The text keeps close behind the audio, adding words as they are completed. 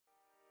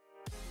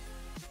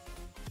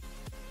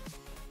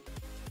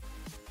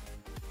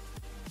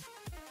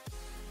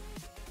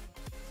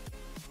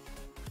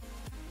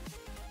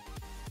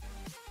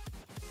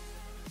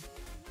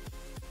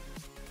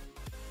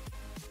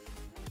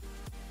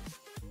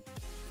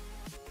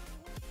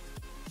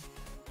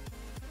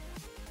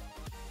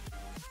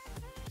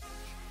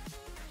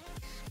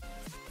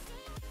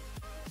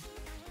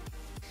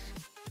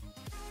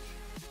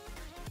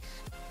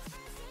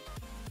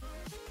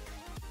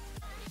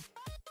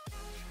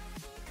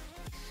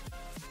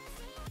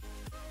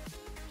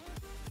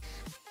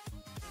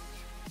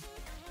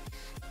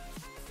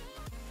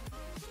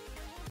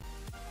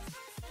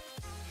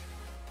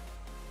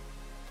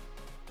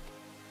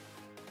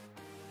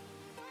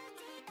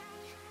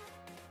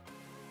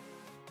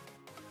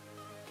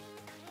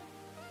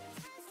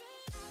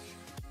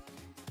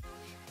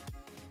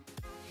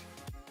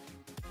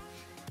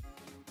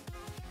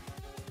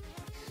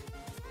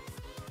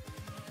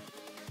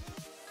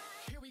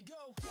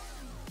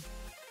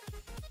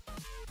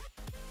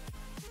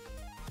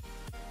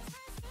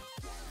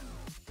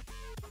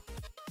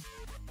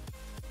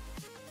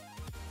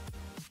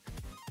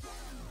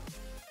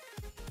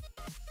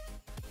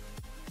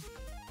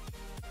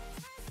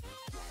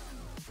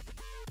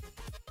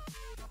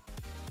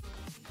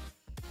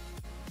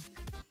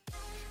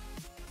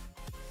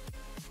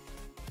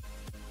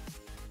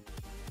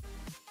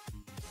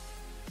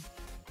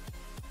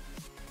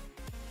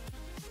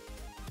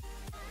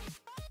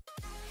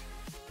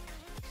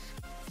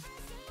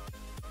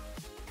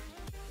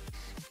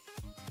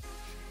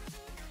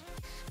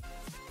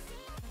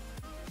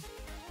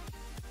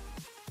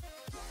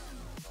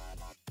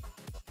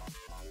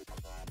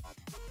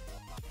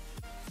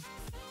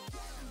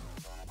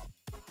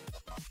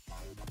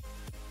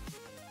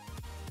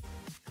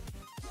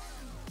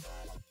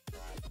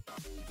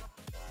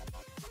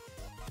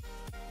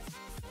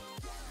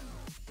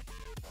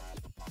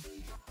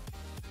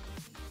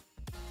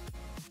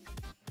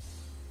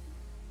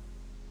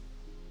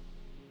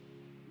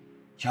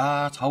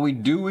Chat, how we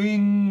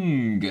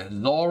doing?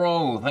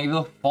 Zoro, thank you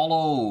for the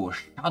follow.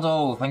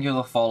 Shadow, thank you for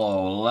the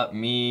follow. Let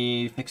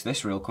me fix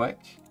this real quick.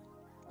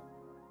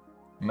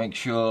 Make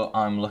sure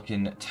I'm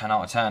looking 10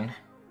 out of 10.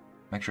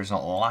 Make sure it's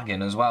not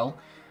lagging as well.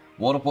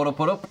 What up, what up,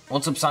 what up?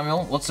 What's up,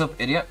 Samuel? What's up,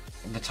 idiot?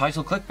 The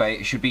title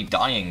clickbait should be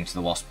dying to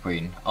the Wasp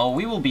Queen. Oh,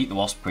 we will beat the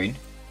Wasp Queen.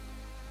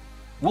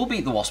 We'll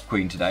beat the Wasp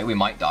Queen today. We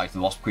might die to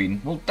the Wasp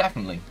Queen. We'll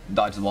definitely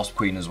die to the Wasp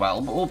Queen as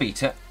well, but we'll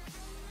beat it.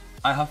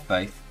 I have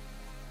faith.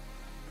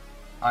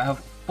 I have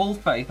full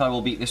faith I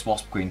will beat this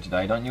Wasp Queen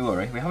today, don't you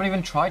worry. We haven't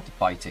even tried to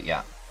fight it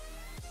yet.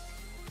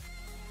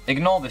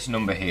 Ignore this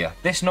number here.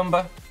 This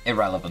number,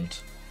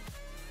 irrelevant.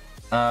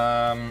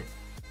 How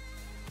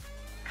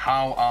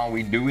are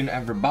we doing,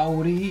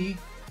 everybody?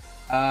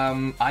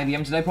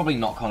 IBM today? Probably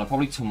not, Connor.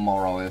 Probably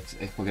tomorrow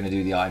if we're going to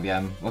do the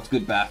IBM. What's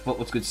good, Barefoot?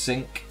 What's good,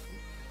 Sync?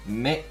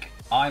 Mick,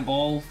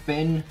 Eyeball,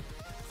 Finn,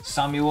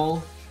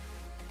 Samuel,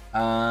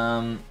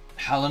 Helena,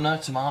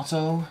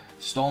 Tomato,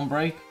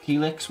 Stormbreak,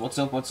 Keelix, what's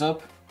up, what's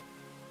up?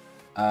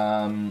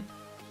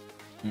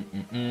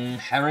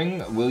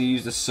 Herring, will you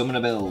use the summoner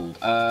build?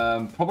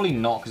 Probably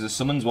not, because the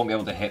summons won't be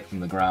able to hit from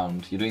the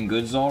ground. You're doing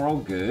good, Zoro?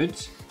 Good.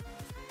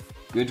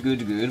 Good,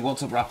 good, good.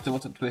 What's up, Raptor?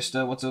 What's up,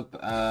 Twister? What's up,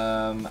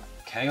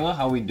 Kayla?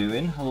 How are we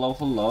doing? Hello,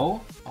 hello.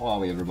 How are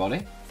we,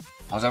 everybody?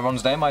 How's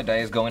everyone's day? My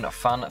day is going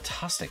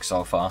fantastic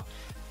so far.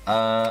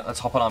 Let's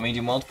hop on our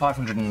medium world.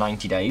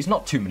 590 days.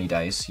 Not too many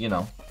days, you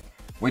know.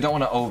 We don't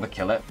want to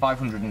overkill it.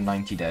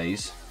 590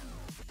 days.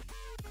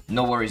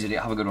 No worries,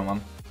 idiot. Have a good one,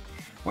 man.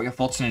 What are your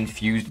thoughts on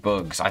infused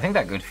bugs? I think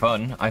they're good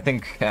fun. I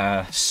think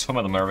some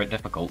of them are a bit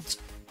difficult.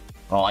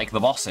 Like the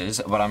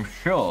bosses, but I'm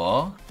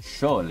sure,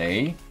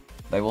 surely,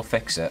 they will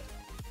fix it.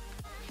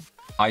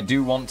 I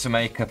do want to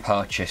make a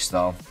purchase,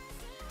 though.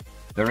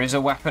 There is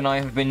a weapon I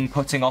have been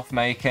putting off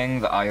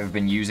making that I have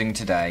been using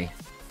today.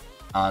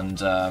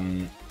 And,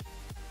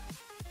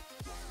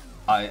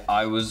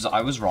 I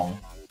was wrong.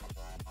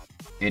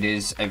 It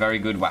is a very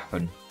good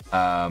weapon,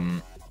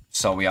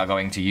 so we are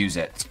going to use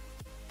it.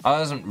 I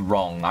wasn't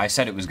wrong. I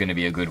said it was going to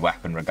be a good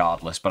weapon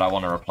regardless, but I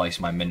want to replace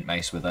my mint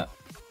mace with it.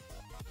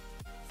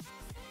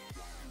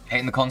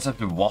 Hating the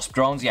concept of wasp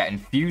drones? Yeah,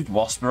 infused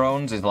wasp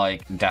drones is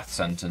like death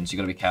sentence. You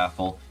got to be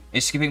careful.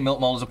 Is skipping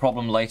milk mold a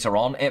problem later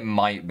on? It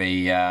might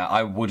be.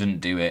 I wouldn't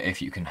do it if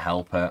you can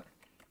help it.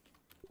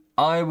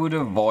 I would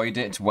avoid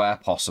it where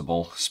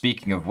possible.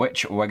 Speaking of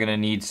which, we're going to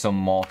need some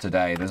more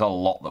today. There's a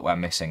lot that we're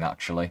missing,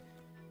 actually.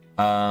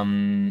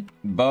 Burgle,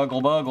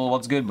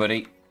 what's good,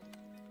 buddy?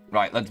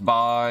 Right, let's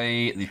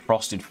buy the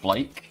Frosted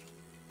Flake,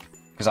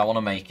 because I want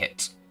to make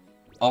it.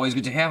 Always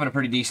good to hear, having a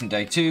pretty decent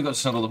day too. Got to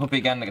snuggle the puppy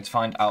again, I get to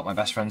find out my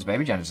best friend's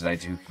baby gender today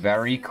too.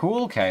 Very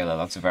cool, Kayla,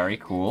 that's very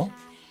cool.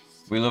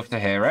 We love to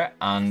hear it,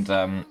 and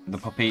the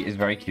puppy is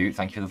very cute.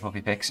 Thank you for the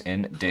puppy pics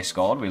in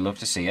Discord, we love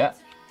to see it.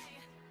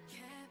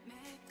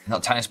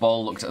 That tennis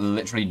ball looked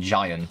literally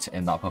giant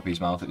in that puppy's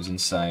mouth, it was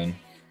insane.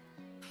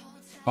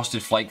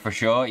 Frosted Flake for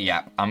sure.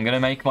 Yeah, I'm going to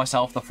make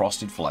myself the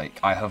Frosted Flake.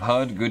 I have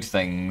heard good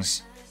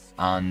things.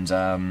 And,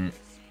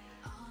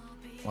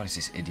 what is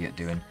this idiot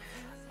doing?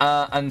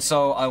 And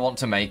so I want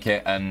to make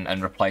it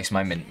and replace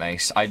my mint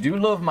mace. I do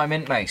love my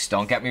mint mace,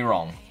 don't get me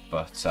wrong.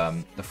 But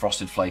the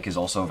Frosted Flake is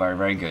also very,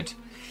 very good.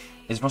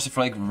 Is Frosted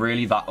Flake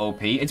really that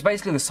OP? It's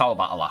basically the Sour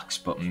Battle Axe,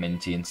 but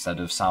minty instead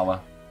of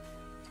sour.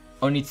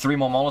 Only need 3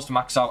 more molars to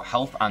max out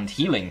health and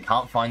healing.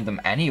 Can't find them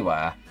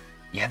anywhere.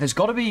 Yeah, there's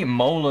got to be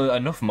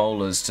enough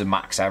molars to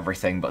max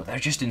everything, but they're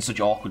just in such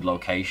awkward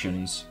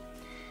locations.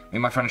 Me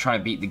and my friend are trying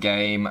to beat the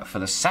game for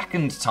the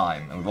 2nd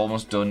time, and we've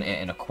almost done it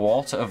in a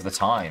quarter of the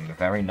time.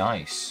 Very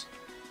nice.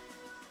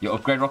 Your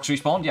upgrade rocks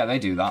respawned? Yeah, they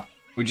do that.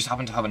 We just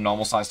happen to have a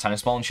normal-sized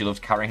tennis ball, and she loves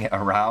carrying it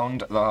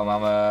around, though her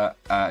mama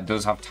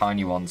does have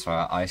tiny ones for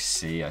her. I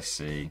see, I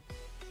see.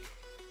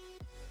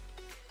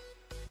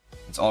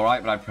 It's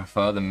alright, but I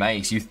prefer the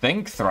mace. You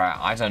think, Threat?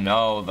 I don't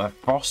know. The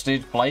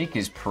Frosted Flake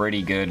is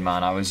pretty good,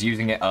 man. I was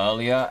using it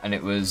earlier, and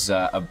it was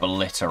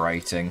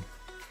obliterating.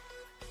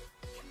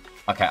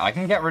 Okay, I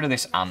can get rid of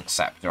this Ant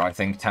Scepter, I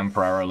think,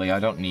 temporarily. I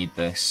don't need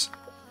this.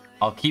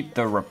 I'll keep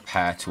the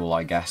Repair Tool,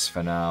 I guess,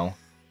 for now.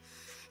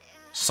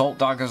 Salt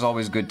Dagger's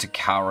always good to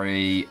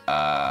carry.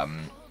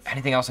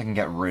 Anything else I can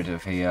get rid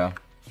of here?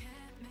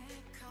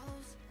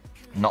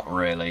 Not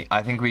really.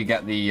 I think we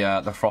get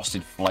the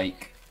Frosted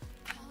Flake.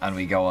 And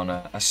we go on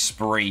a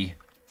spree.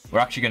 We're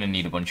actually going to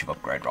need a bunch of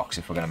upgrade rocks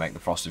if we're going to make the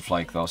Frosted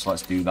Flake, though, so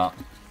let's do that.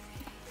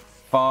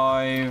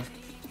 5,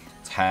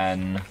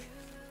 10,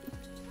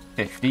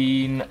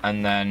 15,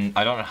 and then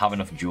I don't have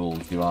enough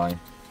jewels, do I?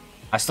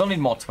 I still need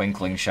more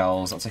twinkling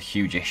shells. That's a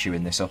huge issue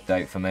in this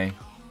update for me.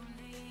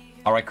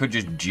 Or I could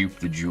just dupe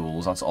the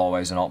jewels. That's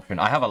always an option.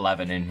 I have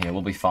 11 in here.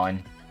 We'll be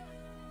fine.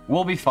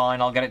 We'll be fine.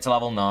 I'll get it to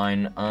level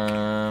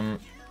 9.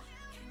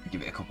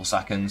 Give it a couple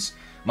seconds.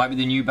 Might be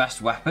the new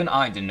best weapon.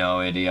 I don't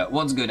know, idiot.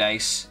 What's good,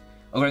 Ace?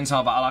 Upgrading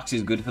Sour Battle Axe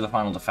is good for the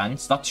final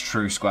defense. That's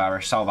true,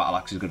 Squarish. Sour Battle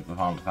Axe is good for the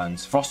final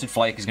defense. Frosted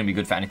Flake is going to be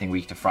good for anything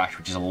weak to fresh,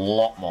 which is a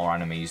lot more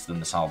enemies than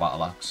the Sour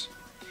Battle Axe.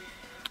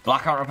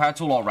 Black Ant Repair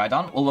Tool or Red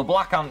Ant? Well, the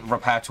Black Ant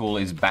Repair Tool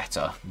is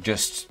better.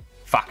 Just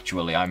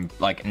factually, I'm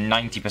like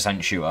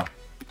 90% sure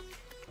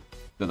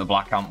that the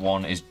Black Ant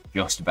one is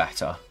just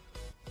better.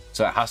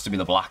 So it has to be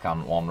the Black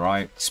Ant one,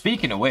 right?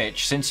 Speaking of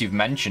which, since you've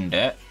mentioned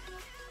it,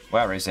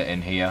 where is it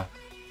in here?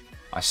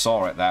 I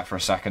saw it there for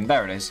a second.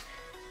 There it is.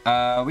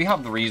 We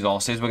have the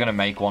resources. We're going to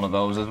make one of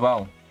those as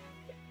well.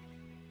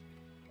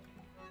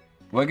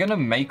 We're going to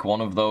make one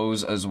of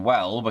those as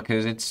well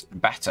because it's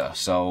better.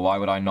 So why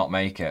would I not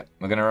make it?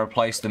 We're going to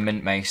replace the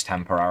Mint Mace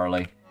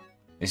temporarily.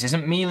 This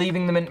isn't me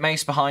leaving the Mint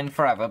Mace behind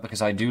forever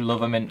because I do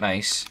love a Mint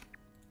Mace.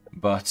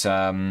 But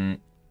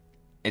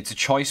it's a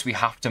choice we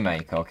have to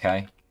make,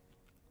 okay?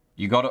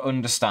 You got to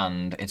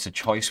understand, it's a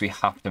choice we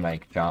have to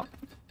make, chap.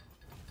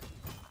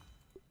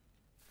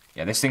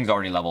 Yeah, this thing's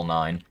already level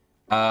 9.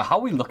 How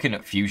are we looking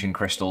at fusion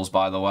crystals,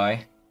 by the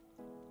way?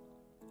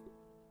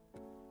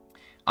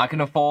 I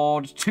can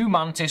afford 2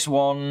 Mantis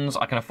ones,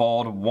 I can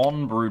afford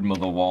 1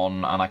 Broodmother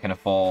one, and I can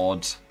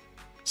afford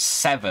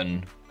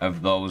 7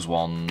 of those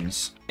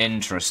ones.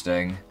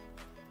 Interesting.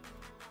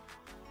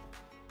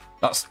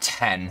 That's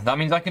 10. That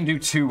means I can do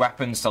 2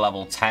 weapons to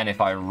level 10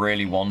 if I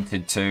really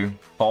wanted to.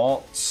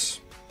 Thoughts?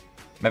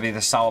 Maybe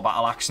the Sour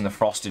Battle Axe and the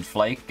Frosted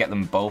Flake, get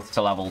them both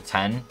to level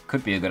 10.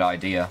 Could be a good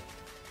idea.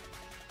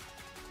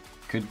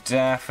 Could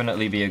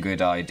definitely be a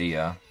good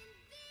idea.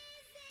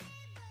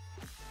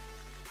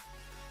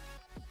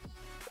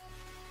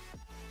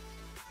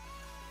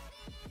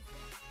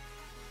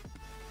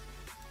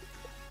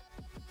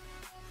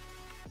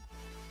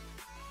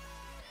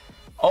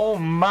 Oh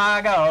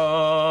my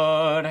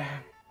god!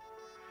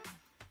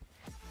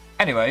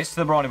 Anyways, to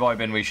the Brawny Boy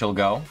bin we shall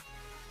go.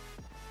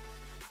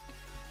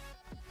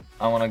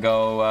 I want to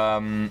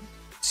go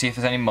see if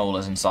there's any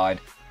molars inside.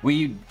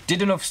 We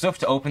did enough stuff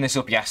to open this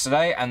up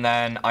yesterday, and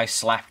then I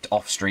slept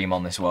off stream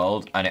on this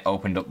world, and it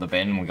opened up the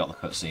bin, and we got the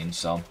cutscene,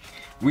 so...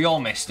 We all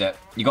missed it.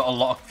 You got a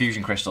lot of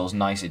fusion crystals.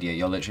 Nice, idiot.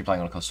 You're literally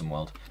playing on a custom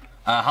world.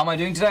 How am I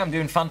doing today? I'm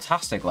doing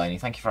fantastic, Laney.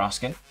 Thank you for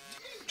asking.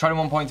 Tried in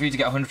 1.3 to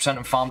get 100%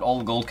 and farmed all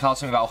the gold cards.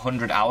 Took me about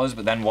 100 hours,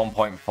 but then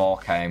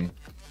 1.4 came.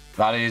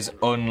 That is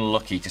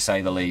unlucky, to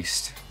say the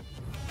least.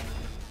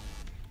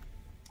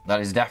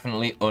 That is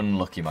definitely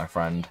unlucky, my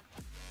friend.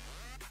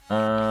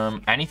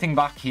 Anything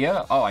back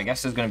here? Oh, I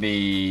guess there's going to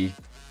be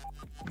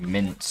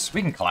mints.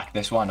 We can collect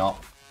this, why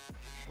not?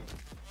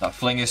 That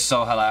fling is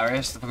so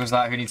hilarious because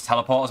that who needs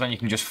teleporters when you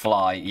can just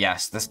fly.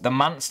 Yes, the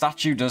Mant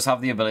statue does have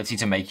the ability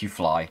to make you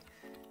fly.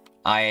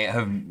 I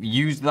have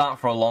used that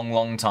for a long,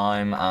 long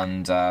time,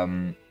 and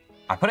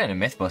I put it in a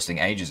myth busting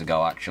ages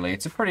ago, actually.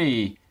 It's a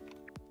pretty...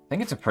 I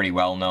think it's a pretty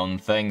well-known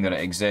thing that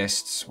it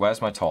exists.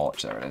 Where's my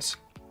torch? There it is.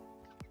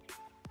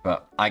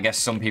 But I guess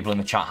some people in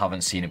the chat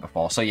haven't seen it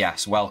before. So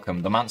yes,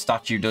 welcome. The Mant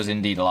statue does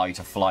indeed allow you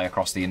to fly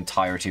across the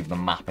entirety of the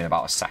map in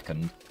about a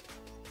second.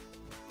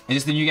 Is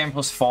this the New Game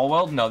Plus 4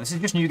 world? No, this is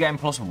just New Game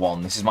Plus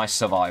 1. This is my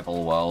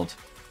survival world.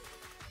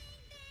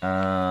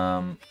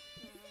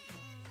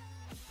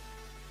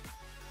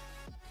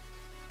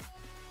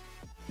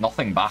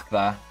 Nothing back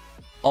there.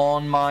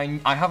 On my...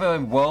 I have a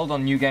world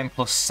on New Game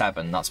Plus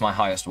 7. That's my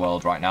highest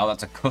world right now.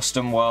 That's a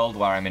custom world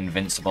where I'm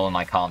invincible and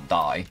I can't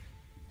die.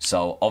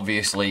 So,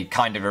 obviously,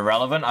 kind of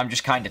irrelevant. I'm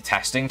just kind of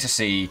testing to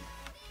see,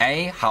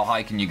 A, how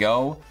high can you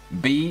go?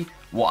 B,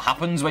 what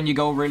happens when you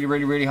go really,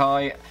 really, really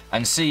high?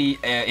 And C,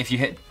 if you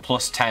hit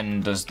plus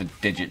 10, does the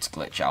digits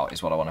glitch out,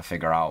 is what I want to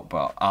figure out.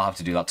 But I'll have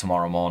to do that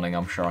tomorrow morning.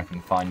 I'm sure I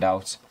can find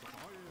out.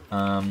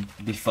 It'd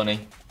be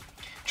funny.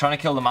 Trying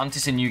to kill the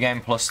Mantis in New Game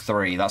Plus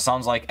 3. That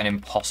sounds like an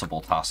impossible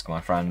task,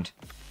 my friend.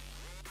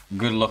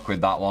 Good luck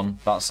with that one.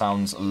 That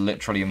sounds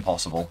literally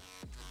impossible.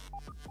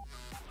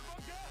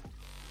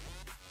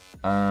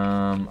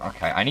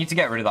 Okay, I need to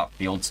get rid of that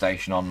field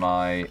station on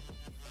my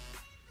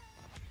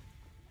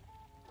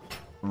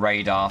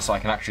radar so I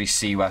can actually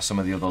see where some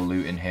of the other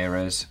loot in here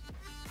is.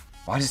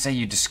 Why does it say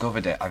you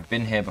discovered it? I've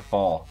been here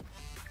before.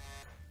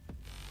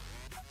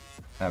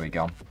 There we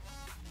go.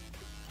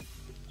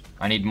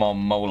 I need more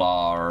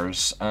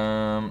molars.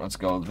 Let's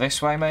go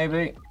this way,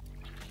 maybe.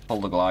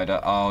 Pull the glider.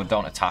 Oh,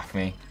 don't attack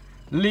me.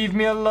 Leave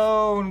me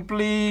alone,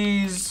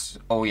 please.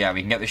 Oh, yeah, we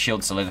can get the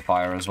shield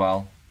solidifier as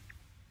well.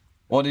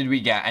 What did we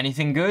get?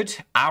 Anything good?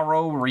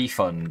 Arrow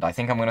refund. I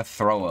think I'm going to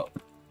throw up.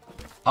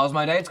 How's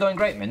my day? It's going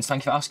great, Mince.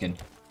 Thank you for asking.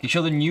 Can you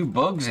show the new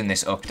bugs in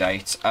this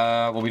update?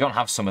 Well, we don't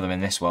have some of them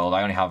in this world.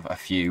 I only have a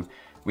few.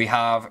 We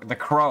have the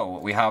crow.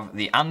 We have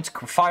the ant,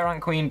 fire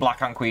ant queen,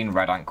 black ant queen,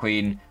 red ant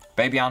queen,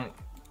 baby ant,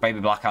 baby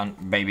black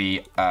ant,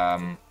 baby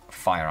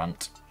fire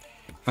ant.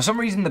 For some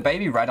reason, the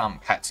baby red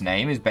ant pet's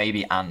name is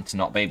baby ant,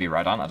 not baby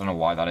red ant. I don't know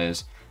why that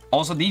is.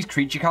 Also, these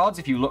creature cards,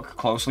 if you look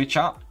closely,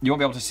 chat, you won't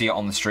be able to see it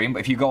on the stream, but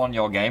if you go on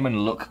your game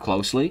and look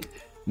closely,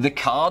 the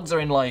cards are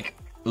in, like,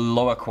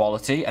 lower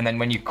quality, and then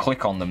when you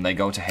click on them, they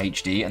go to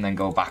HD and then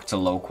go back to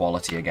low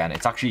quality again.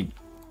 It's actually,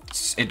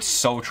 it's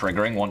so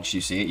triggering. Once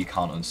you see it, you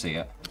can't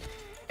unsee it.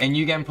 In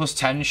New Game Plus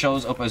 10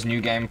 shows up as New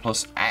Game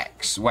Plus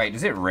X. Wait,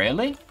 is it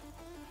really?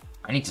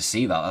 I need to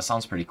see that. That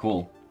sounds pretty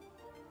cool.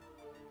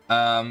 Do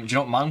you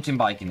know what mountain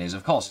biking is?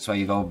 Of course, it's where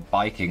you go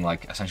biking,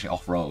 like, essentially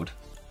off-road.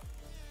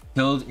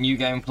 Killed New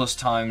Game Plus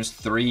times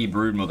 3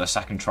 Broodmother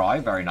second try.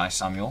 Very nice,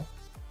 Samuel.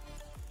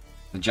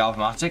 The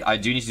Jalvmatic? I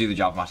do need to do the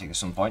Jalvmatic at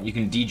some point. You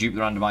can dedupe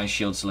the randomized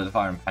shield,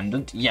 solidifier, and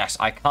pendant. Yes,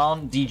 I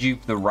can't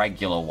dedupe the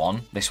regular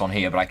one, this one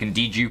here, but I can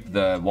dedupe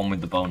the one with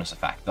the bonus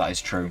effect. That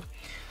is true.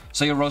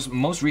 So your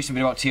most recent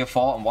video about tier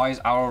 4, and why is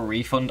Arrow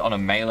Refund on a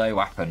melee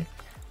weapon?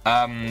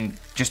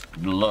 Just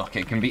look,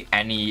 it can be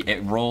any,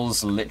 it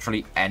rolls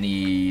literally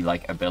any,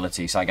 like,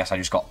 ability. So I guess I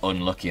just got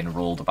unlucky and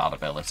rolled a bad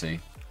ability.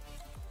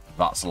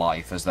 That's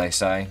life, as they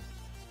say.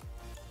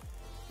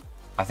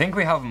 I think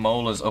we have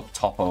molars up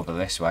top over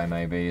this way,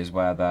 maybe, is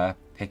where they're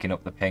picking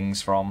up the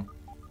pings from.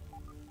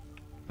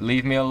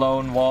 Leave me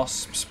alone,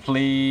 wasps,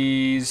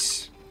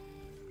 please.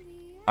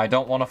 I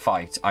don't want to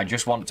fight. I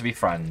just want to be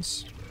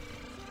friends.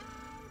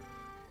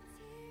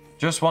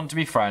 Just want to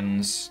be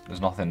friends.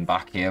 There's nothing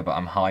back here, but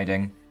I'm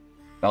hiding.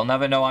 They'll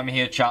never know I'm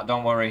here, chat,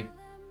 don't worry.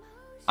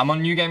 I'm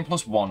on New Game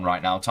 +1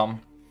 right now,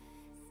 Tom.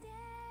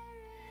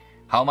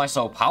 How am I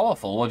so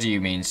powerful? What do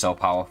you mean, so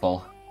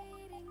powerful?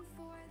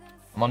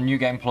 I'm on New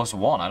Game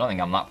 +1. I don't think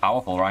I'm that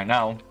powerful right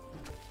now.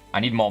 I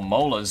need more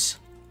molars.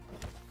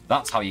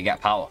 That's how you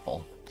get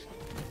powerful.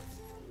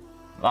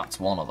 That's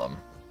one of them.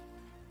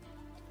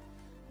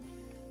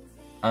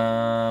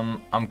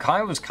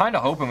 I was kind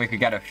of hoping we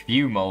could get a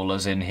few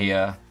molars in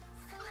here.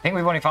 I think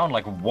we've only found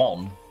like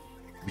one,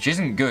 which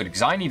isn't good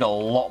because I need a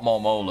lot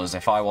more molars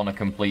if I want to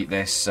complete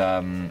this. If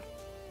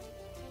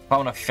I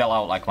want to fill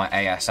out like my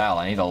ASL,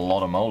 I need a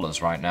lot of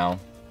molars right now.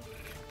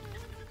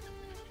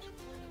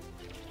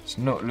 It's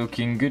not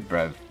looking good,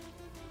 bro.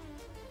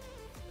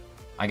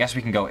 I guess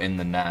we can go in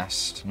the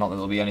nest. Not that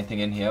there'll be anything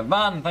in here.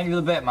 Man, thank you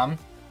for the bit, man.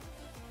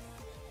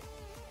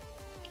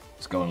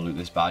 Let's go and loot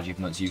this badge,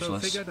 even though it's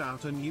useless. So figured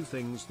out a new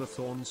things. The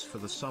thorns for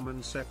the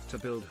summon set to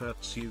build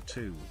hurts you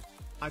too.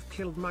 I've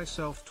killed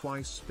myself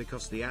twice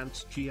because the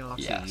ants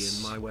GRT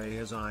in my way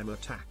as I'm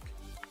attack.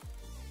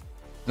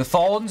 The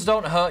thorns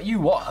don't hurt you.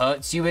 What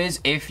hurts you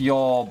is if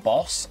your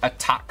boss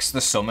attacks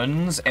the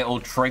summons, it'll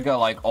trigger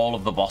like all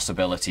of the boss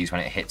abilities when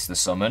it hits the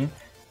summon.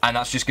 And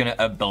that's just going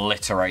to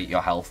obliterate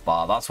your health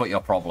bar. That's what your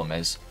problem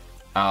is.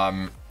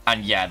 And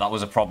yeah, that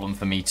was a problem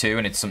for me too.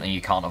 And it's something you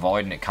can't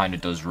avoid. And it kind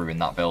of does ruin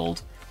that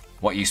build.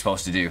 What are you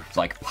supposed to do?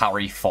 Like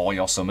parry for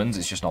your summons?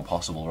 It's just not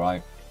possible,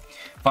 right?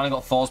 Finally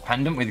got Thor's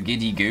Pendant with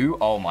Giddy Goo.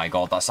 Oh my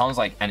god, that sounds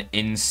like an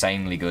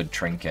insanely good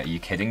trinket. Are you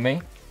kidding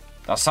me?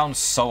 That sounds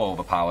so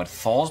overpowered.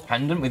 Thor's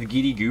Pendant with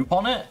Giddy Goop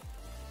on it?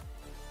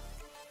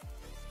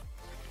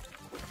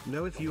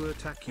 No, if you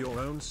attack your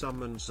own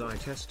summons, I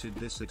tested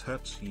this, it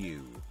hurts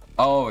you.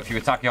 Oh, if you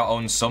attack your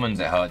own summons,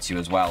 it hurts you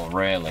as well.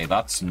 Really?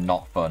 That's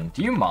not fun.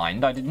 Do you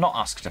mind? I did not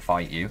ask to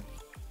fight you.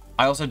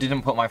 I also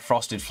didn't put my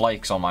Frosted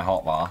Flakes on my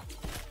hotbar.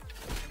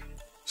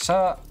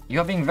 Sir,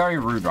 you're being very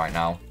rude right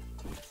now.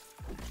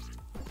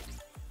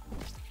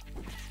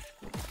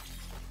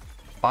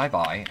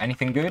 Bye-bye.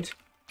 Anything good?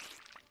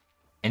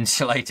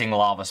 Insulating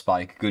Lava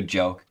Spike. Good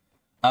joke.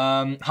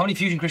 How many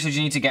fusion crystals do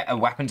you need to get a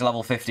weapon to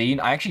level 15?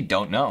 I actually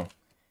don't know.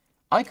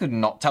 I could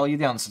not tell you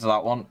the answer to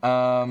that one.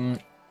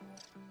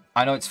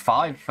 I know it's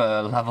 5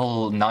 for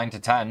level 9 to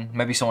 10.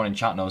 Maybe someone in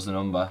chat knows the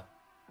number.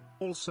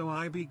 Also,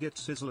 IB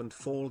gets sizzle and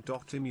fall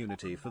dot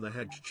immunity for the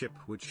hedge chip,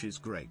 which is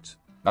great.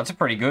 That's a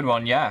pretty good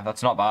one, yeah.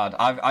 That's not bad.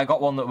 I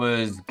got one that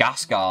was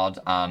gas guard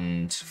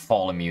and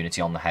fall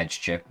immunity on the hedge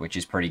chip, which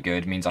is pretty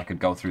good. It means I could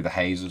go through the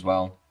haze as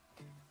well.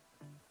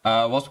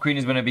 Wasp Queen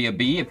is going to be a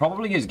B. It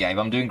probably is, Gabe.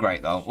 I'm doing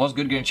great, though. Was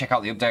good going to check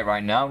out the update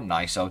right now.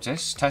 Nice,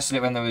 Otis. Tested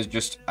it when there was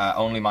just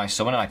only my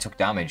summon and I took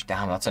damage.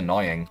 Damn, that's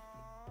annoying.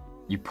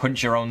 You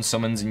punch your own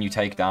summons and you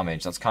take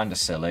damage. That's kind of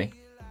silly.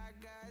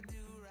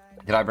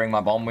 Did I bring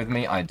my bomb with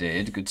me? I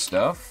did. Good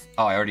stuff.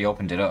 Oh, I already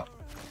opened it up.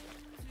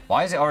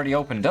 Why is it already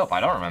opened up?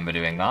 I don't remember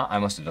doing that. I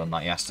must have done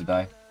that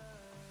yesterday.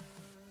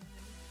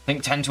 I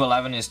think 10 to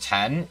 11 is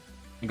 10.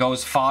 It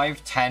goes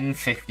 5, 10,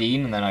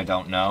 15, and then I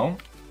don't know.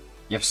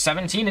 You have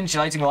 17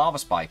 insulating lava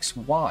spikes.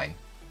 Why?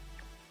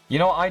 You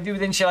know what I do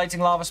with insulating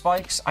lava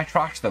spikes? I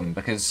trash them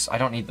because I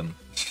don't need them.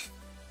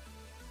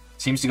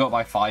 Seems to go up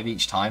by 5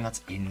 each time.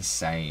 That's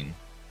insane.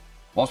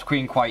 Wasp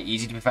Queen quite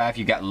easy, to be fair, if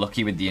you get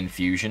lucky with the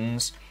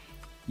infusions.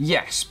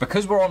 Yes,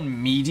 because we're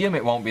on medium,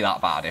 it won't be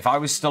that bad. If I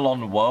was still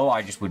on Woe,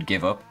 I just would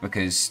give up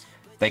because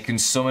they can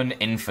summon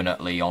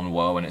infinitely on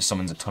Woe and it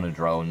summons a ton of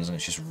drones and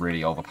it's just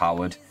really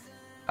overpowered.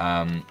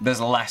 There's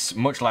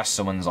much less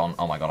summons on...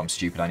 Oh my god, I'm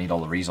stupid. I need all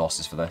the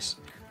resources for this.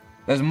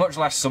 There's much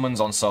less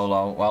summons on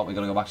solo. Well, we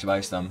gotta go back to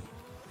base then.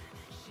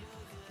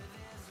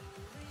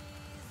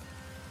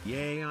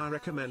 Yeah, I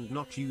recommend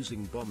not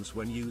using bombs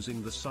when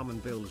using the summon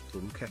build.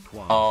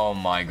 Oh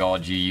my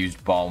god, you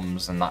used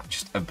bombs and that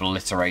just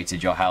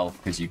obliterated your health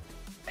because you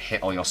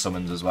hit all your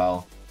summons as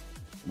well.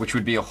 Which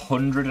would be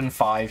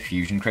 105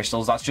 fusion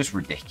crystals. That's just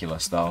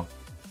ridiculous though.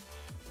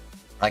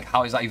 Like,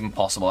 how is that even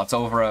possible? That's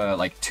over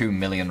like 2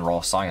 million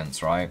raw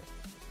science, right?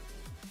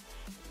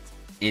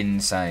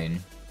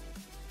 Insane.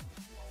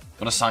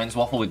 Got a science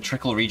waffle with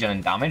trickle regen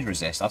and damage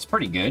resist. That's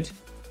pretty good.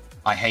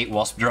 I hate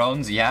wasp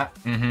drones, yeah.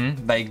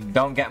 They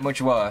don't get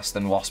much worse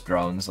than wasp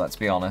drones, let's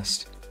be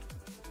honest.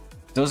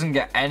 Doesn't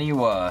get any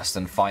worse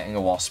than fighting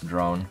a wasp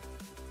drone.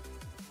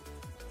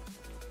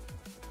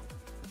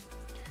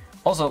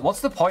 Also, what's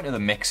the point of the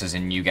mixers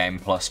in New Game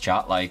Plus,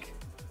 chat? Like,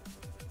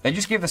 they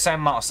just give the same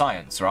amount of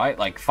science, right?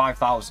 Like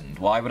 5,000.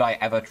 Why would I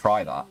ever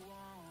try that?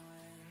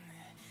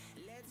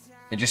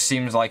 It just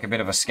seems like a bit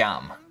of a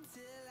scam.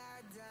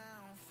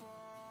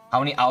 How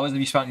many hours have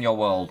you spent in your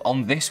world?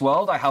 On this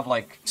world, I have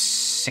like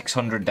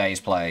 600 days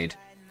played.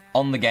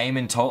 On the game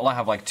in total, I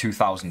have like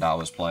 2,000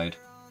 hours played.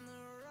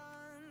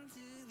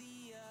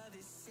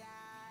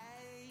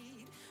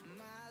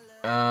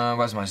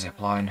 Where's my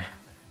zipline?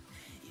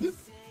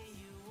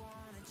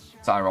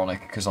 It's ironic,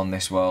 because on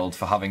this world,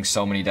 for having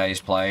so many days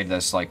played,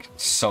 there's like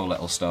so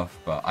little stuff,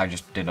 but I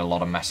just did a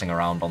lot of messing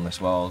around on this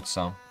world,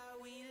 so...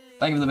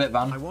 Thank you for the bit,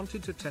 Van. I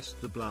wanted to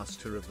test the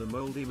blaster of the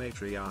moldy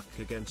matriarch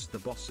against the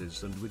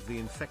bosses, and with the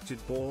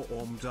infected boar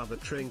armed other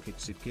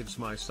trinkets it gives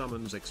my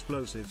summons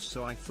explosives,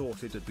 so I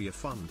thought it'd be a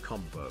fun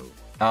combo.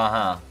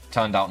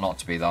 Turned out not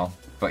to be, though.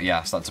 But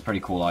yes, that's a pretty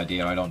cool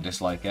idea, I don't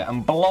dislike it.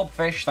 And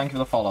Blobfish, thank you for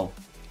the follow.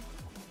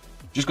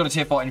 Just got a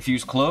tier 4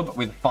 Infused Club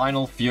with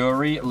Final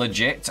Fury,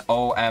 legit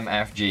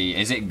OMFG.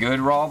 Is it good,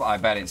 Rob? I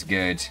bet it's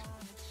good.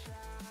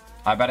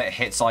 I bet it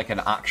hits like an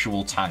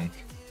actual tank.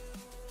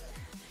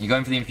 You're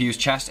going for the Infused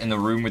chest in the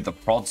room with the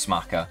prod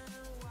smacker.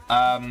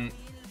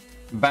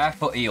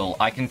 Barefoot Eel,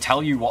 I can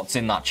tell you what's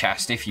in that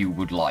chest if you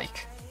would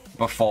like,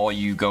 before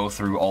you go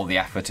through all the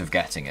effort of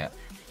getting it.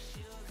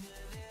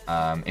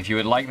 If you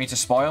would like me to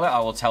spoil it, I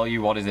will tell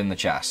you what is in the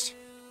chest.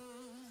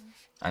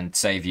 And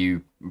save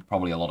you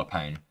probably a lot of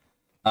pain.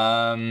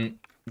 Do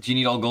you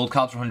need all gold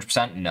cards for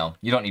 100%? No,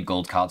 you don't need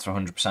gold cards for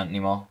 100%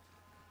 anymore.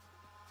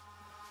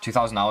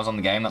 2,000 hours on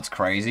the game, that's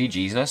crazy.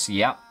 Jesus,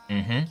 yeah,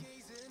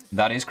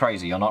 That is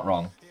crazy, you're not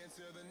wrong.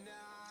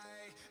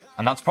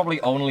 And that's probably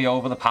only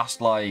over the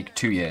past, like,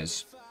 2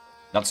 years.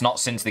 That's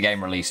not since the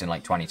game released in,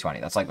 like, 2020.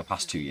 That's, like, the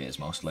past 2 years,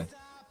 mostly.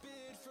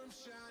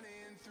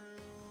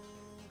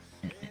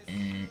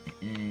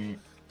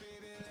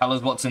 Tell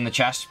us what's in the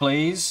chest,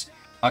 please.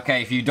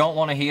 Okay, if you don't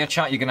want to hear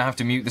chat, you're going to have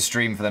to mute the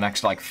stream for the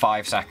next, like,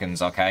 5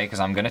 seconds, okay? Because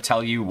I'm going to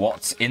tell you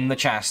what's in the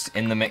chest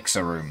in the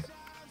mixer room.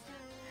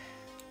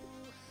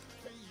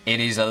 It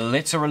is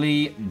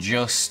literally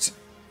just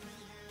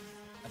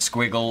a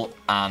squiggle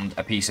and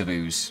a piece of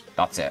ooze.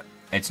 That's it.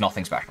 It's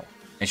nothing special.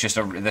 It's just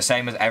the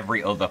same as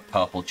every other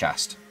purple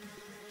chest.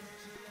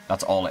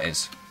 That's all it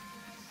is.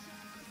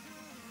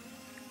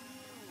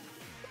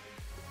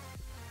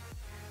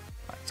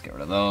 Right, let's get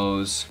rid of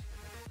those.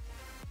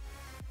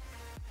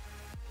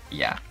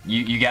 Yeah,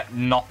 you get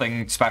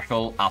nothing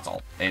special at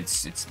all.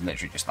 It's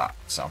literally just that,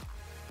 so.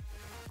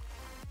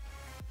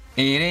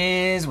 It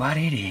is what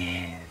it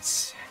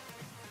is.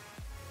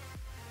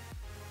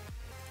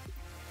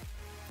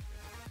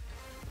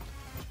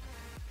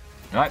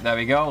 Right, there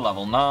we go,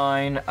 level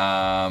 9.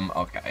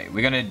 Okay,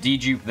 we're gonna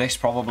dedupe this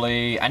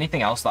probably.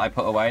 Anything else that I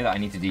put away that I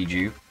need to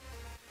dedupe?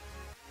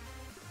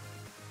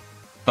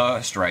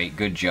 Burst rate,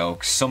 good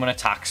joke. Summon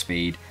attack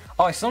speed.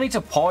 Oh, I still need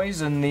to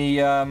poison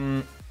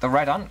the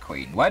Red Ant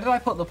Queen. Where did I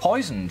put the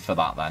poison for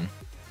that, then?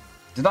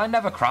 Did I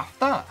never craft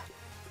that?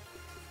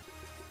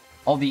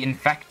 Oh, the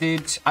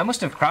infected... I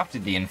must have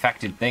crafted the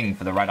infected thing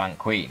for the Red Ant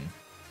Queen.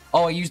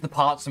 Oh, I used the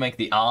parts to make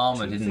the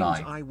armor, didn't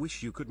I? I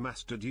wish you could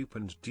master dupe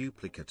and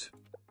duplicate.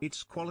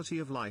 It's quality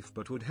of life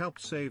but would help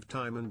save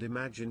time, and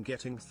imagine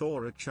getting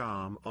Thor a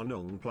charm on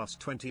Ung plus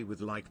 20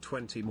 with like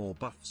 20 more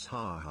buffs,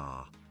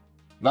 haha.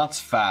 That's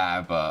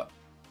fair, but...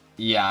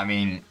 Yeah, I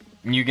mean...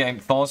 New Game...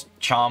 Thor's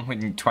charm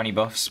with 20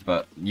 buffs,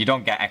 but you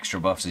don't get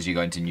extra buffs as you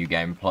go into New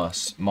Game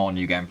Plus. More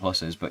New Game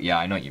Pluses, but yeah,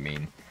 I know what you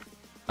mean.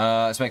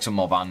 Let's make some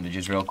more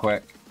bandages real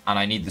quick. And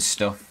I need the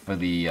stuff for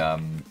the,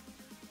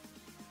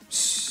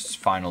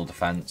 final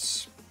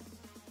defense.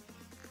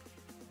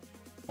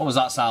 What was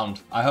that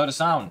sound? I heard a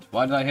sound.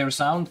 Why did I hear a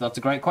sound? That's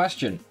a great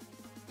question.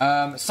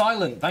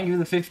 Silent, thank you for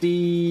the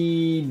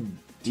 50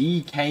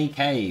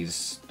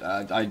 DKKs.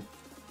 I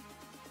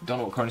don't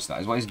know what currency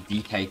that is. What is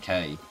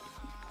DKK?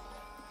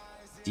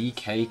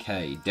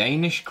 DKK.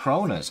 Danish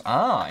kroners.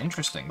 Ah,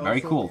 interesting.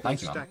 Very cool.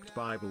 Thank you, man. Stacked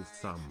Bible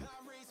thumb.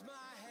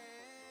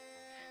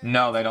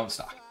 No, they don't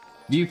stack.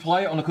 Do you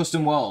play it on a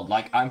custom world?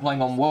 Like, I'm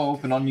playing on WoW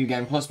and on New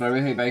Game Plus, but I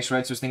really hate base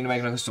rates, so I was thinking of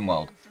making a custom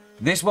world.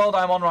 This world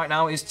I'm on right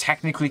now is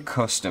technically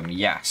custom,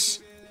 yes.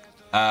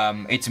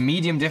 It's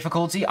medium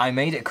difficulty. I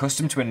made it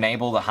custom to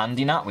enable the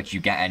handy nat, which you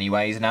get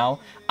anyways now,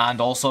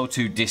 and also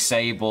to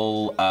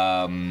disable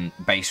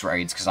base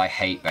raids, because I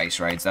hate base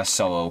raids. They're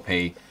so OP.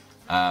 And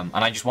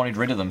I just wanted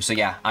rid of them, so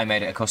yeah, I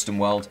made it a custom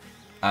world.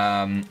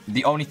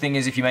 The only thing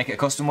is, if you make it a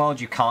custom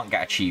world, you can't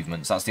get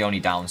achievements. That's the only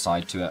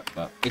downside to it,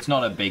 but it's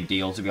not a big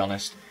deal, to be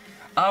honest.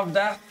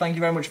 Death, thank you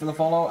very much for the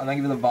follow, and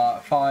thank you for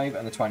the 5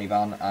 and the 20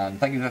 van, and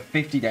thank you for the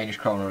 50 Danish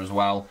kroner as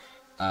well,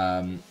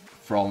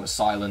 from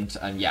Silent.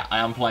 And yeah,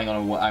 I'm playing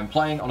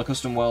on a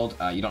custom world.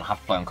 You don't have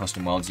to play on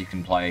custom worlds. You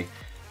can play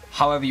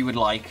however you would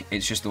like.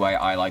 It's just the way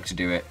I like to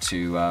do it,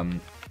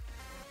 to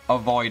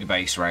avoid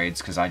base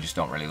raids, because I just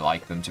don't really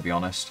like them, to be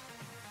honest.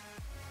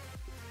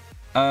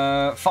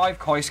 5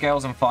 koi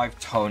scales and 5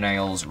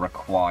 toenails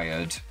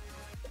required.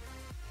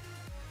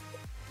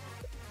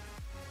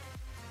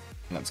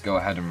 Let's go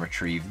ahead and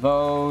retrieve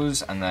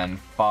those, and then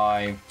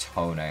 5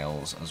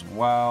 toenails as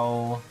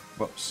well.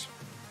 Whoops.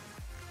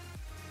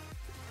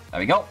 There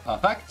we go,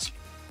 perfect.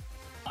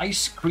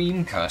 Ice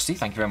Cream Kirsty,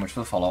 thank you very much for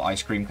the follow,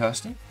 Ice Cream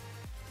Kirsty.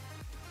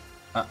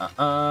 It's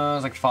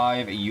like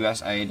 $5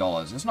 US.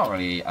 It's not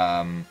really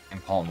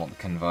important what the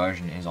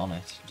conversion is on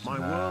it. My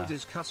world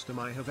is custom.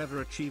 I have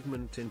every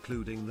achievement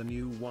including the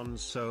new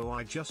ones, so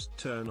I just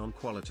turn on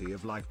quality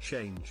of life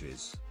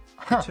changes.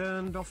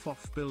 Turned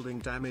off building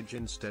damage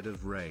instead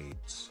of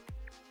raids.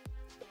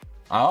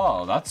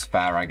 Oh, that's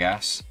fair, I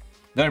guess.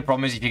 The only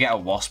problem is if you get a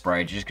Wasp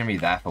raid, you're just going to be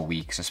there for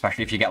weeks,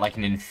 especially if you get like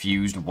an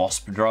infused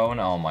Wasp drone.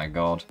 Oh my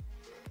god.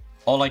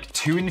 Or like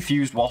 2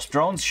 infused Wasp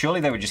drones,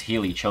 surely they would just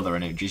heal each other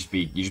and it'd just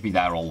be, you'd just be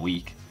there all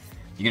week.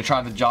 You can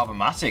try the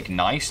Java-matic.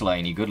 Nice,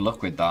 Laney. Good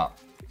luck with that.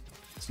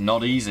 It's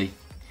not easy.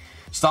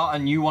 Start a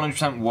new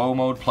 100% WoW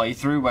mode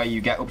playthrough where you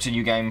get up to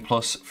New Game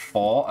plus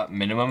 4 at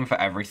minimum for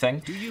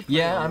everything.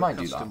 Yeah, I might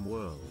do that.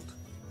 World?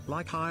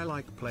 Like I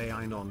like play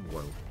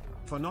non-WoW.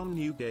 For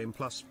non-New Game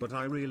Plus, but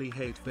I really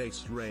hate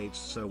based raids,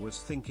 so was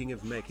thinking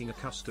of making a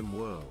custom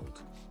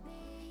world.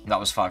 That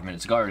was 5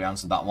 minutes ago. I already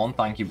answered that one.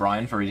 Thank you,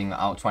 Brian, for reading that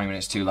out 20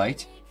 minutes too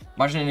late.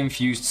 Imagine an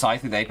infused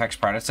scythe with Apex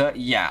Predator.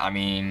 Yeah, I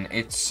mean,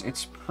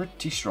 it's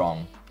pretty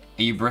strong.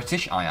 Are you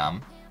British? I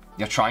am.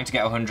 You're trying to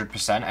get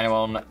 100%.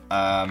 Anyone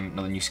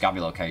know the new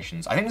Scabby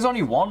locations? I think there's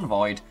only one,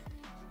 Void.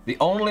 The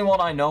only one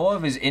I know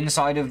of is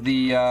inside of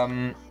the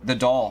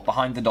door.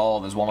 Behind the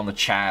door, there's one on the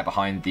chair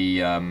behind the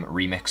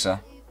remixer.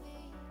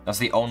 That's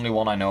the only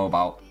one I know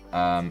about.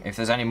 If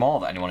there's any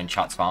more that anyone in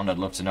chat's found, I'd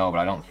love to know, but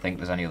I don't think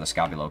there's any other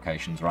Scabby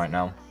locations right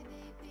now.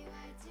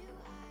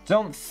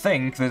 Don't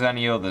think there's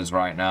any others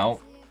right now.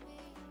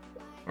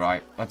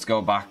 Right, let's go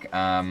back.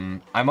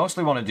 I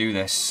mostly want to do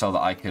this so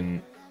that I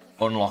can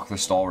unlock the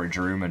storage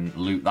room and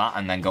loot that,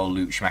 and then go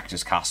loot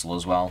Schmechter's castle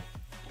as well.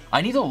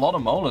 I need a lot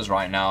of molars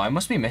right now. I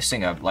must be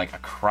missing a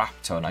crap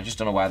ton. I just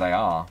don't know where they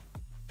are.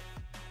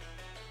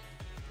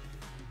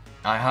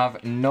 I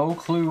have no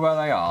clue where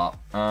they are.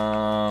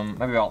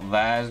 Maybe about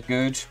there's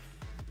good.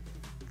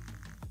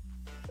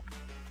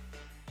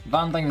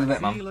 Van, thank you for the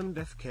bit, man. Zealand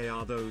FK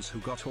are those who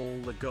got all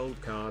the gold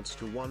cards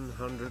to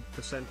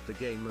 100% the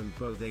game, and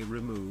though they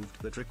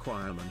removed that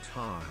requirement,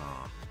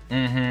 haha.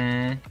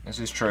 This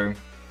is true.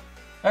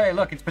 Hey,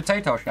 look, it's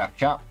Potato Chef,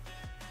 chat.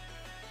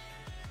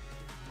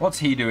 What's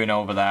he doing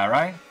over there,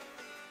 right?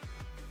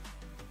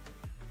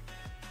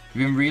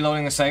 You've been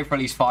reloading the save for at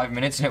least 5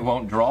 minutes and it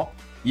won't drop.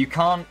 You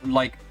can't,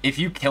 like, if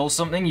you kill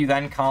something, you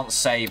then can't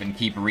save and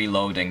keep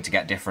reloading to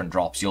get different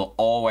drops. You'll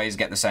always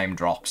get the same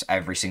drops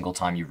every single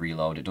time you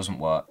reload. It doesn't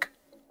work.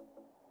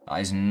 That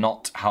is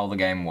not how the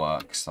game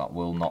works. That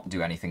will not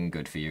do anything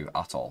good for you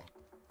at all.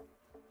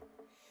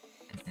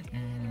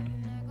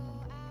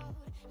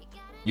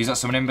 Use that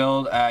summoning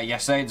build.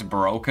 Yesterday, it's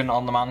broken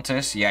on the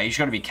Mantis. Yeah, you just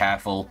gotta be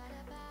careful.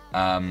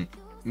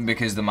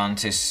 Because the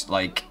Mantis,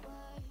 like,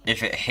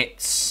 if it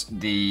hits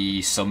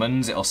the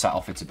summons, it'll set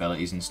off its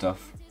abilities and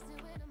stuff.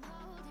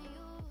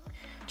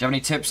 Do you have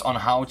any tips on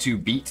how to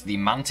beat the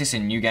Mantis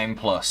in New Game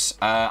Plus?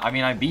 I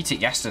mean, I beat it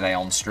yesterday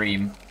on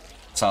stream,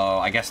 so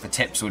I guess the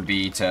tips would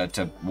be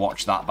to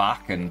watch that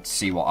back and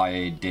see what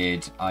I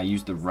did. I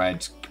used the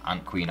red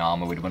Ant Queen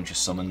armor with a bunch of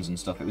summons and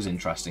stuff. It was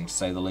interesting, to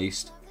say the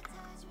least.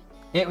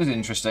 It was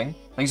interesting.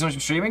 Thank you so much for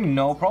streaming.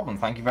 No problem.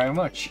 Thank you very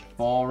much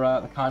for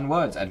the kind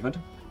words, Edward.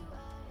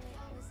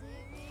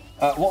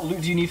 What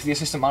loot do you need for the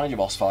assistant manager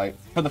boss fight?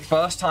 For the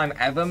first time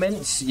ever,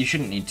 Mints, you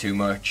shouldn't need too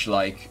much.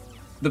 Like,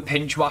 the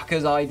pinch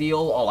whacker's ideal,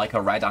 or like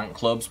a red ant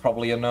club's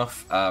probably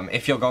enough.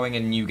 If you're going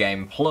in New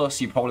Game Plus,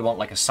 you probably want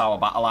like a sour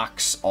battle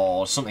axe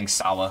or something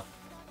sour.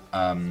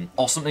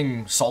 Or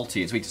something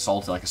salty. It's weak to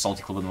salty, like a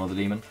salty club of the Mother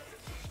Demon.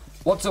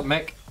 What's up,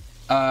 Mick?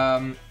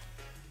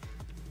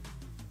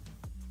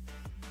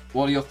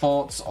 What are your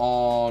thoughts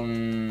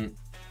on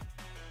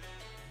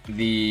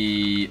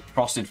the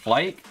Frosted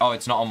Flake? Oh,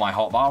 it's not on my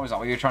hotbar. Is that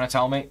what you were trying to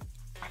tell me?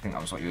 I think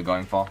that was what you were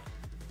going for.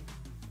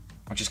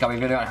 Watch your Scabby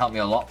video and helped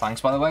me a lot.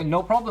 Thanks, by the way.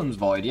 No problems,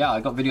 Void. Yeah,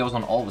 I got videos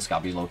on all the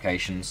Scabby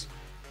locations.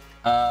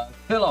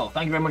 Philo,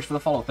 thank you very much for the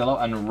follow, Philo.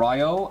 And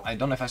Ryo, I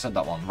don't know if I said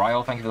that one.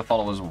 Ryo, thank you for the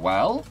follow as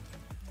well.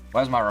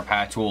 Where's my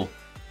repair tool?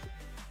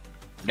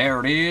 There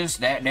it is.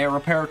 That there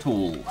repair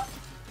tool.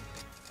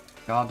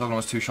 God, Dog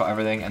was two-shot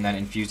everything, and then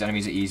infused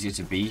enemies are easier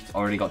to beat.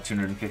 Already got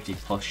 250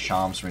 plus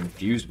charms for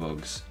infused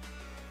bugs.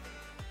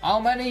 How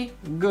many?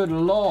 Good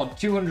lord,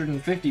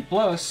 250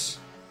 plus.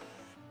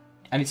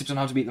 Any tips on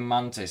how to beat the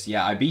Mantis?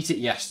 Yeah, I beat it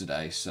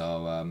yesterday,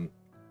 so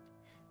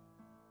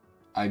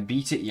I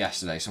beat it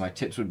yesterday, so my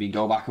tips would be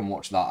go back and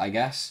watch that, I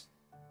guess.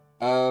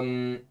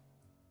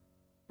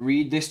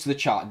 Read this to the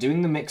chat.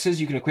 Doing the mixers,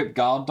 you can equip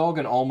Guard Dog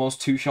and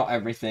almost two-shot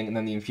everything, and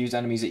then the infused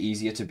enemies are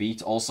easier to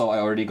beat. Also, I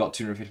already got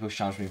 250 plus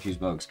charms for infused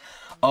bugs.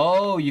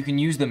 Oh, you can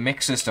use the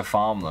mixers to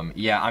farm them.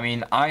 Yeah, I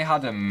mean, I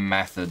had a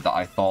method that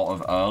I thought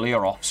of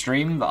earlier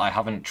off-stream that I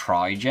haven't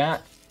tried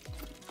yet,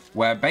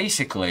 where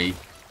basically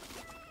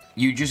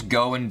you just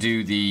go and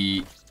do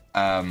the...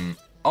 oh,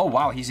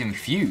 wow, he's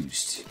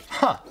infused.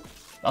 Huh,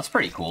 that's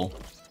pretty cool.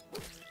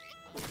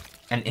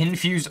 An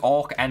infused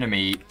orc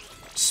enemy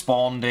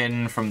spawned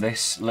in from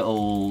this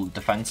little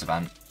defense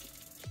event.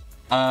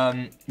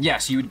 Yeah,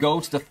 so you would go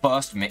to the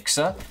first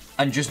mixer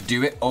and just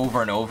do it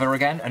over and over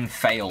again and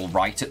fail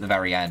right at the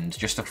very end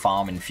just to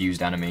farm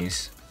infused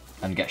enemies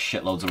and get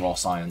shitloads of raw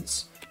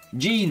science.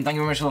 Gene, thank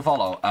you very much for the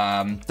follow.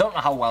 Don't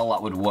know how well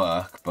that would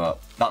work,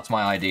 but that's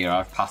my idea.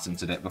 I've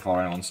patented it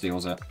before anyone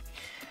steals it.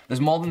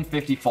 There's more than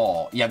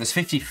 54. Yeah, there's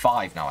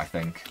 55 now, I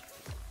think.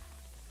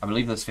 I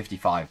believe there's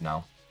 55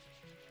 now.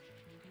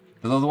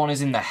 The other one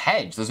is in the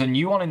hedge. There's a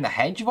new one in the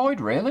hedge,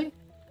 Void? Really?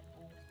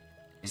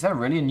 Is there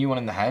really a new one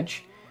in the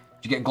hedge?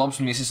 Did you get globs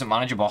from the assistant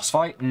manager boss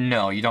fight?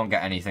 No, you don't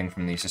get anything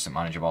from the assistant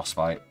manager boss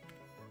fight.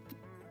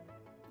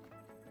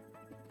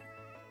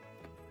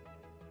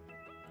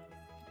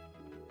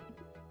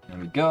 There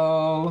we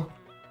go.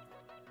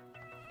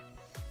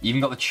 You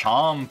even got the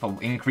charm for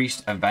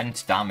increased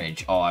event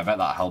damage. Oh, I bet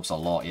that helps a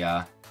lot,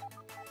 yeah.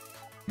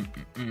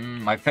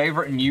 My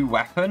favorite new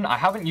weapon? I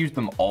haven't used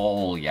them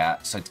all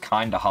yet, so it's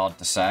kind of hard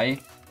to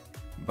say.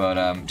 But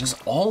does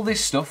all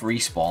this stuff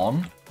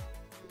respawn?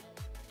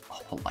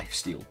 Oh,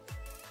 lifesteal.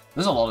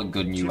 There's a lot of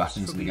good new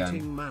weapons in the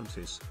game.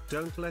 Mantis.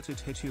 Don't let it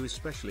hit you,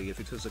 especially if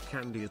it has a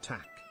candy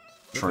attack.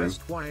 True. The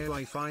best way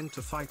I find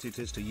to fight it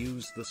is to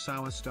use the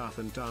sour stuff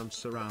and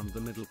dance around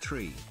the middle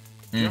tree.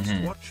 Just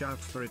watch out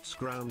for its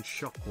ground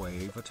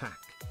shockwave attack.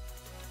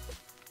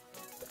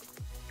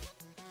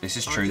 This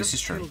is true, this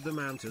is true. I just killed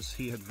the mantis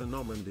he had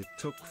venom and it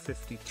took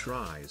 50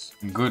 tries.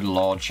 Good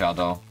lord,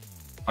 Shadow.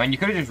 I mean, you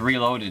could have just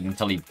reloaded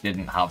until he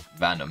didn't have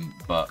venom,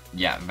 but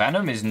yeah,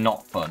 venom is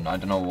not fun. I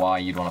don't know why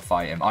you'd want to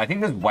fight him. I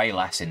think there's way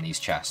less in these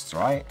chests,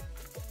 right?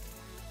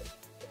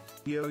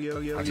 Yo,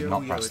 I did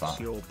not press that. It's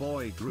your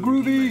boy,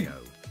 Groovy! Mayo.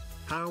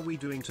 How are we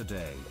doing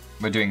today?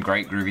 We're doing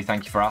great, Groovy.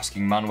 Thank you for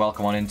asking, man.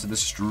 Welcome on into the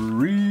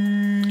stream.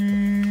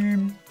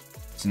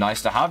 It's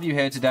nice to have you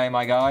here today,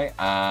 my guy.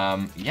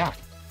 Yeah,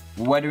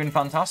 we're doing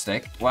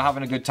fantastic. We're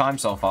having a good time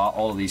so far.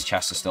 All of these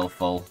chests are still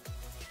full.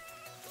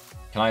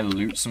 Can I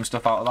loot some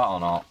stuff out of that or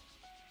not?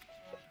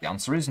 The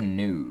answer is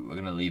no. We're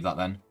going to leave that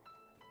then.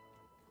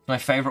 My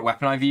favorite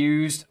weapon I've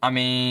used? I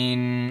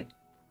mean...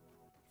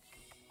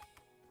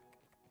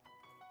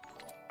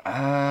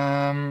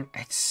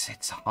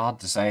 it's hard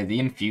to say. The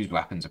infused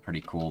weapons are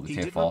pretty cool. The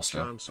tier 4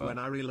 stuff. When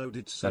I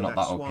reloaded, so they're not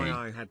that that's OP. why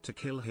I had to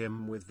kill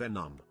him with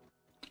venom.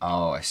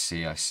 Oh, I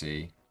see, I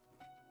see.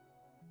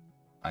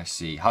 I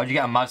see. How'd you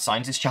get a mad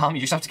scientist charm?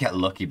 You just have to get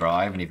lucky, bro.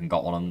 I haven't even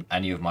got one on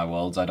any of my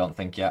worlds, I don't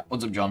think yet.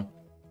 What's up, John?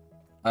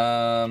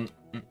 Can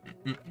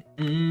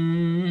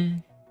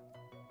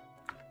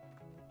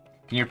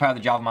you repair the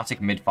Java-matic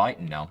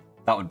mid-fight? No.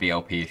 That would be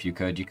OP if you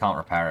could. You can't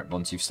repair it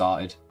once you've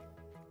started.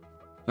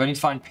 Do I need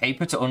to find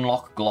paper to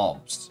unlock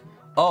globs?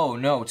 Oh,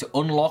 no. To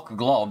unlock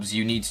globs,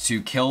 you need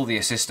to kill the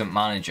assistant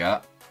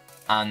manager,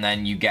 and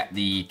then you get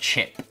the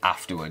chip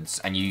afterwards,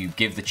 and you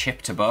give the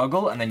chip to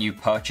Burgle, and then you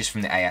purchase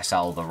from the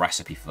ASL the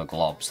recipe for the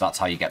globs. That's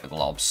how you get the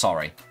globs.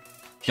 Sorry.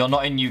 If you're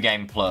not in New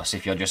Game Plus,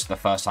 if you're just the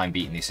first time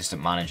beating the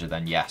assistant manager,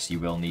 then yes, you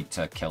will need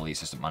to kill the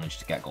assistant manager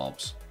to get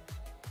globs.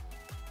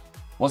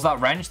 What's that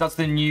wrench? That's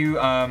the new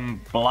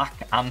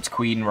Black Ant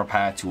Queen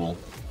repair tool.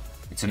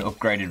 It's an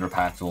upgraded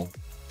repair tool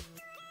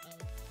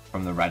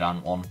from the Red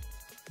Ant one.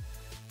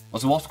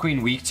 What's the Wasp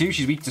Queen weak to?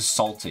 She's weak to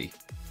Salty.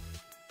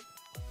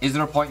 Is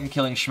there a point in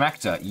killing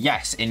Schmector?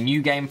 Yes, in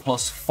New Game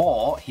Plus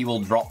 4, he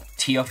will drop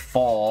tier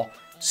 4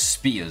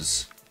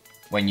 spears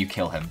when you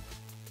kill him.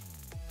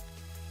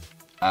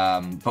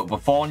 But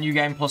before New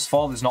Game Plus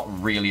 4, there's not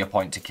really a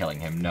point to killing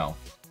him, no.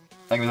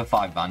 Thank you for the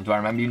 5 ban. Do I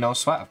remember you, No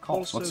Sweat? Of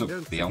course. Also, what's up,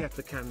 don't Theo? forget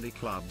the candy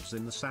clubs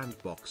in the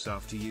sandbox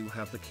after you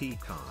have the key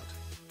card.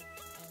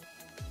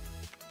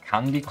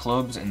 Candy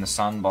clubs in the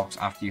sandbox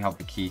after you have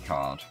the key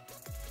card.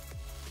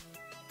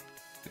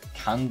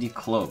 Candy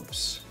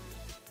clubs.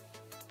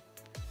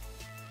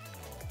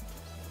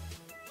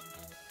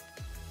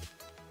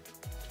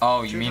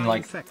 Oh, you mean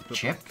like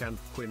chip?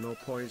 Queen or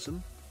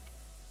poison?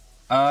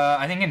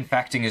 I think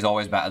infecting is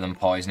always better than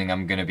poisoning,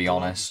 I'm gonna be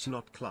honest.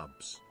 Not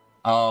clubs.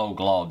 Oh,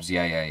 globs,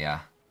 yeah.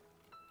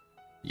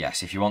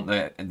 Yes, if you want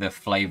the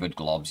flavoured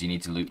globs, you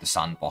need to loot the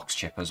sandbox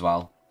chip as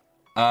well.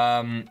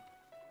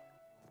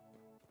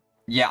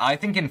 Yeah, I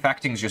think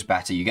infecting's just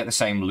better. You get the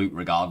same loot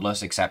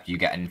regardless, except you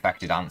get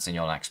infected ants in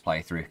your next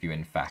playthrough if you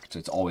infect.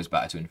 It's always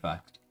better to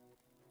infect.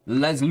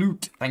 Les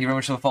Loot, thank you very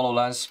much for the follow,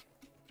 Les.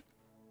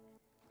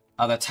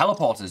 Are there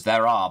teleporters?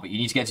 There are, but you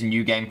need to get to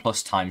New Game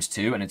Plus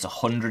 ×2, and it's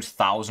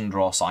 100,000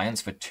 raw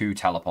science for 2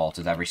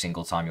 teleporters every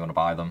single time you want to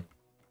buy them.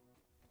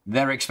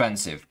 They're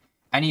expensive.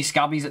 Any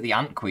scabbies at the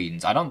Ant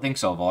Queens? I don't think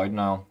so, Void,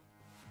 no.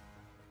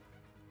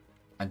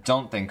 I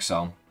don't think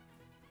so.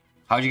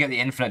 How do you get the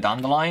infinite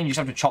dandelion? You just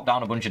have to chop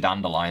down a bunch of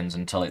dandelions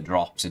until it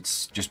drops.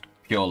 It's just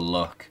pure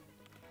luck.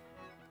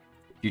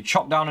 If you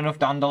chop down enough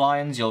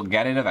dandelions, you'll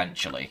get it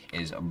eventually,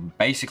 is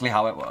basically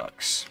how it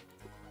works.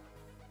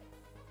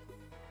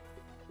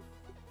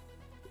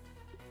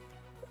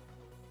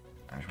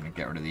 I'm just going to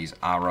get rid of these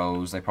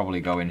arrows. They probably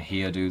go in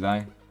here, do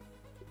they?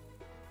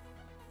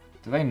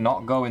 Do they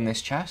not go in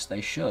this chest? They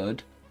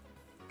should.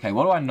 Okay,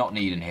 what do I not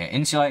need in here?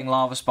 Insulating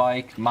lava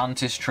spike,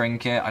 mantis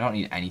trinket. I don't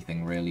need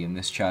anything really in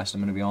this chest,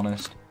 I'm going to be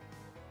honest.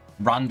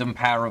 Random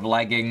pair of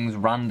leggings,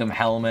 random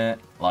helmet.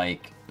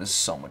 Like, there's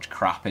so much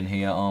crap in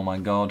here. Oh my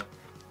god.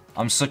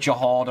 I'm such a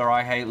hoarder.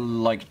 I hate,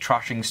 like,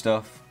 trashing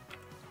stuff.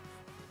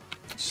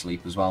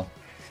 Sleep as well.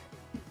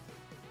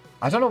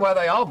 I don't know where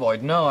they are,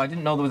 Void. No, I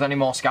didn't know there was any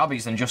more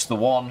scabbies than just the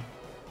one.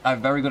 I have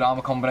very good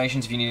armor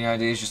combinations. If you need any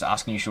ideas, just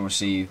ask and you shall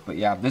receive. But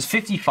yeah, there's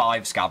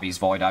 55 scabbies,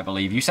 Void, I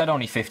believe. You said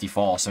only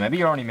 54, so maybe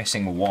you're only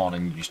missing one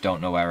and you just don't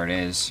know where it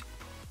is.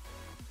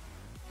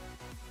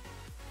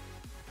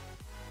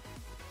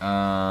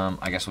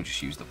 I guess we'll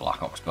just use the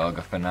Black Ox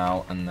Burger for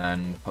now and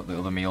then put the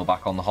other meal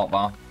back on the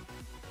hotbar.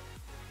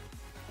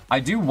 I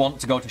do want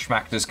to go to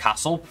Schmecter's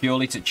castle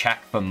purely to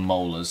check for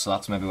molars, so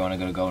that's maybe where I'm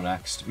going to go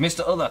next.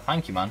 Mr. Other,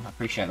 thank you, man. I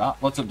appreciate that.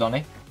 What's up,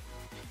 Donny?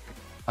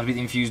 I'd be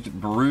the infused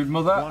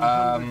broodmother.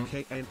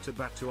 100k enter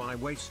Batu. I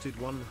wasted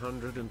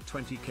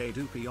 120k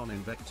dupee on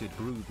infected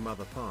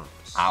broodmother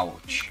parts.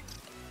 Ouch.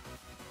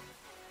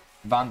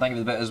 Van, thank you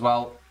for the bit as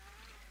well.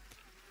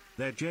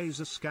 There J's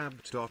a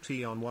scabbed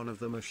 .e on one of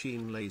the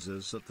machine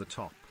lasers at the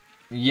top.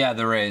 Yeah,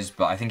 there is,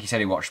 but I think he said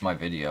he watched my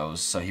videos,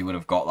 so he would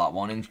have got that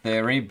one in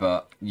theory,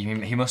 but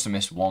he must have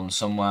missed one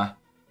somewhere.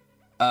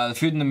 The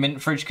food in the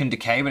mint fridge can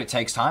decay, but it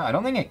takes time. I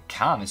don't think it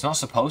can. It's not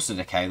supposed to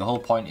decay. The whole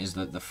point is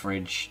that the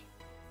fridge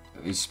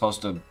is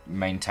supposed to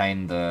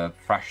maintain the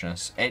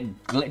freshness.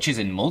 It glitches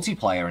in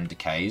multiplayer and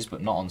decays,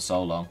 but not on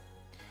solo.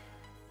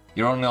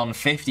 You're only on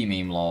 50,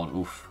 Meme Lord.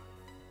 Oof.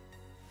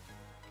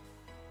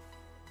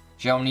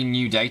 Do you know how many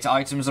new data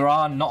items there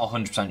are? Not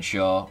 100%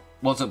 sure.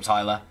 What's up,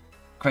 Tyler?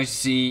 Crazy to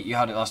see you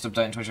had it last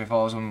update in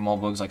 2024. Some more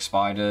bugs like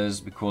spiders.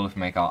 It'd be cool if we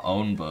make our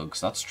own bugs.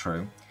 That's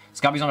true.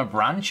 Scabby's on a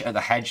branch at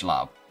the hedge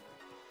lab.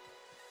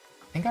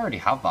 I think I already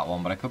have that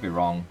one, but I could be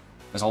wrong.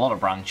 There's a lot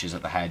of branches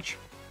at the hedge.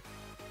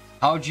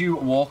 How'd you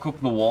walk up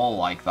the wall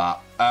like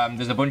that?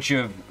 There's a bunch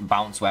of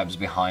bounce webs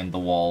behind the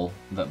wall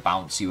that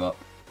bounce you up.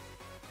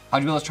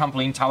 How'd you build those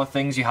trampoline tower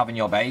things you have in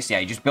your base? Yeah,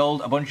 you just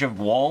build a bunch of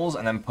walls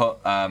and then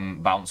put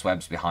bounce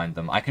webs behind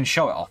them. I can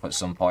show it off at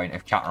some point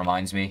if chat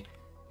reminds me.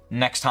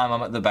 Next time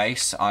I'm at the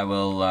base, I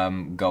will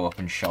go up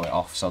and show it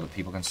off so that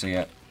people can see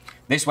it.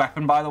 This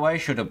weapon, by the way,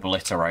 should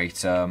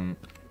obliterate...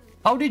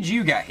 How did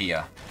you get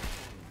here?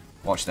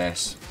 Watch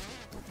this.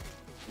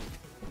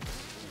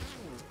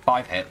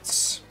 5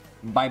 hits.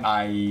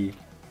 Bye-bye.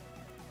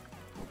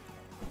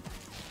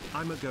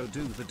 I'ma go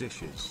do the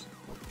dishes.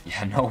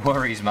 Yeah, no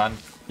worries, man.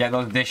 Get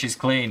those dishes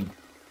clean.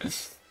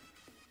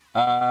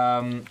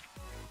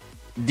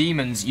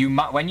 Demons,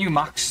 when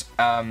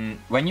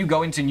you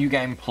go into New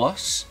Game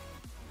Plus,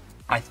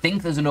 I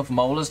think there's enough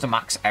molars to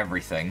max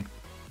everything.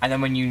 And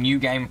then when you New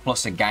Game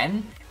Plus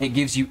again, it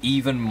gives you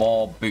even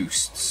more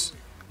boosts.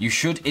 You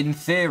should, in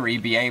theory,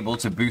 be able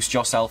to boost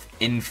yourself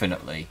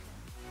infinitely.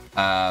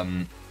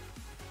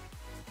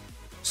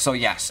 So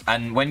yes,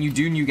 and when you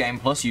do New Game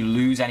Plus, you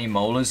lose any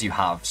molars you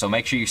have. So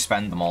make sure you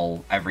spend them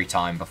all every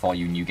time before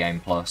you New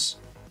Game Plus.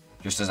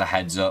 Just as a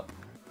heads up.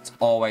 It's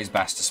always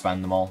best to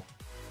spend them all.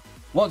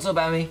 What's up,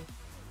 Emmy?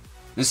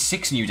 There's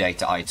 6 new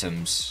data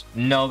items.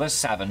 No, there's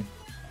 7.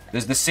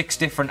 There's the 6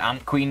 different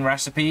Ant Queen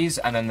recipes,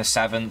 and then the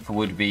 7th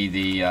would be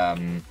the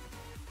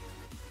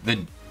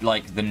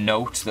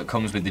note that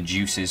comes with the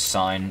juices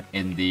sign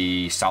in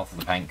the south of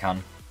the paint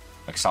can.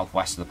 Like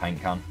southwest of the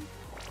paint can.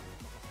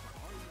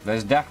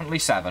 There's definitely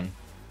 7.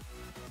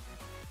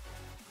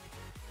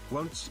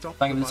 Won't stop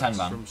Thank the you for the 10 bugs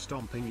man. from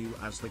stomping you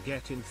as the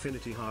get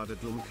infinity hard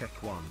at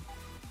Lumkek 1.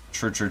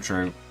 True, true,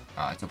 true.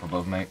 Ah, it's up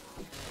above, mate.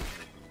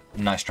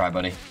 Nice try,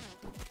 buddy.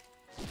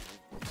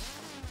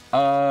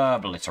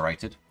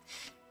 Obliterated.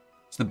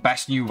 It's the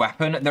best new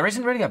weapon. There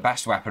isn't really a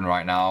best weapon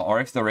right now, or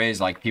if there is,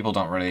 like, people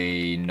don't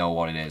really know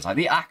what it is. Like,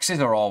 the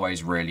axes are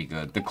always really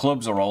good. The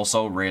clubs are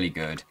also really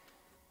good.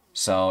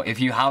 So,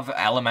 if you have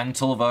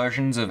elemental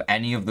versions of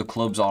any of the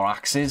clubs or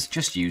axes,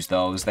 just use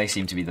those. They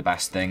seem to be the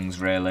best things,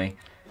 really.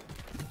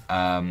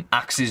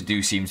 Axes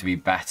do seem to be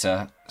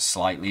better,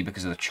 slightly,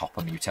 because of the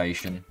chopper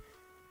mutation.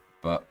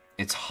 But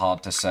it's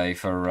hard to say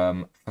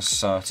for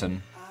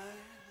certain.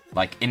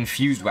 Like,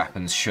 infused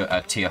weapons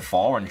are tier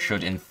 4 and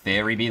should, in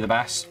theory, be the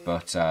best,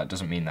 but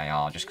doesn't mean they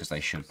are, just because they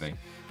should be.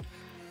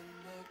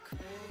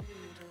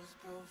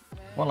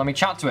 Well, let me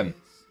chat to him.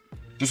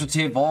 Just a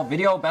tier 4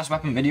 video, best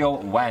weapon video,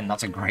 when?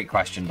 That's a great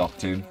question,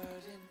 Doctoon.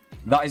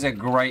 That is a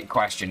great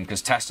question,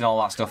 because testing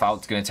all that stuff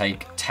out is going to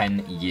take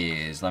 10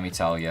 years, let me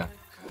tell you.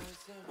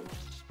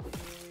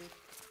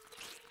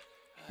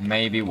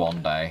 Maybe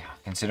one day.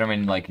 Consider I'm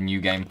in, like,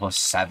 New Game Plus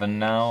 7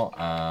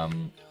 now.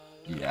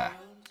 Yeah.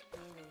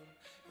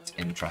 It's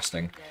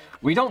interesting.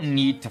 We don't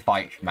need to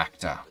fight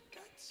Schmecter.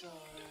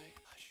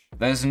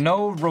 There's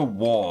no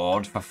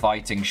reward for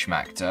fighting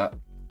Schmecter.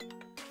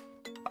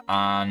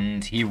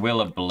 And he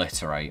will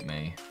obliterate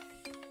me.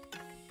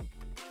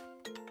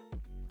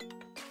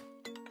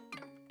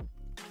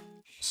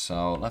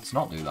 So, let's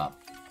not do that.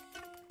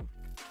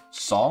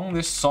 Song?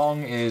 This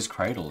song is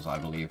Cradles, I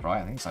believe,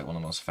 right? I think it's like one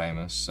of the most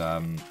famous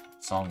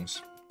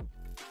songs.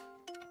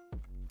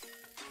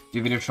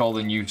 Do video show all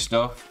the new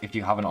stuff if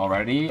you haven't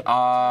already.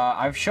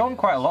 I've shown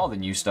quite a lot of the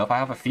new stuff. I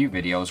have a few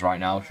videos right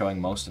now showing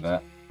most of it.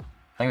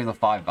 I think it's the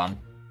 5 ban.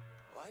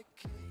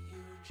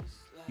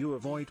 You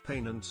avoid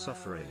pain and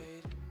suffering.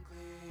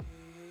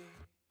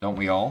 Don't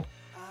we all?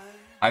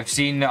 I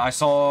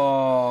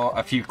saw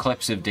a few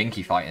clips of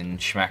Dinky fighting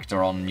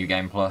Schmector on New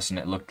Game Plus, and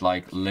it looked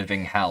like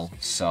living hell.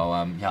 So,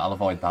 yeah, I'll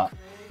avoid that.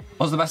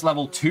 What's the best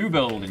level 2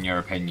 build, in your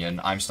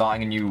opinion? I'm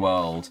starting a new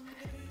world.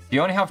 If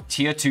you only have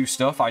tier 2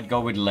 stuff, I'd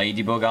go with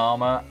Ladybug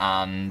Armor,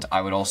 and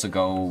I would also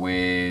go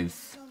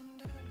with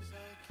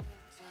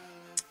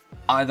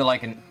either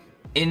like an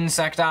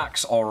Insect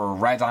Axe or a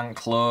Red Ant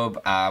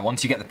Club.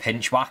 Once you get the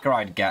Pinch Whacker,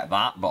 I'd get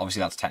that, but obviously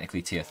that's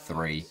technically tier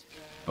 3.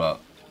 But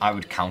I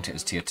would count it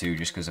as tier 2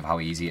 just because of how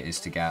easy it is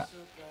to get.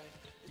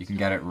 You can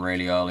get it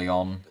really early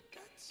on.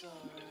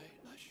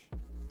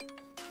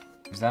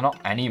 Is there not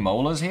any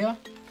molars here?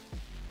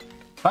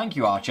 Thank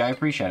you, Archie. I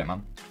appreciate it,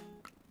 man.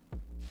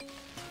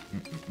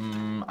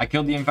 I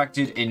killed the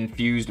infected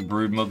Infused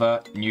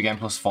Broodmother, New Game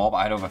Plus 4, but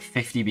I had over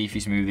 50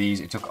 beefy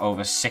smoothies. It took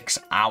over 6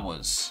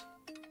 hours.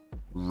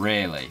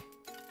 Really?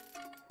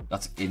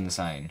 That's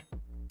insane.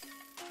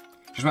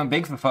 Just went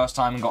big for the first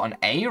time and got an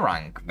A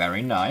rank.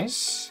 Very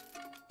nice.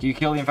 Do you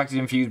kill the infected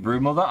Infused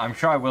Broodmother? I'm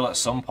sure I will at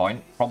some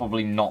point.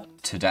 Probably not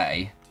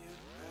today.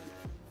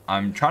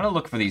 I'm trying to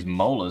look for these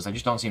molars. They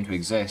just don't seem to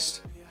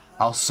exist.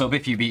 I'll sub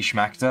if you beat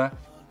Schmector.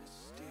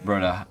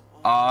 Brother,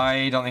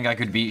 I don't think I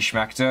could beat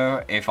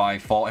Schmector if I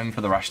fought him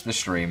for the rest of the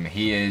stream.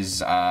 He is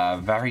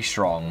very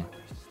strong.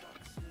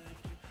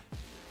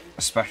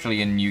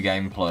 Especially in New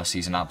Game Plus,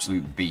 he's an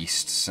absolute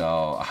beast,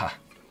 so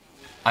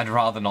I'd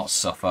rather not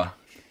suffer.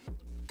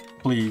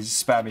 Please,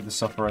 spare me the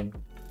suffering.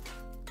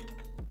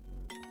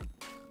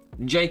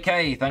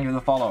 JK, thank you for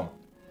the follow.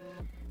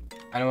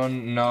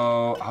 Anyone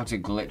know how to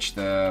glitch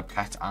the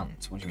pet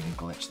ant? What do you mean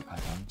glitch the pet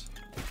ant?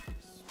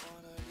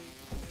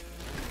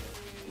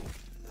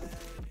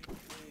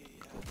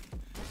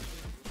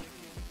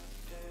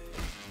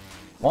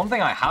 One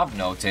thing I have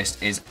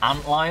noticed is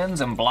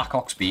antlions and black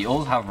ox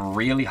beetles have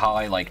really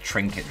high, like,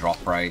 trinket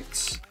drop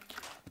rates.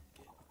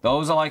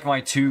 Those are, like,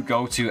 my 2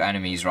 go-to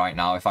enemies right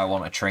now if I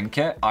want a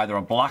trinket. Either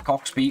a black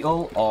ox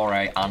beetle or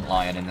a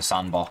antlion in the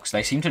sandbox.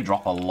 They seem to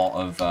drop a lot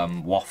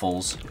of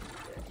waffles.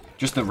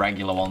 Just the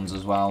regular ones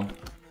as well.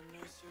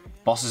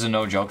 Bosses are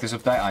no joke this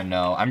update, I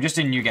know. I'm just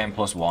in New Game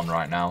Plus 1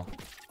 right now.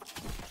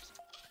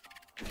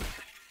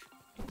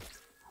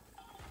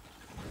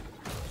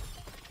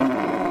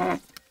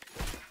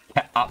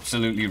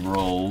 Absolutely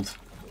rolled.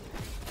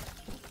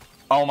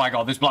 Oh my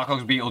god, this Black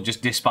Ox Beetle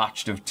just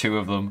dispatched of 2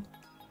 of them.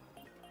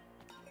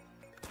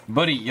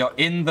 Buddy, you're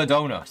in the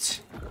donut.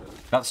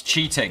 That's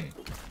cheating.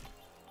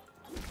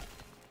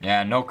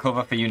 Yeah, no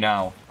cover for you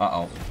now.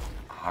 Uh-oh.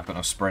 I've got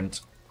no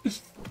sprint.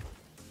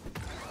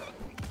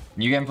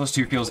 New Game Plus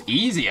 2 feels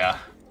easier.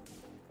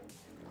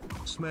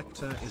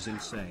 Schmector is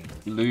insane.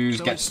 Lose,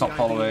 So get stop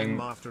following.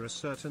 After a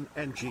certain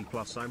NG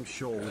plus, I'm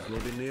sure it will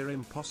be near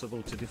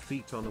impossible to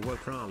defeat on a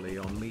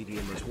Paraly on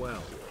medium as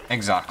well.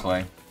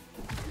 Exactly.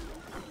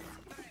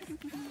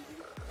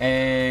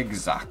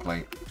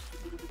 Exactly.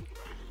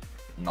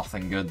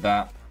 Nothing good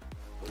there.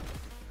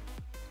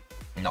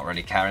 Not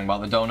really caring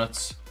about the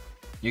donuts.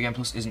 New Game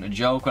Plus isn't a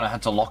joke when I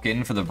had to lock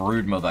in for the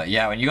Broodmother.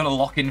 Yeah, when you gotta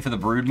lock in for the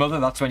Broodmother,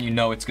 that's when you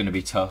know it's gonna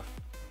be tough.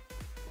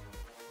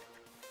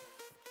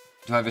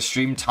 Do I have a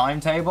stream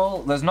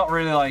timetable? There's not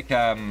really like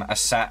a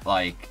set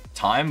like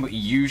time, but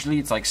usually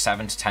it's like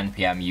 7 to 10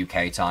 PM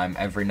UK time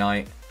every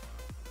night.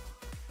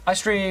 I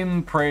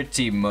stream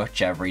pretty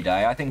much every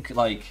day. I think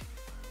like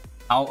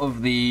out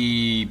of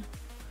the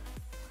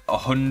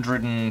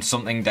 100 and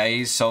something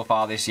days so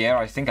far this year,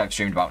 I think I've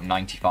streamed about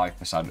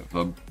 95% of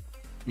them.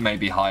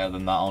 Maybe higher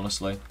than that,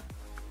 honestly.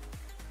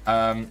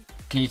 Can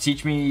you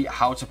teach me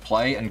how to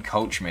play and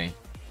coach me?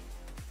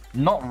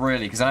 Not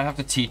really, because then I have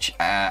to teach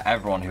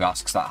everyone who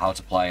asks that how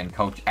to play and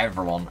coach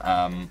everyone,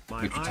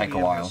 which would take a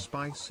while.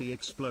 Spicy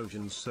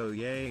explosions, so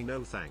yay,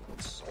 no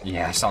thanks.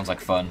 Yeah, sounds like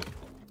fun.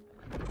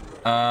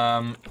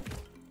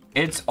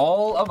 It's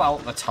all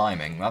about the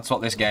timing. That's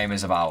what this game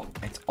is about.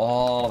 It's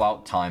all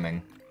about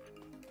timing.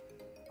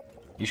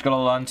 You just gotta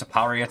learn to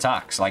parry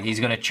attacks. Like, he's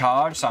gonna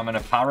charge, so I'm gonna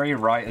parry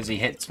right as he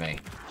hits me.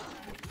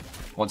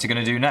 What's he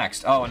gonna do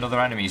next? Oh, another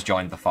enemy's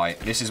joined the fight.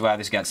 This is where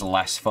this gets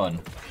less fun.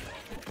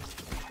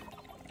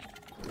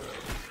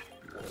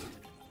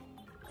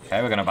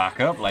 Okay, we're gonna back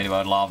up.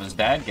 Ladybird Lava's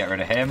dead. Get rid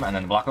of him. And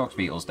then Black Ox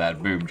Beetle's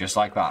dead. Boom, just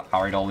like that.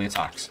 Parried all the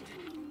attacks.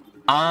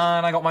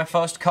 And I got my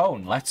first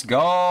cone. Let's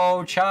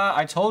go, chat.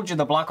 I told you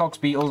the Black Ox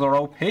Beetles are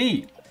OP.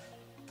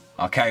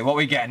 Okay, what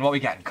we getting? What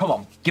we getting? Come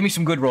on, give me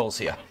some good rolls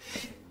here.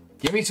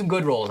 Give me some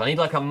good rolls. I need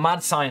like a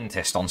mad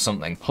scientist on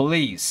something,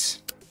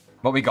 please.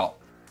 What we got?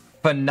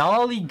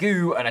 Finale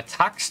Goo and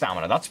attack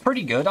stamina. That's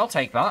pretty good. I'll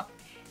take that.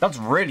 That's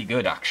really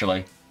good,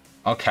 actually.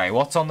 Okay,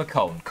 what's on the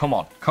cone? Come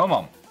on, come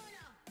on.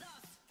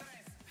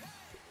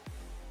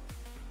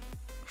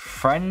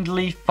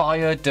 Friendly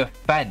fire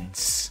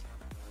defense,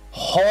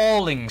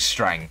 hauling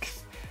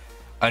strength,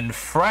 and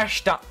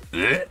fresh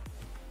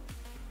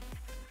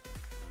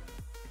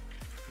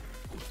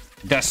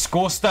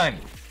Disgusting.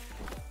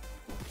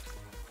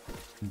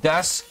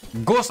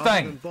 Disgusting.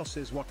 Other than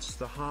bosses, what's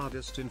the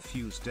hardest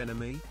infused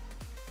enemy?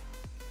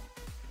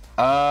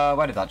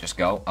 Where did that just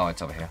go? Oh,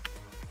 it's over here.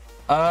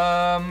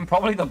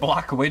 Probably the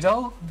Black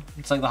Widow.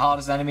 It's like the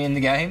hardest enemy in the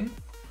game.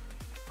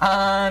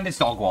 And it's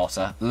dog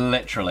water,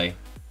 literally.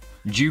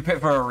 Dupe it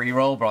for a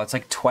reroll, bro. It's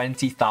like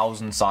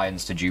 20,000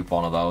 science to dupe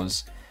one of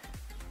those.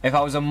 If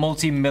I was a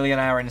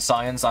multi-millionaire in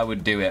science, I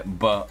would do it.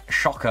 But,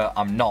 shocker,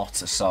 I'm not,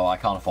 so I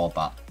can't afford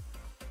that.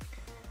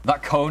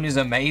 That cone is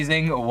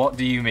amazing. What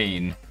do you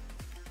mean?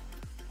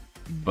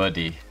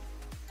 Buddy.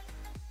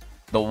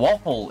 The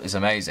waffle is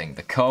amazing.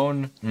 The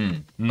cone,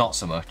 not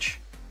so much.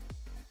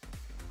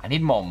 I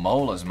need more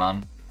molars,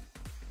 man.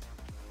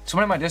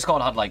 Someone in my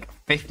Discord had like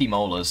 50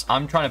 molars.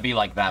 I'm trying to be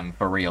like them,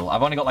 for real.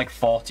 I've only got like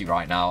 40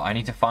 right now. I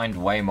need to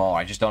find way more.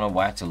 I just don't know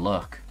where to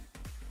look.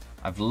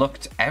 I've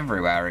looked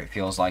everywhere, it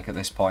feels like, at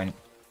this point.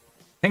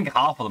 I think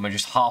half of them are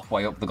just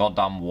halfway up the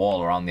goddamn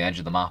wall around the edge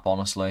of the map,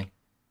 honestly.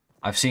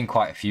 I've seen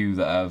quite a few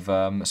that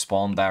have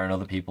spawned there in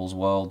other people's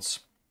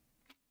worlds.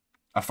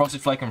 Are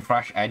Frosted Flake and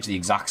Fresh Edge the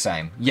exact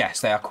same? Yes,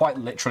 they are quite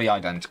literally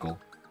identical.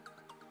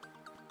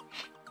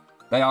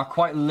 They are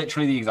quite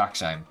literally the exact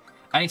same.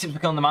 Any tips for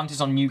killing the Mantis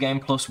on New Game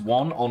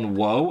 +1 on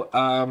WoW?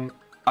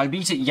 I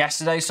beat it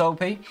yesterday,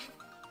 Soapy.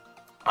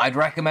 I'd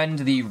recommend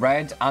the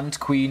Red Ant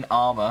Queen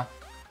armor,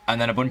 and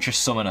then a bunch of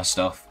summoner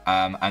stuff,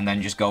 and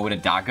then just go with a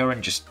dagger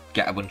and just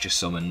get a bunch of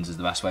summons is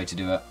the best way to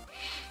do it.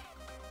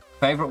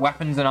 Favorite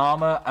weapons and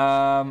armor?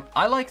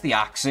 I like the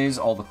axes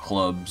or the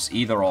clubs,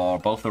 either or.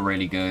 Both are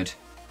really good.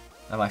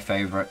 They're my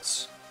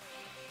favorites.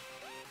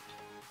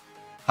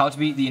 How to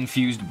beat the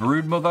Infused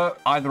Broodmother?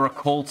 Either a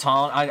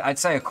Kultan. I'd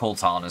say a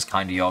Kultan is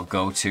kind of your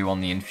go-to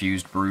on the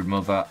Infused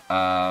Broodmother.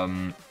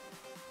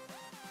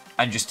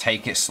 And just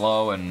take it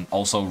slow and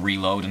also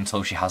reload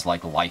until she has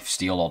like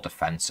lifesteal or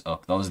defense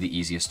up. Those are the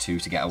easiest two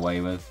to get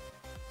away with.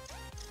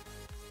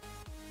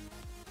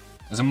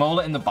 There's a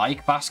molar in the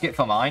bike basket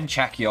for mine.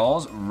 Check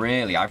yours.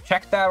 Really? I've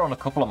checked there on a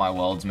couple of my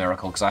worlds,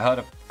 Miracle, because I heard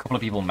a couple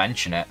of people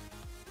mention it.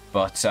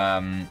 But,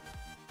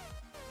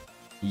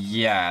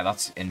 yeah,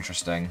 that's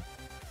interesting.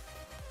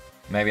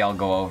 Maybe I'll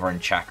go over and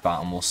check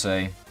that and we'll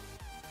see.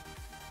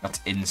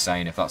 That's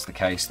insane if that's the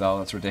case, though.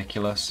 That's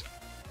ridiculous.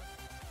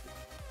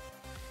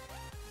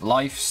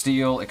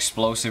 Lifesteal,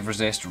 explosive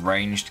resist,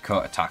 ranged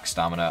cut, attack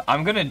stamina.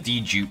 I'm going to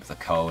de-dupe the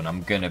cone.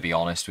 I'm going to be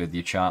honest with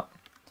you, chat.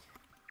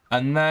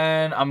 And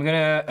then I'm going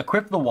to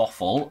equip the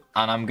waffle,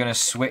 and I'm going to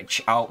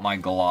switch out my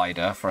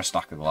glider for a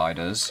stack of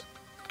gliders.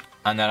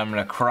 And then I'm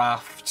going to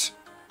craft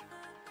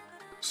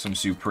some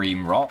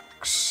supreme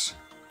rocks.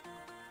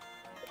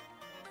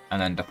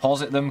 And then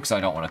deposit them, because I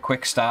don't want a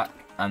quick stack.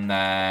 And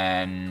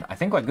then I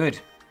think we're good.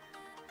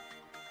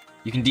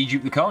 You can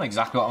de-dupe the cone,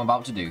 exactly what I'm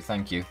about to do,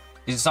 thank you.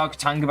 Is the Sour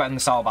Katanga better than the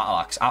Sour Battle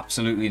Axe?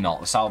 Absolutely not.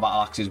 The Sour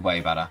Battle Axe is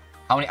way better.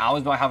 How many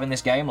hours do I have in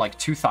this game? Like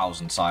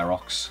 2,000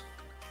 Cyrox.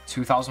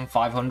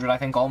 2,500, I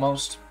think,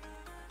 almost.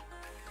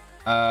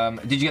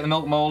 Did you get the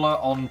Milk Molar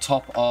on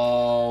top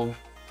of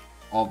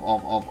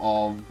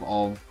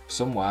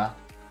somewhere?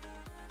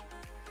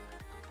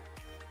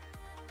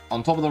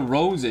 On top of the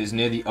roses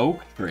near the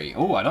oak tree.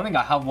 Oh, I don't think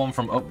I have one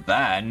from up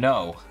there.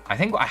 No. I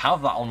think I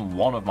have that on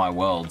one of my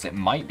worlds. It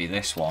might be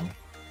this one.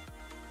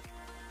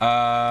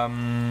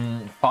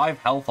 5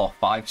 health or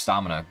 5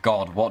 stamina.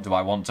 God, what do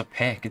I want to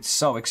pick? It's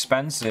so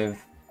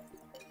expensive.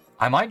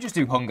 I might just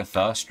do Hunger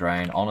Thirst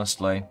Drain,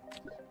 honestly.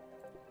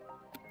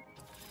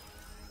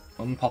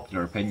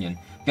 Unpopular opinion.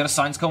 Get a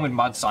science cone with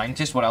Mad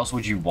Scientist. What else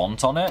would you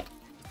want on it?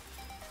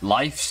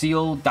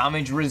 Lifesteal,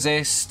 damage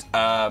resist,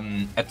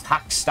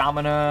 attack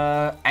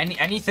stamina,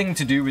 anything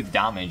to do with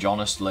damage,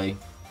 honestly,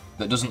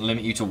 that doesn't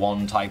limit you to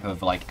one type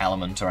of like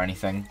element or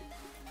anything.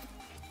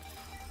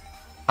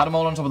 Had them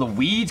all on top of the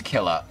Weed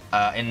Killer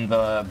in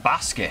the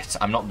basket.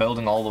 I'm not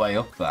building all the way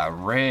up there,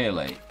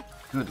 really.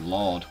 Good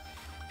lord.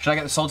 Should I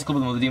get the Salty Club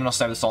with the Mother Demon or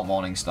stay with the Salt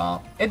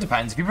Morningstar? It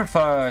depends. If you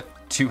prefer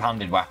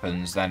two-handed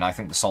weapons, then I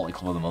think the Salty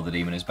Club with the Mother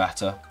Demon is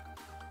better.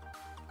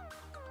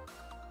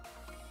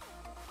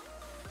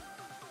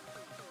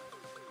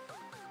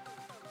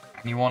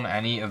 Anyone,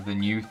 any of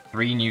the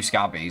 3 new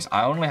Scabbies?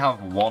 I only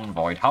have 1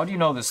 Void. How do you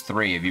know there's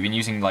 3? Have you been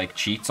using, like,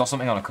 cheats or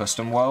something on a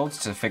custom world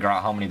to figure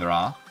out how many there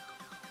are?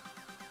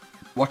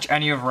 Watch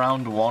any of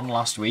round 1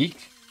 last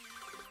week?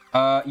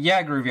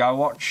 Yeah, Groovy, I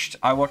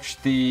watched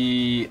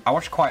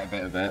quite a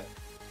bit of it.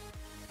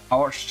 I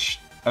watched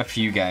a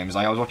few games.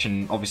 I was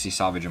watching, obviously,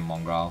 Savage and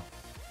Mongrel.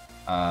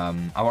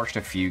 I watched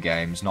a few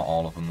games, not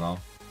all of them, though.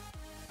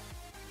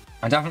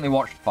 I definitely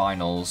watched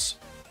finals.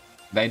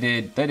 They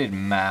did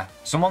meh.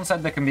 Someone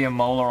said there can be a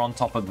molar on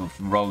top of the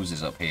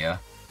roses up here,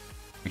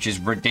 which is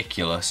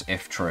ridiculous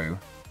if true.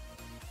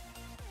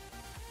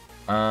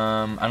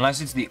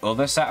 Unless it's the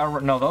other set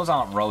of... No, those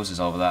aren't roses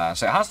over there,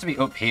 so it has to be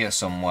up here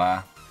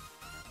somewhere.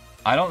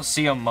 I don't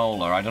see a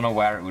molar. I don't know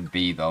where it would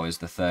be, though, is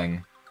the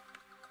thing.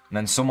 And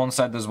then someone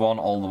said there's one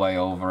all the way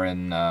over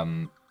in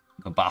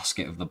the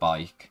basket of the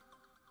bike.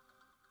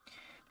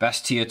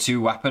 Best tier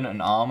 2 weapon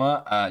and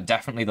armor?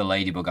 Definitely the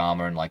Ladybug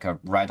armor and like a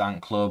Red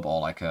Ant Club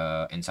or like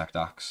a Insect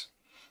Axe.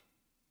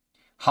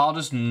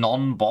 Hardest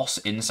non-boss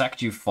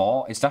insect you've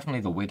fought? It's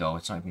definitely the Widow.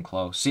 It's not even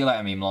close. See you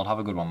later, meme lord. Have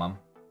a good one, man.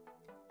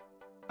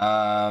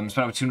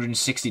 Spent over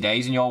 260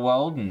 days in your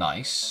world.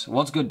 Nice.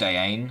 What's good day,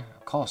 Ain?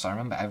 Of course, I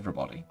remember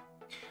everybody.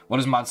 What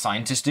does Mad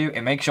Scientist do?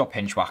 It makes your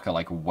Pinchwhacker,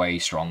 like, way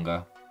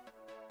stronger.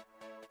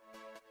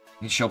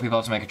 You show people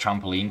how to make a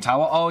trampoline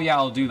tower? Oh, yeah,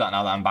 I'll do that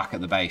now that I'm back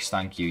at the base.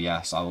 Thank you.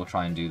 Yes, I will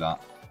try and do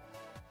that.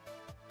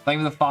 Thank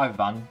you for the 5,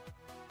 Van.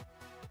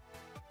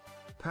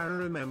 Para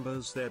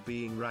remembers there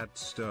being rad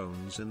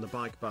stones in the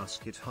bike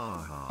basket,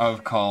 haha.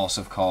 Of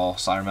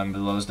course. I remember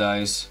those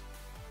days.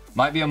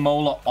 Might be a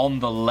molar on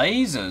the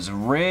lasers,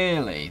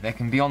 really? They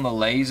can be on the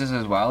lasers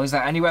as well. Is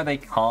there anywhere they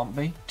can't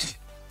be?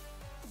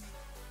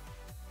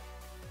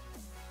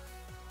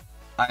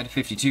 I had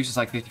 52 since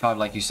like 55,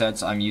 like you said,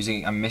 so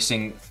I'm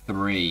missing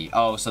 3.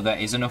 Oh, so there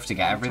is enough to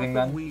get everything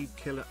then? Weed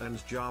Killer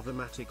and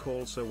Java-Matic,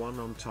 also one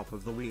on top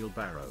of the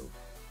wheelbarrow.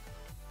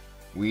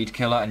 Weed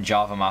Killer and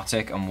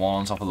Java-Matic and one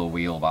on top of the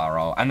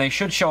wheelbarrow. And they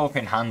should show up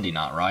in Handy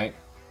Nat, right?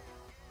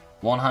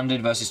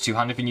 One-handed versus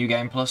two-handed for New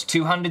Game Plus.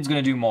 Two-handed's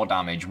going to do more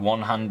damage.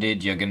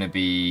 One-handed, you're going to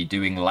be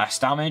doing less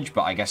damage,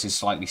 but I guess is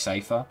slightly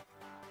safer.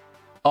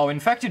 Oh,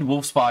 Infected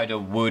Wolf Spider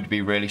would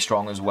be really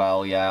strong as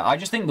well, yeah. I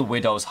just think the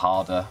Widow's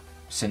harder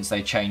since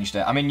they changed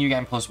it. I'm in New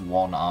Game Plus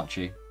 1,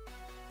 Archie.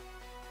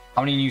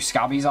 How many new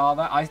Scabbies are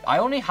there? I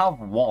only have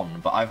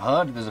 1, but I've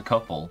heard there's a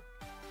couple.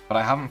 But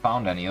I haven't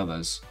found any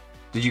others.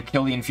 Did you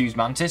kill the Infused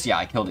Mantis? Yeah,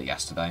 I killed it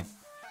yesterday.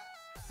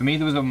 For me,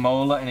 there was a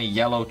Molar and a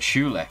Yellow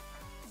Tulip.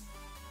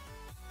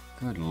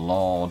 Good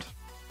lord.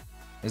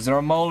 Is there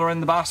a Molar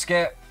in the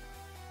basket?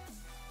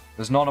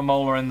 There's not a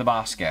Molar in the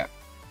basket.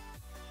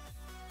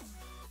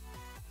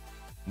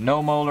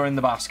 No Molar in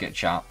the basket,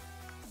 chat.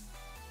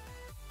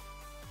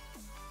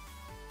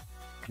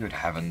 Good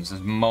heavens,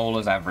 there's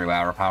molars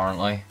everywhere,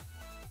 apparently.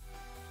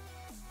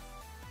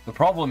 The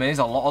problem is,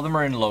 a lot of them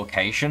are in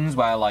locations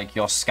where, like,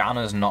 your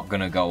scanner's not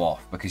gonna go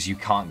off because you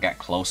can't get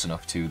close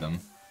enough to them.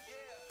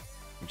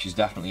 Which is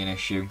definitely an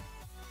issue.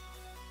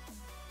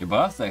 Your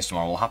birthday's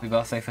tomorrow. Well, happy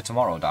birthday for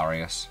tomorrow,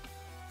 Darius.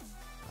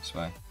 This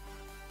way.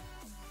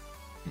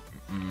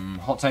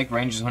 Hot take,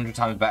 range is 100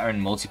 times better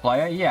in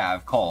multiplayer? Yeah,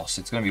 of course.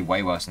 It's gonna be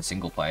way worse in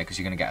single player because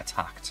you're gonna get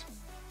attacked.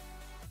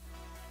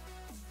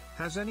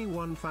 Has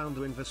anyone found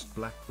the Invest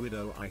Black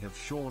Widow? I have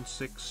shown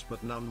 6,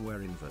 but none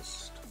were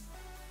Invest.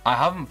 I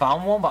haven't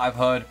found one, but I've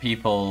heard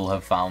people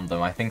have found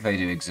them. I think they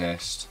do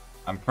exist.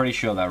 I'm pretty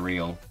sure they're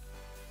real.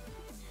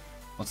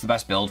 What's the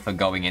best build for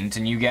going into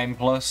New Game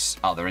Plus?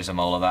 Oh, there is a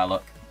Molar there,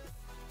 look.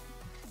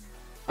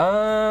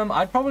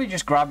 I'd probably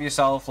just grab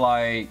yourself,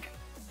 like,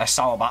 a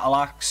Sour Battle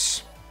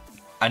Axe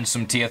and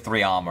some tier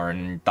 3 armor,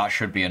 and that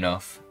should be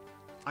enough.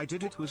 I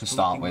did it to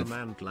start with.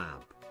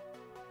 Lab.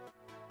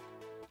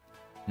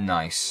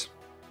 Nice.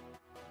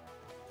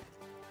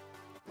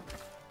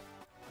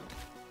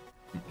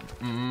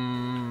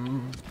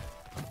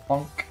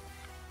 Bonk.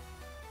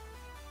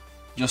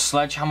 Your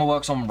sledgehammer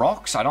works on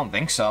rocks? I don't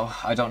think so.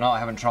 I don't know. I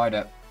haven't tried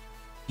it.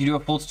 You do a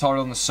full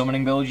tutorial on the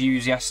summoning build you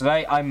used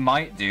yesterday? I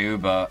might do,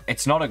 but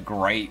it's not a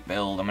great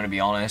build, I'm going to be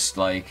honest.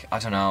 Like, I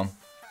don't know.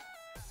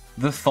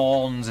 The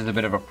thorns is a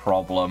bit of a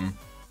problem.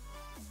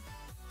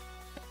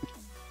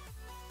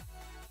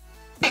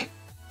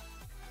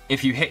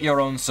 If you hit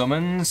your own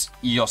summons,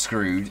 you're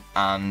screwed.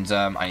 And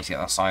I need to get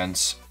that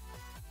science.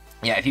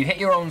 Yeah, if you hit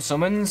your own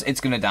summons,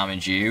 it's going to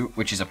damage you,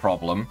 which is a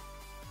problem.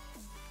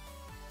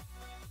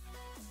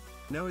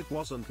 No, it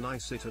wasn't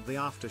nice. It had the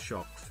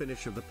aftershock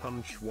finish of the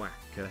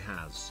Punchwhacker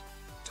has.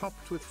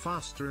 Topped with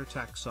faster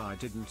attacks, I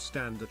didn't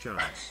stand a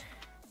chance.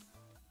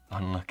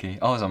 Unlucky.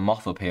 Oh, there's a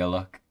moth up here,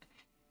 look.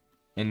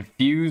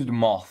 Infused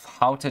Moth.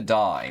 How to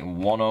die.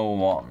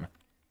 101.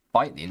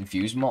 Fight the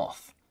Infused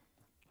Moth.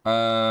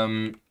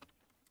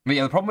 But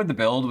yeah, the problem with the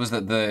build was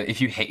that if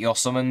you hit your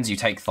summons, you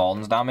take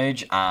Thorns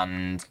damage,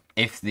 and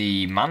if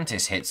the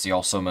Mantis hits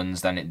your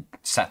summons, then it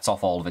sets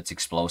off all of its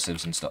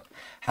explosives and stuff.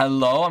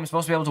 Hello, I'm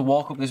supposed to be able to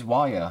walk up this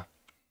wire.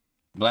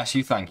 Bless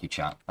you, thank you,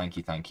 chat. Thank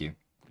you, thank you.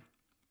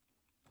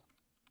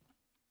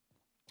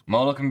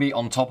 Molar can be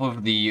on top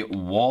of the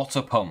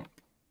water pump.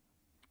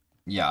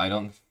 Yeah, I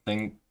don't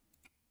think...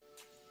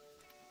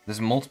 There's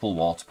multiple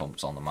water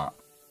pumps on the map.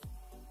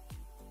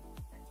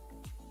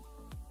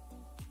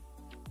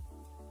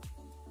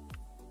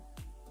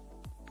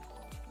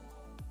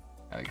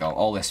 There we go.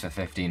 All this for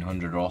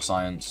 1500 raw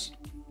science.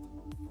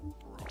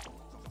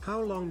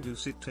 How long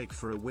does it take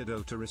for a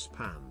Widow to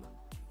respawn?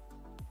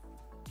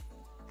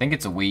 I think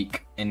it's a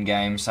week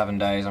in-game, 7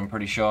 days, I'm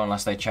pretty sure,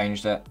 unless they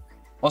changed it.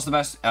 What's the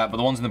best... but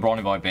the ones in the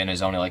Brawny Boy bin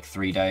is only like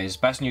 3 days.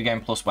 Best New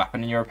Game Plus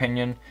weapon, in your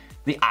opinion?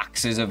 The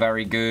axes are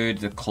very good.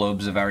 The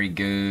clubs are very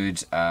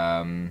good.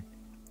 I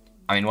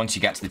mean, once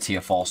you get to the tier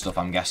 4 stuff,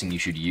 I'm guessing you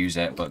should use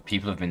it, but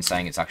people have been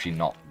saying it's actually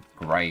not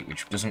great,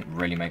 which doesn't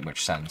really make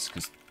much sense,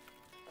 because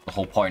the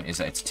whole point is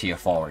that it's tier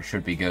 4. It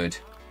should be good.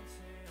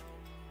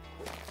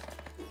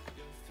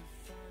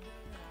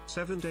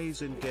 7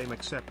 days in-game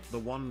except the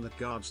one that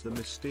guards the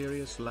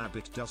mysterious lab.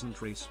 It doesn't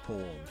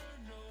respawn.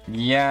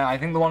 Yeah, I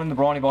think the one in the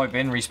Brawny Boy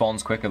bin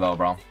respawns quicker though,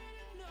 bro.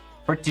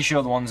 pretty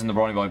sure the ones in the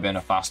Brawny Boy bin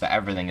are faster.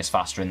 Everything is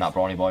faster in that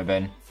Brawny Boy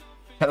bin.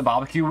 Check the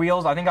barbecue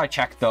wheels. I think I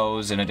checked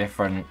those in a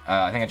different...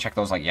 I think I checked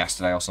those like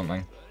yesterday or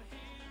something.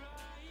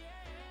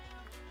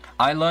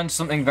 I learned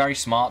something very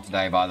smart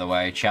today, by the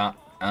way, chat.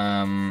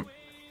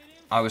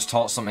 I was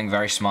taught something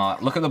very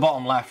smart. Look at the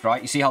bottom left,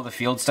 right? You see how the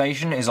field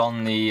station is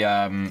on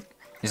the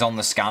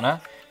scanner?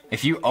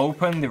 If you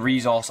open the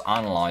resource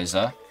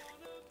analyzer,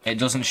 it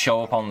doesn't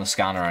show up on the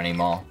scanner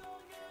anymore.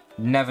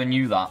 Never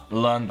knew that.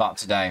 Learned that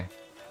today.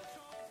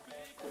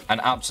 An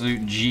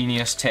absolute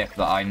genius tip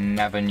that I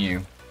never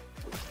knew.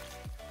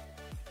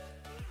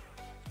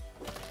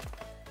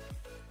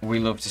 We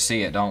love to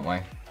see it, don't we?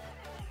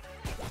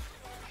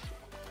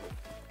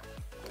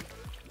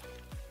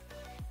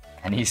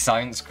 Any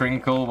science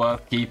crinkle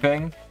worth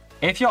keeping?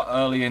 If you're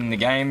early in the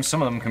game,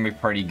 some of them can be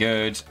pretty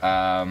good.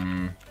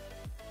 Like,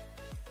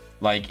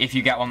 if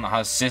you get one that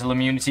has sizzle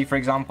immunity, for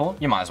example,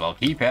 you might as well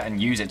keep it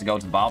and use it to go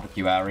to the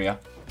barbecue area.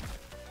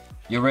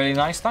 You're really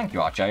nice. Thank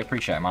you, Archie. I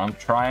appreciate it, man. I'm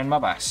trying my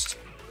best.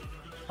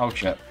 Oh,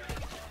 shit.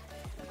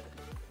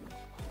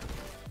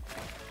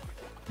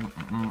 Let's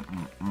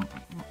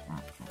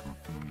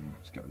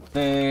go with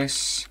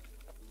this.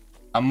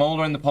 A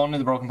molder in the pond, in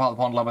the broken part of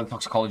the pond, led by the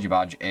toxicology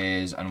badge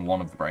is, and one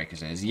of the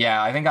breakers is.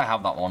 Yeah, I think I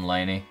have that one,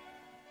 Laney.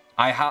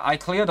 I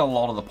cleared a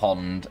lot of the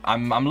pond.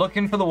 I'm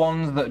looking for the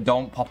ones that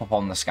don't pop up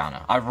on the scanner.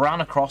 I've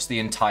ran across the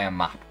entire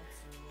map.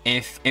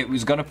 If it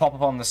was going to pop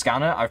up on the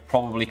scanner, I've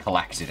probably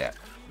collected it.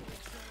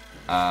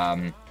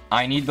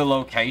 I need the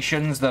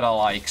locations that are,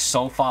 like,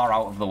 so far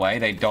out of the way,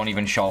 they don't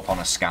even show up on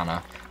a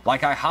scanner.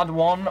 Like, I had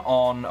one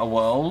on a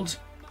world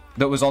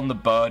that was on the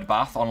bird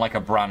bath on, like,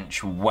 a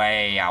branch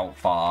way out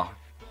far.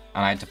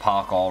 And I had to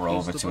parkour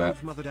over to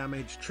it. Mother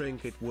damage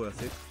trinket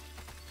worth it?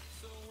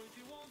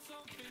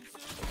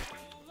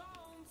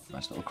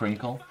 Nice little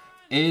crinkle.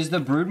 Is the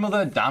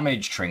Broodmother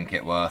damage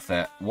trinket worth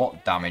it?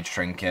 What damage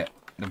trinket?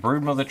 The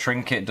Broodmother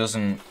trinket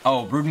doesn't...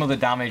 Oh, Broodmother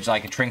damage,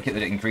 like a trinket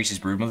that increases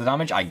Broodmother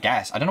damage? I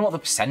guess. I don't know what the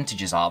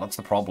percentages are. That's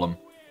the problem.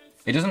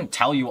 It doesn't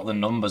tell you what the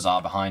numbers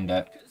are behind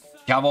it. Do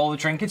you have all the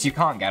trinkets? You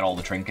can't get all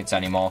the trinkets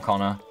anymore,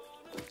 Connor.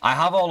 I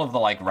have all of the,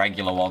 like,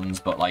 regular ones,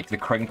 but, like, the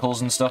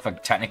crinkles and stuff are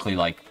technically,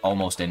 like,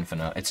 almost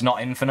infinite. It's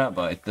not infinite,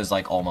 but there's,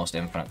 like, almost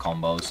infinite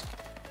combos.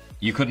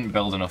 You couldn't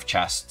build enough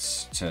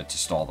chests to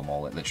store them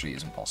all. It literally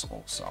isn't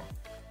possible, so...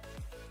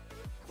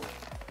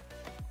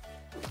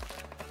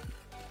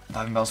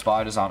 Diving Bell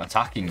spiders aren't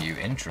attacking you.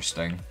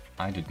 Interesting.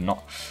 I did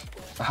not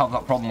have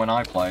that problem when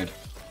I played.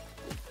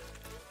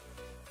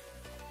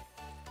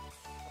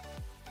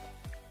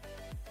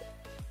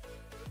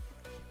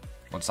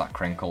 What's that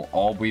crinkle?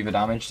 Orb weaver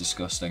damage?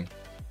 Disgusting.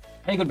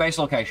 Any good base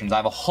locations? I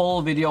have a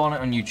whole video on it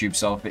on YouTube,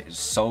 so if it's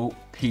so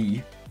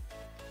P.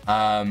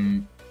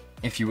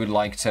 If you would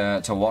like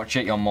to watch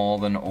it, you're more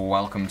than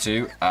welcome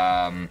to.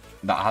 That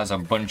has a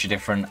bunch of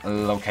different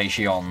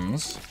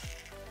locations.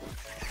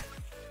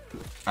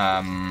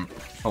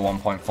 For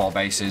 1.4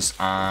 bases,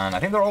 and I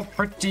think they're all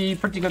pretty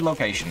good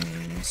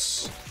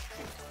locations.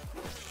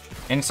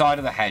 Inside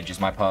of the hedge is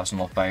my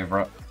personal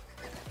favorite.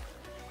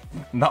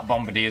 That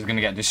Bombardier is going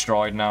to get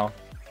destroyed now.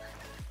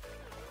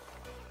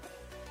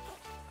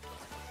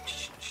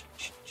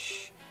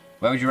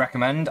 Where would you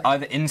recommend?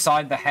 Either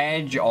inside the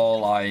hedge or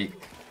like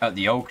at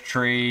the oak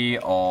tree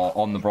or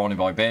on the Brawny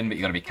Boy bin, but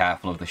you got to be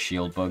careful of the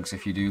shield bugs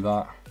if you do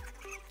that.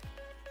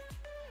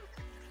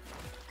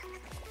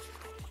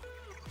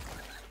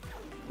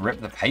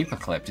 Rip the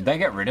paperclip. Did they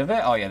get rid of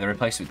it? Oh yeah, they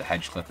replaced it with the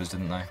hedge clippers,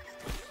 didn't they?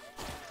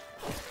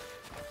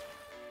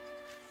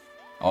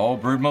 Oh,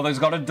 Broodmother's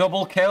got a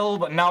double kill,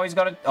 but now he's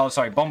got a... Oh,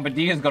 sorry,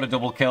 Bombardier's got a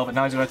double kill, but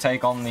now he's going to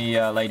take on the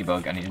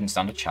Ladybug, and he didn't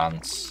stand a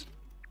chance.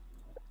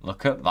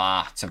 Look at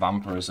that.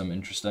 Vampirism,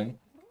 interesting.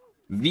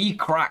 The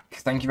Crack,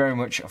 thank you very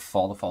much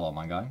for the follow,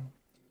 my guy.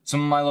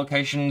 Some of my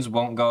locations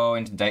won't go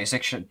into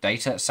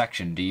data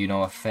section. Do you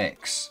know a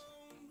fix?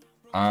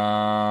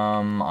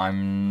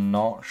 I'm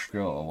not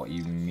sure what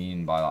you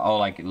mean by that. Oh,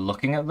 like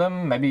looking at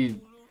them?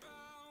 Maybe...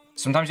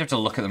 Sometimes you have to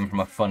look at them from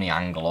a funny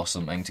angle or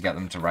something to get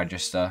them to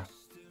register.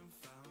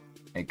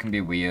 It can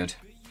be weird.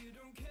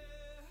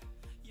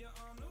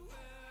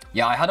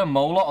 Yeah, I had a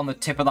molar on the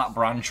tip of that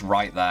branch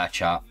right there,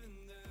 chat.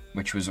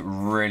 Which was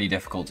really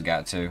difficult to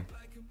get to.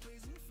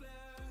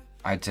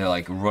 I had to,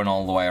 like, run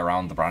all the way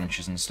around the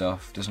branches and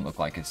stuff. Doesn't look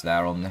like it's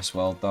there on this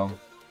world, though.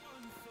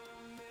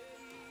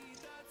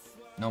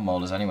 No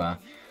molars anywhere.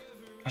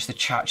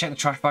 Check the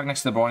trash bag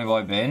next to the Brawny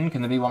Boy bin.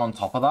 Can there be one on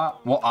top of that?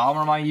 What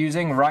armor am I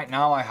using? Right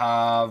now I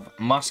have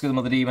Mask of the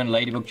Mother Demon,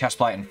 Ladybug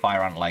chestplate, and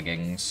Fire Ant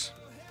leggings.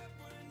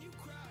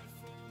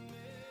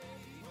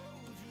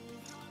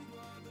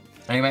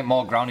 I need to make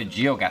more grounded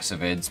GeoGuessr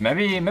vids.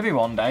 Maybe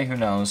one day, who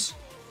knows?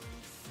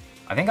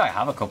 I think I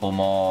have a couple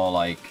more,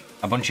 like,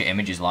 a bunch of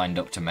images lined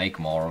up to make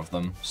more of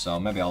them. So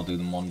maybe I'll do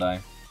them one day.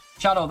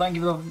 Shadow, thank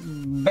you for the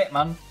bit,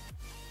 man.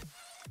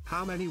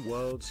 How many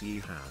worlds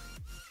you have?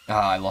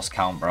 Ah, I lost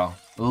count, bro.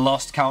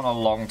 Lost count a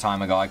long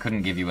time ago. I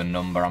couldn't give you a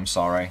number, I'm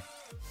sorry.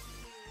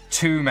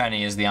 Too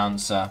many is the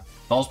answer.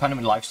 False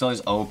Pendant with Lifesteal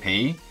is OP.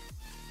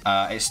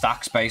 It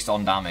stacks based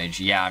on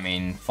damage. Yeah, I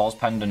mean, False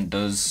Pendant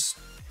does...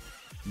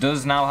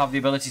 Does now have the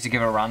ability to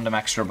give a random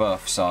extra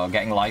buff, so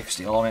getting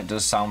lifesteal on it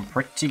does sound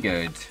pretty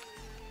good.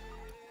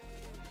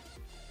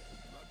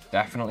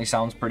 Definitely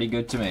sounds pretty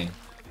good to me.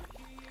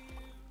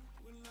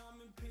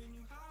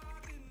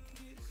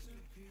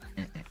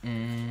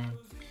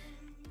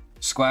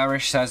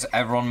 Squarish says,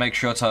 everyone make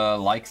sure to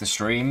like the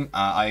stream.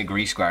 I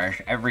agree,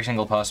 Squarish. Every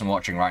single person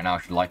watching right now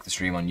should like the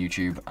stream on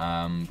YouTube,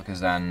 because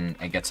then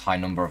it gets a high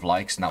number of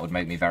likes, and that would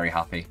make me very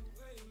happy.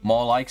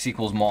 More likes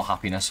equals more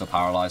happiness for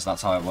Paralyzed.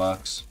 That's how it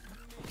works.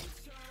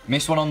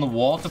 Missed one on the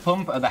water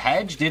pump at the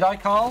hedge, did I,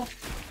 Carl?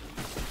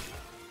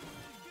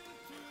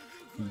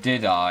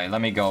 Did I?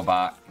 Let me go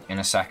back in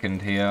a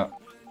second here.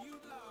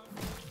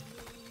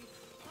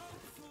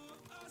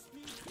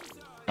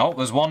 Oh,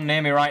 there's one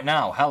near me right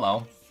now.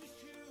 Hello.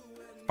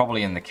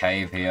 Probably in the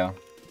cave here.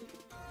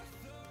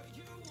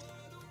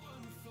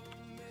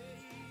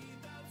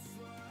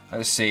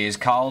 Let's see, is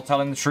Carl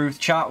telling the truth,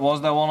 chat?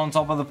 Was there one on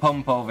top of the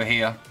pump over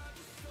here?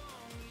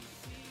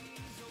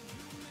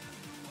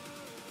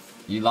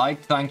 You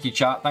liked? Thank you,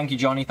 chat. Thank you,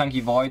 Johnny. Thank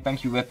you, Void.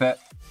 Thank you, Whippet.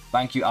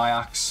 Thank you,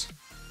 Ajax.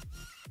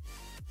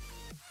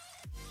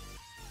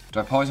 Do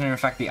I poison or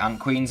infect the Ant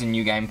Queens in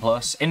New Game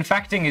Plus?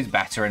 Infecting is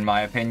better, in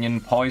my opinion.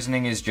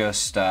 Poisoning is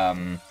just,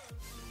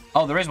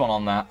 Oh, there is one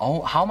on there.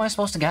 Oh, how am I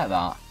supposed to get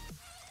that?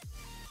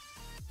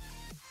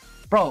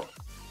 Bro,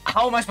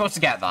 how am I supposed to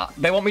get that?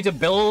 They want me to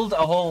build a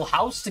whole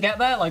house to get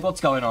there? Like,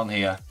 what's going on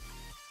here?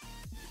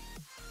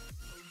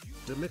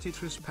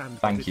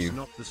 Thank you.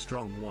 Not the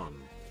strong one.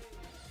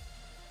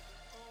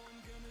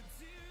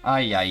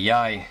 Ay, ay,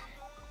 ay.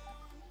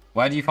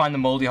 Where do you find the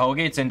Moldy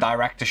Hoagie? It's in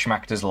Director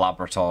Schmechter's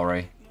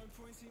laboratory.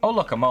 Oh,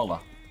 look, a molar.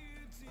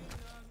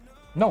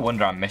 No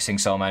wonder I'm missing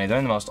so many. They're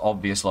in the most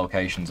obvious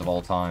locations of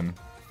all time.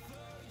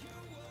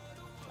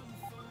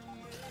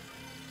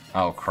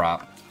 Oh,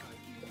 crap.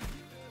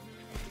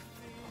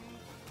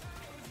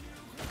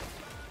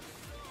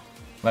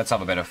 Let's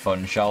have a bit of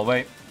fun, shall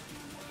we?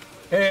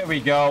 Here we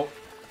go.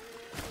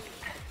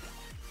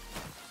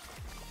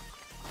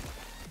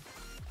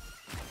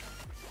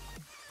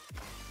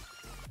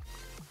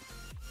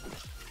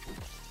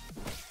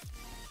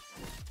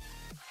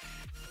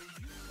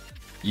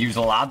 Use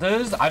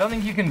ladders? I don't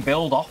think you can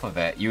build off of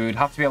it. You would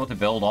have to be able to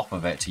build off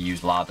of it to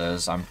use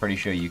ladders. I'm pretty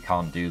sure you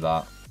can't do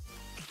that.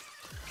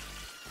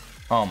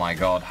 Oh my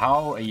god,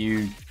 how are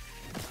you...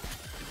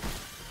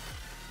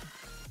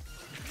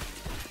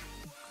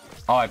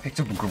 Oh, I picked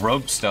up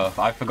grub stuff.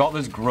 I forgot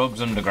there's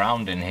grubs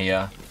underground in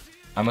here.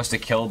 I must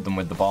have killed them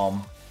with the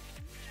bomb.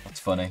 That's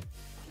funny.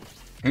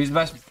 Who's the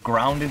best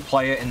grounded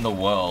player in the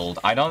world?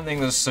 I don't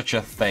think there's such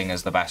a thing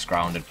as the best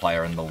grounded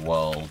player in the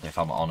world, if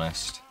I'm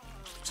honest.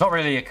 It's not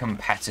really a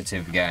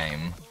competitive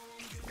game.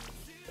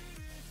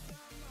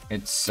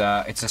 It's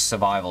a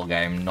survival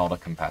game, not a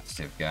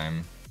competitive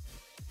game.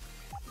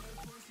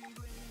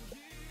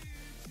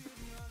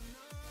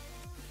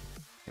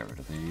 Get rid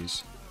of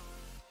these.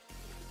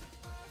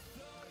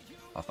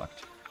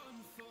 Perfect.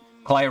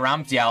 Clay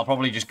ramps? Yeah, I'll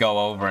probably just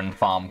go over and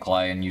farm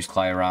clay and use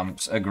clay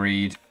ramps.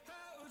 Agreed.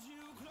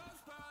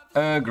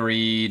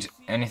 Agreed.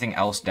 Anything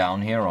else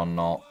down here or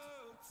not?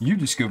 You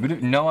discovered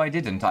it? No, I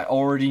didn't. I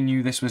already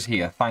knew this was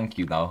here. Thank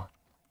you, though.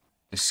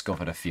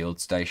 Discovered a field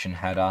station,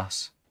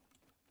 headass.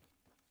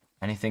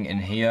 Anything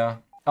in here?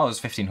 Oh,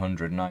 there's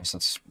 1500. Nice.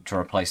 That's to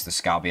replace the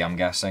Scabby, I'm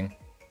guessing.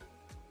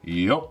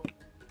 Yup.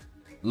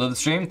 Love the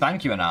stream.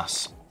 Thank you,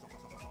 Anas.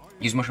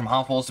 Use mushroom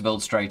half walls to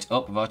build straight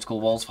up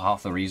vertical walls for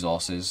half the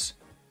resources.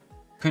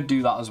 Could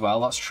do that as well.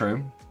 That's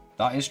true.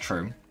 That is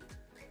true.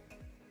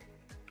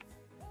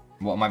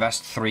 What are my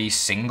best 3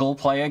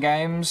 single-player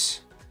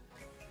games?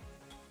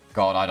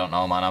 God, I don't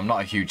know, man. I'm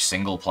not a huge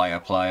single-player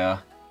player.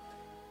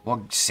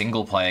 What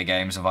single-player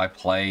games have I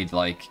played,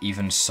 like,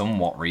 even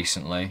somewhat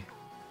recently?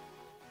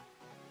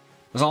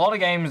 There's a lot of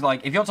games,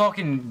 like, if you're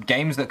talking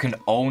games that can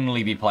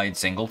only be played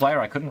single-player,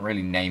 I couldn't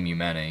really name you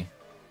many.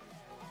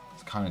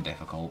 It's kind of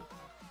difficult.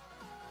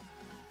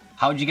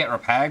 How'd you get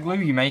repair glue?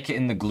 You make it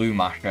in the glue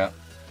masher.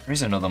 There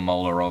is another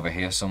molar over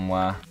here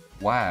somewhere.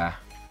 Where?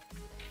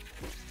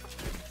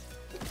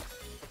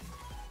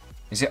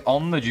 Is it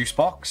on the juice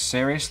box?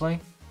 Seriously?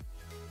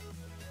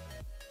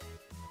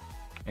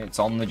 It's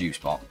on the juice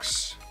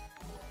box.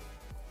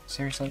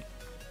 Seriously?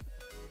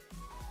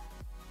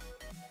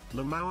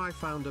 Lamau, I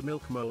found a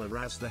milk molar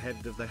as the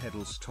head of the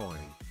headless toy.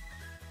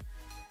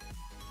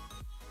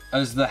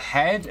 As the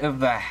head of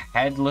the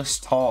headless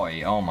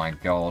toy? Oh my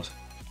god.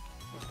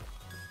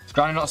 It's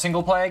kind of not a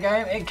single player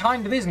game? It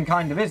kind of is and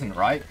kind of isn't,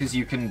 right? Because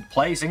you can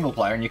play single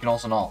player and you can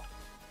also not.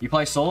 You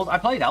play Souls? I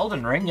played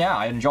Elden Ring, yeah,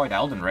 I enjoyed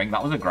Elden Ring.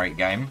 That was a great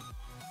game.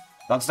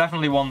 That's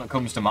definitely one that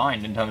comes to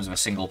mind in terms of a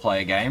single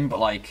player game, but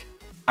like,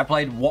 I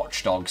played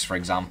Watch Dogs, for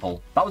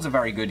example. That was a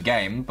very good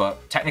game,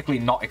 but technically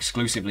not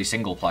exclusively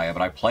single player,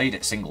 but I played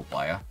it single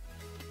player.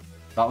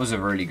 That was a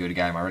really good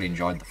game. I really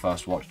enjoyed the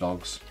first Watch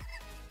Dogs.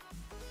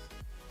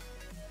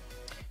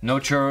 No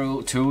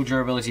tool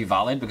durability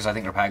valid because I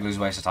think repair glue is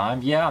a waste of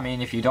time. Yeah, I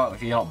mean, if you're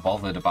not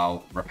bothered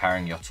about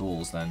repairing your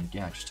tools, then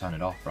yeah, just turn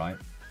it off, right?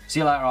 See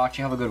you later,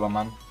 Archie. Have a good one,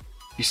 man.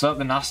 If You slurp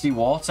the nasty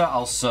water?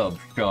 I'll sub.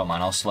 Sure,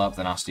 man. I'll slurp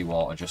the nasty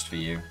water just for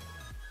you.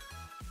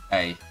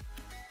 Hey.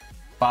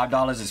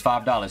 $5 is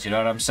 $5, you know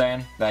what I'm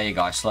saying? There you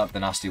go. I slurp the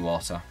nasty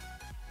water.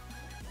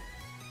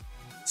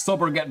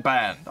 Sub or get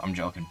banned. I'm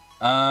joking.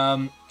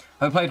 Have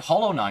I played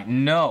Hollow Knight?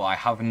 No, I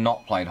have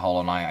not played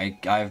Hollow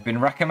Knight. I've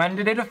been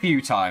recommended it a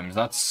few times.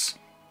 That's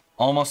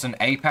almost an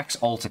Apex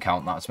alt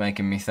account that's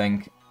making me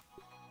think.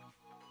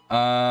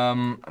 Let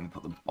me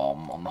put the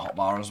bomb on the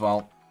hotbar as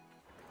well.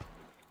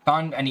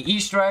 Found any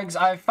Easter eggs?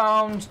 I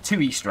found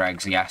 2 Easter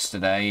eggs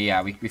yesterday.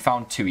 Yeah, we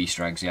found 2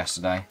 Easter eggs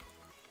yesterday.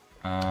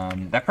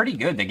 They're pretty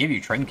good. They give you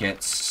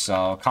trinkets,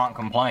 so can't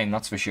complain,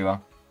 that's for sure.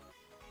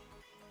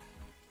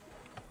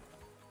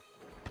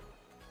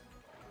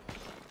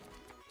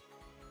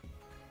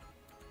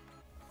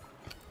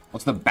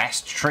 What's the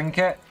best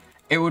trinket?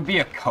 It would be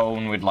a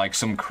cone with, like,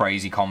 some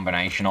crazy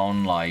combination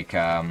on, like,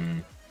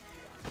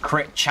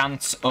 crit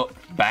chance up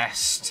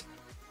best,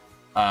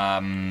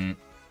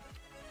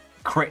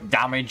 crit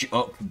damage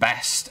up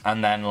best,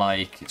 and then,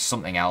 like,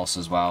 something else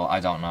as well. I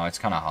don't know. It's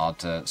kind of hard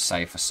to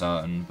say for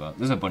certain, but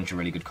there's a bunch of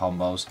really good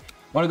combos. I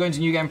want to go into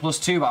New Game Plus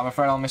 2, but I'm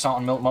afraid I'll miss out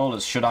on Milk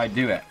Molars. Should I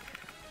do it?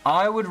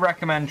 I would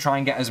recommend try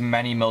and get as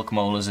many Milk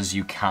Molars as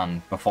you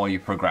can before you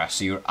progress,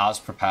 so you're as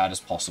prepared as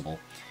possible.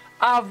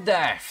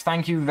 Avdeath,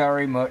 thank you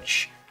very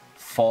much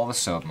for the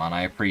sub, man.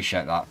 I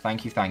appreciate that.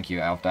 Thank you,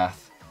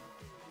 Avdeath.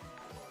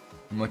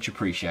 Much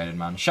appreciated,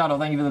 man. Shadow,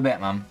 thank you for the bit,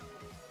 man.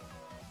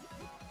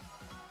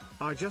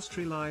 I just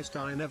realized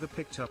I never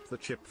picked up the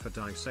chip for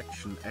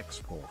dissection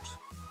export.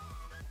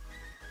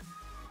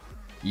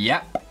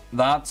 Yep,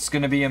 that's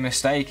going to be a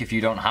mistake if you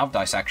don't have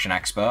dissection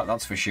expert,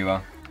 that's for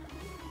sure.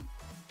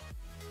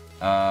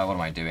 What am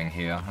I doing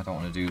here? I don't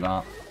want to do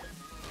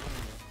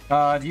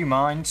that. Do you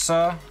mind,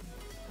 sir?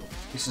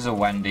 This is a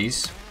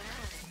Wendy's.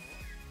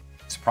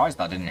 Surprised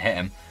that didn't hit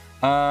him.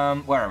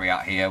 Where are we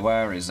at here?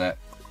 Where is it?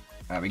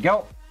 There we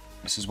go.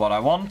 This is what I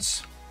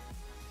want.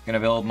 Gonna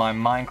build my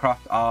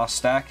Minecraft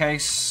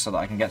staircase so that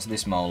I can get to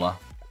this molar.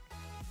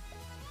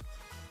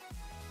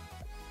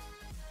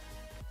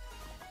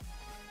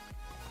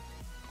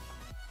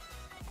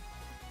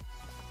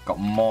 Got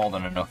more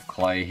than enough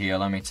clay here,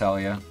 let me tell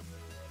you.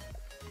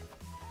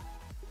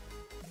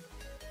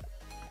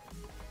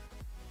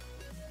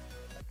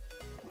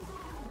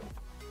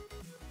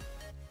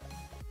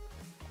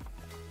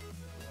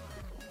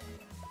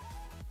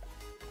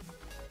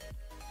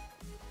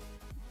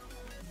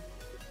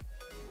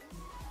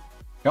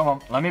 Come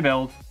on, let me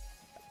build.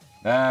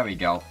 There we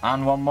go.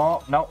 And one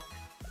more. Nope.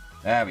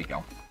 There we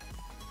go.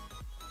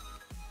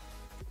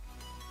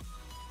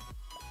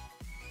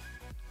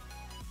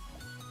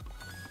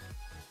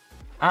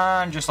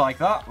 And just like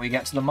that, we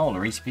get to the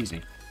molar. Easy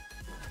peasy.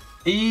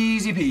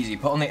 Easy peasy.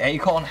 Put on the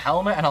acorn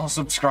helmet and I'll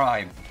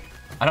subscribe.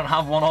 I don't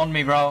have one on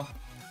me, bro.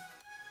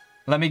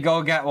 Let me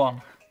go get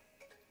one.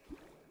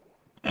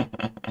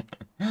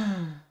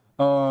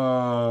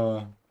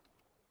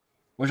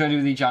 What should I do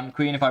with each Ant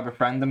Queen? If I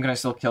befriend them, can I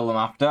still kill them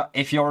after?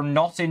 If you're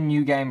not in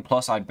New Game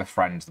Plus, I'd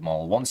befriend them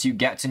all. Once you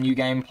get to New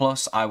Game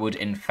Plus, I would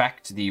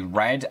infect the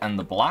red and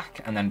the black,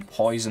 and then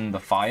poison the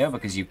fire,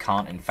 because you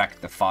can't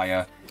infect the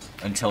fire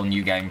until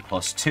New Game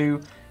Plus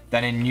 2.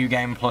 Then in New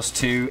Game Plus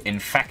 2,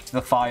 infect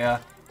the fire,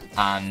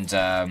 and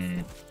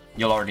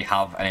you'll already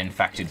have an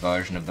infected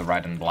version of the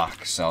red and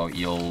black, so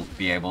you'll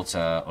be able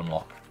to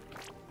unlock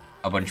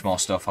a bunch more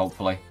stuff,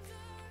 hopefully.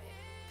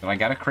 Did I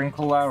get a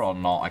crinkle there or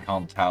not? I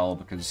can't tell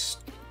because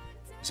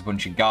there's a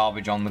bunch of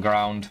garbage on the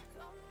ground.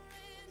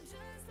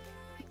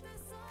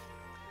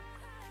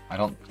 I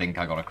don't think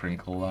I got a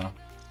crinkle there.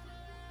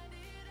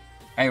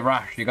 Hey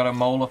Rash, you got a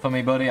molar for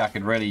me, buddy? I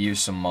could really use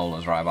some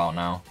molars right about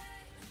now.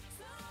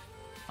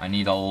 I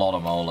need a lot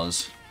of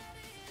molars.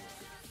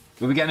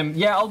 Will we get him?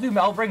 Yeah,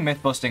 I'll bring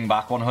myth busting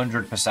back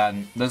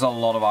 100%. There's a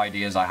lot of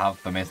ideas I have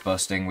for myth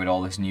busting with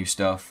all this new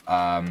stuff.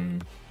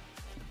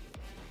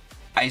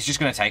 It's just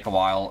going to take a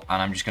while,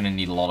 and I'm just going to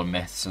need a lot of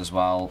myths as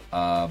well.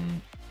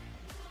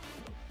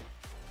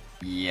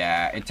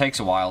 Yeah, it takes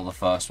a while, the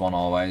first one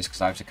always,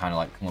 because I have to kind of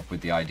like come up with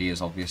the ideas,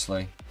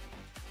 obviously.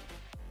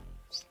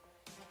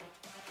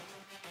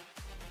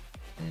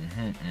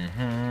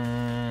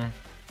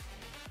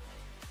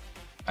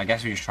 I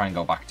guess we just try and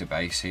go back to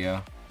base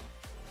here.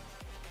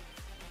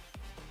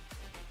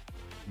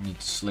 Need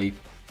to sleep.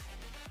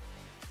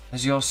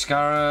 Has your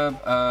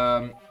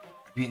scarab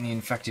beaten the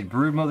infected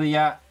broodmother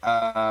yet?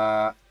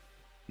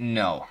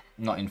 No.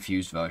 Not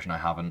infused version, I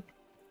haven't.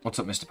 What's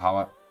up, Mr.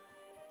 Power?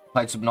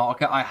 Played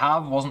Subnautica? I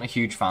have. Wasn't a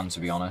huge fan, to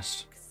be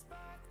honest.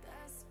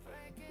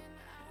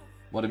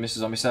 What did Mr.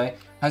 Zombie say?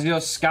 Has your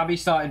scabby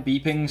started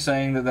beeping,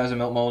 saying that there's a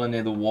milk molar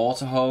near the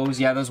water hose?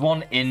 Yeah, there's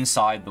one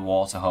inside the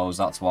water hose,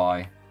 that's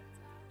why.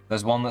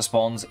 There's one that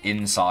spawns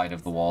inside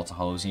of the water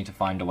hose. You need to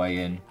find a way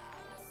in.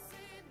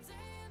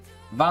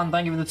 Van,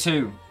 thank you for the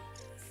 2.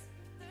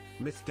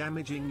 Myth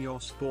damaging your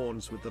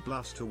spawns with the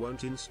blaster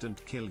won't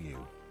instant kill you.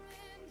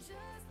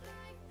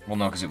 Well,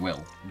 no, because it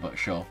will, but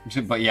sure.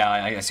 But yeah,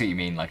 I see what you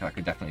mean. Like, that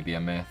could definitely be a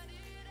myth.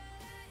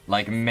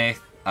 Like,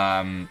 myth,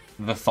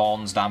 the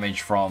thorns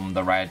damage from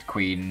the Red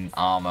Queen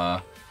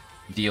armor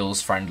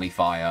deals friendly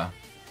fire,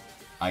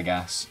 I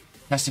guess.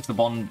 Test if the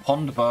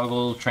pond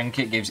burgle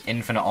trinket gives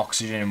infinite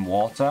oxygen in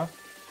water.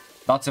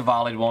 That's a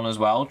valid one as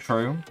well,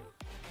 true.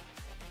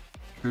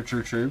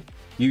 True.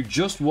 You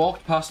just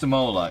walked past a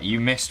molar, you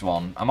missed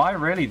one. Am I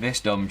really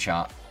this dumb,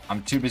 chat?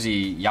 I'm too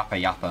busy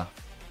yappa.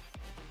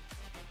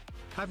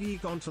 Have ye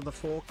gone to the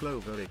 4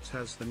 clover? It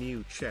has the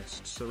new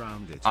chests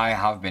around it. I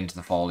have been to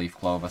the 4-leaf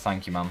clover,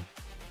 thank you, ma'am.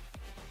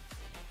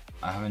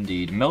 I have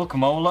indeed. Milk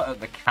molar at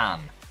the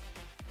can.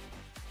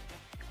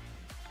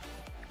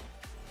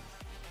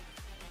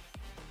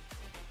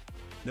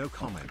 No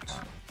comment.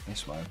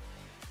 This way.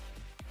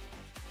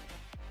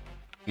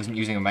 Isn't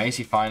using a mace.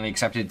 He finally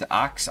accepted the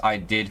axe. I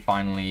did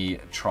finally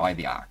try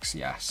the axe.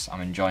 Yes,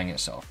 I'm enjoying it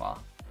so far.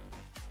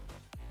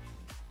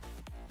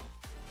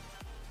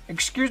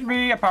 Excuse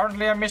me.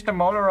 Apparently, I missed a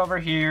molar over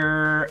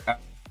here.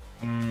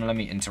 Let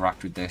me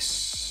interact with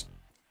this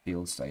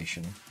field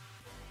station.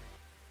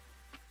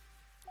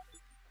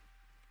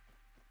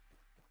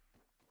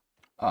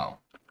 Oh.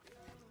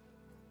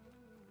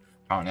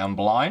 Apparently, I'm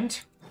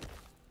blind.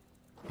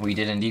 We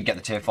did indeed get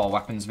the tier 4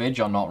 weapons vid.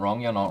 You're not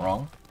wrong. You're not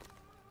wrong.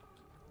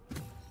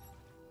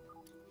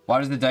 Why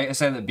does the data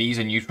say that bees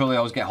are neutral? They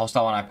always get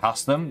hostile when I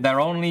pass them.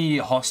 They're only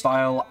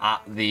hostile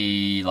at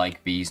the,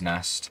 like, bee's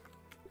nest.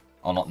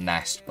 Or not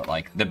nest, but,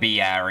 like, the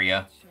bee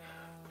area.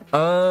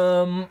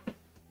 Oh,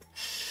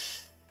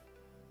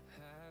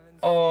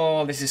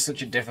 this is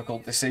such a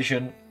difficult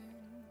decision.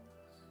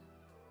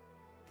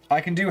 I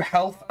can do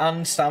health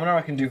and stamina.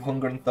 I can do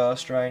hunger and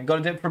thirst drain. Got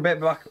to dip for a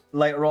bit back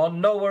later on.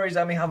 No worries,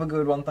 Emmy. Have a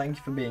good one. Thank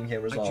you for being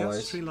here, as always. I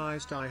just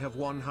realized I have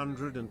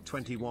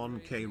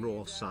 121k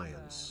raw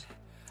science.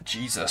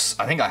 Jesus,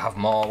 I think I have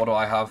more. What do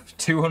I have?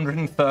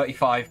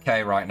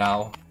 235k right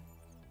now.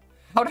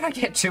 How did I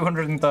get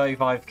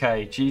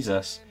 235k?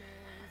 Jesus.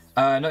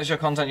 Noticed your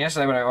content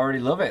yesterday, but I already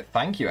love it.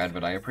 Thank you,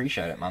 Edward. I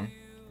appreciate it, man.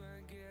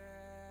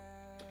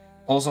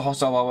 Also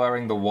hostile while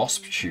wearing the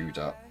Wasp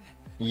tutor.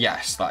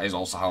 Yes, that is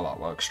also how that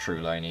works.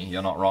 True, Laney.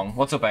 You're not wrong.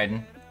 What's up,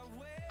 Aiden?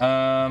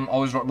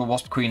 Always rock the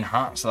Wasp Queen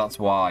hat, so that's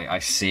why. I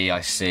see.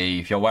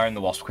 If you're wearing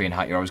the Wasp Queen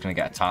hat, you're always going to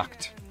get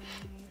attacked.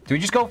 Do we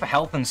just go for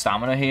health and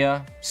stamina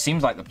here?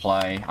 Seems like the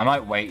play. I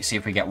might wait, see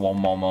if we get one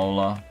more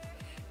molar.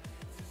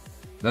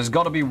 There's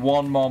got to be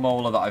one more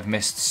molar that I've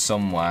missed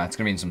somewhere. It's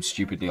going to be in some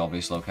stupidly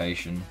obvious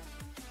location.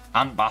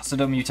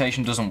 Ambassador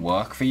mutation doesn't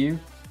work for you?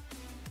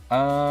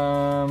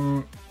 I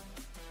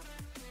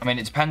mean,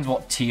 it depends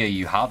what tier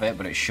you have it,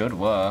 but it should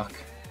work.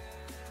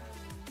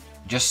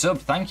 Just sub.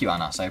 Thank you,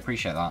 Anas. I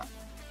appreciate that.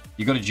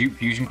 You got to dupe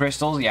fusion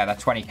crystals? Yeah, they're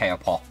 20k a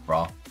pop,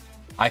 bro.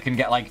 I can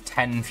get like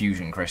 10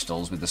 fusion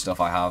crystals with the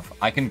stuff I have.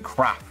 I can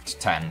craft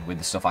 10 with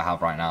the stuff I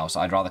have right now, so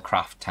I'd rather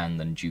craft 10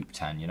 than dupe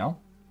 10, you know?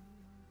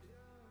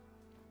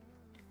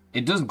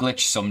 It does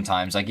glitch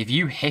sometimes. Like, if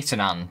you hit an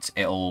ant,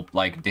 it'll,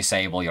 like,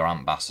 disable your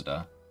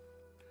ambassador.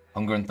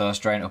 Hunger and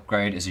thirst drain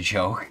upgrade is a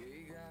joke.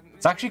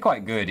 It's actually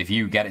quite good if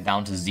you get it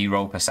down to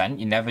 0%.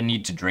 You never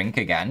need to drink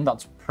again.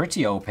 That's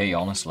pretty OP,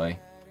 honestly.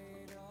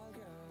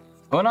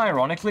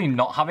 Unironically,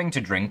 not having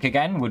to drink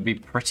again would be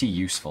pretty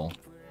useful.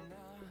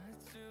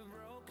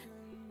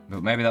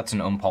 But maybe that's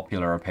an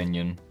unpopular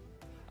opinion.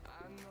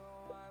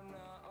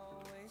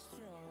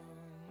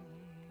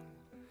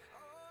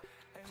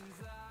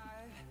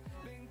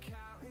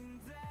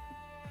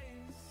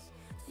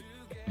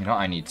 You know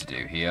what I need to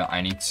do here?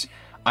 I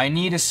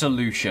need a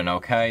solution,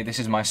 okay? This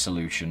is my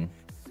solution.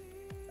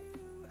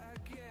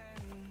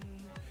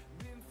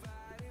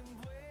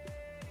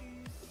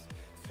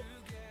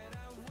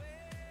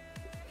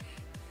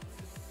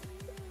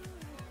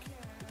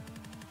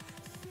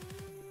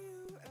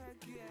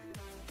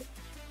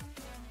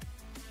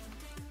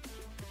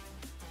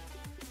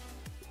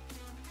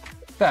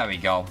 There we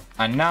go.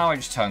 And now I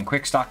just turn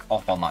quick stack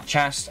off on that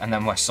chest, and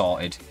then we're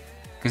sorted.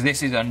 Because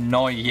this is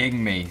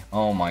annoying me.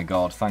 Oh my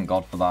god, thank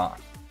god for that.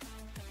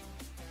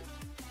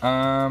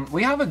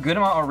 We have a good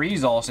amount of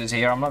resources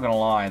here, I'm not going to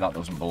lie. That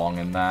doesn't belong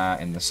in there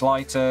in the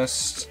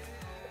slightest.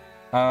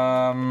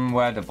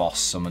 Where do boss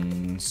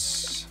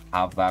summons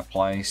have their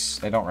place?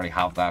 They don't really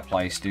have their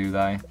place, do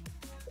they?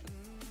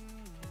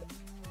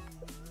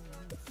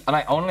 And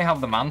I only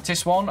have the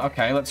Mantis one.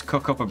 Okay, let's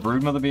cook up a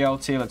Broodmother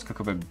BLT. Let's cook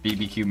up a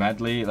BBQ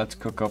Medley. Let's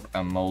cook up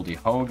a Moldy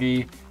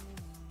Hoagie.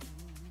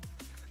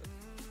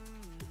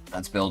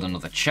 Let's build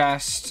another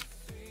chest.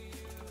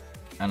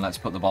 And let's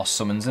put the boss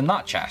summons in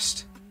that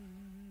chest.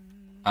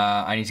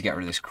 I need to get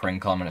rid of this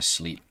crinkle. I'm going to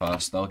sleep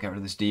first, though. Get rid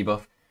of this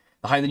debuff.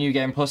 The higher the new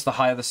game plus, the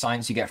higher the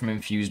science you get from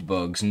infused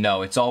bugs.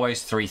 No, it's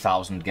always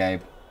 3,000,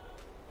 Gabe.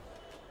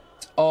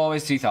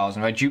 Always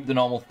 3,000. If I dupe the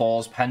normal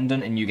Thor's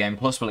pendant in New Game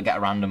Plus, will it get a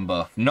random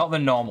buff? Not the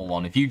normal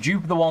one. If you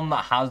dupe the one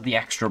that has the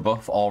extra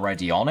buff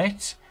already on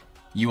it,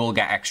 you will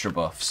get extra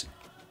buffs.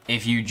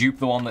 If you dupe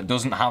the one that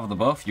doesn't have the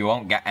buff, you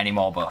won't get any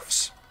more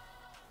buffs.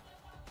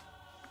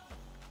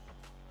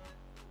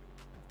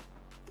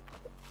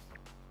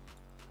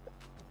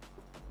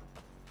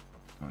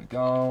 There we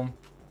go.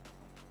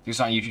 Do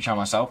start a YouTube channel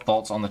myself.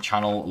 Thoughts on the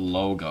channel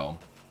logo?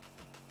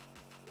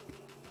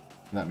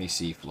 Let me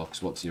see,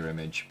 Flux. What's your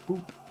image?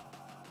 Boop.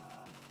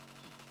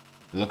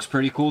 It looks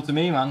pretty cool to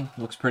me, man.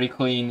 Looks pretty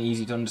clean,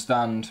 easy to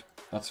understand.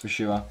 That's for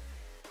sure.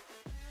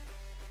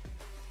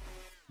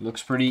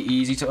 Looks pretty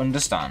easy to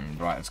understand.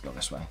 Right, let's go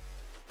this way.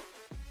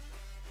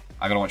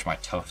 I gotta watch my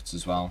tufts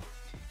as well.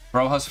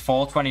 Bro has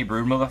 420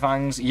 Broodmother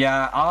fangs.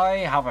 Yeah, I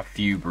have a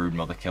few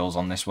Broodmother kills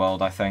on this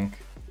world, I think.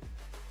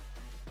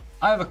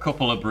 I have a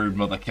couple of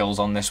Broodmother kills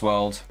on this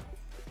world.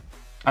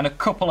 And a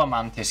couple of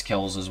Mantis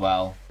kills as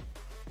well.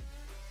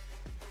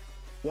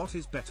 What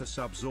is better,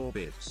 subs or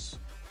bits?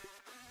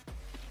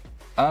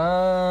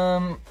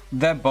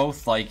 They're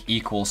both like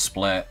equal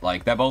split.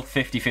 Like they're both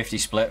 50-50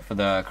 split for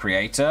the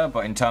creator,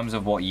 but in terms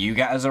of what you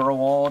get as a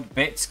reward,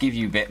 bits give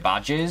you bit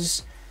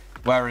badges,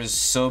 whereas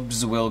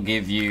subs will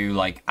give you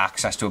like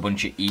access to a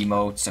bunch of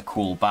emotes, a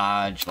cool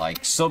badge.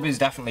 Like sub is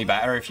definitely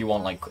better if you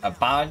want like a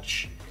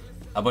badge,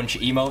 a bunch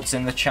of emotes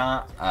in the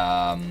chat.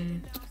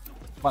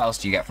 What else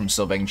do you get from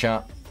subbing,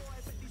 chat?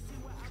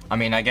 I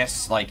mean, I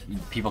guess like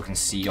people can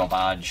see your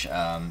badge.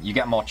 You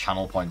get more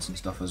channel points and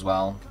stuff as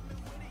well.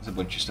 There's a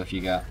bunch of stuff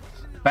you get.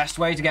 Best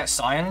way to get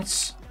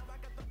science?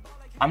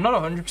 I'm not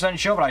 100%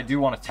 sure, but I do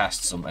want to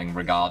test something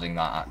regarding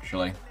that,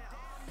 actually.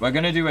 We're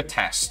going to do a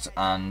test,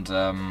 and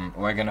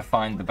we're going to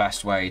find the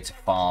best way to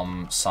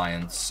farm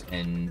science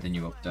in the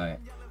new update.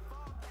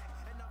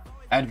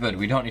 Edward,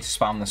 we don't need to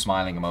spam the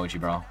smiling emoji,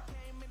 bro.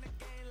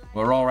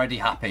 We're already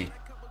happy.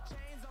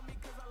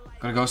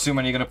 Gotta go soon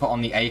when you're going to put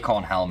on the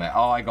acorn helmet.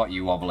 Oh, I got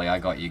you, Wobbly. I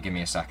got you. Give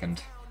me a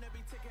second.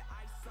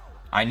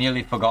 I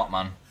nearly forgot,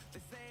 man.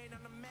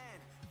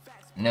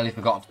 Nearly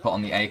forgot to put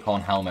on the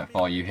acorn helmet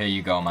for you. Here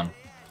you go, man.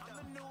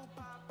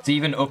 It's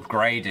even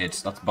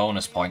upgraded. That's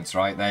bonus points,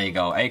 right? There you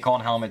go.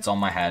 Acorn helmet's on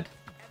my head.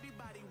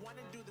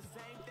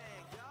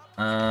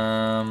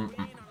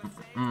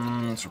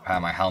 Let's repair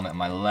my helmet and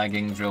my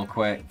leggings real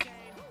quick.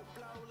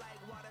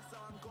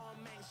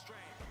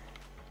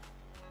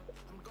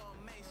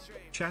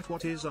 Chat,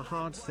 what is a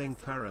hard thing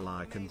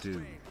Paraly can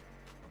do?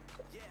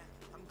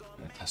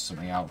 Gonna test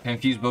something out.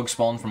 Infused bug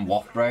spawn from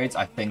waft raids?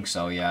 I think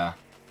so, yeah.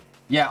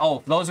 Yeah, oh,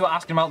 for those who are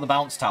asking about the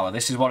bounce tower,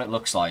 this is what it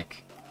looks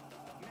like.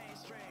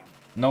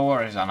 No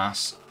worries,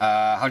 Anas.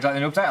 How do you like the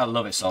new update? I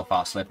love it so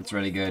far, Slip. It's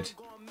really good.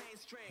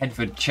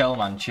 Edford, chill,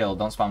 man, chill.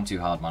 Don't spam too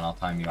hard, man. I'll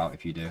time you out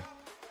if you do.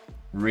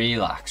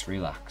 Relax,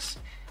 relax.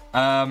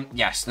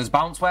 Yes, there's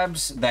bounce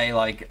webs. They,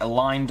 like, are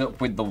lined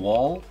up with the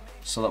wall,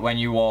 so that when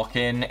you walk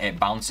in, it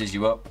bounces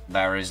you up.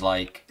 There is,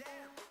 like,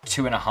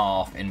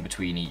 2.5 in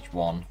between each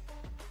one.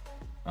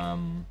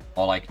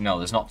 Or, like, no,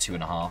 there's not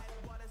 2.5.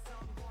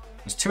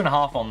 There's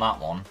 2.5 on that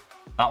one.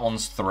 That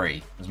one's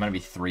 3. There's meant to be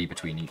 3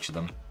 between each of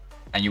them.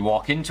 And you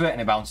walk into it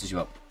and it bounces you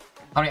up.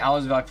 How many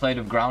hours have I played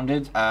of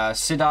Grounded?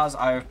 Sidaz,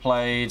 I have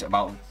played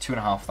about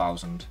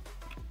 2,500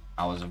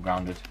 hours of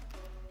Grounded.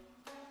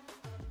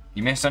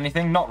 You missed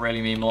anything? Not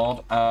really, Meme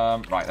Lord.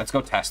 Right, let's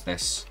go test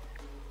this.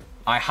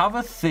 I have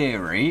a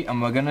theory,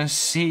 and we're going to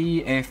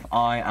see if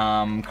I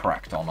am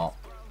correct or not.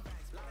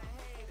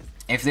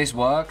 If this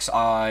works,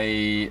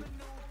 I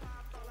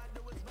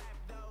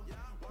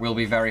will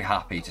be very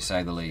happy, to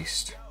say the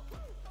least.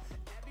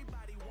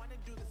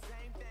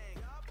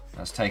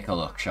 Let's take a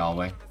look, shall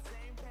we?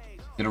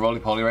 Did a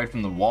roly-poly raid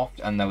from the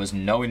waft, and there was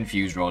no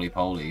infused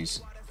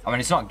roly-polies. I mean,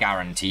 it's not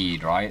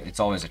guaranteed, right?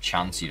 It's always a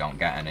chance you don't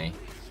get any.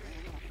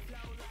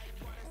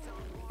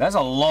 There's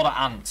a lot of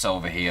ants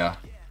over here.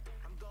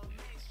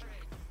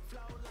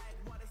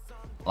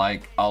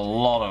 Like, a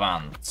lot of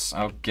ants.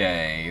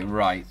 Okay,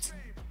 right.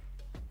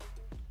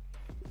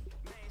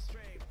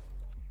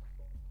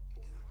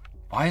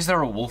 Why is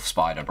there a wolf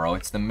spider, bro?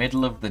 It's the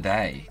middle of the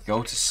day.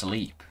 Go to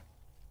sleep.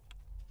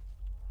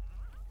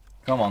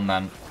 Come on,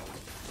 then.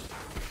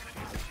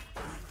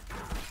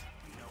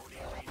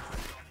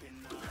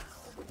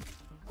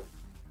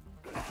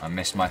 I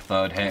missed my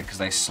third hit because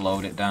they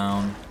slowed it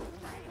down.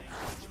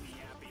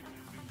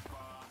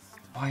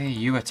 Why are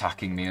you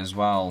attacking me as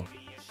well?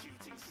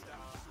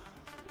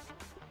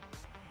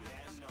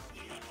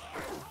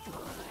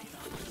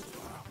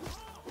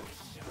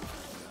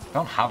 I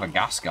don't have a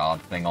gas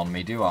guard thing on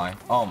me, do I?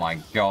 Oh my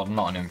god,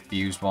 not an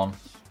infused one. Do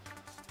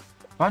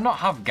I not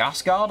have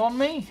gas guard on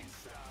me?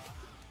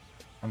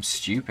 I'm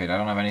stupid. I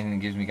don't have anything that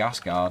gives me gas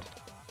guard.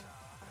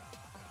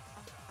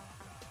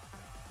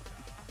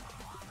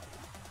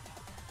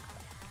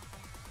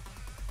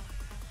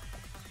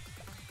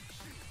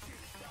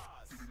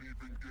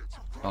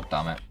 God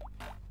damn it.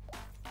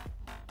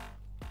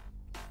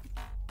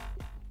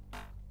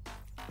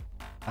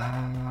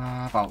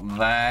 About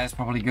there is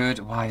probably good.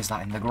 Why is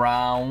that in the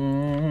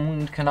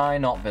ground? Can I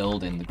not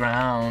build in the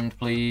ground,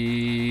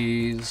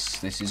 please?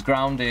 This is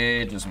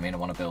grounded. Doesn't mean I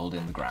want to build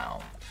in the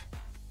ground.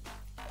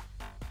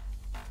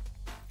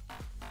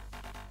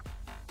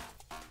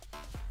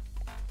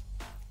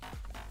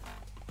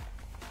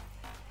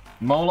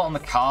 Mola on the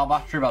car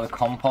battery by the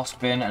compost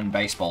bin and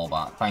baseball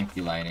bat. Thank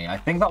you, Laney. I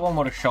think that one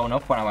would have shown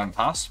up when I went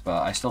past,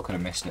 but I still could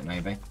have missed it,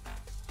 maybe.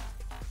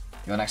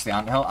 You're next to the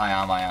anthill?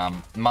 I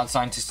am. Mad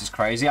Scientist is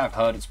crazy. I've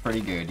heard it's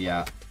pretty good,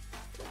 yeah.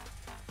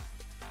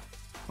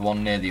 The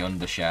one near the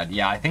undershed.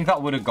 Yeah, I think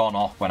that would have gone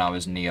off when I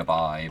was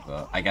nearby,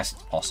 but I guess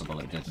it's possible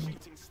it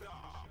didn't.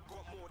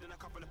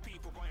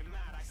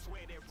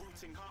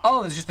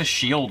 Oh, there's just a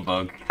shield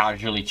bug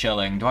casually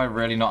chilling. Do I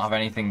really not have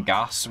anything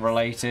gas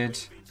related?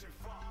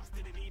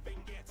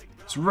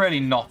 It's really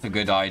not a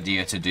good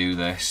idea to do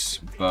this,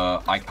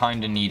 but I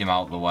kind of need him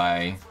out the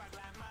way.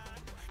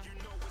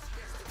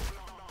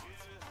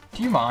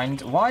 Do you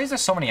mind? Why is there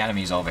so many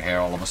enemies over here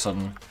all of a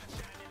sudden?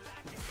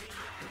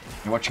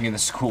 You're watching in the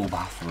school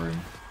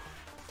bathroom.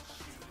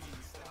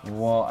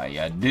 What are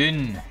you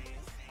doing?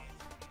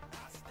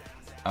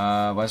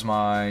 Where's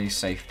my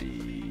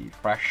safety?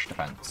 Fresh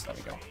defense. There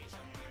we go.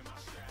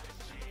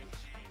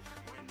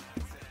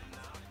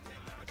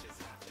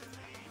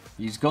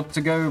 He's got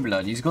to go,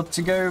 blood. He's got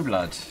to go,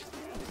 blood.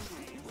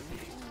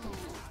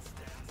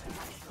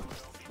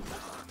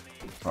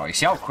 Bro, you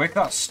see how quick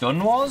that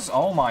stun was?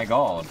 Oh my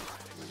god.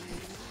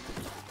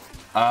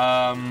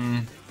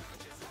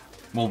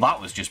 Well,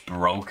 that was just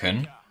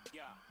broken.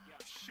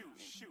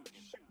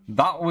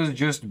 That was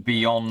just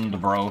beyond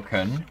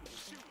broken.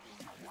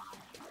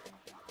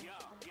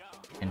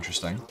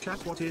 Interesting.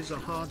 Chat, what is a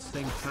hard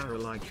thing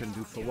Paraly can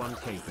do for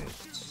 1k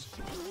bits?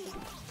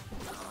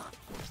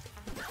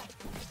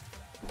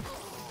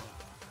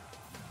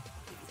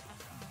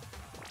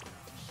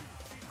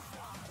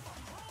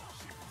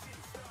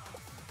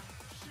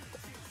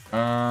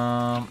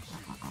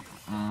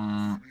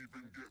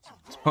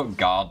 Let's put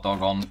guard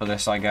dog on for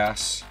this, I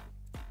guess.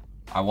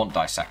 I want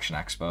dissection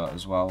expert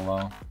as well,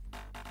 though.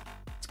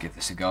 Let's give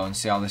this a go and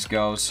see how this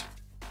goes.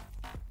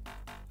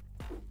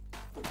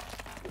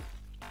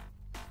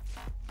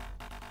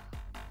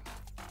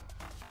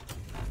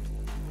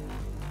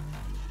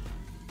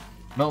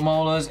 Milk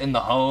molars in the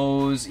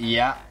hose,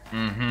 yeah.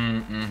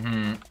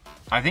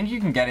 I think you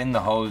can get in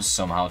the hose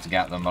somehow to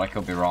get them, but I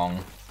could be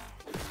wrong.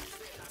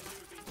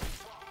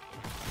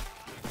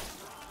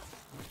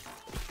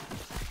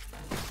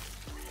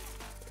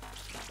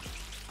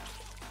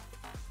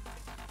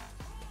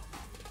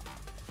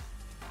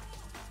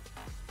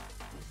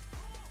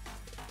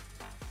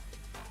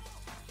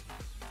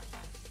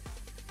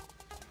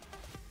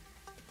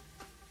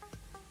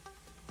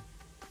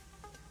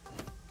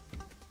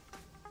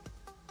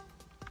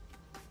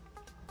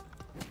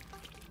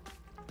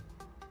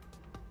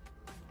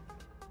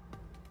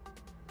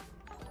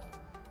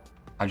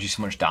 How do you do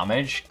so much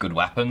damage? Good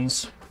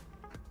weapons.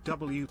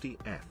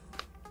 WTF.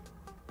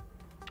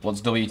 What's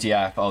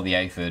WTF? Oh, the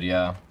aphid,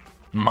 yeah.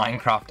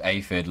 Minecraft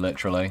aphid,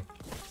 literally.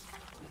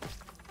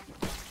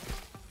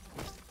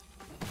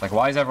 Like,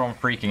 why is everyone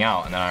freaking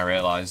out? And then I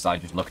realized I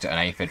just looked at an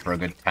aphid for a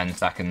good 10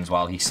 seconds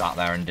while he sat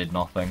there and did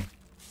nothing.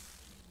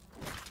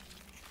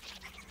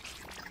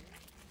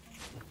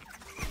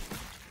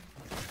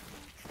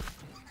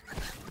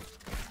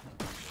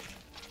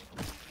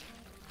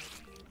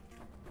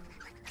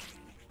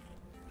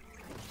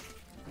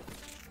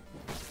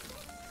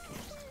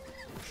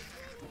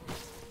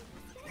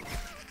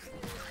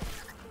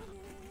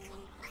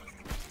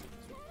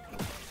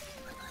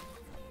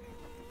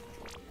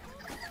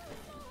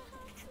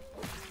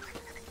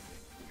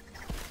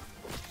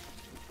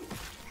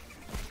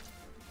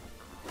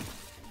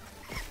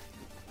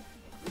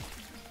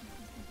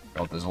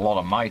 God, there's a lot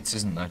of mites,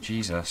 isn't there?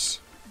 Jesus.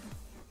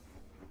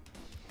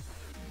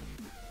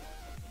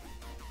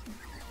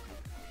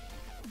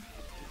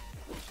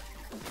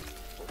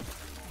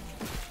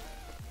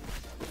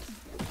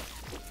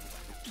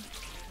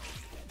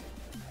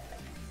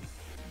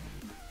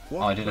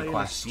 What I did a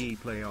quest. Ye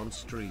play on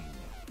stream?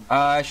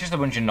 It's just a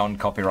bunch of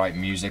non-copyright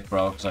music,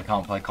 bro, because I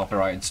can't play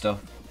copyrighted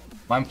stuff.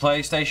 Am I on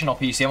PlayStation or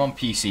PC? I'm on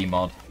PC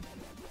mod.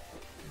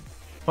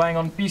 Playing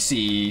on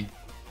PC.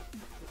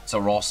 It's a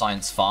raw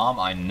science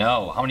farm, I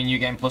know. How many New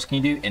Game Plus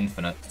can you do?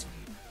 Infinite.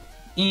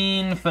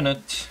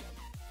 Infinite.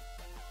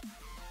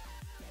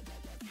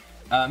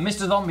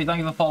 Mr. Zombie,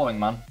 thank you for following,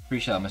 man.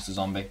 Appreciate that, Mr.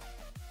 Zombie.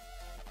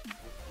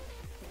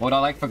 What would I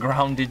like for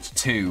Grounded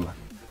 2?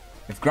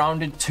 If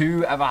Grounded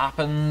 2 ever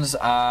happens,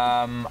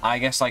 I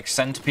guess like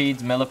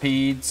centipedes,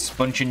 millipedes,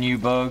 bunch of new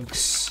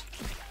bugs.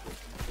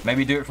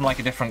 Maybe do it from like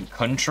a different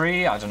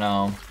country, I don't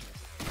know.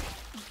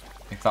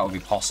 If that would be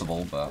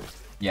possible, but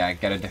yeah,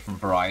 get a different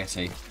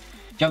variety.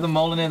 Do you have the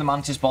Molar near the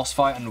Mantis boss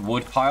fight and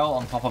wood pile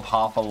on top of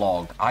half a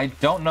log? I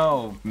don't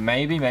know,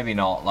 maybe, maybe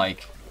not.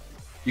 Like,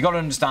 you gotta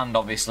understand,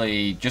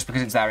 obviously, just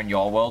because it's there in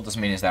your world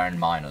doesn't mean it's there in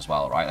mine as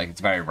well, right? Like,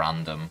 it's very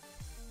random.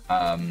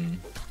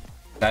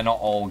 They're not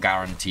all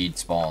guaranteed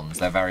spawns.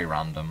 They're very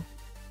random.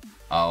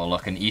 Oh,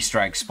 look, an Easter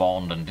egg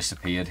spawned and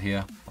disappeared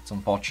here. That's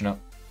unfortunate.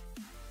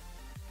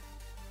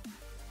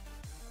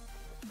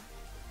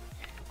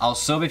 I'll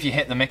sub if you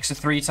hit the mixer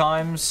 3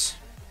 times.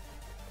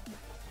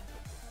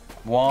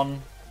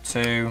 1,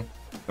 2,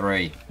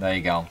 3. There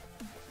you go.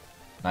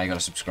 Now you gotta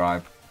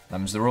subscribe.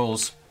 Them's the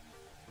rules.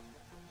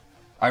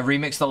 I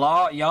remixed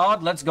the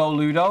yard. Let's go,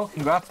 Ludo.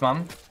 Congrats,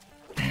 man.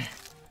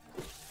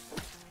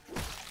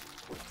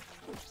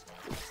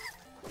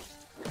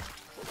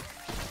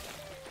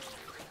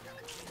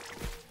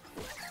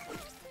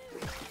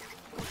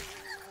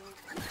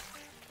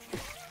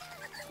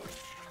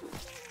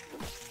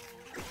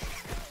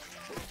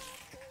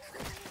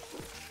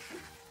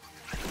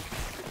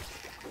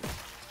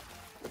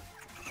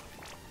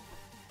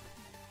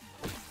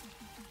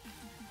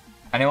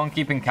 Anyone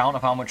keeping count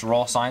of how much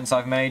raw science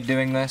I've made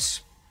doing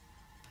this?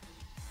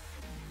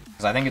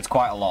 Because I think it's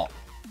quite a lot.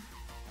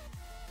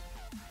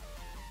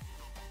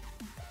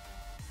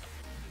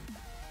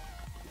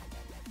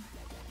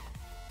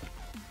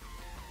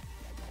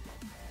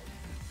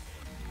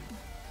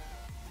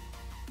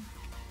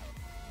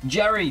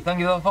 Jerry, thank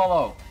you for the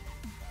follow.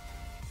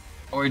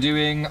 What we're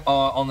doing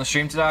on the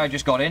stream today, I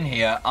just got in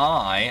here.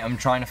 I am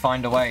trying to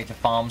find a way to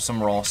farm some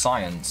raw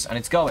science, and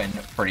it's going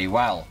pretty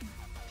well.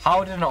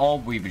 How did an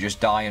orb weaver just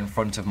die in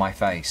front of my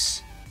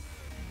face?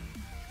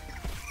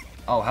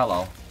 Oh,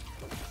 hello.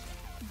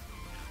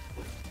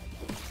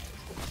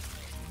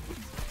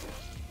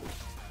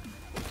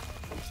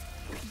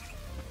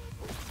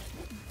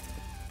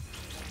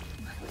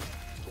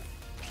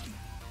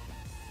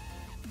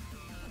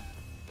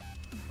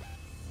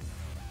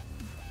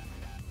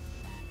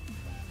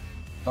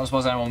 Don't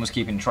suppose anyone was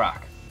keeping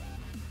track.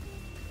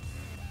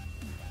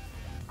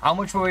 How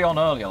much were we on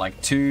earlier?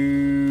 Like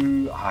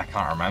 2... I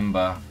can't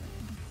remember.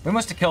 We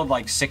must have killed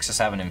like 6 or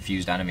 7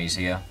 infused enemies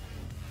here.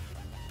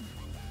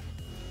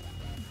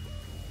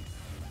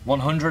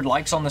 100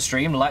 likes on the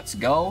stream, let's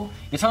go.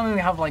 You're telling me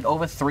we have like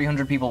over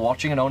 300 people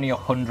watching and only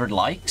 100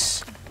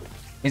 likes?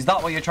 Is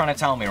that what you're trying to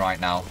tell me right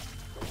now?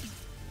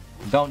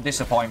 Don't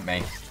disappoint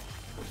me.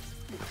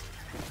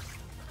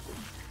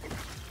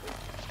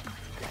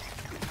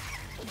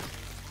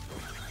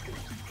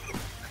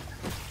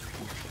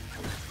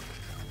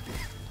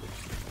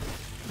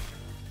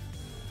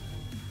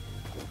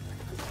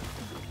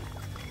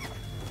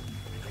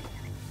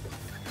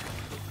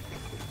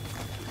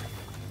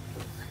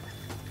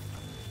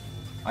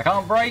 I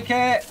can't break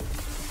it!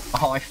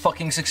 Oh, I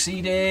fucking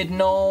succeeded!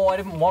 No, I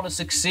didn't want to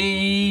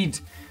succeed!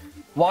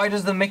 Why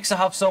does the mixer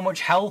have so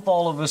much health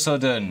all of a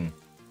sudden?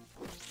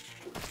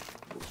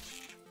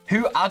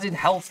 Who added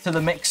health to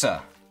the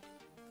mixer?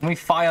 Can we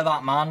fire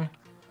that man?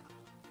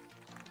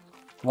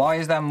 Why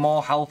is there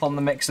more health on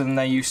the mixer than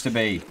there used to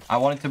be? I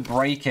wanted to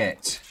break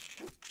it.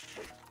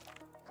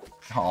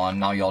 Oh,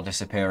 and now you're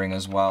disappearing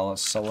as well.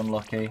 That's so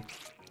unlucky.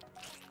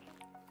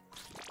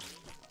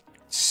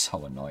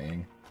 So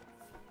annoying.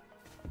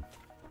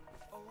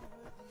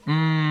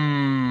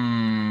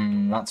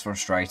 That's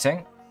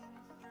frustrating.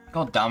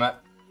 God damn it.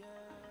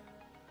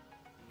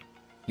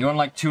 You're on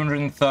like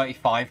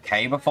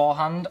 235k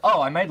beforehand? Oh,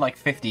 I made like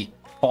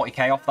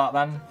 40k off that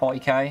then.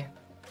 40k.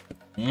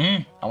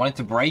 I wanted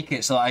to break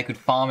it so that I could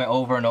farm it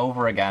over and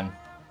over again.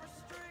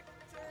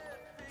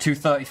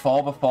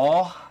 234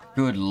 before.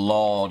 Good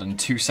lord. And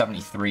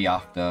 273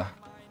 after.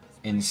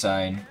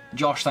 Insane.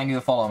 Josh, thank you for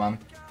the follow, man.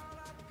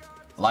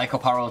 Like or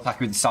parallel attack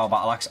with the Sal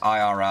Battle Axe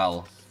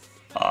IRL.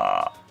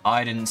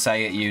 I didn't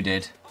say it, you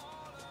did.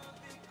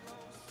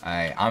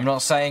 Hey, I'm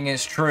not saying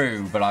it's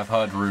true, but I've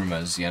heard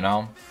rumors, you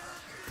know?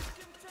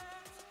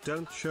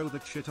 Don't show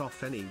that shit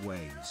off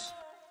anyways.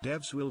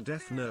 Devs will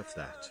def nerf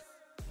that.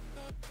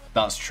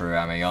 That's true,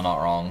 Emmy, you're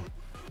not wrong.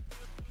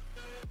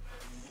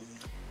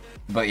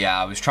 But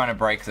yeah, I was trying to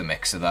break the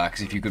mixer there,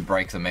 because if you could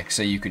break the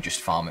mixer, you could just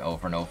farm it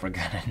over and over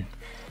again.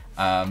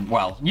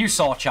 Well, you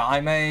saw, chat,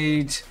 I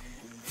made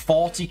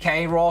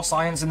 40k raw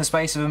science in the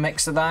space of a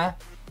mixer there.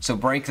 So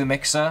break the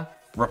mixer,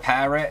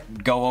 repair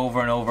it, go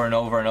over and over and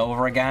over and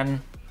over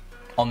again.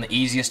 On the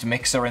easiest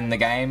mixer in the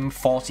game,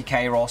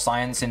 40k raw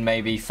science in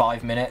maybe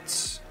 5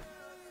 minutes.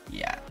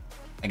 Yeah.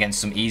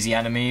 Against some easy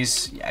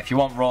enemies. Yeah, if you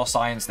want raw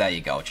science, there you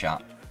go,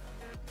 chat.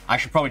 I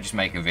should probably just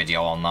make a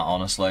video on that,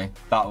 honestly.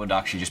 That would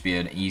actually just be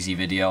an easy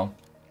video.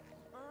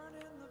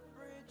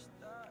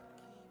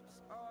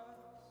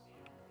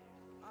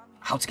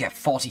 How to get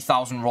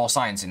 40,000 raw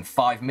science in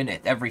 5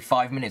 minutes, every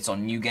 5 minutes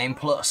on New Game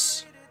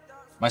Plus.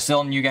 Am I still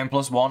on New Game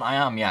Plus 1? I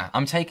am, yeah.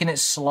 I'm taking it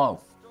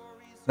slow.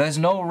 There's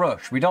no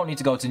rush. We don't need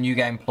to go to New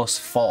Game Plus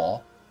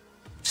 4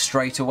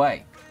 straight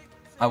away.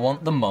 I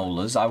want the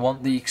molars. I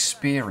want the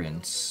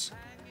experience.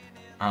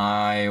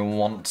 I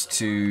want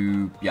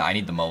to... Yeah, I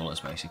need the molars,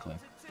 basically.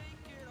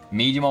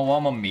 Medium or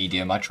warm or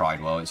medium? I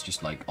tried well. It's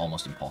just, like,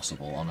 almost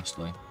impossible,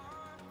 honestly.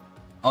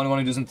 Only one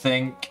who doesn't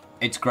think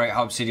it's great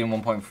how Obsidian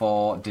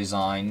 1.4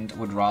 designed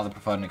would rather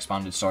prefer an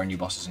expanded story, new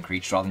bosses and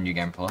creatures rather than New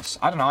Game Plus.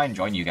 I don't know. I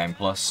enjoy New Game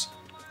Plus.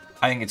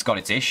 I think it's got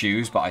its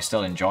issues, but I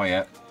still enjoy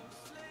it.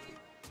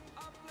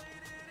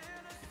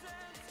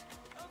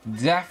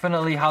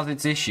 Definitely has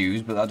its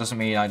issues, but that doesn't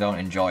mean I don't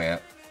enjoy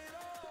it.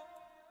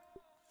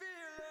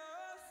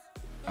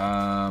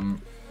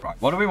 Right,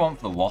 what do we want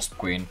for the Wasp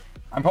Queen?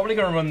 I'm probably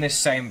going to run this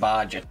same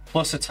badge.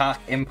 Plus attack,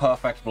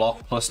 imperfect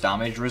block, plus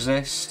damage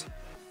resist.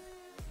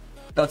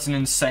 That's an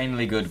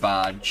insanely good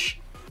badge.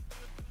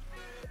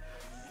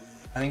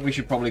 I think we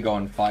should probably go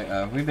and fight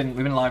her. We've been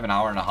live an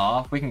hour and a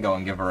half. We can go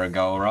and give her a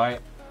go,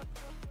 right?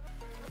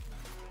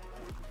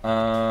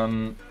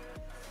 I'm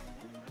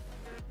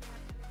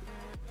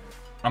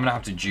gonna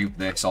have to dupe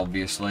this,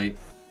 obviously.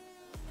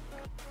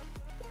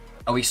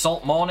 Are we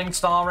Salt Morning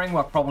Starring?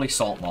 We're probably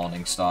Salt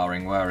Morning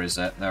Starring. Where is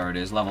it? There it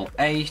is. Level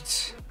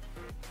 8.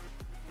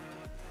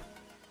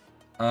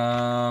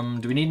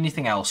 Do we need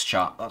anything else,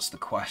 chat? That's the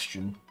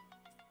question.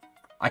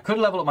 I could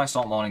level up my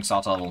Salt Morning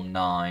Star to level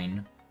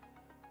 9.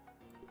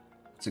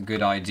 It's a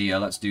good idea.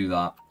 Let's do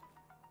that.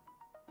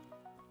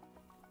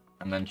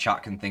 And then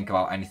chat can think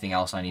about anything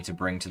else I need to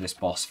bring to this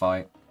boss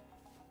fight.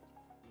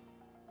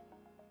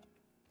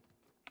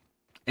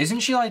 Isn't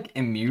she, like,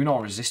 immune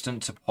or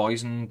resistant to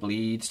poison,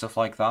 bleed, stuff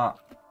like that?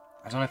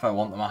 I don't know if I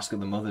want the Mask of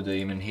the Mother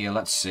Demon here.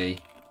 Let's see.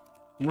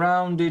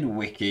 Rounded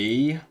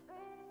Wiki.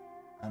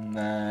 And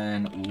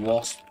then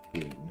Wasp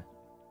Queen.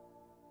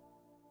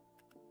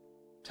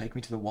 Take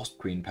me to the Wasp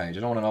Queen page.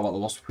 I don't want to know about the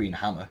Wasp Queen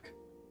hammock.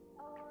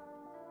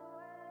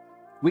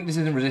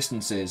 Weaknesses and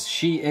resistances.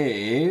 She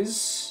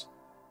is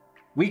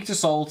weak to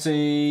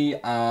salty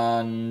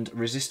and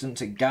resistant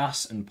to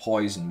gas and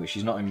poison, but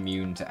she's not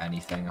immune to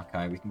anything.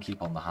 Okay, we can keep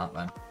on the hat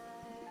then.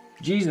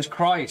 Jesus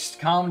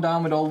Christ, calm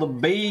down with all the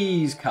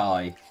bees,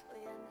 Kai.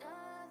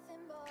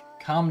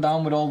 Calm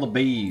down with all the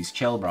bees.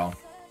 Chill, bro.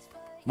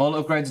 More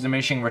upgrades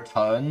diminishing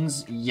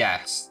returns.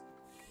 Yes.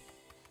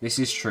 This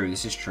is true,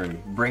 this is true.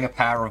 Bring a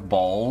pair of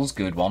balls.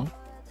 Good one.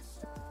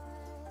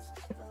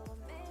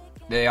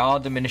 They are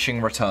diminishing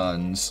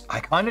returns.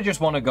 I kind of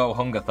just want to go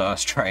Hunger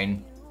Thirst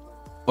Drain.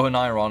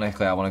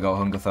 Unironically, I want to go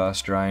Hunger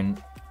Thirst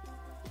Drain.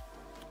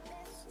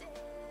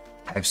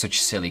 I have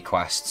such silly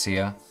quests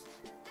here.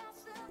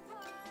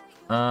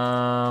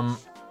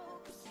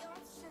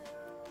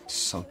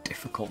 So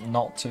difficult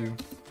not to.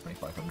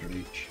 2,500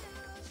 each.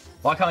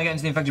 Why can't I get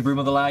into the Infected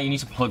Broodmother lair? You need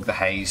to plug the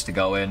haze to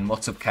go in.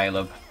 What's up,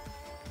 Caleb?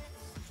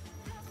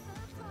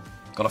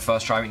 Got a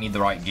first try, we need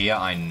the right gear.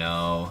 I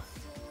know.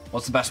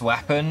 What's the best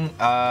weapon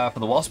for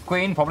the Wasp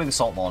Queen? Probably the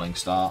Salt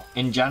Morningstar.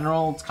 In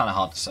general, it's kind of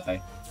hard to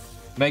say.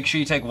 Make sure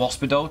you take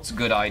Waspidote.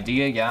 Good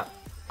idea, yeah.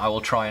 I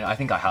will try and... I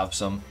think I have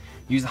some.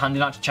 Use the handy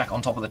knife to check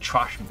on top of the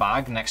trash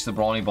bag next to the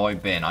Brawny Boy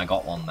bin. I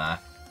got one there.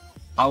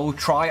 I will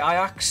try,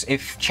 Ajax.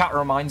 If chat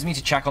reminds me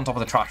to check on top of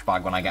the trash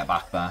bag when I get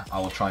back there, I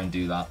will try and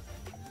do that.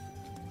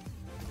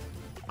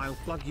 I'll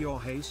plug your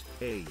haze.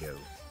 Hey, yo.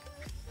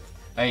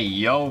 Hey,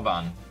 yo,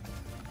 Van.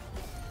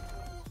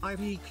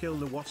 Ivy kill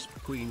the Wasp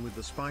Queen with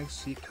the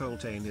spicy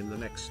coltane in the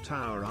next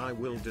tower. I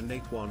will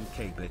donate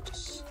 1k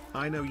bits.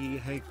 I know ye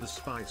hate the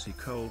spicy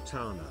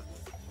coltana.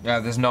 Yeah,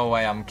 there's no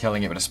way I'm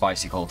killing it with a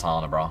spicy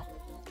coltana, bro.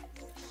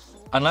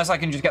 Unless I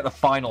can just get the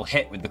final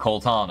hit with the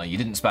coltana. You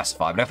didn't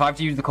specify. But if I have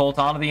to use the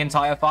coltana the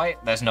entire fight,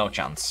 there's no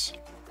chance.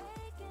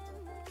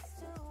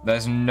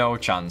 There's no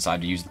chance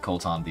I'd use the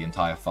coltana the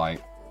entire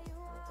fight.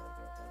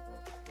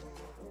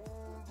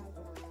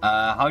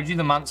 How do you do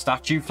the Mant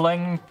statue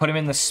fling? Put him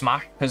in the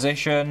smash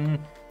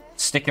position,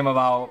 stick him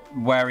about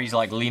where he's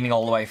like leaning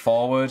all the way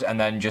forward, and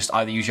then just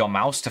either use your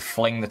mouse to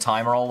fling the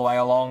timer all the way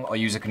along, or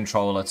use a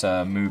controller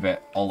to move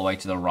it all the way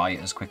to the right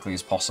as quickly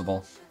as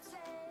possible.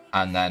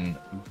 And then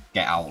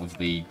get out of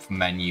the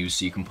menus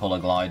so you can pull a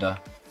glider.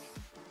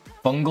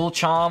 Fungal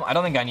Charm? I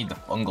don't think I need the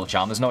Fungal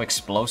Charm. There's no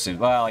explosives.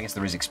 Well, I guess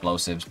there is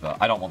explosives, but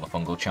I don't want the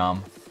Fungal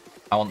Charm.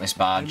 I want this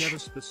badge. I never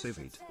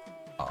specified.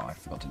 Oh, I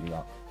forgot to do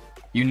that.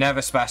 You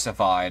never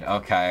specified.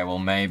 Okay, well,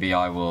 maybe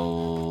I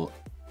will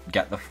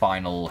get the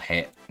final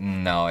hit.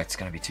 No, it's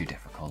going to be too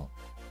difficult.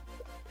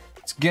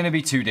 It's going to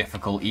be too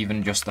difficult,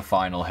 even just the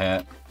final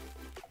hit.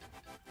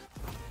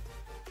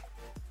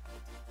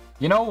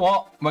 You know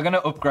what? We're going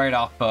to upgrade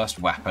our first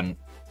weapon.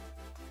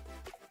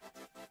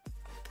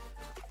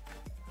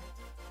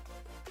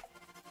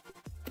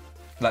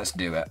 Let's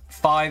do it.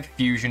 5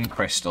 fusion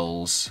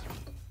crystals.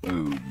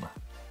 Boom.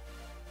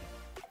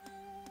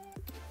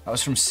 That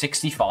was from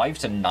 65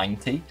 to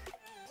 90.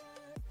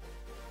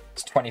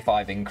 It's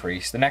 25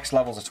 increase. The next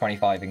level's a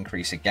 25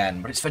 increase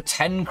again, but it's for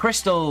 10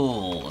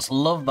 crystals.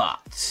 Love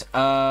that.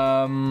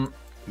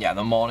 Yeah,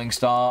 the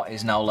Morningstar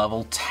is now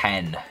level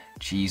 10.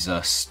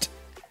 Jesus.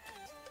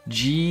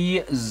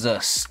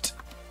 Jesus.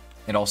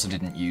 It also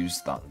didn't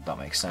use that. That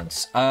makes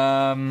sense.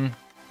 I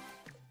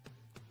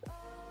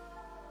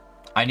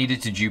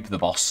needed to dupe the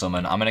boss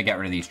summon. I'm going to get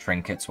rid of these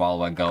trinkets while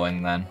we're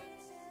going then.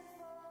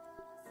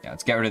 Yeah,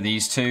 let's get rid of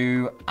these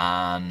two,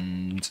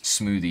 and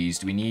smoothies.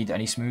 Do we need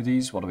any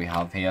smoothies? What do we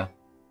have here?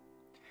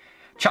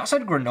 Chat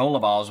said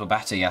granola bars were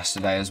better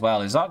yesterday as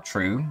well. Is that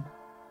true?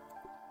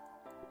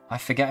 I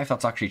forget if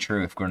that's actually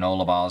true, if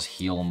granola bars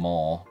heal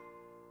more.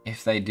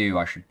 If they do,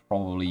 I should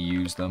probably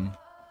use them.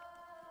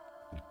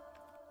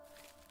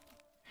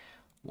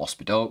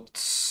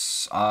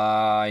 Waspidotes.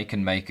 I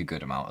can make a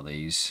good amount of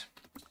these.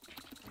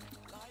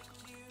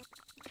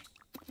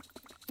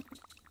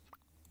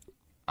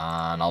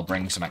 And I'll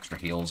bring some extra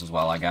heals as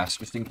well, I guess,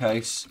 just in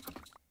case.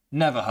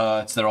 Never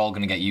hurts. They're all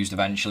going to get used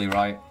eventually,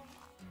 right?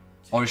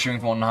 Or shooting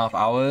for 1.5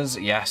 hours?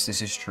 Yes,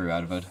 this is true,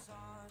 Edward.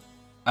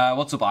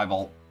 What's up,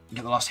 Eyeball?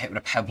 Get the last hit with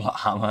a pebble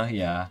hammer?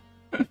 Yeah.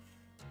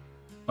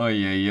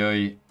 Oy, oy,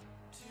 oy.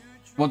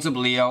 What's up,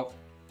 Leo?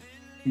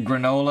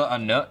 Granola are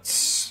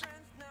nuts.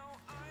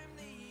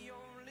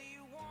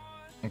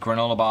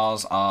 Granola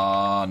bars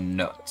are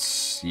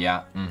nuts.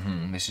 Yeah,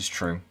 this is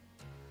true.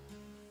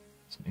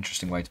 It's an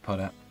interesting way to put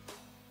it.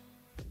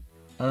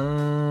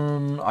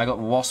 I got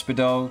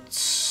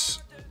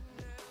Waspidotes.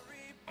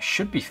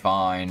 Should be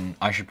fine.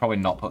 I should probably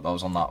not put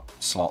those on that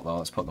slot, though.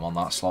 Let's put them on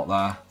that slot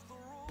there.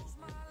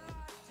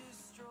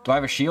 Do I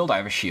have a shield? I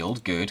have a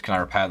shield. Good. Can I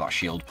repair that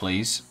shield,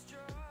 please?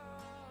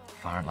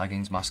 Fire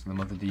leggings, Mask of the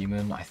Mother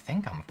Demon. I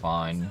think I'm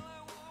fine.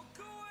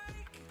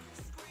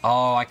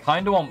 Oh, I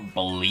kind of want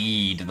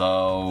Bleed,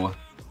 though.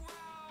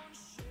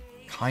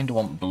 Kind of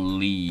want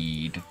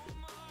Bleed.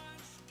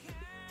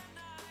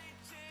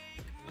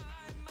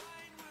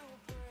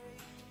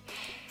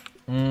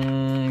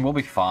 We'll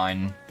be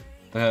fine.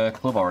 The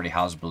club already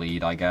has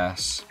Bleed, I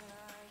guess.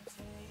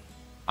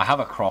 I have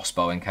a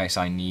crossbow in case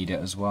I need it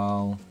as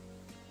well.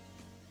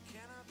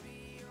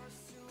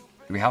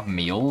 Do we have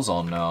meals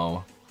or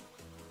no?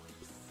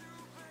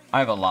 I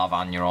have a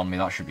Lavanya on me,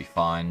 that should be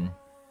fine.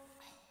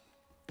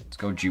 Let's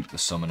go dupe the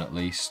summon at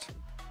least.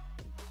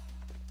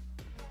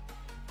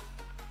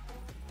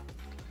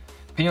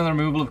 Opinion on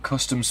the removal of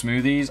custom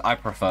smoothies. I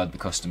preferred the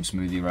custom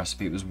smoothie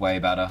recipe, it was way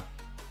better.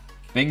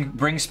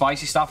 Bring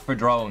spicy stuff for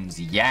drones.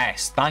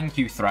 Yes, thank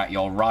you, Threat,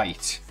 you're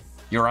right.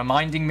 You're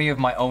reminding me of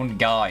my own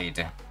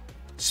guide.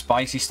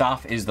 Spicy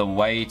staff is the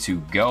way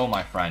to go,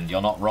 my friend.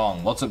 You're not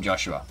wrong. What's up,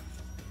 Joshua?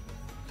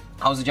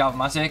 How's the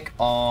Java-matic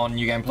on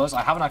New Game Plus?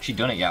 I haven't actually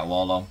done it yet,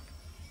 Warlow.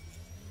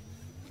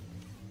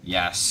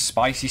 Yes,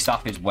 spicy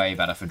staff is way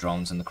better for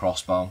drones than the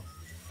crossbow.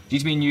 Do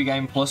you mean New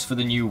Game Plus for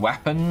the new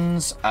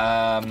weapons?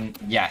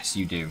 Yes,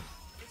 you do.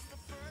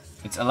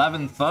 It's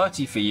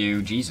 11:30 for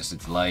you. Jesus,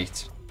 it's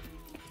late.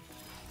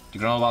 Do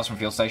granola bars from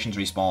field stations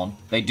respawn?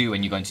 They do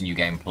when you go into New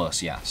Game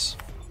Plus, yes.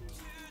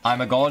 I'm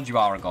a god, you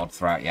are a god,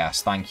 Threat,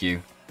 yes, thank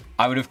you.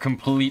 I would have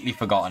completely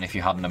forgotten if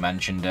you hadn't have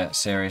mentioned it,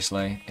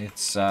 seriously.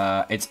 It's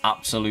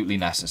absolutely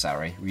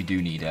necessary. We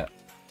do need it.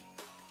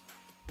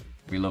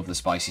 We love the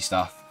spicy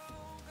stuff.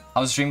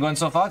 How's the stream going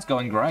so far? It's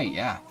going great,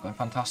 yeah, going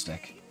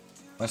fantastic.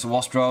 Where's the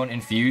Wasp drone?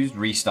 Infused?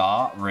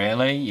 Restart?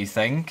 Really? You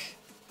think?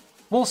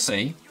 We'll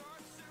see.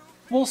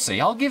 We'll see.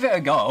 I'll give it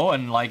a go,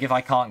 and like, if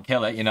I can't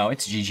kill it, you know,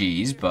 it's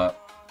GG's, but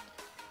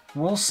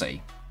we'll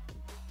see.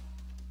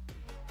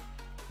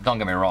 Don't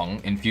get me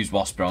wrong, infused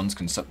Wasp drones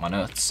can suck my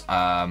nuts,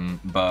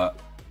 but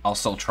I'll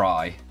still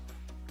try.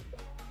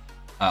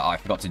 I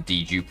forgot to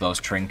dedupe those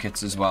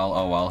trinkets as well.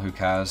 Oh well, who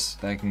cares?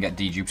 They can get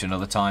deduped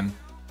another time.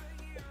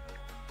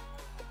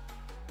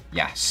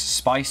 Yes,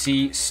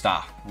 spicy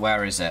staff.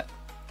 Where is it?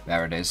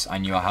 There it is. I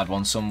knew I had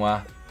one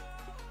somewhere.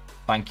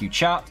 Thank you,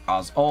 chat,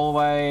 as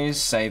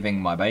always. Saving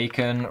my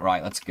bacon.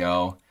 Right, let's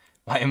go.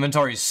 My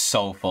inventory is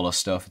so full of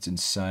stuff, it's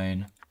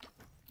insane.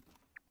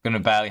 Gonna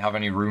barely have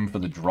any room for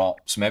the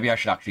drops. Maybe I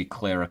should actually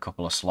clear a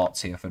couple of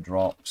slots here for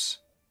drops.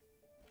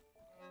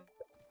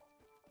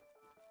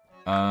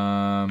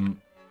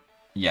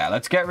 Yeah,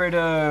 let's get rid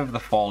of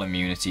the fall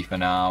immunity for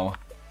now.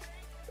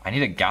 I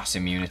need a gas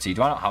immunity.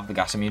 Do I not have the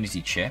gas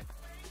immunity chip?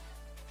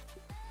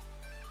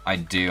 I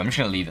do. I'm just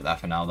gonna leave it there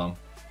for now, though.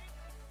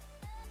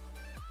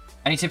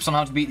 Any tips on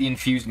how to beat the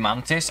infused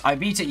mantis? I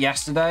beat it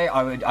yesterday.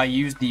 I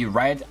used the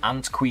red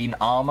ant queen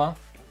armor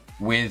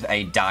with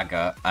a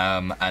dagger,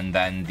 and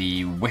then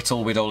the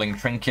Whittling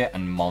trinket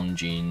and Mon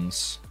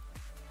jeans.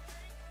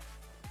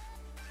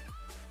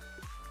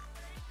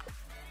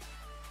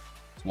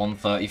 It's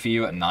 1:30 for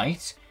you at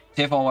night.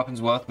 Tier 4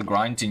 weapons worth the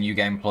grind to New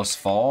Game Plus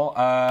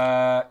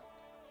 4.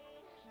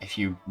 If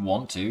you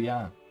want to,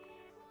 yeah.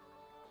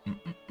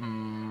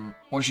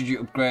 What should you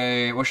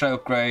upgrade? What should I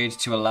upgrade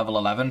to a level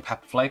 11?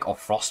 Pepper Flake or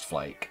Frost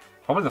Flake?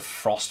 Probably the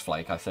Frost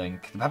Flake, I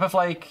think. The Pepper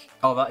Flake,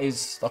 oh,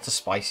 that's a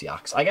spicy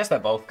axe. I guess they're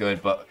both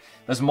good, but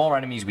there's more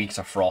enemies weak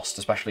to Frost,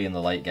 especially in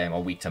the late game,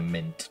 or weak to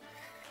Mint.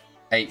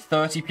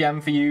 8:30 PM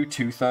for you,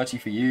 2:30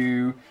 for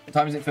you. What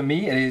time is it for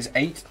me? It is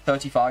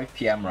 8:35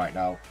 PM right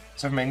now.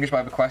 So from English, I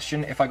have a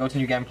question. If I go to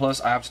New Game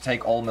Plus, I have to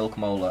take all Milk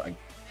Molar.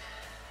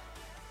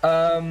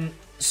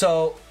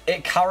 So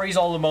it carries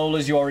all the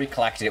molars you already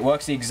collected. It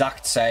works the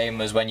exact same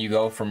as when you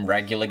go from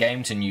regular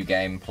game to New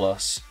Game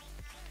Plus.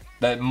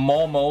 The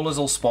more molars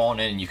will spawn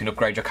in, and you can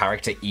upgrade your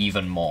character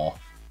even more.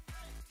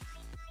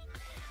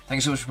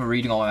 Thanks so much for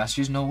reading all my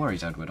messages. No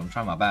worries, Edward. I'm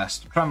trying my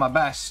best. I'm trying my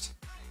best.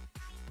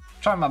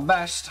 I'm trying my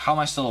best. How am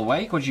I still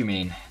awake? What do you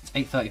mean? It's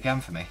 8:30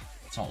 PM for me.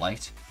 It's not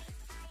late.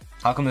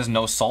 How come there's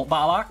no salt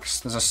battle axe?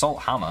 There's a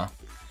salt hammer.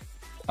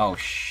 Oh,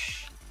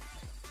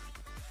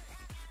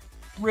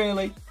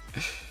 Really?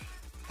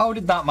 How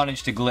did that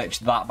manage to glitch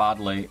that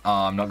badly?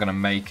 Oh, I'm not gonna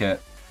make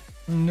it.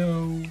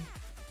 No.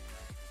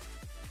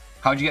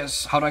 How do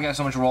I get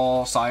so much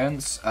raw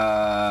science?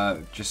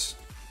 Just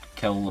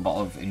kill a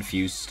bottle of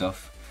infused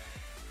stuff.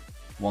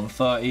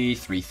 1:30,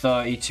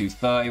 3:30,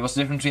 2:30. What's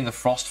the difference between the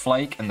Frost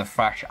Flake and the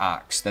Fresh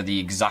Axe? They're the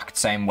exact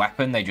same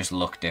weapon, they just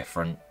look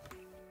different.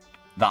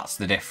 That's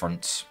the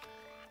difference.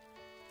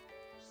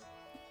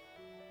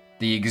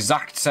 The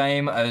exact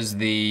same as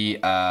the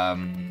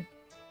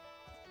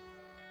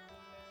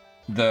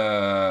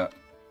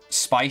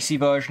spicy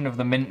version of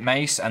the Mint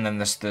Mace, and then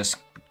this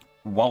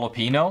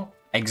Wallopino.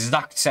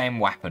 Exact same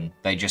weapon,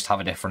 they just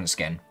have a different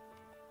skin.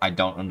 I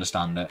don't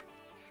understand it.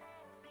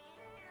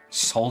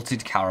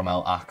 Salted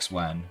caramel axe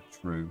when?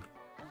 True.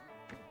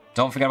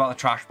 Don't forget about the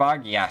trash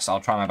bag. Yes, I'll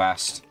try my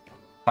best.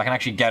 If I can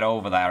actually get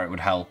over there, it would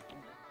help.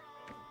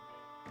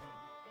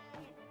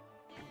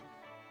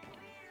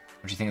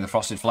 What do you think of the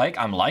Frosted Flake?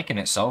 I'm liking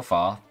it so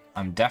far.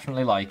 I'm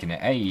definitely liking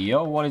it. Hey,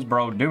 yo, what is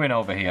bro doing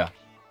over here?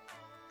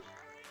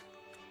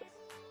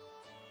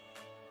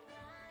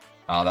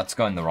 Oh, that's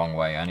going the wrong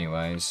way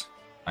anyways.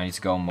 I need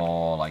to go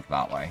more like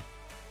that way.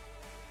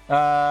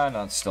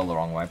 No, it's still the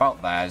wrong way.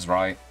 About there's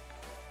right.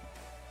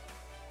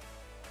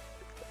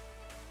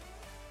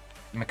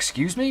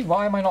 Excuse me?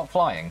 Why am I not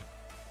flying?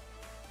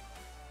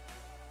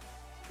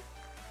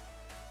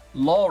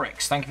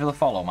 Lorix, thank you for the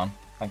follow, man.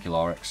 Thank you,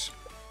 Lorix.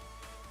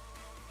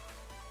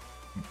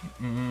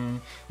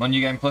 My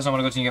new game plus, I want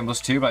to go to new game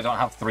plus 2, but I don't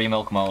have 3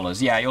 milk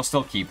molars. Yeah, you'll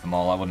still keep them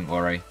all, I wouldn't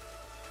worry.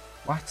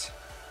 What?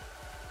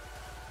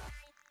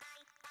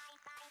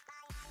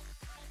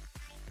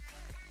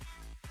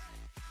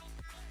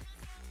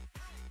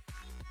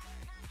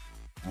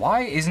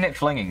 Why isn't it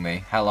flinging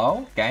me?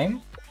 Hello,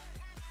 game?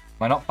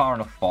 Am I not far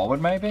enough forward,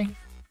 maybe?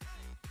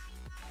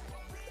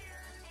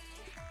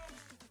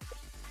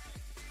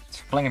 It's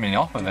flinging me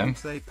off of him.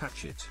 Didn't they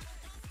patch it?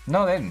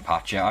 No, they didn't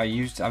patch it. I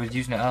was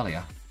using it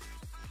earlier.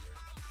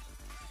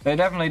 They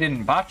definitely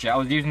didn't patch it. I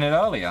was using it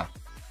earlier.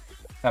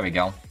 There we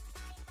go.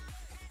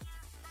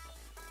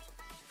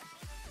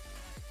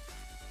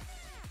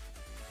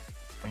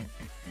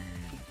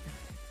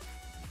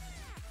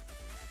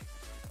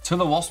 To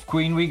the Wasp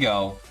Queen we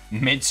go.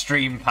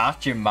 Mid-stream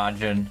patch,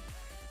 imagine.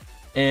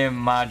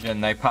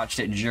 Imagine they patched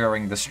it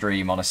during the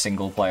stream on a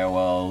single-player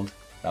world.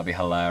 That'd be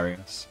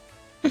hilarious.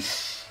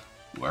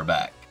 We're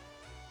back.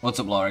 What's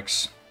up,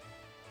 Lorix?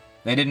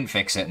 They didn't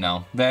fix it,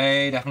 no.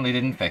 They definitely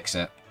didn't fix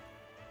it.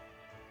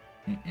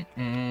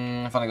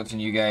 I finally got to a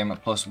new game.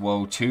 Plus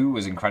WoW 2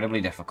 was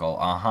incredibly difficult.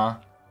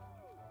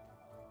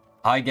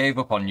 I gave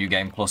up on new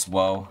game plus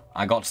WoW.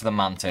 I got to the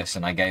Mantis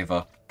and I gave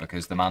up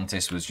because the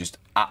Mantis was just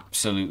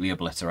absolutely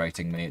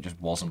obliterating me. It just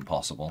wasn't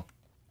possible.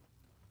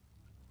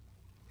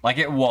 Like,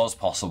 it was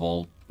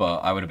possible, but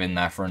I would have been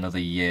there for another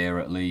year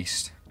at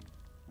least.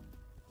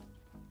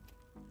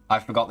 I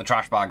forgot the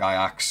trash bag I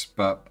axe,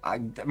 but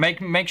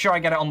make sure I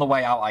get it on the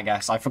way out, I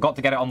guess. I forgot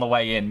to get it on the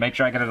way in. Make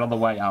sure I get it on the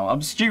way out.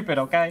 I'm stupid,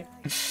 okay?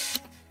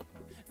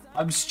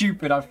 I'm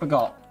stupid, I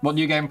forgot. What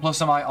new game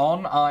plus am I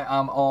on? I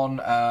am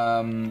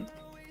on,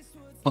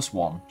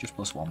 +1. Just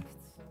 +1.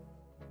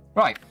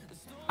 Right.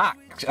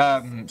 Axe.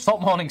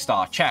 Salt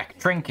Morningstar, check.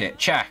 Trinket,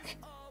 check.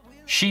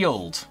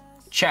 Shield,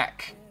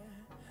 check.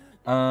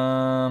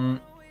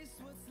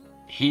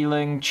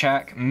 Healing,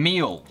 check.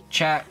 Meal,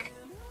 check.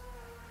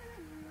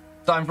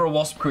 Time for a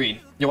Wasp Queen.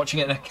 You're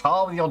watching it in a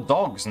car with your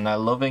dogs and they're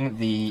loving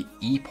the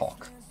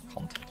epoch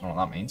content. I don't know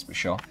what that means, but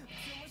sure.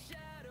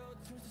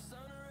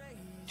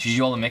 Should you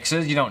do all the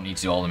mixes? You don't need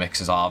to do all the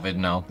mixes, Arvid,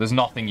 no. There's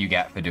nothing you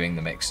get for doing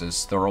the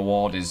mixes. The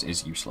reward is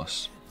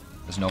useless.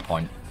 There's no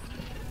point.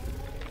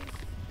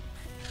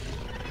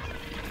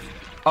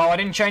 Oh, I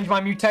didn't change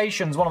my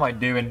mutations. What am I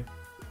doing?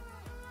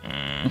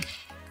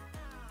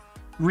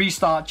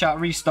 Restart, chat,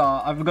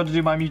 restart. I forgot to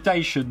do my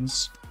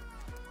mutations.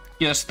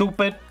 You're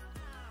stupid.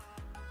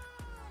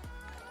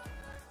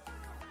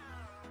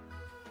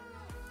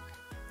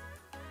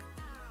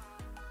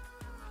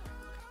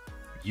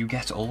 You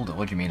get older?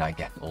 What do you mean I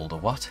get older?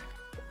 What?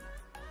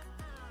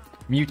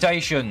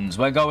 Mutations,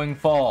 we're going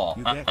for.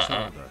 You get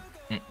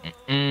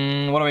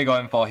older. What are we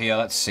going for here?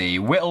 Let's see.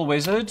 Whittle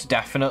Wizard,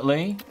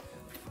 definitely.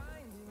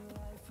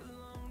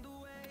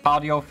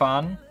 Cardio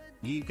Fan.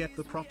 You get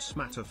the prots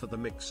matter for the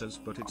mixers,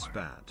 but it's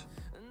bad.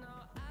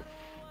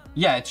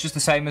 Yeah, it's just the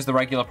same as the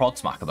regular Prod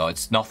Smacker, though.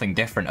 It's nothing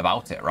different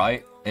about it,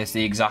 right? It's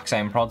the exact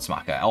same Prod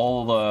Smacker.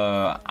 All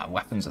the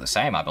weapons are the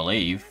same, I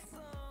believe.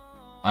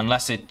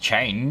 Unless it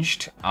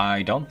changed.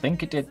 I don't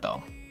think it did,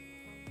 though.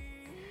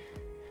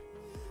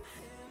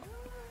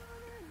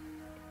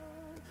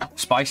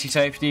 Spicy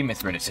Safety,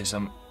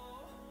 Mithriticism.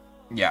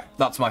 Yeah,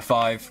 that's my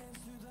 5.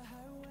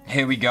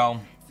 Here we go.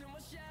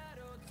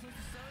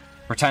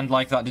 Pretend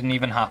like that didn't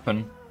even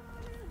happen.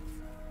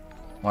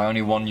 Why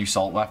only one new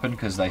salt weapon?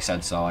 Because they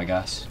said so, I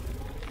guess.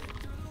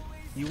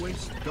 You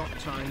waste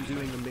time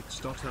doing the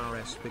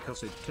mix.rs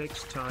because it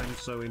takes time,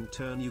 so in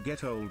turn you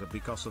get older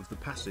because of the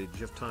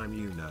passage of time,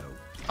 you know.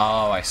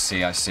 Oh, I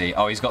see, I see.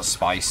 Oh, he's got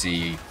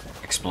spicy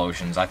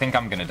explosions. I think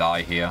I'm gonna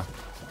die here.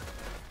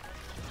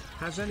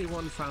 Has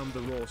anyone found the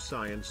raw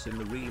science in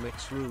the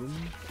remix room?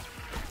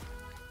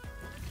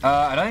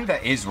 I don't think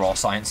there is raw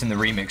science in the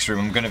remix room,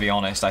 I'm gonna be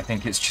honest. I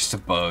think it's just a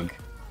bug.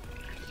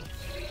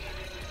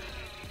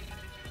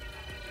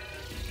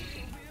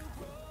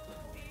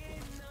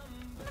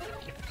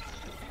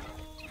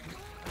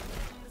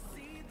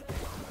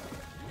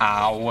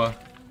 Ow.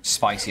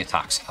 Spicy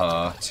attacks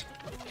hurt.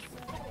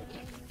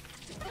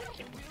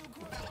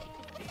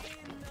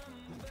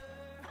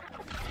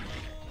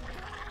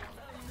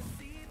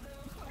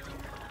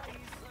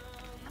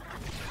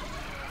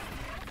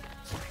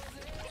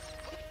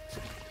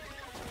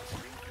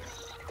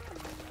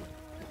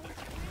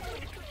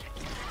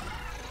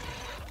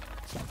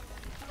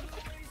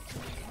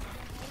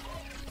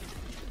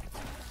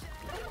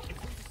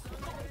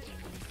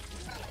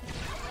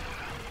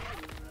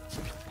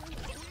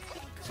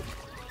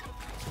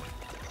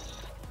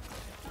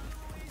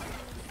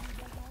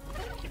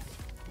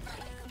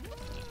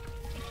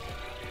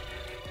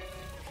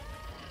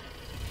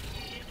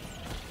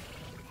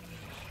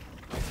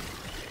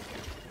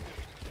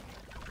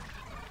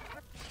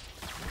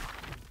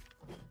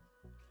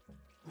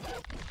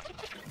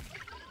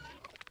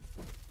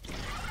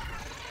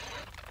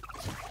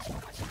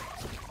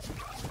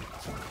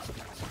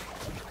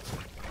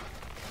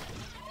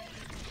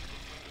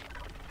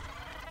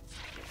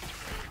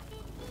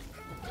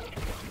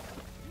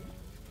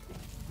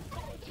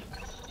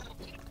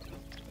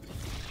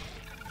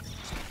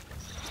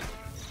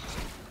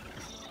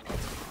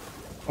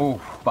 Ooh,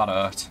 that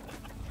hurt.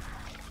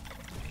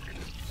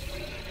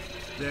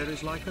 There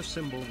is like a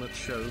symbol that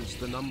shows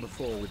the number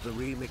 4 with the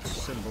remix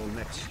symbol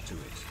next to it.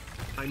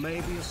 I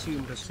maybe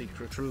assumed a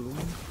secret room.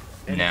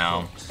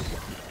 No.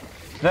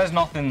 There's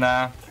nothing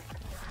there.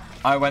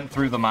 I went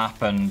through the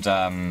map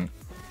and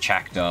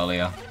checked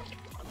earlier.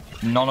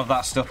 None of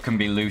that stuff can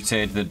be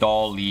looted. The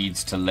door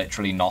leads to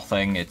literally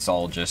nothing. It's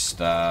all just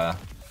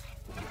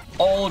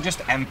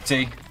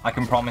empty, I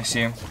can promise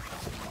you.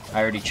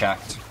 I already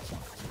checked.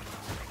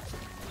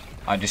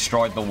 I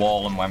destroyed the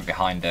wall and went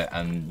behind it,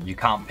 and you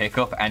can't pick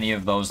up any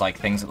of those like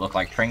things that look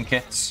like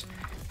trinkets.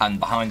 And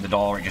behind the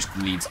door, it just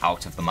leads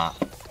out of the map.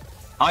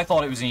 I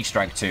thought it was an Easter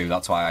egg too,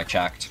 that's why I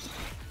checked.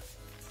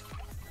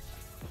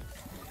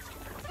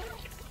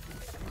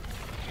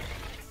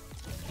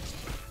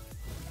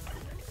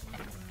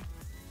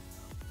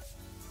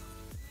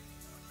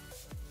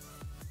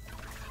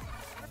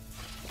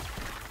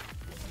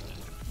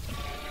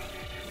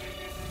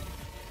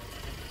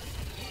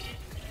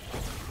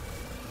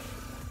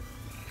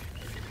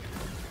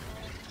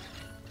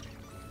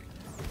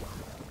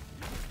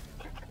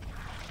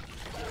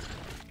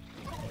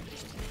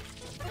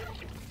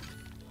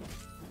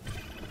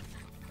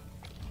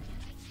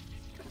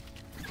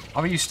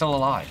 How are you still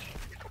alive?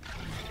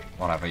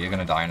 Whatever, you're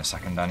gonna die in a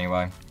second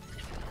anyway.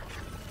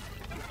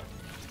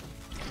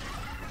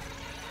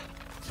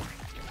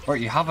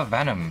 Wait, you have a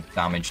venom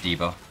damage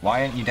debuff.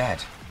 Why aren't you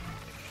dead?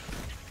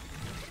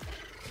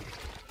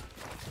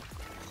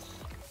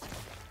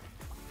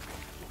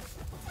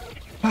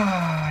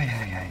 Ah,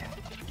 yeah.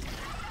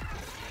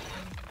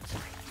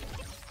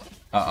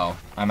 Uh-oh,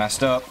 I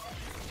messed up.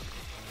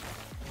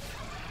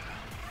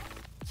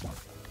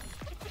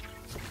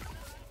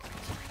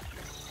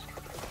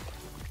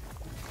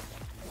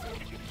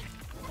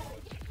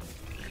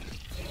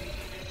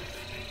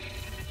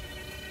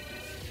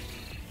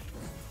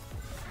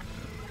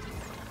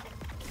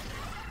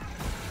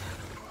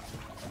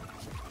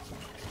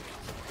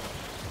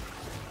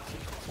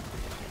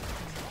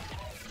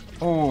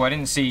 Oh, I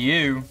didn't see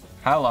you.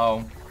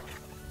 Hello.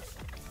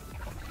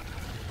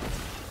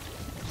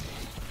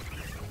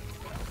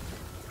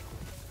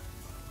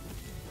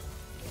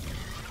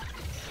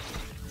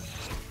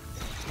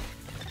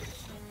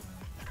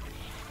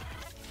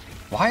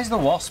 Why is the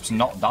Wasp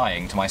not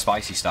dying to my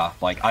spicy stuff?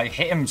 Like, I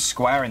hit him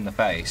square in the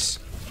face.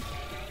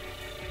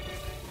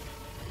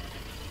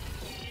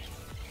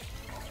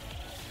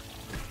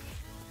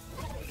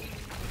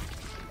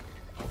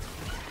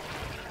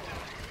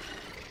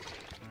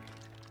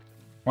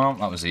 Well,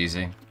 that was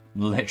easy.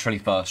 Literally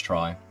first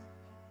try.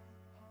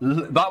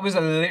 That was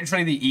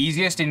literally the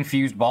easiest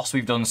infused boss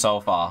we've done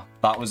so far.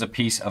 That was a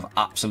piece of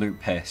absolute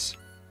piss.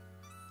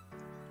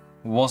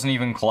 Wasn't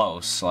even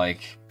close,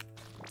 like...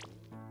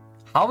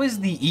 How is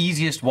the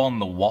easiest one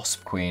the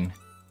Wasp Queen?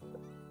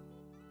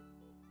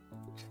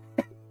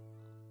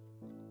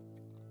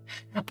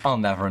 I'll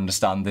never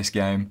understand this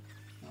game.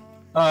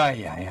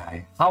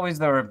 Ay. How is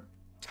there a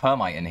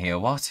termite in here?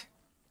 What?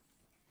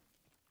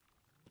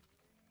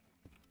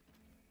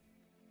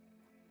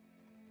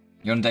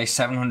 You're on day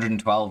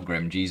 712,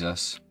 Grim.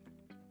 Jesus.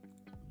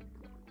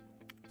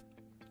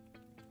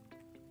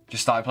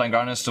 Just started playing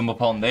Grounded and stumbled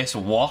upon this.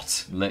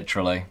 What?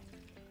 Literally.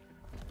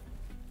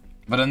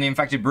 But on the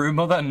Infected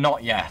Broodmother?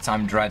 Not yet.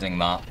 I'm dreading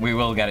that. We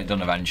will get it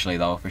done eventually,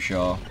 though, for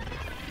sure.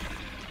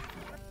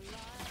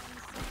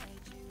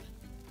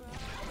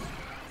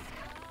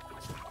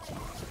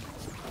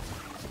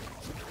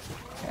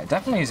 Yeah, it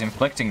definitely is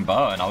inflicting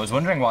burn. I was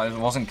wondering why it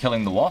wasn't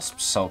killing the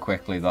wasps so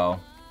quickly,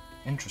 though.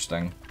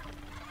 Interesting.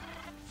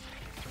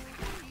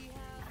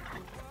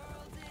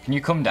 Can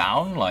you come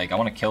down? Like, I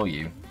want to kill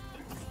you.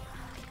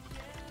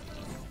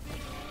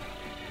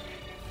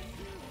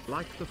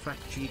 Like the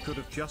fact she could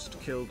have just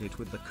killed it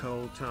with the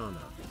cold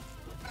Tana.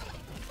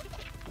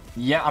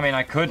 Yeah, I mean,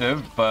 I could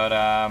have, but,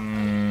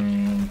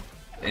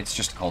 it's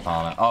just a cold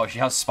Tana. Oh, she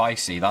has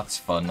spicy. That's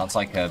fun. That's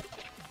like a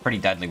pretty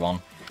deadly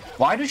one.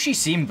 Why does she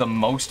seem the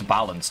most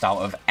balanced out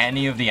of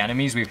any of the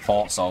enemies we've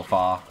fought so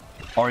far?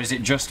 Or is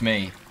it just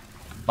me?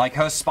 Like,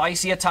 her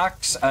spicy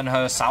attacks and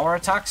her sour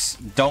attacks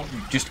don't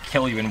just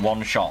kill you in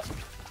one shot.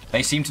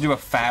 They seem to do a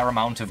fair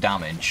amount of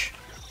damage.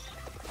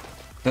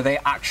 Do they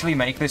actually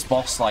make this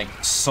boss, like,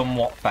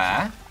 somewhat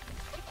fair?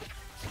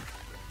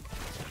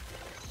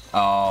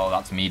 Oh,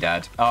 that's me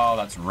dead. Oh,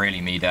 that's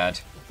really me dead.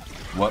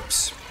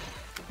 Whoops.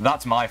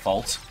 That's my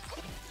fault.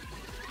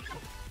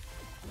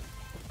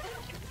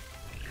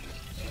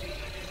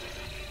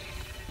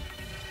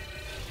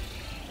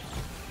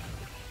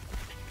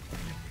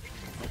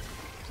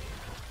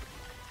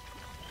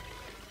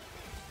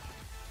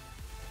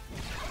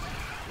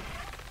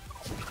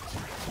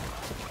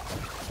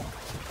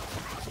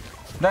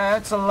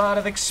 That's a lot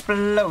of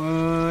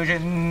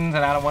explosions, and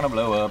I don't want to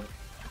blow up.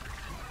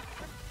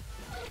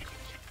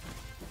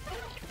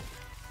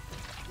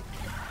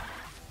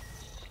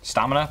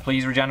 Stamina,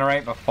 please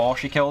regenerate before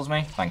she kills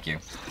me. Thank you.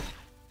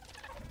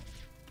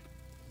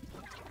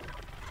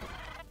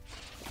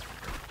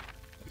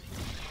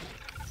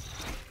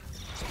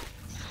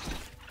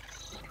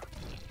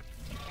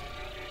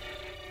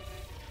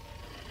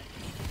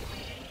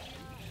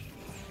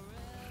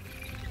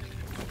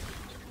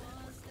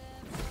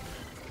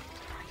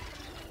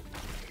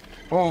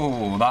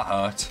 Oh, that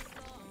hurt.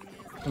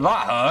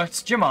 That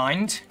hurt. Do you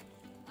mind?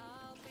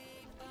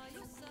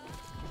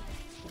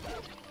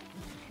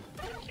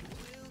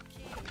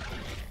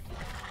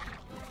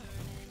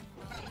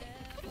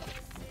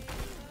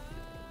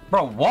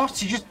 Bro, what?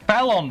 He just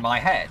fell on my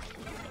head.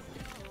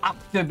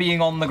 After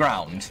being on the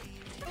ground.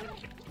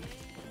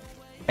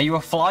 Are you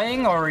a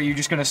flying, or are you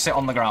just gonna sit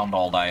on the ground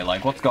all day?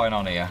 Like, what's going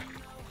on here?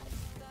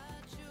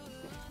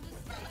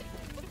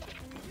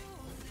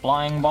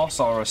 Flying boss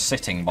or a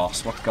sitting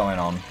boss? What's going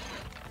on?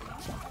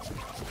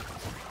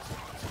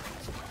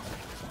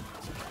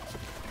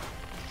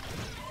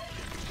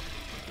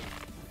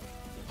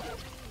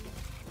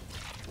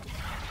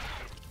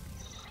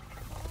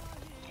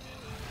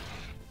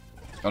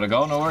 Gotta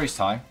go, no worries,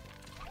 Ty.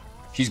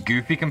 She's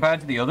goofy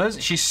compared to the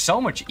others. She's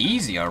so much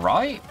easier,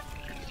 right?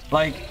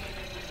 Like,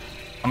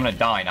 I'm gonna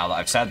die now that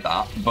I've said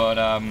that, but,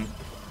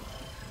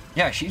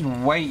 yeah, she's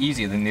way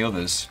easier than the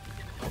others.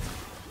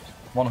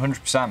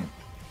 100%.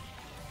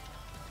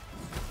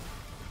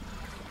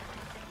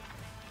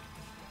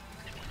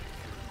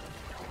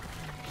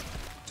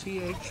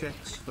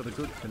 THX for the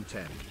good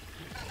content.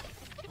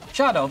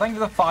 Shadow, thank you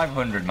for the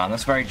 500, man.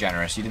 That's very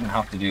generous. You didn't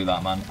have to do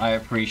that, man. I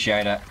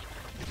appreciate it.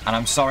 And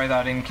I'm sorry that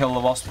I didn't kill the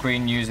Wasp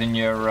Queen using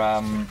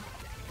your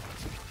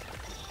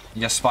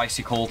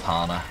spicy cold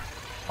Hana.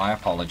 My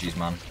apologies,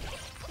 man.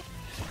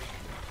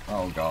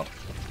 Oh, God.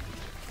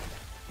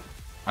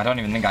 I don't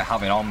even think I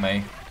have it on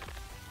me.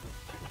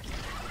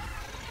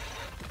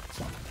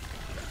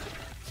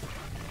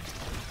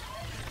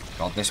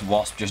 God, this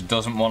Wasp just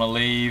doesn't want to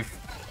leave.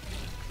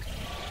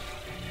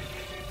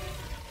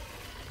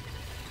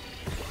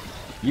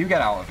 You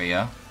get out of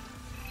here.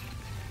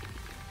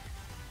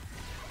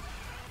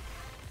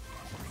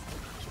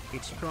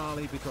 It's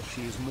Paraly because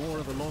she is more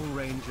of a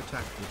long-range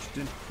attack which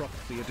didn't proc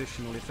the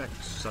additional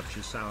effects such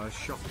as Sour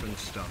Shock and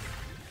stuff.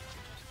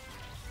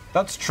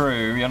 That's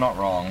true, you're not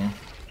wrong.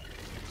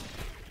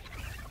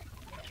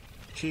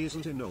 She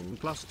isn't in Ung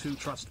 +2,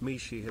 trust me,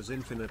 she has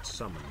infinite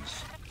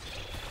summons.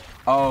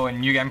 Oh,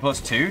 and New Game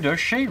 +2, does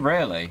she?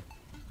 Really?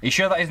 Are you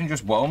sure that isn't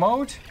just WoW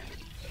mode?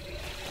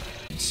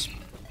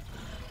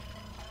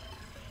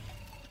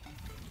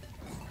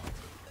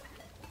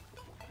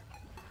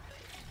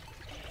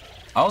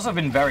 I also have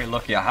been very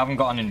lucky. I haven't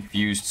got an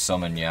infused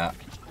summon yet.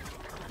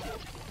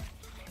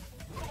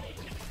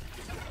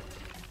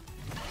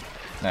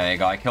 There you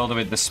go. I killed her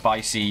with the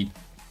spicy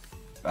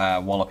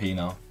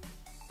Wallopino.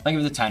 Thank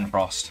you for the 10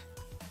 Frost.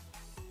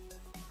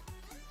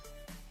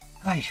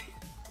 Hey.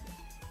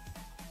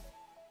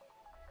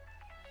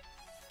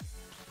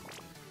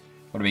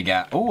 What do we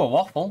get? Oh, a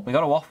waffle. We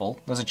got a waffle.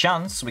 There's a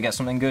chance we get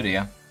something good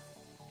here.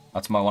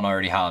 That's my one I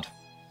already had.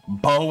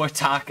 Bow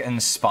attack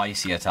and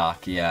spicy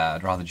attack. Yeah,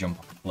 I'd rather jump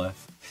off a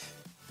cliff.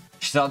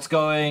 She starts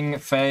going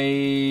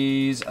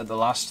phase at the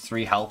last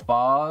 3 health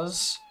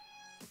bars.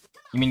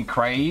 You mean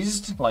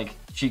crazed? Like,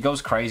 she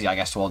goes crazy, I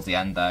guess, towards the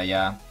end there,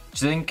 yeah.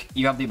 Do you think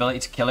you have the ability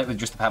to kill it with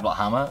just a Pebblet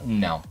Hammer?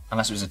 No,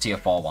 unless it was a tier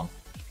 4 one.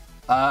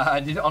 I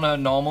did it on her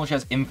normal. She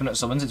has infinite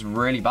summons. It's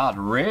really bad.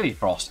 Really,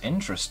 Frost.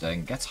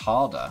 Interesting. Gets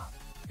harder.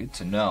 Good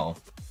to know.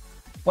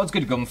 What's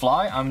good,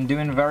 Gunfly? I'm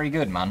doing very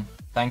good, man.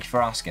 Thank you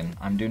for asking.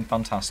 I'm doing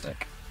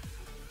fantastic.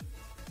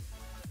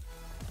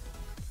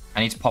 I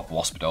need to pop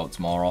Wasp Dotes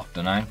more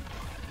often, eh?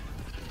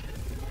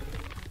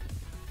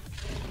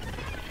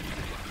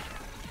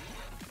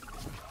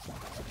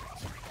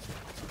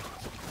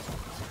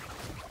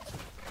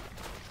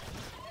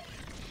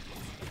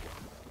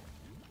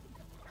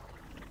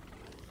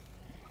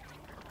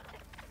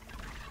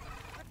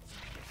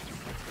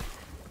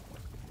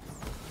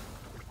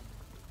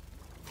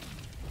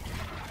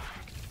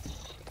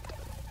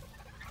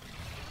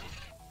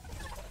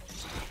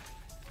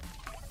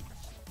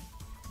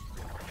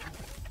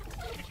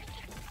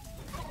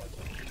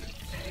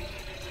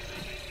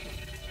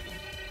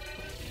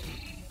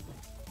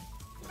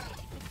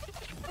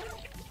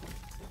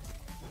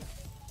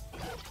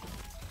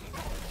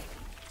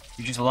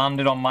 You just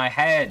landed on my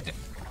head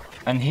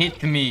and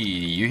hit me.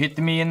 You hit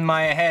me in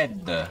my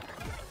head.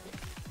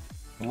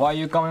 Why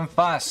you coming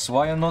fast?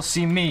 Why you not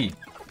see me?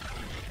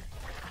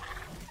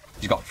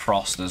 She's got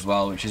Frost as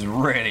well, which is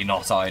really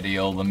not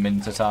ideal, the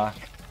mint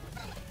attack.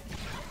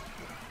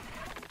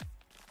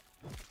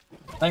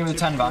 Thank you for the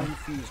 10, Van.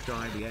 Infused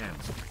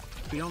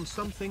IBM. Beyond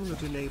something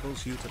that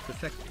enables you to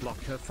perfect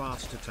block her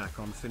fast attack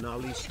on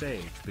finale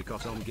stage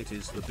because ImCade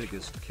is the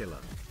biggest killer.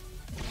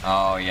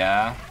 Oh,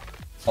 yeah?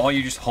 Or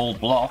you just hold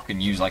block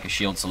and use like a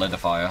shield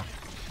solidifier.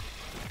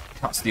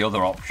 That's the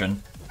other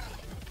option.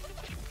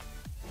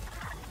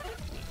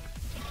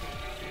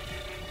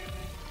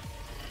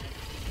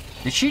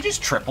 Did she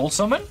just triple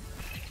summon?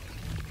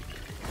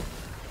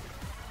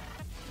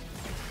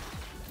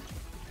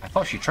 I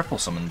thought she triple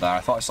summoned there. I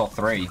thought I saw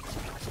 3.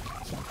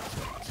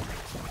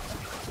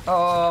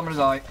 Oh, I'm gonna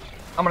die.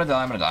 I'm gonna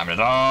die, I'm gonna die, I'm gonna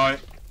die.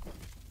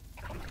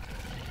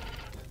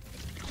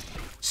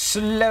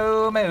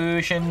 Slow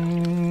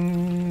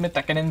motion.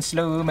 Attacking in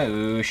slow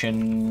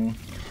motion.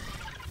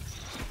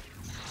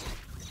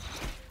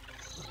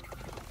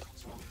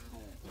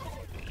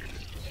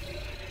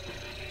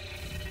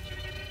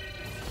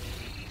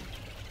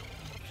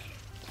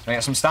 Can I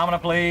get some stamina,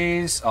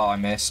 please? Oh, I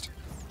missed.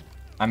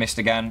 I missed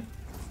again.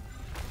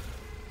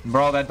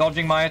 Bro, they're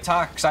dodging my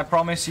attacks. I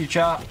promise you,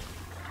 chat.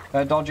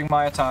 They're dodging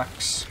my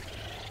attacks.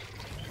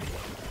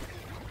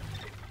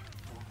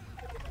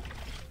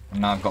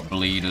 And now I've got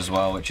bleed as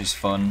well, which is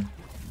fun.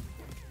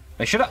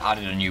 They should have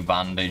added a new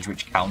bandage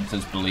which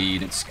counters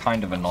bleed. It's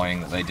kind of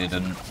annoying that they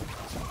didn't.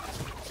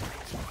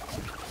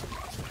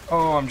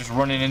 Oh, I'm just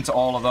running into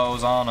all of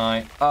those, aren't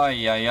I?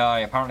 Ay, ay, ay.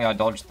 Apparently I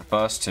dodged the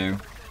first two.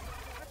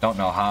 Don't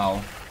know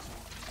how.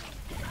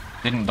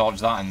 Didn't dodge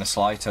that in the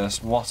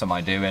slightest. What am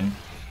I doing?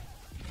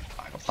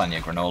 I got plenty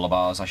of granola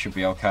bars. I should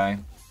be okay.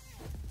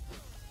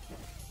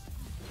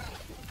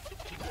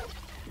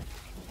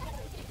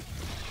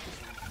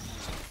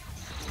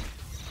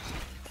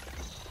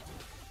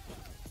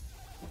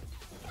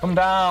 Come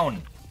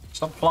down!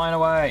 Stop flying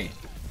away!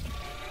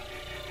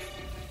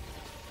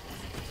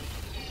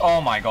 Oh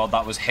my god,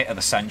 that was hit of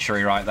the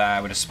century right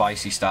there with a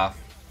spicy staff.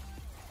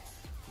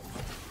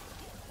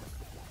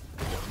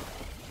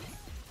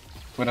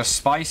 With a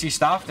spicy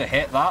staff to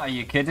hit that? Are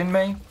you kidding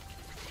me?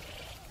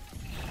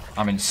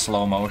 I'm in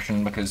slow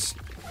motion because...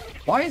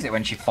 Why is it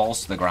when she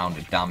falls to the ground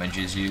it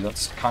damages you?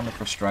 That's kind of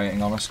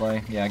frustrating,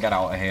 honestly. Yeah, get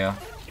out of here.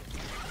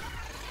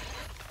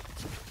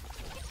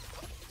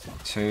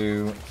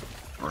 2,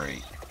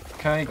 3.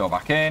 Okay, go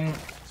back in.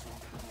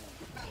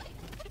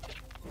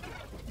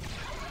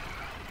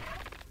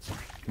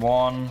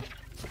 1,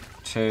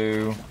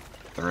 2,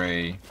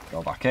 3.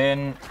 Go back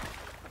in.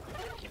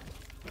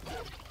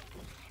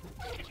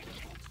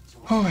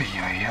 Oy,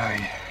 oy,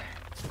 oy.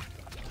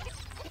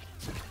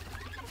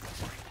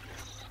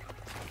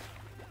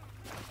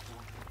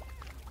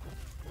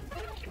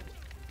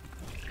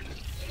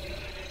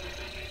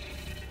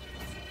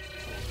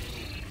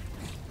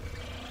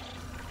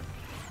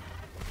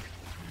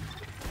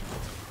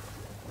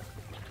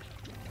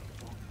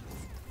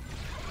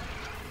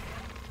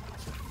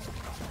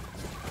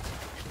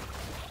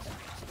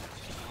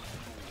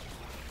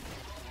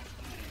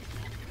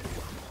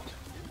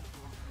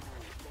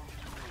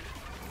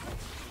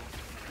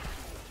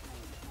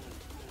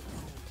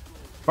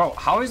 Bro,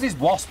 how is this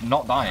wasp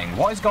not dying?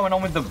 What is going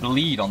on with the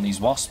bleed on these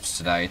wasps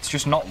today? It's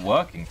just not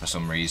working for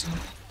some reason.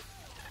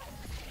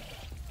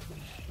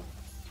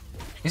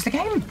 Is the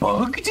game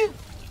bugged?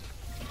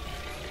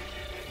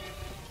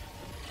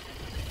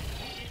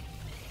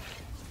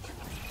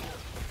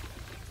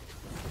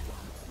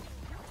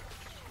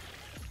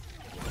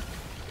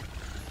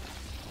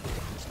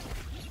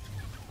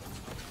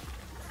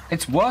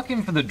 It's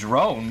working for the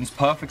drones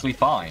perfectly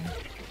fine.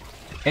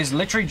 It's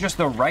literally just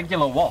the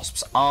regular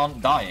wasps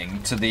aren't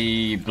dying to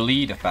the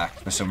bleed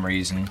effect for some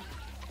reason.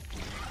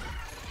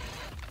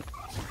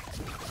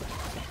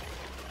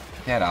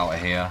 Get out of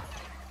here.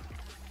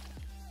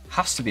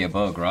 Has to be a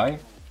bug,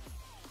 right?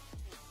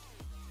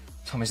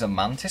 Tommy's a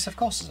mantis? Of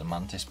course there's a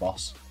mantis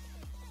boss.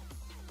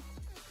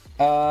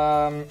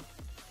 Of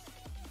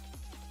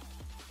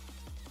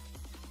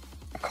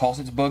course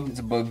it's bugged, it's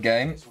a bug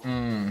game.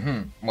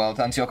 Well,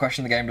 to answer your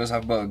question, the game does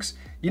have bugs.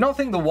 You don't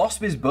think the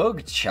wasp is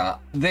bugged, chat?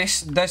 They're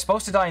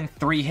supposed to die in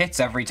 3 hits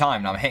every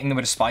time. Now I'm hitting them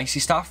with a spicy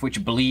staff,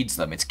 which bleeds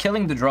them. It's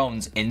killing the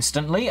drones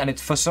instantly, and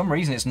for some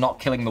reason it's not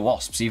killing the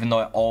wasps, even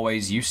though it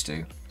always used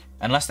to.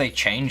 Unless they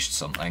changed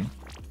something.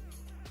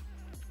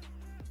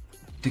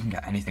 Didn't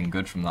get anything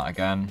good from that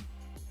again.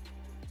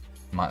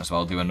 Might as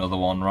well do another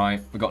one,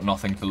 right? We got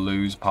nothing to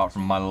lose apart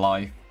from my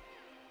life.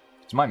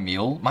 Is my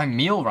meal? My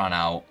meal ran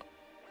out.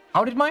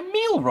 How did my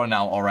meal run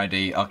out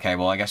already? Okay,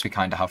 well I guess we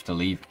kind of have to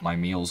leave. My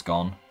meal's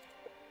gone.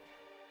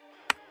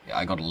 Yeah,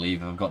 I gotta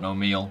leave if I've got no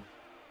meal.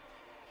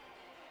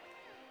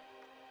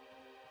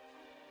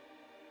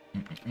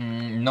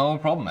 No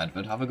problem,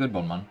 Edward. Have a good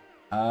one, man.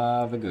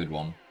 Have a good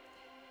one.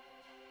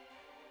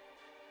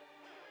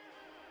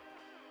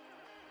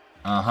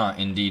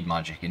 Indeed,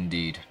 Magic,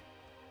 indeed.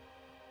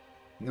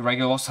 The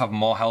regular wasps have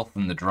more health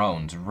than the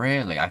drones.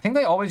 Really? I think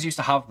they always used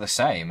to have the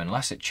same,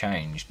 unless it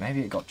changed.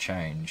 Maybe it got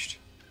changed.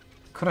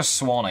 Could have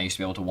sworn I used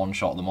to be able to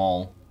one-shot them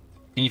all.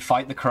 Can you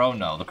fight the crow?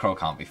 No, the crow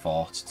can't be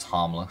fought. It's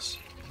harmless.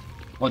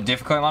 What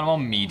difficulty am I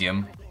on?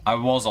 Medium. I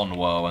was on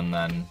woe and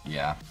then,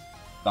 yeah.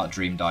 That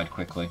dream died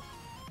quickly.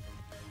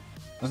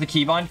 What's the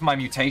keybind for my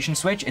mutation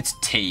switch? It's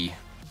T.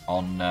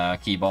 On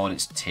keyboard,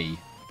 it's T.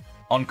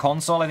 On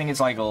console, I think it's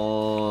like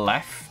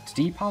left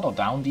D-pad or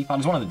down D-pad.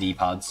 It's one of the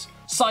D-pads.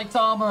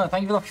 Saitama,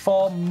 thank you for the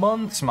 4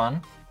 months,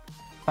 man.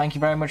 Thank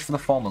you very much for the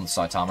 4 months,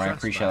 Saitama. I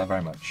appreciate that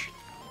very much.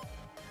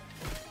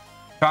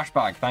 Trash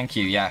bag, thank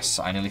you. Yes,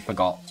 I nearly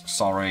forgot.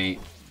 Sorry.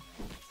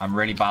 I'm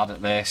really bad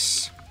at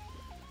this.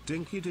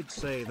 Dinky did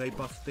say they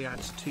buffed the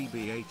ads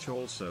TBH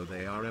also.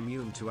 They are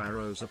immune to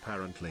arrows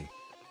apparently.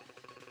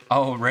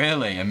 Oh,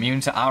 really? Immune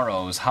to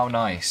arrows? How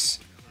nice.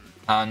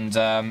 And,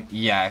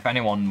 yeah, if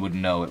anyone would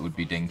know, it would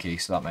be Dinky,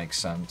 so that makes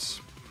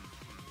sense.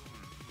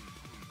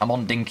 I'm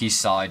on Dinky's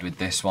side with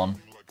this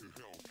one.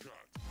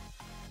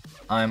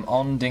 I'm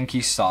on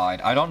Dinky's side.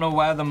 I don't know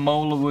where the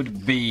molar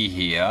would be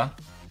here.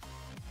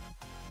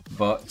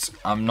 But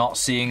I'm not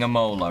seeing a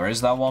molar. Is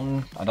there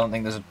one? I don't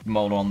think there's a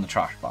molar on the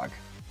trash bag.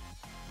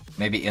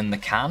 Maybe in the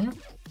can?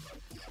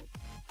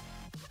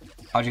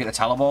 How'd you get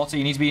the teleporter?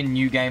 You need to be in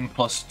New Game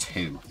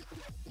 +2.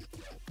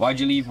 Why'd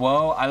you leave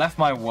Woe? I left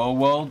my Woe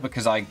world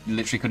because I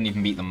literally couldn't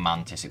even beat the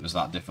Mantis. It was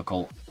that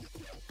difficult.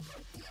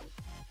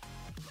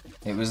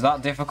 It was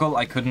that difficult,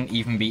 I couldn't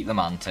even beat the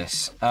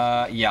Mantis.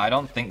 Yeah, I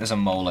don't think there's a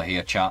Molar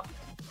here, chat.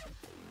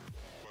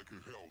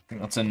 I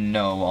think that's a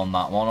no on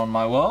that one on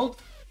my world.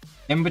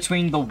 In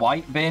between the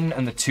white bin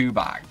and the 2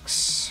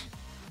 bags.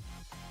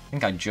 I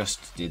think I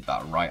just did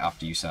that right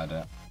after you said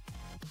it.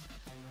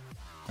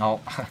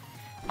 Oh,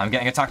 I'm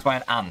getting attacked by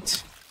an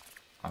ant.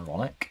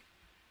 Ironic.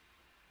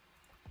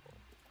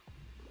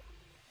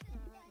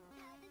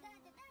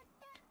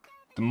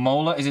 The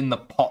Molar is in the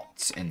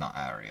pots in that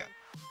area.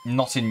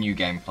 Not in New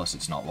Game Plus,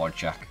 it's not,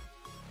 Wojciech.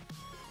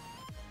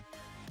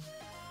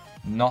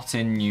 Not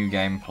in New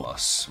Game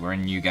Plus. We're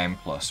in New Game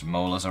Plus.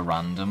 Molars are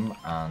random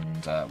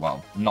and,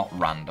 well, not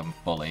random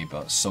fully,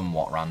 but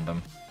somewhat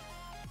random.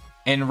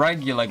 In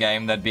regular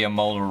game, there'd be a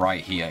Molar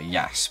right here,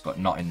 yes, but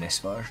not in this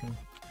version.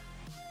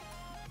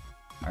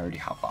 I already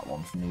have that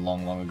one from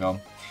long, long ago.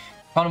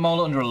 Found a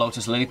Molar under a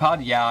Lotus Lily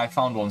Pad? Yeah, I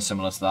found one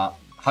similar to that.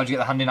 How'd you get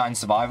the Handy Knight in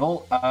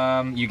Survival?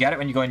 You get it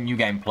when you go in New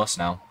Game Plus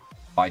now.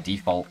 By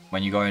default.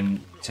 When you go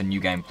into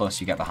New Game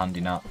Plus, you get the Handy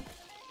Knight.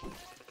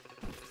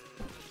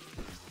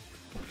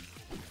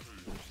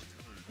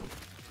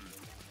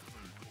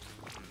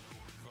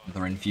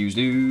 Another Infused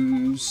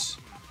Ooze.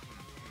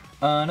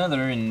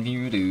 Another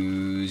Infused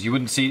Ooze. You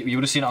would have seen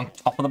it on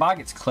top of the bag?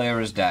 It's clear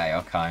as day.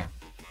 Okay.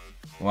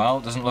 Well,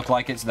 doesn't look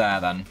like it's there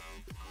then.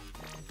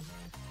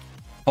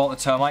 Fought the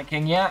Termite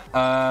King yet?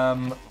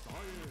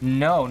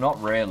 No,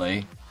 not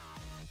really.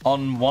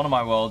 On one of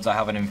my worlds, I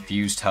have an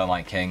Infused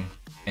Termite King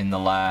in the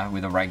lair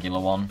with a regular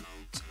one.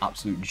 It's an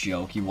absolute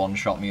joke. He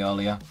one-shot me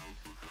earlier.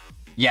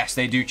 Yes,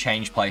 they do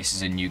change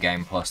places in New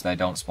Game Plus. They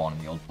don't spawn in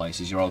the old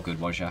places. You're all good,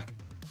 Wojciech.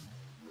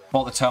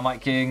 Fought the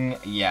Termite King?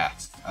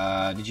 Yes.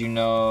 Did you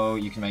know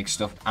you can make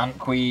stuffed ant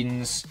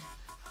queens?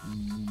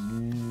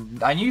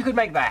 I knew you could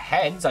make their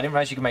heads. I didn't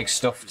realize you could make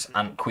stuffed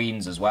ant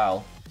queens as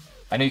well.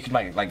 I knew you could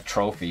make, like,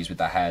 trophies with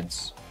their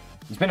heads.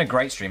 It's been a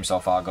great stream so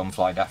far,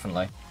 Gunfly,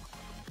 definitely.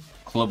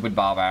 Club with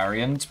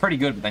Barbarian. It's pretty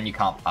good, but then you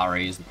can't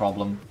parry is the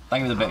problem.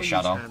 Thank you for the bit,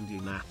 Shadow.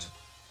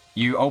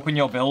 You open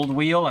your build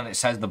wheel and it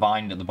says the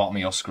bind at the bottom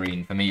of your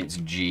screen. For me, it's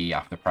G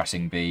after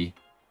pressing B.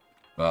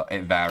 But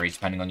it varies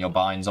depending on your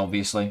binds,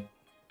 obviously.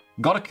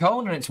 Got a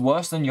cone and it's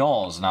worse than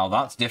yours. Now,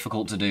 that's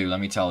difficult to do, let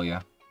me tell you.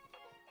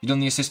 You done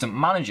the Assistant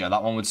Manager?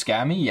 That one would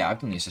scare me. Yeah,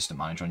 I've done the Assistant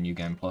Manager on New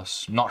Game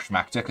Plus. Not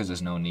Schmector, because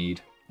there's no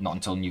need. Not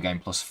until New Game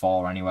Plus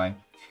 4, anyway.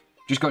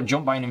 Just got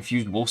jumped by an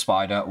Infused Wolf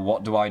Spider.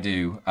 What do I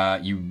do?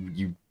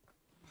 You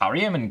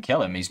parry him and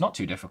kill him. He's not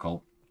too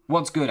difficult.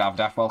 What's good,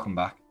 Avdaf? Welcome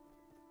back.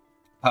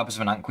 Purpose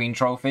of an Ant Queen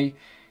trophy?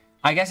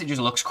 I guess it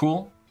just looks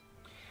cool.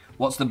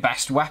 What's the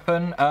best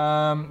weapon?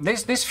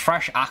 This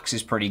fresh axe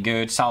is pretty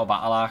good. Sour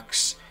Battle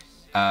Axe.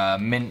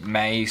 Mint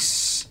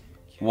Mace.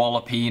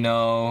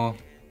 Wallopino.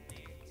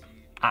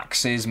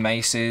 Axes,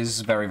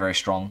 maces. Very, very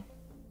strong.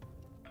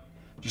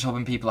 Just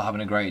hoping people are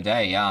having a great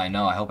day. Yeah, I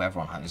know. I hope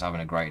everyone is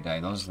having a great day.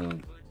 Those are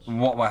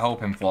what we're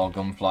hoping for,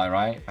 Gunfly,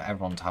 right? For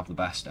everyone to have the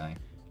best day.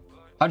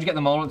 How'd you get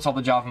the Molar at the top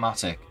of the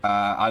Java-matic?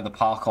 Either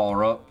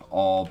parkour up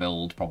or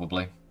build,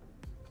 probably.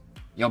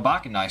 You're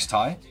back, nice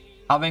tie.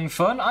 Having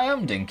fun? I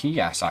am, Dinky.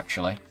 Yes,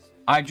 actually.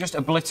 I just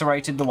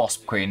obliterated the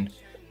Wasp Queen.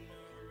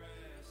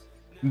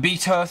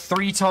 Beat her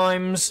 3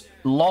 times,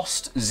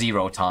 lost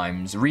 0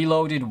 times.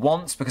 Reloaded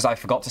once because I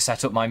forgot to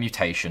set up my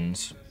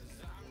mutations.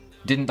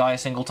 Didn't die a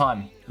single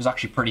time. It was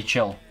actually pretty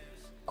chill.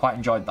 Quite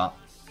enjoyed that.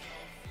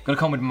 Gonna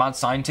come with Mad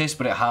Scientist,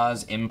 but it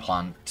has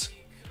Implant.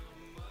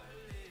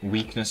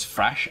 Weakness,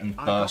 Fresh, and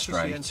Thirst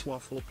Rate. It's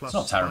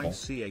not terrible.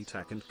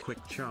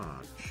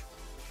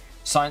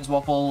 Science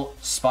Waffle,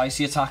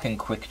 Spicy Attack, and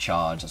Quick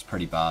Charge. That's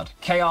pretty bad.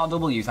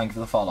 KRW, thank you for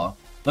the follow.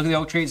 Look at the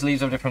oak tree, its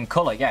leaves of a different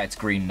colour. Yeah, it's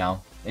green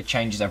now. It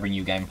changes every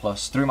New Game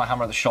Plus. Threw my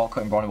hammer at the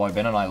shortcut in Brawny Boy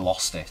Bin and I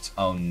lost it.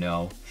 Oh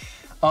no.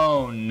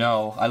 Oh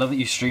no. I love that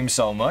you stream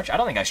so much. I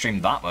don't think I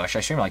stream that much. I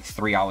stream like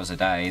 3 hours a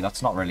day.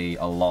 That's not really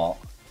a lot.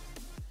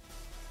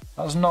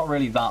 That's not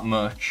really that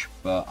much,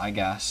 but I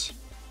guess.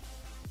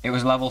 It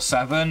was level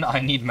 7. I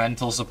need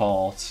mental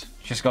support.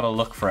 Just gotta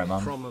look for it,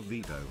 man. From a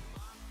Vido.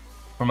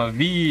 From a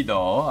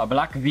Vido. A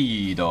black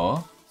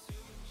Vido.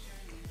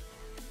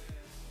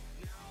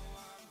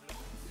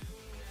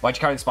 Why'd you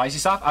carry the spicy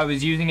staff? I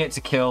was using it to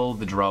kill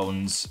the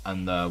drones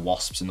and the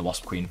wasps in the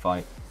Wasp Queen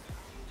fight.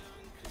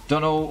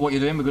 Don't know what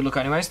you're doing, but good luck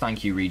anyways.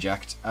 Thank you,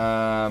 Reject.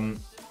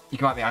 You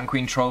can make the Ant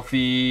Queen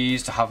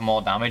trophies to have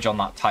more damage on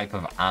that type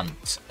of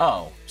ant.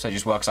 Oh, so it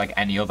just works like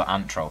any other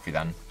ant trophy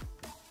then.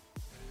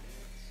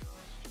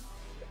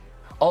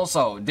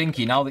 Also,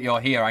 Dinky, now that you're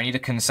here, I need a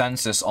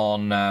consensus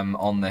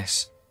on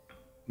this.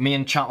 Me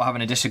and chat were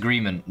having a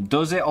disagreement.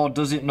 Does it or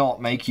does it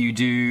not make you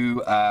do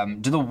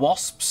the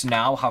wasps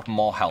now have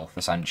more health,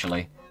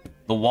 essentially?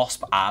 The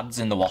wasp adds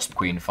in the Wasp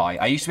Queen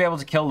fight. I used to be able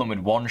to kill them with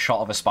 1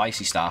 shot of a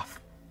spicy staff.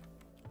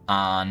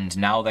 And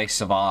now they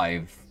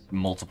survive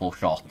multiple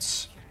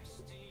shots.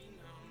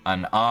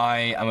 And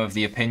I am of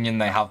the opinion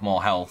they have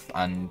more health,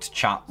 and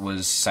chat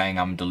was saying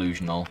I'm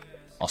delusional.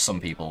 Or some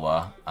people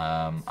were.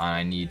 And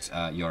I need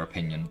your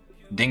opinion.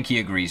 Dinky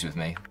agrees with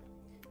me.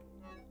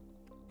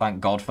 Thank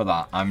God for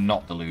that. I'm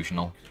not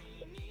delusional.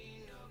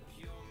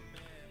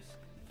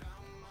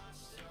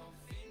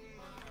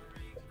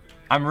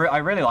 I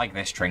really like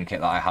this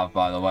trinket that I have,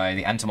 by the way.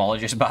 The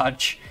Entomologist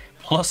badge.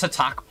 Plus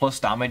attack, plus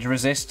damage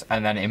resist,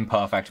 and then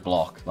imperfect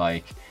block.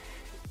 Like,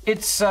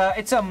 it's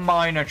a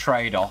minor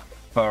trade-off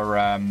for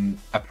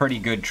a pretty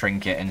good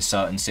trinket in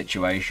certain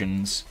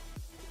situations.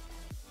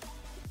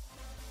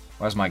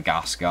 Where's my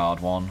gas guard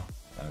one?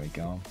 There we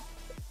go.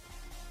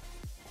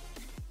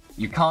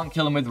 You can't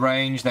kill them with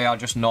range, they are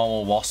just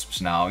normal wasps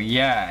now.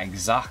 Yeah,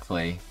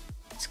 exactly.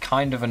 It's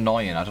kind of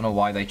annoying. I don't know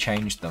why they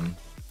changed them.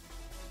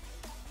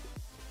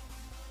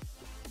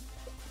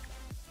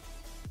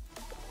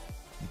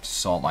 Need to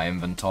sort my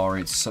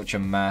inventory, it's such a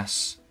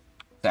mess.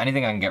 Is there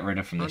anything I can get rid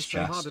of from this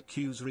chest? Harder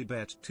Q's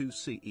rebet 2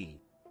 CE.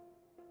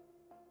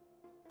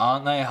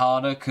 Aren't they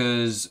harder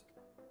because...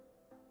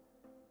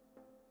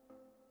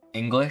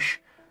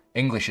 English?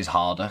 English is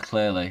harder,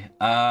 clearly.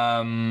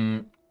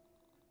 Let's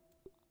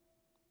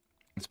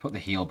put the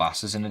heal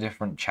basses in a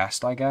different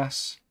chest, I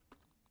guess.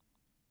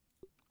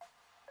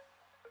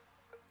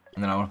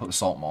 And then I want to put the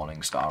Salt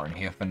Morningstar in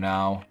here for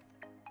now.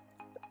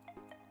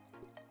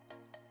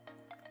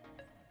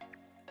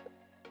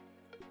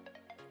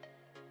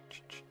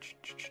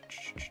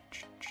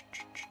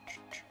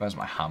 Where's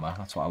my hammer?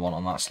 That's what I want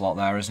on that slot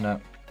there, isn't it?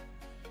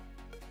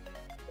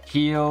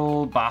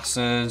 Heal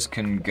basses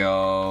can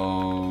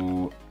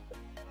go...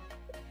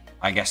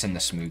 I guess in the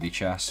smoothie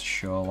chest.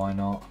 Sure, why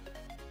not?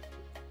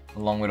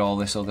 Along with all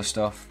this other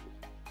stuff.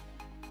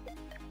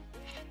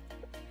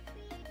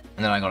 And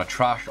then I gotta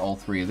trash all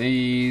 3 of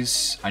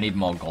these. I need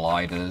more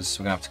gliders.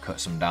 We're gonna have to cut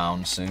some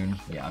down soon.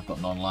 Yeah, I've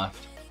got none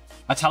left.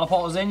 Are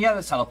teleporters in? Yeah,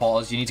 there's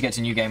teleporters. You need to get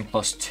to New Game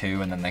Plus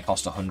 2, and then they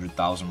cost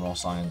 100,000 raw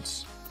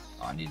science.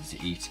 Oh, I needed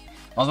to eat.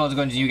 I was about to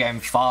go into New Game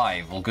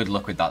 5. Well, good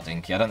luck with that,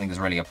 Dinky. I don't think there's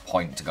really a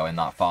point to going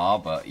that far,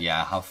 but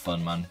yeah, have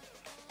fun, man.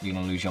 You're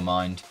gonna lose your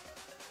mind.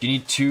 Do you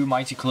need 2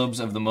 Mighty Clubs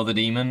of the Mother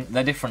Demon?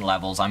 They're different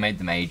levels. I made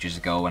them ages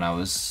ago when I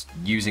was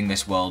using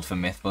this world for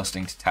myth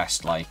busting to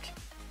test, like,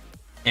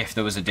 if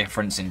there was a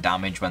difference in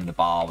damage when the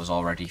bar was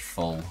already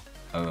full,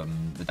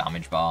 the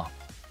damage bar.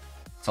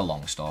 It's a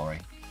long story.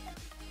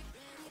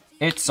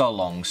 It's a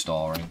long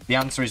story. The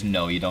answer is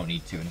no, you don't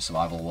need to in a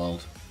survival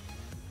world.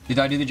 Did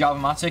I do the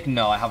Java-matic?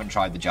 No, I haven't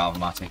tried the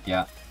Java-matic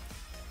yet.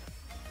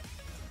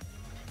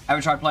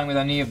 Ever tried playing with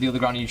any of the other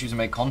grounded YouTubers and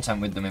made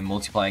content with them in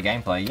multiplayer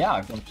gameplay? Yeah,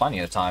 I've done plenty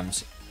of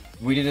times.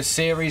 We did a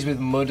series with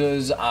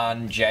Mudders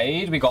and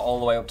Jade. We got all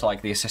the way up to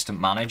like the assistant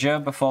manager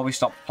before we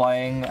stopped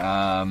playing.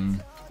 I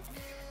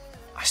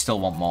still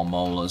want more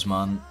molars,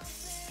 man.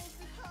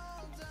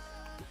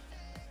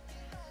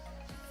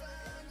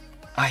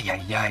 Ay,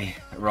 ay, ay.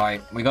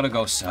 Right, we gotta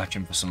go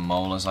searching for some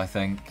molars, I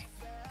think.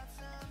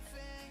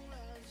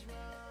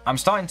 I'm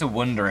starting to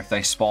wonder if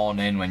they spawn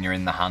in when you're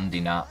in the handy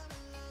nap.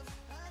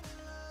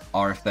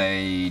 Or if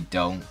they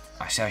don't.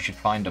 I say I should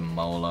find a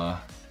molar.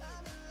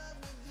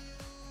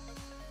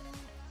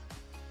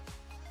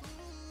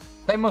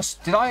 They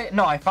must... Did I...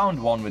 No, I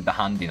found one with the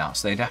handy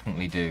nats. They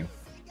definitely do.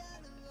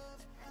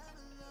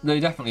 They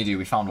definitely do.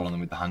 We found one of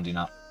them with the handy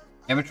nat.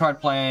 Ever tried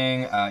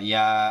playing?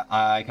 Yeah,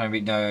 I kind of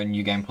beat the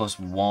New Game Plus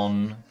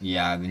 1.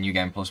 Yeah, the New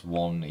Game Plus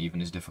 1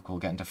 even is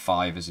difficult. Getting to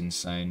 5 is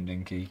insane,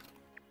 Dinky.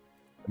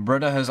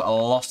 Brother has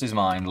lost his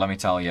mind, let me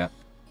tell you.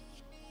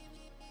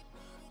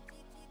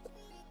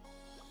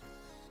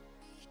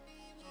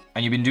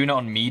 And you've been doing it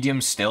on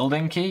medium still,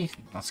 Dinky?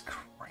 That's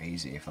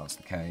crazy if that's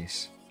the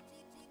case.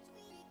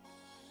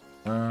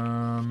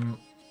 Pinchback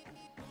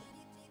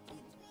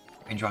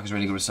is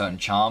really good with certain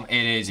charm.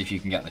 It is if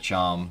you can get the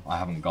charm. I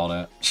haven't got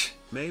it.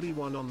 Maybe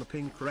one on the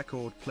pink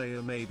record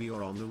player, maybe,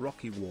 or on the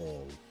rocky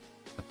wall.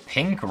 The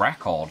pink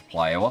record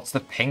player? What's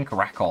the pink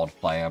record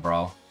player,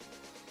 bro?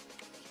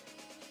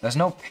 There's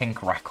no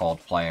pink record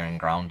player in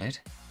Grounded.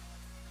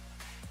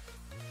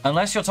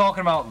 Unless you're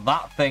talking about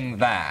that thing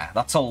there.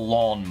 That's a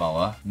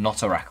lawnmower,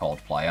 not a record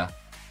player.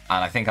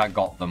 And I think I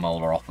got the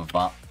molar off of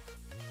that.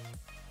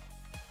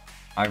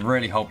 I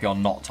really hope you're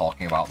not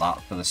talking about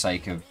that for the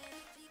sake of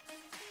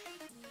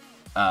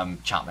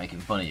chat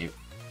making fun of you.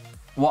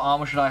 What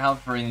armor should I have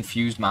for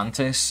Infused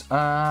Mantis?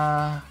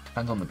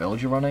 Depends on the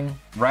build you're running.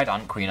 Red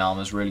Ant Queen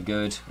armor is really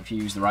good if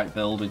you use the right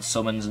build with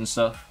summons and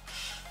stuff.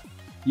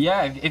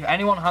 Yeah, if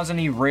anyone has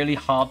any really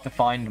hard to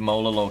find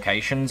molar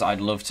locations, I'd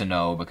love to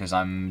know because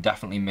I'm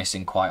definitely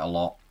missing quite a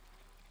lot.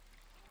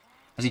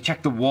 Has he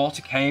checked the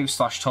water cave /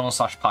 tunnel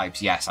 /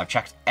 pipes? Yes, I've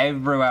checked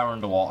everywhere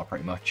underwater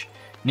pretty much.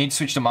 Need to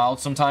switch to mild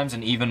sometimes,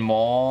 and even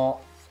more,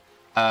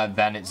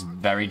 then it's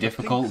very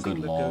difficult. Good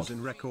lord.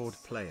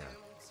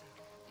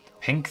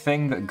 Pink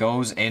thing that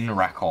goes in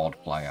record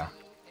player.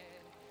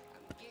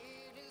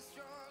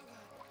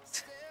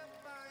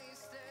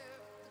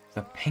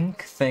 The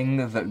pink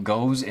thing that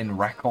goes in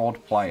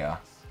record player.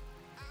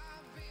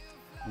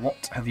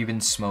 What have you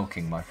been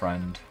smoking, my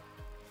friend?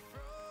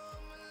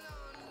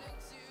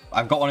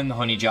 I've got one in the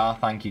honey jar,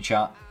 thank you,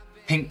 chat.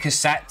 Pink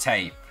cassette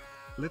tape.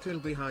 Little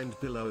behind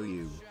below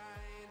you.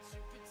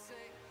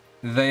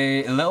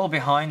 The little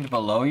behind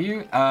below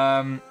you,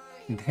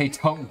 they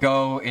don't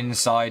go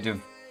inside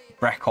of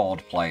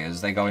record players.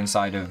 They go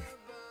inside of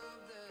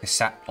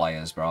cassette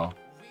players, bro.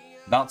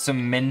 That's a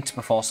mint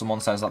before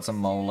someone says that's a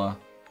molar.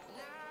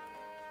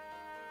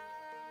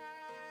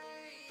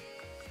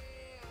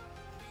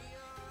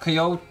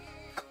 Coyote,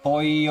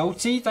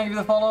 thank you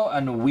for the follow,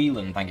 and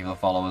Whelan, thank you for the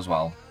follow as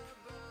well.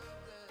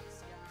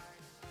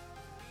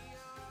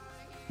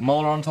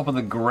 Molar on top of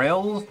the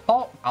grill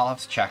pot? I'll have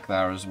to check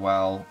there as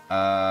well.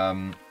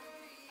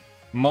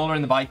 Molar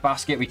in the bike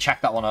basket, we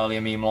checked that one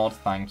earlier, Meme Lord.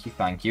 Thank you,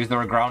 thank you. Is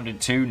there a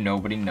grounded 2?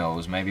 Nobody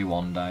knows. Maybe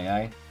one day,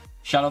 eh?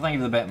 Shadow, thank you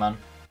for the bit, man.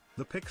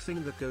 The pick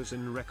thing that goes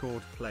in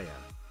record player.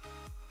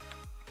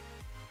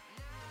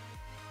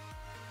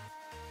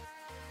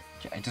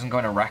 It doesn't go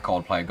in a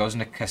record player, it goes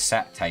in a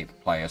cassette tape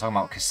player. Talking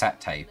about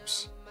cassette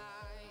tapes,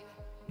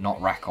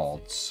 not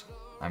records.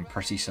 I'm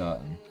pretty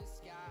certain.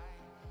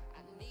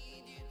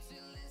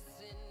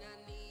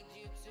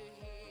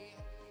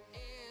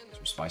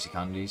 Some spicy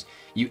candies.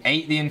 You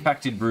ate the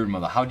infected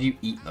broodmother. How do you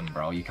eat them,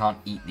 bro? You can't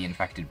eat the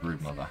infected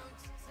broodmother.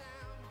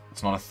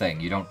 It's not a thing.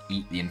 You don't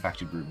eat the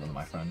infected broodmother,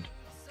 my friend.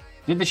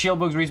 Did the shield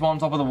bugs respawn on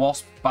top of the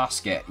wasp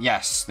basket?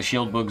 Yes, the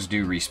shield bugs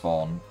do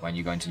respawn when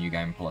you go into New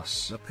Game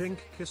Plus. The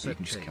pink cassette you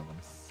can just kill them.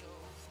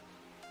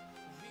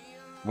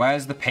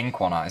 Where's the pink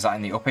one at? Is that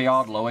in the upper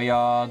yard, lower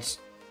yards?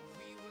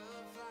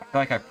 I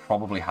feel like I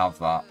probably have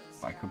that,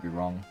 but I could be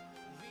wrong.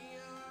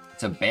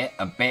 It's a bit.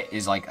 A bit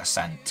is like a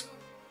cent.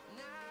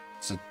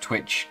 It's a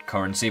Twitch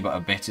currency, but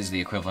a bit is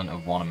the equivalent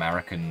of one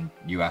American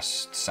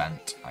US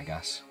cent, I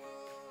guess.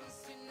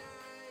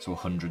 So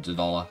hundreds of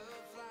dollars.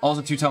 Also,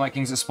 2 termite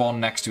kings that spawn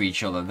next to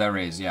each other. There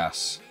is,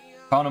 yes.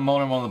 Found a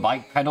molar in one of the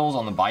bike pedals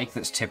on the bike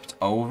that's tipped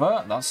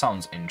over. That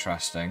sounds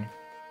interesting.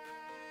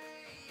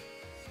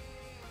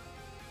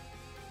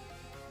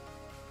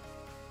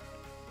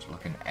 Just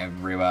looking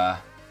everywhere.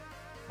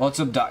 What's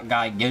up, that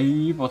guy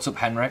Gabe? What's up,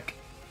 Henrik?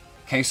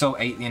 Queso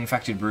ate the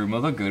infected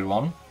broodmother. Good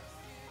one.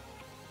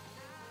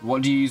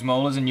 What do you use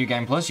molars in New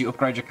Game Plus? You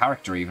upgrade your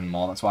character even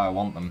more. That's why I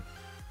want them.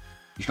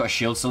 You've got a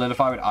shield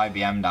solidify with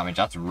IBM damage.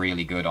 That's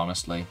really good,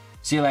 honestly.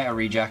 See you later,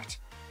 reject.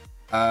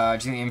 Do you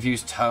think the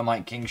infused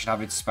termite king should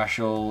have its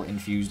special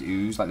infused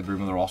ooze like the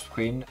broom of the wasp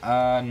queen?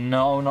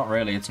 No, not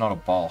really. It's not a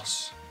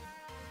boss.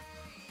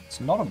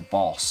 It's not a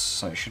boss,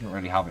 so it shouldn't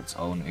really have its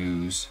own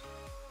ooze.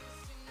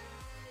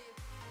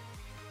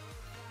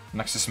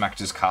 Next to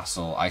Smector's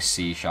castle, I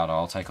see Shadow.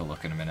 I'll take a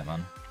look in a minute,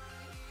 man.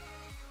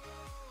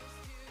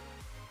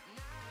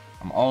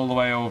 I'm all the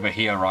way over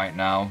here right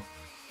now.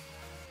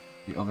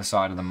 The other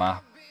side of the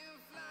map.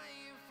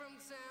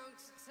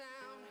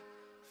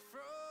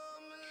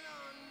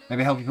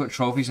 Maybe help you put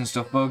trophies and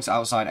stuff bugs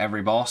outside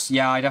every boss.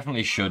 Yeah, I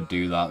definitely should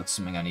do that. That's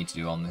something I need to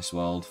do on this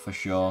world, for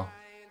sure.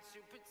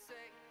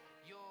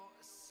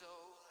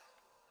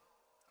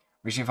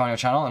 Recently found your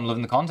channel and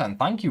loving the content.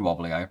 Thank you,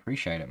 Wobbly. I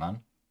appreciate it,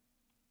 man.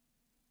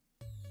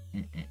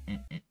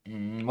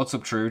 What's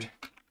up, Trude?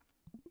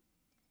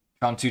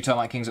 Found 2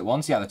 termite kings at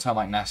once? Yeah, the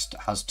termite nest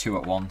has 2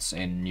 at once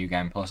in New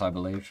Game Plus, I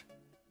believe.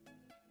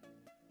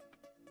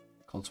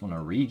 Called someone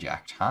a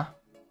reject, huh?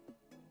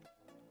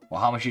 Well,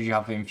 how much did you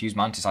have for Infused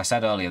Mantis? I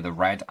said earlier, the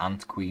red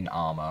Ant Queen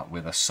armor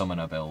with a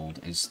summoner build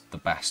is the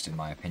best, in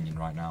my opinion,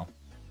 right now.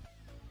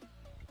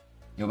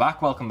 You're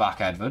back? Welcome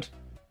back, Edward.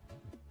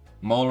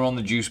 Molar on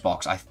the juice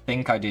box. I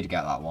think I did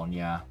get that one,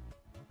 yeah.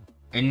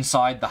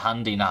 Inside the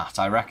handy gnat.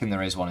 I reckon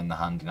there is one in the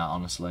handy gnat,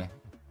 honestly.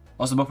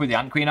 What's the buff with the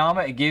Ant Queen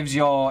armor? It gives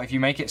your... If you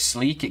make it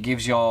sleek, it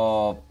gives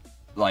your,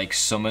 like,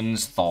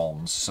 summons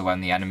thorns. So when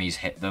the enemies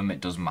hit them,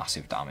 it does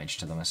massive damage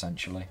to them,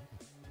 essentially.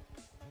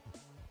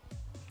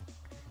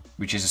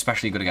 Which is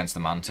especially good against the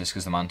Mantis,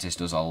 because the Mantis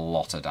does a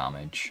lot of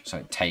damage. So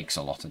it takes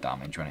a lot of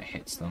damage when it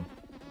hits them.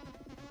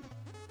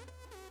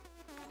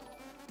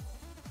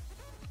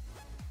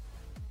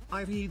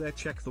 Ivy there,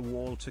 check the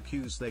wall to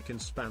cues they can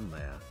span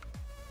there.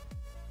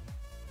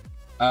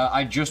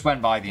 I just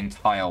went by the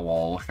entire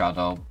wall,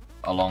 Shadow,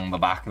 along the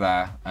back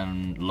there,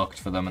 and looked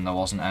for them, and there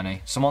wasn't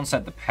any. Someone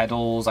said the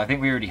pedals. I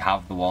think we already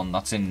have the one.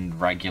 That's in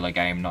regular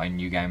game, not in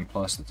New Game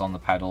Plus. That's on the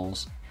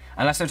pedals.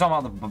 Unless they're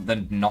talking about the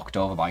knocked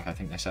over bike, I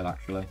think they said,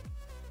 actually.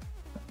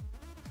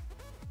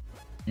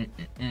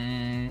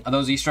 Are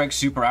those Easter eggs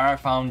super rare? I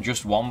found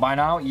just 1 by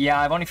now. Yeah,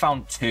 I've only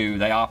found 2.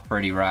 They are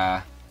pretty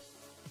rare.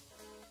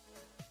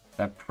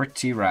 They're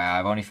pretty rare.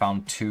 I've only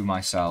found 2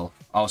 myself.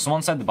 Oh,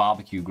 someone said the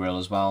barbecue grill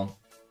as well.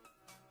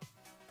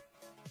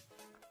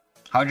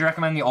 How would you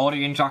recommend the order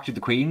you interact with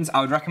the queens?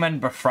 I would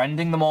recommend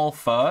befriending them all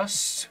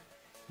first.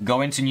 Go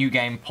into New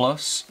Game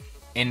Plus.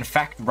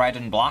 Infect red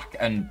and black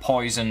and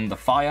poison the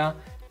fire.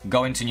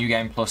 Go into New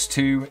Game Plus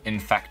 2.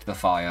 Infect the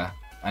fire.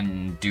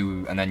 And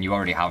then you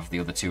already have the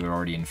other 2 are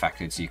already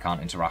infected, so you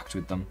can't interact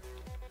with them.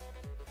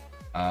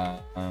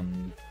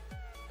 On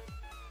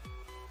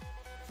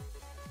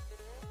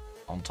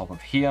top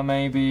of here,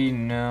 maybe?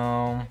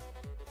 No.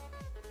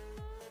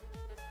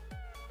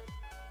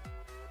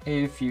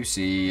 If you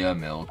see a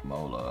milk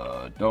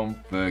molar,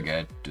 don't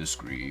forget to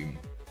scream.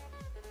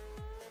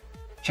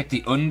 Check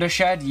the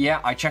undershed?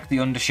 Yeah, I checked the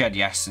undershed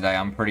yesterday,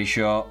 I'm pretty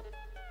sure.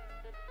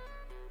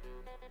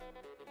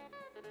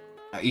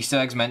 Easter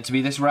eggs meant to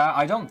be this rare?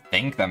 I don't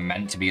think they're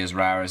meant to be as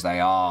rare as they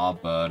are,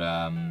 but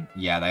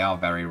yeah, they are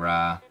very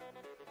rare.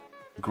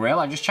 Grill?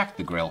 I just checked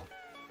the grill.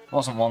 There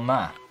wasn't one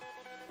there.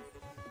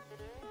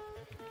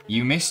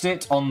 You missed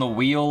it on the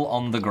wheel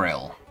on the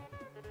grill.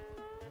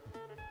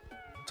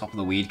 Top of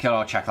the weed killer,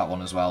 I'll check that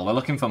one as well. We're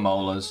looking for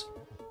molars.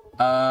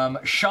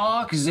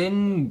 Sharks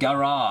in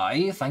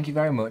Garai, thank you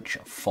very much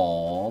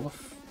for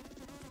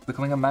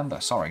becoming a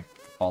member. Sorry,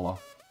 follow.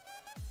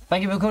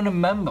 Thank you for becoming a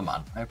member,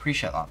 man. I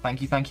appreciate that.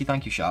 Thank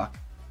you, Shark.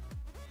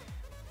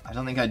 I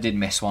don't think I did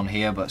miss one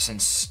here, but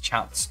since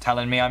chat's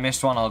telling me I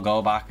missed one, I'll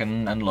go back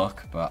and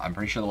look, but I'm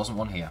pretty sure there wasn't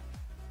one here.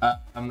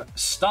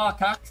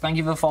 Starcack, thank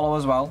you for the follow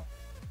as well.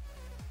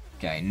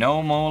 Okay,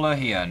 no molar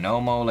here,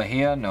 no molar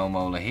here, no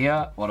molar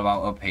here. What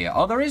about up here?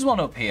 Oh, there is one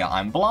up here.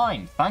 I'm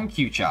blind. Thank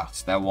you,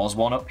 chat. There was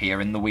one up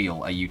here in the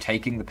wheel. Are you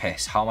taking the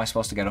piss? How am I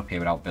supposed to get up here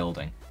without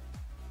building?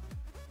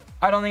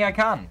 I don't think I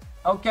can.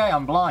 Okay,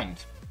 I'm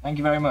blind. Thank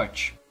you very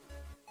much.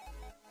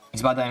 It's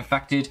about the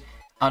infected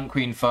Ant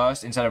Queen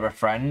first instead of a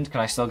friend.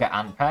 Can I still get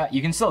Ant Pet?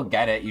 You can still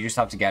get it. You just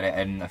have to get it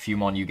in a few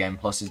more new game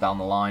pluses down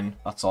the line.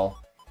 That's all.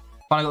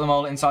 Finally got the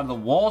molar inside of the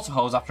water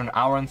hose after an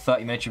hour and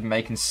 30 minutes of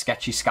making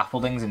sketchy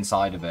scaffoldings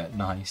inside of it.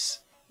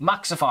 Nice.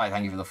 Maxify,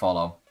 thank you for the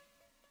follow.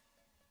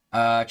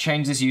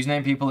 Change this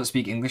username. People that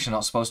speak English are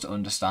not supposed to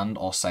understand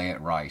or say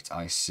it right.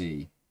 I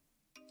see.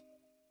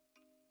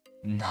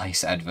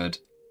 Nice, Edward.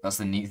 That's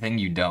the neat thing,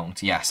 you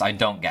don't. Yes, I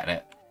don't get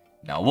it.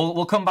 No,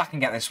 we'll come back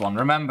and get this one.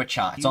 Remember,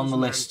 chat, it's on the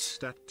list.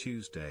 Stat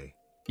Tuesday.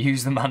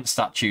 Use the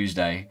Mantstat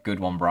Tuesday. Good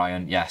one,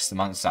 Brian. Yes, the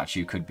Mant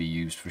statue could be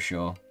used for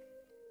sure.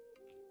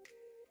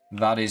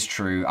 That is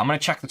true. I'm going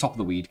to check the top of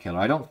the weed killer.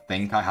 I don't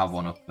think I have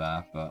one up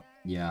there, but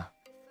yeah.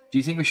 Do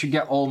you think we should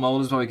get all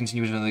molars while we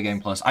continue with another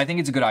game plus? I think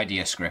it's a good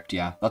idea, script,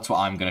 yeah. That's what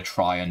I'm going to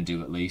try and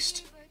do at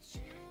least.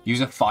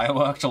 Use a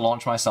firework to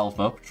launch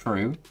myself up.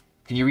 True.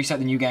 Can you reset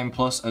the new game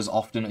plus as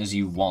often as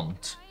you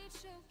want?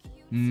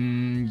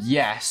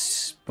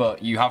 Yes,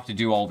 but you have to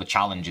do all the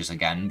challenges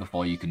again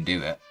before you can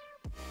do it.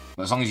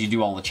 But as long as you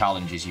do all the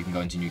challenges, you can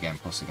go into new game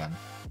plus again.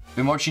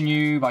 Been watching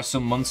you by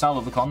some months now.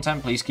 Love the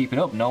content. Please keep it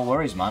up. No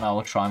worries, man. I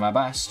will try my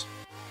best.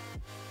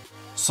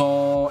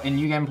 So, in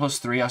New Game Plus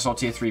 3, I saw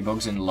tier 3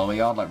 bugs in Lower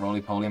Yard, like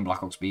Roly-Poly and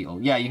Black Ox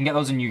Beetle. Yeah, you can get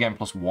those in New Game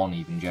Plus 1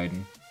 even,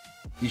 Jaden.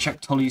 You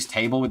checked Tully's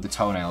table with the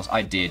toenails?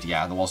 I did,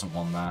 yeah. There wasn't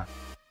one there.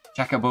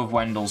 Check above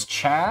Wendell's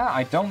chair.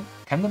 I don't...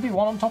 Can there be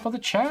one on top of the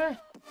chair?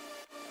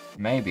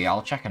 Maybe.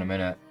 I'll check in a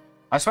minute.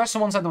 I swear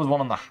someone said there was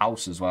one on the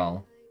house as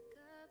well.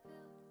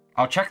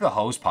 I'll check the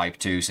hose pipe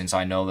too, since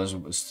I know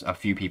there's a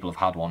few people have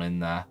had one in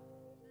there.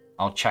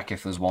 I'll check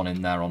if there's one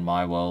in there on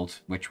my world,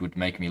 which would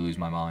make me lose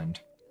my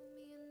mind.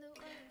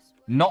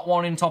 Not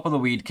one in top of the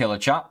weed killer,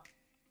 chat.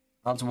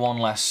 That's one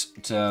less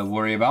to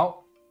worry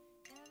about.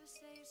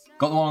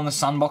 Got the one on the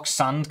sandbox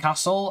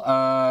sandcastle.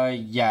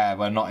 Yeah,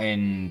 we're not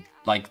in...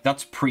 Like,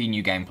 that's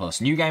pre-New Game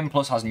Plus. New Game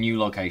Plus has new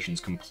locations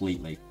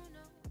completely.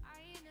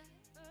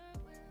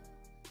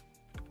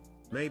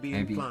 Maybe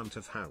in Plant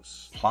of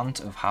House.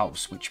 Plant of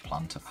House? Which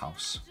Plant of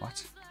House?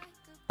 What?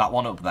 That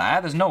one up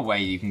there? There's no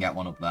way you can get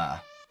one up there.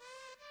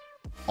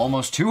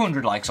 Almost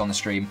 200 likes on the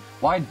stream.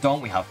 Why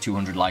don't we have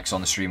 200 likes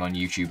on the stream on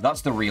YouTube?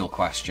 That's the real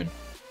question.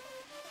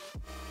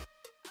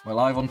 We're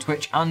live on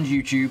Twitch and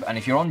YouTube, and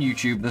if you're on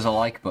YouTube, there's a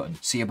like button,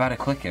 so you better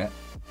click it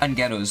and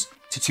get us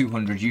to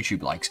 200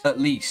 YouTube likes,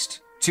 at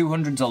least.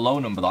 200's a low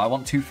number, though. I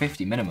want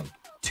 250 minimum.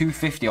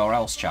 250 or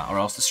else, chat, or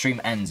else the stream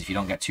ends if you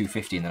don't get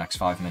 250 in the next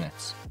 5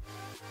 minutes.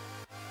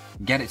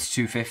 Get it to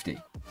 250.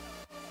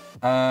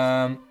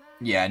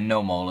 Yeah,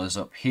 no molars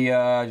up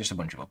here, just a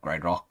bunch of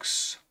upgrade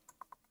rocks.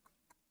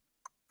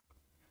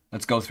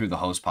 Let's go through the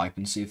hose pipe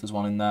and see if there's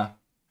one in there.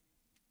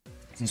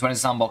 Since when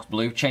is Sandbox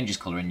blue? Changes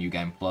colour in New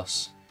Game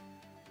Plus.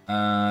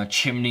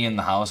 Chimney in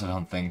the house? I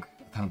don't think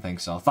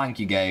so. Thank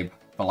you, Gabe,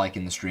 for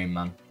liking the stream,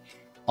 man.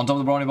 On top of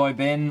the Brownie Boy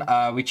bin,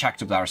 we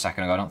checked up there a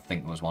second ago. I don't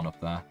think there was one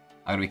up there.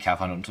 I gotta be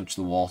careful I don't touch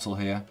the whartle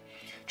here.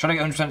 Trying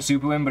to get 100%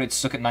 super win, but it's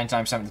stuck at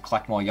 99% to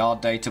collect more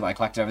yard data, but I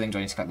collected everything. Do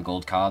I need to collect the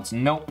gold cards?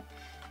 Nope.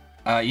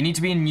 You need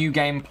to be in New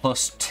Game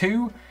Plus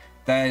 2.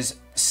 There's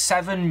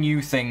 7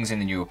 new things in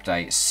the new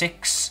update.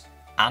 6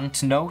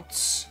 ant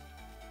notes.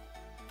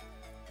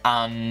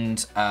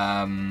 And,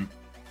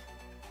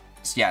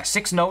 yeah,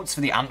 6 notes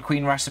for the Ant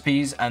Queen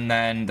recipes, and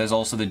then there's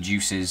also the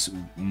Juices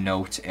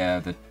note,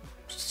 the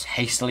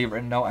hastily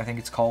written note, I think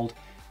it's called,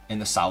 in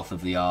the south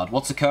of the yard.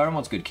 What's occurring?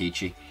 What's good,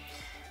 Kichi?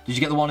 Did you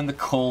get the one in the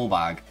coal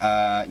bag?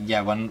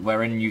 Yeah, when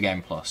we're in New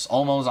Game Plus.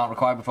 All moles aren't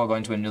required before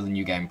going to another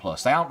New Game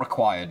Plus. They aren't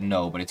required,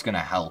 no, but it's going to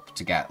help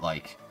to get,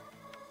 like,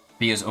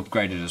 be as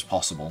upgraded as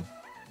possible.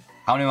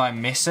 How many am I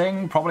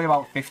missing? Probably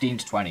about 15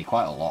 to 20.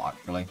 Quite a lot,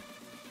 actually.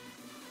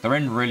 They're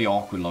in really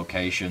awkward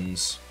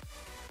locations.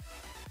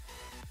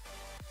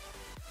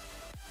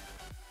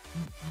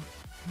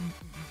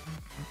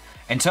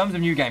 In terms of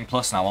New Game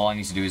Plus now, all I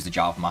need to do is the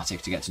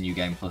Java-matic to get to New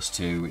Game Plus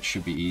 2, which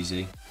should be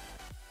easy.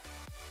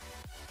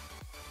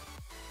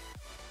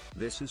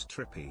 This is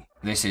trippy.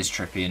 This is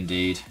trippy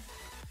indeed.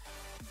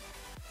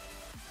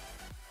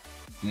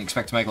 Didn't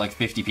expect to make like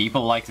 50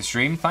 people like the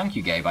stream. Thank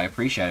you, Gabe. I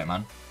appreciate it,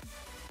 man.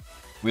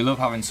 We love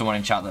having someone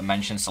in chat that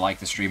mentions to like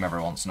the stream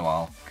every once in a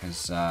while,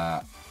 because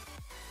I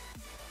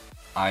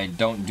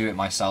don't do it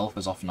myself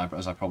as often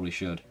as I probably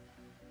should.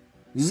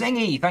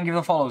 Zingy! Thank you for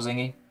the follow,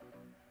 Zingy.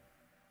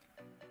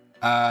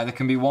 There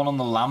can be one on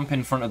the lamp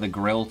in front of the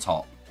grill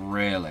top.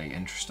 Really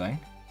interesting.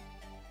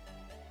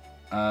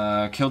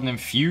 Killed an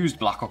infused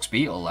Black Ox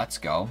Beetle. Let's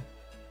go.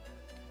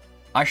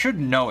 I should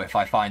know if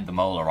I find the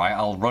molar, right?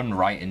 I'll run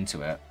right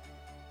into it.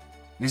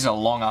 This is a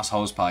long-ass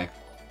hose pipe.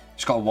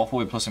 Just got a waffle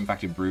with plus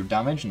infected brood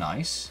damage.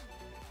 Nice.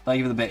 Thank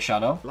you for the bit,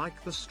 Shadow.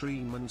 Like the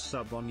stream and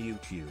sub on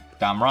YouTube.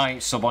 Damn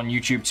right. Sub on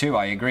YouTube too.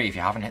 I agree. If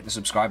you haven't hit the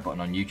subscribe button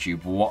on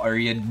YouTube, what are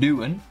you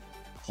doing?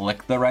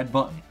 Click the red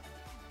button.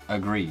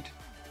 Agreed.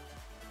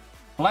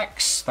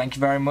 Flex, thank you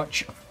very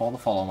much for the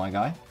follow, my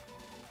guy.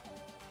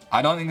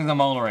 I don't think there's a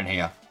molar in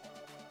here.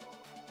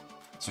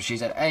 So she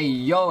said, hey,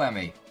 yo,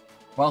 Emmy.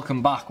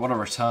 Welcome back. What a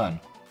return.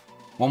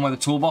 One where the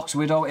toolbox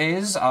widow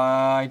is.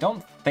 I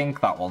don't think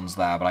that one's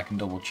there, but I can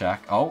double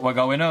check. Oh, we're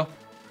going up.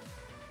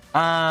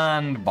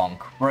 And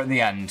bonk. We're at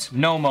the end.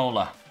 No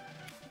molar.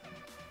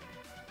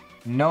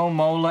 No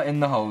molar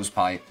in the hose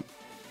pipe.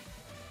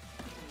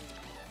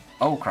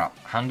 Oh, crap.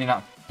 Handing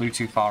that flew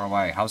too far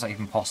away. How's that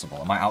even possible?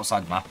 Am I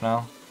outside the map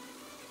now?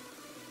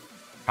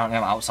 Apparently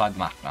I'm outside the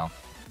map now.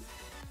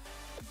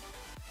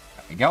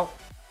 There we go.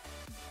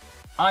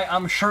 I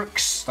am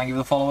Shirks. Thank you for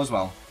the follow as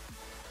well.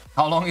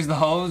 How long is the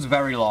hose?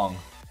 Very long.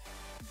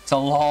 It's a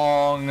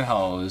long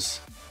hose.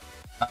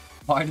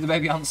 Why do the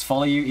baby ants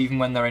follow you even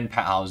when they're in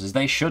pet houses?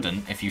 They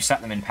shouldn't. If you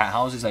set them in pet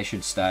houses, they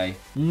should stay.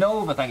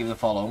 Nova, thank you for the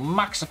follow.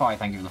 Maxify,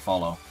 thank you for the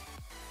follow.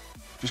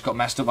 Just got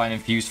messed up by an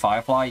infused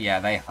firefly. Yeah,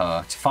 they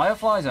hurt.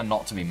 Fireflies are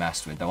not to be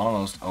messed with. They're one of the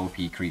most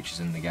OP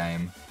creatures in the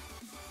game.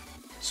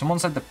 Someone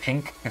said the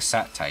pink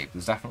cassette tape.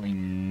 There's definitely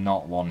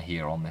not one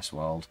here on this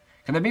world.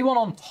 Can there be one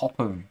on top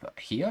of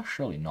here?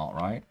 Surely not,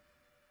 right?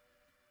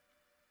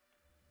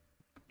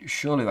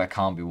 Surely there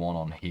can't be one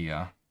on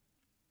here.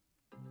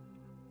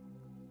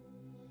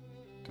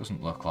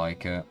 Doesn't look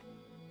like it.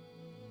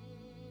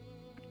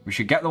 We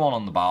should get the one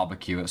on the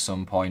barbecue at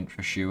some point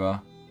for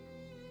sure.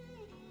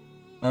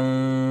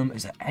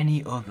 Is there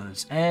any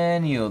others?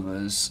 Any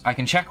others? I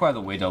can check where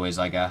the widow is,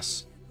 I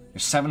guess.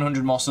 There's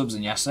 700 more subs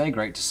than yesterday.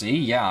 Great to see.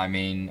 Yeah, I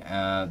mean,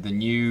 the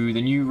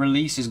new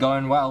release is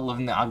going well.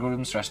 Loving the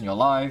algorithm, stressing your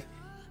live.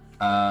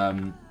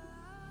 Loving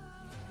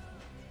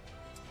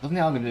the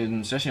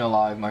algorithm, stressing your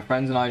live. My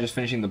friends and I are just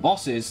finishing the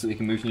bosses so we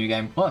can move to New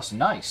Game Plus.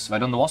 Nice. Have I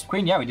done the Wasp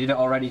Queen? Yeah, we did it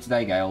already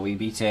today, Gale. We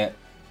beat it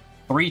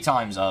 3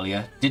 times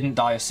earlier. Didn't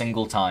die a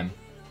single time.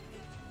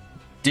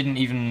 Didn't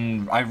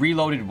even... I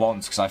reloaded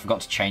once because I forgot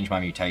to change my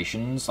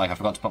mutations. Like, I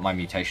forgot to put my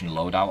mutation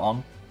loadout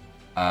on.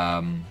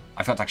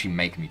 I forgot to actually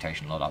make a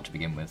mutation loadout to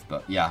begin with,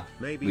 but yeah,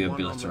 maybe we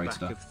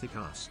obliterated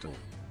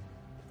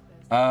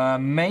her.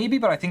 Maybe,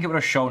 but I think it would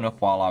have shown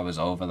up while I was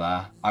over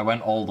there. I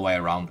went all the way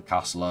around the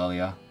castle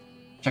earlier.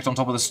 Checked on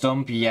top of the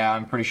stump? Yeah,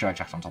 I'm pretty sure I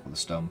checked on top of the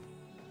stump.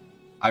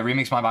 I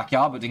remixed my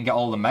backyard, but didn't get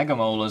all the Mega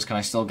Molars. Can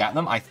I still get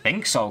them? I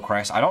think so,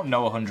 Chris. I don't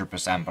know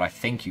 100%, but I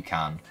think you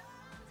can.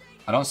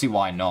 I don't see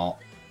why not.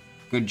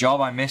 Good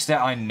job, I missed it.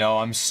 I know,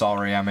 I'm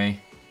sorry,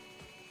 Emmy.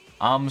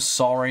 I'm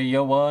sorry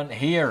you weren't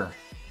here.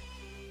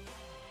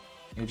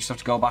 You just have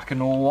to go back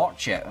and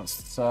watch it.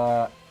 That's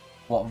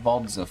what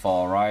VODs are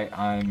for, right?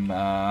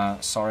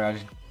 I'm sorry I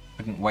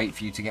couldn't wait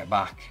for you to get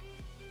back.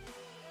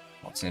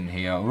 What's in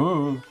here?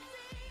 Ooh.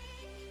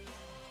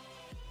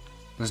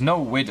 There's no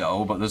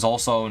widow, but there's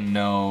also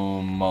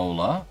no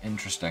molar.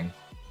 Interesting.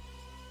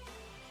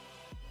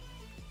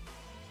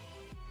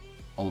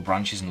 All the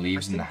branches and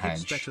leaves in the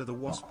hedge. It's better the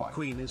Wasp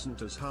Queen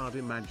isn't as hard.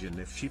 Imagine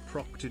if she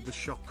procted the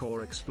shock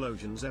or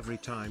explosions every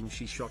time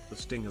she shot the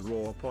stinger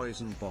or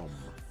poison bomb.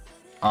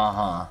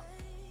 Uh-huh.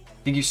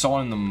 Think you saw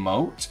one in the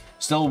moat?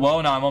 Still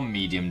whoa, now I'm on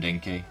medium,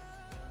 Dinky.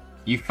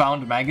 You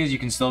found megas, you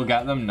can still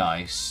get them?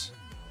 Nice.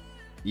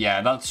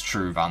 Yeah, that's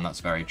true, Van, that's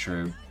very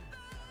true.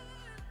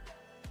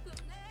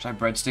 Should I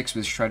breadsticks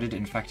with shredded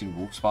infected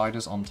wolf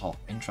spiders on top?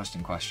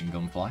 Interesting question,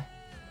 Gunfly.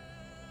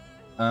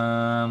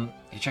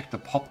 You checked the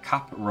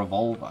PopCap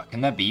revolver.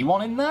 Can there be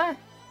one in there?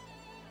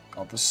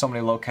 God, there's so many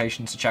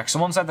locations to check.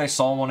 Someone said they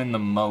saw one in the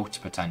moat,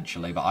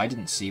 potentially, but I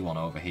didn't see one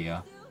over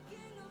here.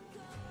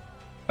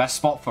 Best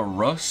spot for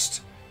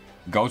rust,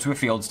 go to a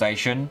field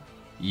station,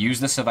 use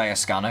the surveyor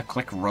scanner,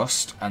 click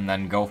rust, and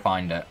then go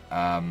find it.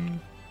 I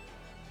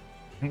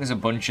think there's a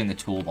bunch in the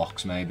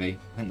toolbox, maybe.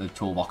 I think the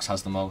toolbox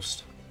has the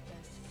most.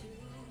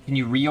 Can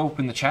you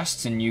reopen the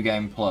chests in New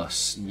Game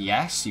Plus?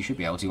 Yes, you should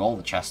be able to. All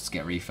the chests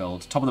get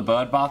refilled. Top of the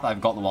bird bath,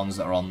 I've got the ones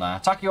that are on there.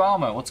 Takio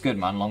Armor, what's good,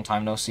 man? Long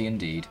time no see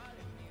indeed.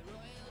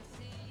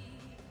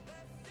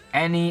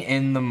 Any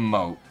in the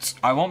moat.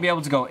 I won't be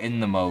able to go in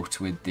the moat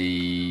with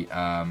the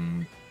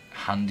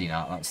handy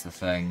nut, that's the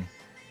thing.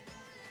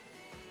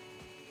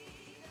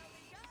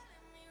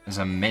 There's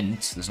a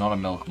mint. There's not a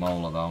milk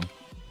molar, though.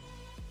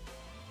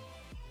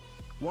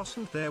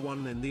 Wasn't there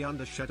one in the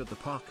undershed at the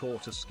park or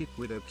to skip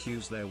widow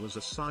queues? There was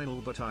a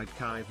signal, but I'd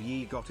kive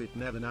ye got it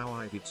never now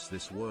I've it's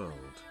this world.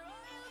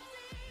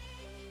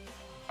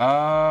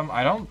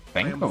 I don't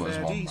think there was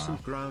one there.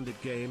 Decent grounded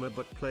gamer,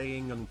 but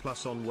playing and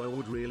plus on WoW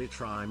would really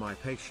try my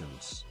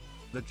patience.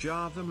 The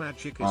Java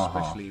magic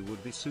especially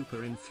would be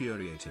super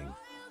infuriating.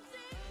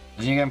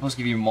 Does New Game Plus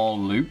give you more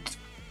loot?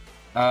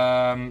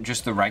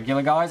 Just the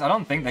regular guys? I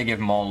don't think they give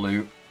more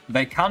loot.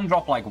 They can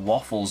drop like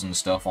waffles and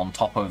stuff on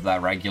top of their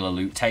regular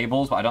loot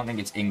tables, but I don't think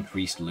it's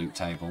increased loot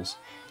tables.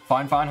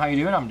 Fine, how you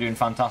doing? I'm doing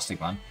fantastic,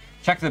 man.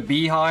 Check the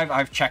beehive.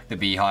 I've checked the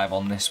beehive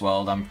on this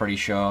world, I'm pretty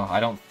sure. I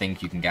don't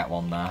think you can get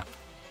one there.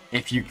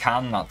 If you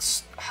can,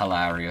 that's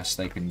hilarious.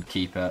 They can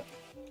keep it.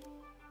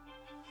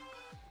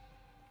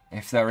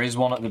 If there is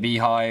one at the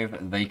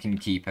beehive, they can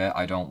keep it.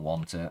 I don't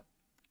want it.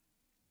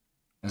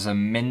 There's a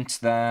mint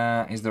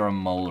there. Is there a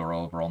molar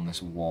over on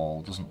this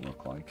wall? Doesn't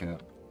look like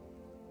it.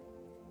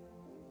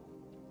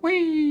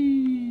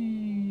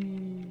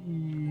 Whee!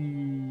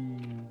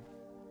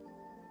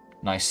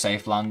 Nice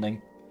safe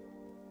landing.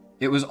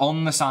 It was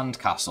on the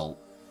sandcastle.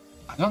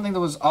 I don't think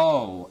there was...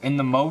 Oh, in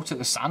the moat at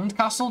the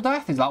sandcastle,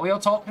 Death? Is that what you're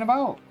talking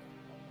about?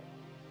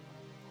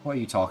 What are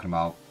you talking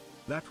about?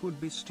 That would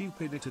be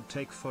stupid. It'd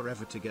take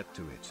forever to get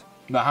to it.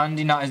 The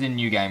handy nut is in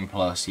New Game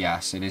Plus.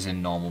 Yes, it is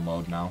in normal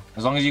mode now.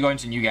 As long as you go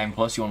into New Game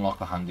Plus, you unlock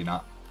the handy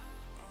nut.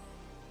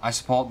 I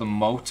support the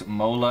moat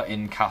molar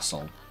in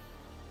castle.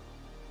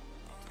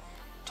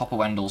 Top of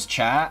Wendell's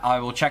chair. I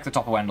will check the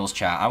top of Wendell's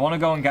chair. I want to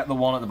go and get the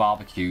one at the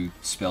barbecue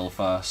spill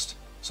first,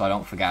 so I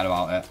don't forget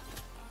about it.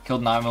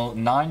 Killed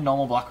 9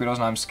 normal Black Widows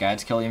and I'm scared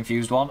to kill the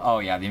Infused one. Oh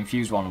yeah, the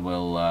Infused one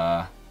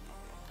will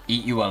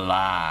eat you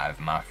alive,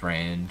 my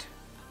friend.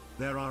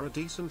 There are a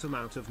decent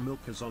amount of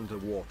milkers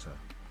underwater.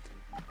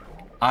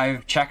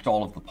 I've checked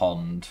all of the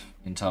pond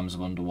in terms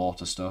of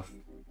underwater stuff.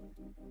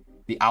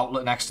 The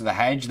outlet next to the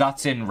hedge,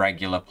 that's in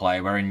regular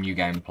play. We're in New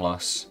Game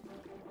Plus.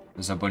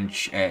 There's a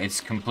bunch... it's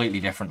completely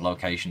different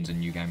locations in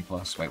New Game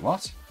Plus. Wait,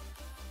 what?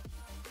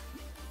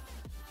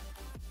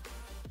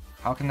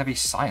 How can there be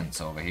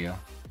science over here?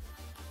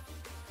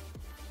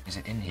 Is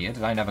it in here?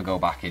 Did I never go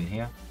back in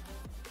here?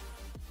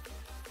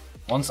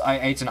 Once I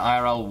ate an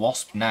IRL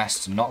wasp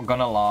nest, not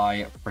gonna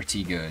lie,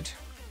 pretty good.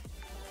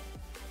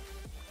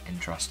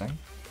 Interesting.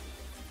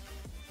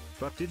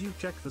 But did you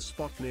check the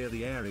spot near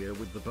the area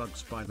with the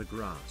bugs by the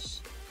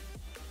grass?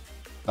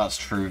 That's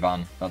true,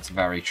 Van. That's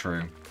very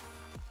true.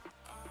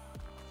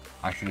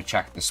 I should have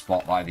checked the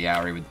spot by the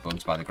area with the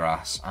bugs by the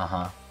grass.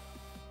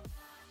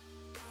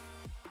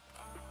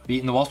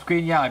 Beating the Wasp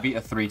Queen? Yeah, I beat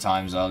her 3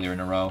 times earlier in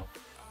a row.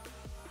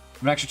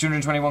 An extra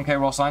 221k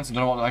raw science. I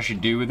don't know what I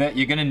should do with it.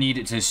 You're going to need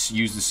it to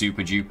use the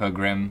Super Duper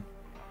Grim.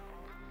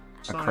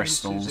 For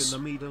crystals. Is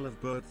in the middle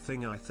of bird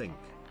thing, I think.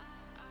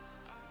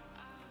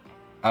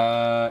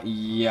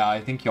 Yeah,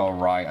 I think you're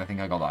right. I think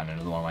I got that in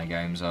another one of my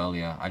games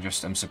earlier. I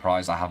just am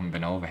surprised I haven't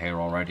been over here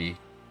already.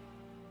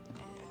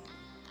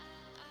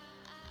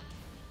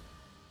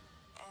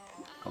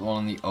 Got one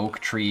on the oak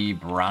tree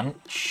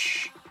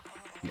branch.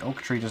 The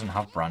oak tree doesn't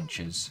have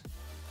branches.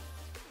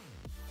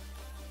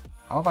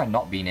 How have I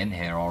not been in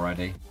here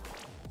already?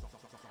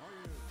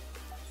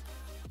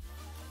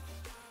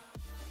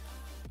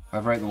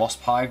 Whoever ate the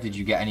Wasp Hive, did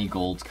you get any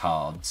gold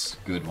cards?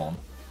 Good one.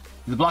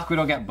 Did the Black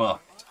Widow get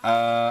buffed?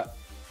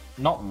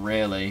 Not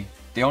really.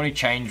 The only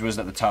change was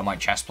that the Termite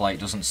chestplate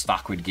doesn't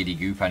stack with Giddy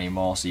Goop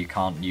anymore, so you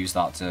can't use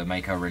that to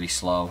make her really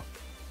slow.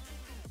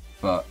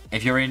 But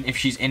if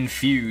she's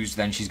infused,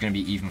 then she's going to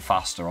be even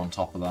faster on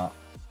top of that.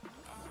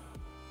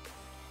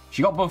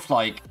 She got buffed,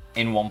 like,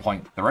 in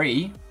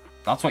 1.3.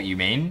 That's what you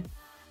mean.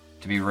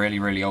 To be really,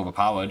 really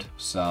overpowered.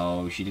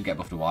 So, she did get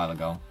buffed a while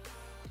ago.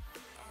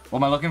 What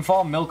am I looking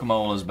for? Milk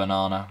Molars,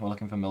 Banana. We're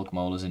looking for Milk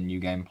Molars in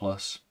New Game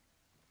Plus.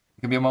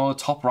 It can be a molar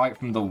top right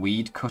from the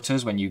weed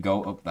cutters when you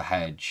go up the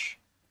hedge.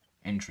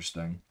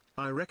 Interesting.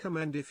 I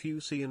recommend if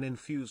you see an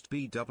infused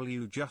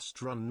BW, just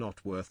run,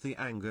 not worth the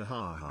anger,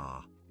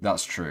 haha.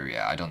 That's true,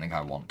 yeah. I don't think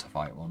I want to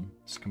fight one.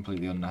 It's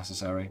completely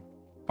unnecessary.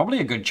 Probably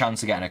a good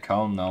chance of getting a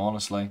cone, though,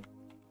 honestly.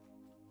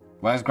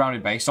 Where's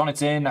Grounded based on?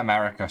 It's in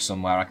America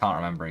somewhere. I can't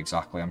remember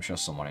exactly. I'm sure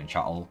someone in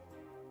chat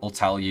will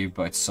tell you,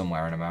 but it's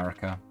somewhere in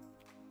America.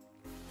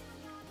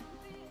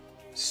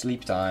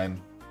 Sleep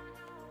time.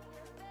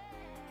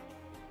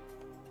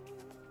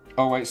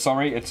 Oh, wait,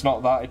 sorry. It's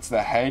not that. It's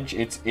the hedge.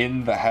 It's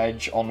in the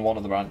hedge on one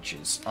of the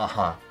branches.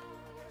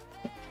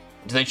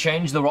 Do they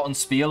change the Rotten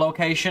Spear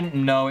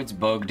location? No, it's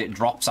bugged. It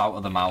drops out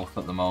of the mouth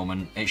at the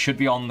moment. It should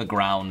be on the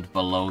ground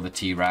below the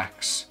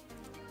T-Rex.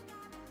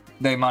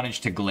 They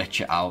managed to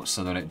glitch it out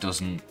so that it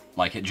doesn't,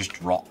 like, it just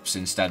drops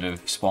instead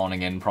of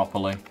spawning in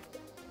properly.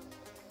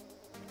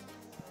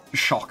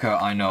 Shocker,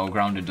 I know.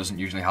 Grounded doesn't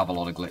usually have a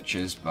lot of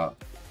glitches, but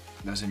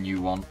there's a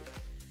new one.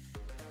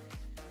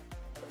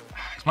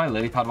 Is my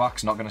lily pad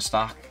wax not going to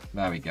stack?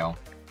 There we go.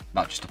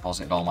 That just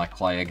deposited all my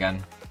clay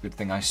again. Good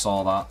thing I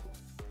saw that.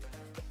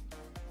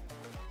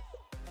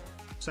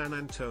 San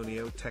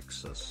Antonio,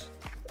 Texas.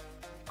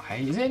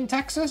 Hey, is it in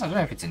Texas? I don't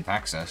know if it's in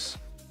Texas.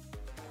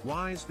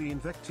 Why is the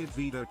infected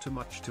Vido too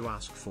much to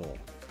ask for?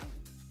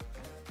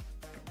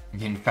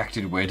 The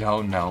infected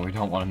widow? No, we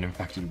don't want an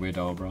infected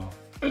widow, bro.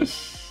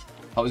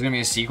 Thought it was going to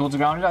be a sequel to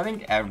Grounded. I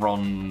think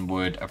everyone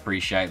would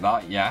appreciate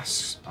that,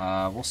 yes.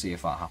 We'll see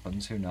if that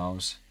happens. Who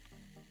knows?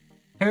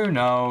 Who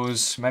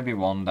knows? Maybe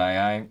one day,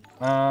 eh?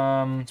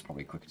 It's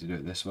probably quicker to do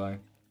it this way.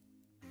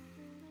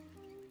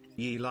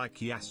 Ye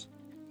like yes.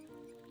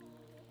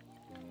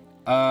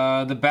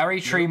 The Berry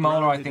Tree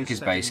Molar, I think, is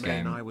base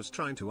game. I was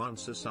trying to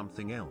answer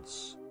something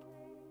else.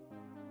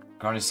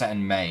 Grounded set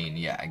in Maine.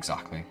 Yeah,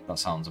 exactly. That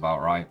sounds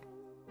about right.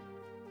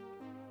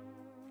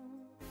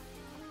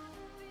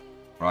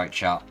 Right,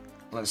 chat.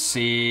 Let's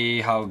see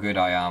how good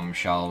I am,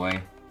 shall we?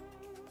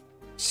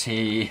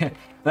 See.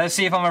 Let's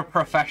see if I'm a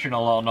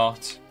professional or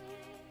not.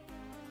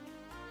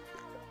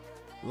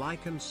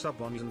 Like and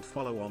sub on and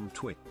follow on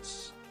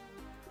Twits.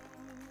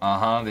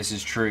 Uh-huh, this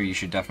is true. You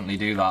should definitely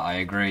do that. I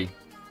agree.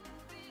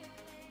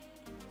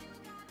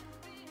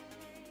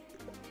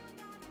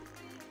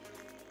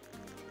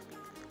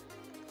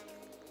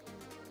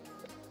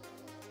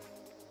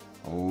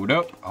 Hold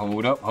up,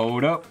 hold up,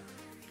 hold up.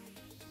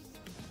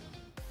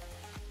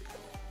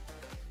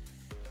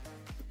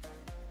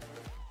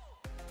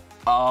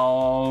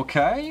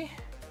 Okay.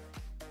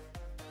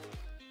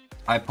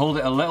 I pulled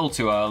it a little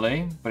too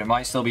early, but it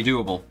might still be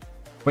doable.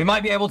 We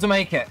might be able to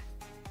make it.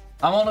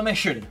 I'm on a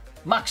mission.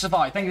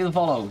 Maxify, thank you for the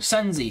follow.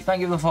 Senzi,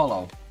 thank you for the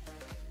follow.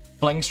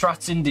 Playing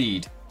strats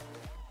indeed.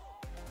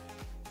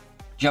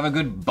 Do you have a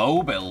good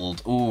bow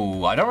build?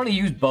 Ooh, I don't really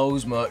use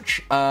bows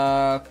much.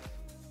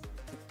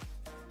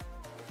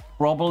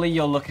 Probably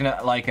you're looking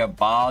at like a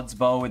bard's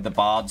bow with the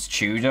bard's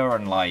Tudor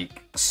and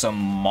like some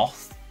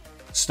moth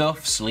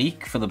stuff,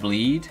 sleek for the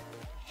bleed.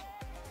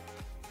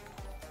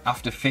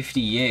 After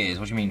 50 years.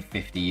 What do you mean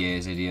 50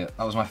 years, idiot?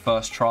 That was my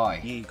first try.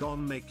 Ye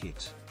gon' make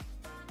it.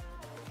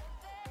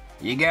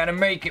 You gotta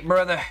make it,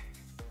 brother.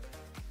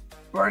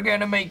 We're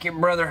gonna make it,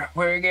 brother.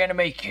 We're gonna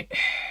make it.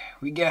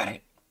 We got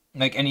it.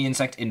 Make any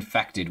insect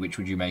infected. Which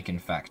would you make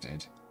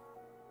infected?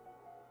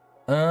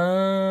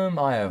 I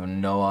have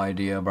no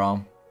idea,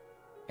 bro.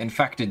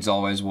 Infected's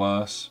always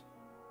worse.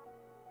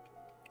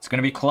 It's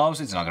gonna be close.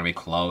 It's not gonna be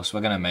close.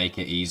 We're gonna make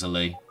it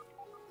easily.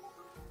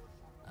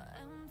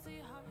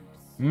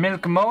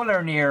 Milk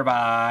Molar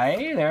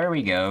nearby. There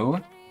we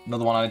go.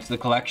 Another one added to the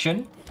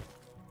collection.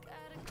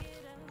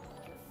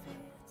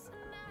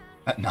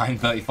 At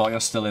 9:34, you're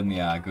still in the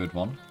air. Good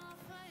one.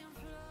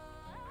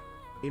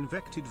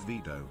 Infected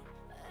Vido.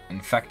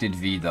 Infected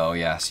Vido,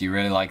 yes. You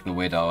really like the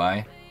Widow,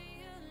 eh?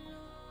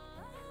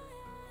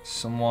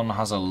 Someone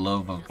has a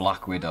love of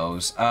Black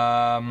Widows.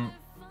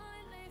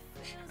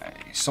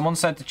 Someone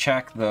said to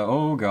check the...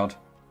 Oh, God.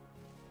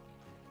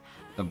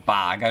 The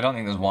bag. I don't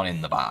think there's one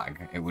in the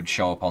bag. It would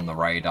show up on the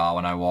radar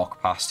when I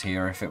walk past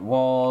here if it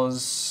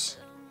was.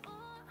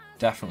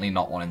 Definitely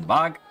not one in the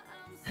bag.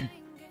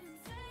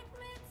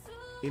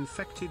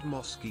 Infected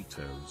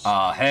mosquitoes.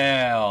 Ah,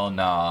 hell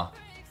nah.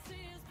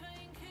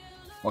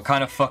 What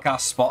kind of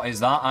fuck-ass spot is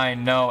that? I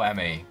know,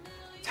 Emmy.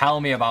 Tell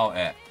me about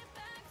it.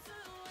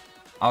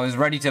 I was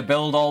ready to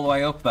build all the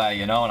way up there,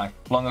 you know, and I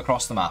flung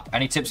across the map.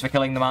 Any tips for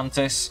killing the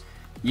mantis?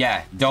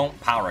 Yeah, don't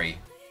parry.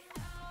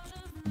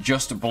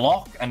 Just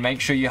block and make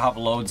sure you have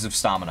loads of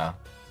stamina.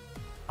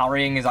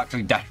 Parrying is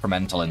actually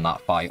detrimental in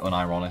that fight,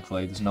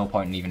 unironically. There's no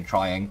point in even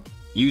trying.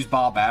 Use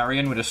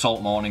Barbarian with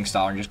Assault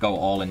Morningstar and just go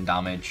all in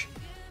damage.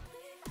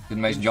 Did an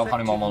amazing job. How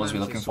many more molars are we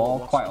looking for?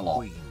 Quite a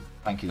lot.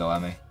 Thank you though,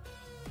 Emmy.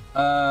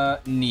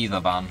 Neither,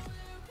 Van.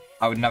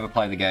 I would never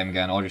play the game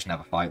again or just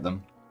never fight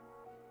them.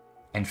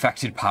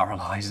 Infected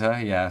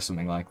Paraly5er? Yeah,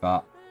 something like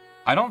that.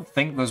 I don't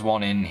think there's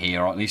one in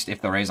here, or at least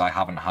if there is, I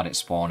haven't had it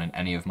spawn in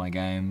any of my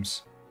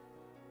games.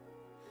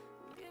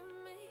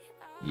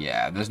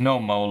 Yeah, there's no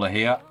molar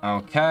here.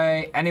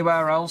 Okay,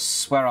 anywhere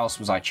else? Where else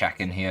was I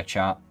checking here,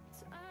 chat?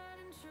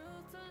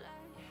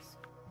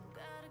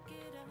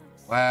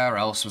 Where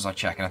else was I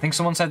checking? I think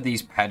someone said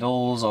these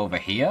pedals over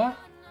here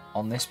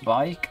on this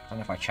bike. I don't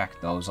know if I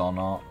checked those or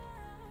not.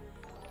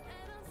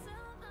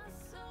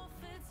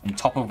 On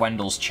top of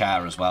Wendell's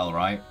chair as well,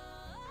 right?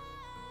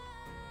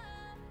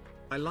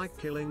 I like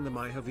killing them.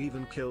 I have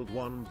even killed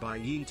one by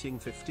eating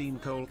 15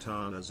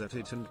 coltanas at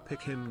it and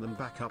picking them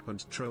back up and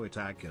throw it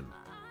again.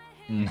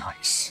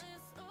 Nice.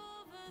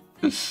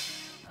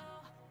 This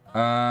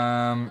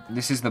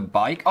is the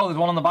bike. Oh, there's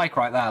one on the bike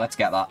right there. Let's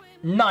get that.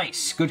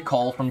 Nice. Good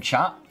call from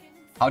chat.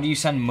 How do you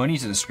send money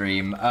to the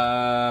stream?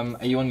 Are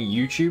you on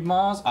YouTube,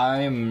 Mars?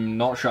 I'm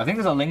not sure. I think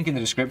there's a link in the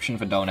description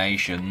for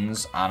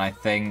donations, and I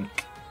think...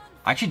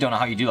 I actually don't know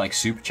how you do, like,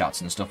 super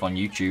chats and stuff on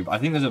YouTube. I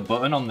think there's a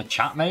button on the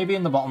chat, maybe,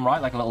 in the bottom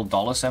right, like a little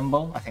dollar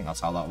symbol. I think that's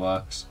how that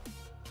works.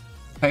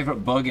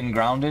 Favorite bug in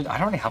Grounded? I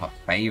don't really have a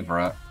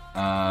favorite,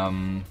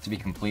 to be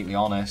completely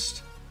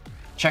honest.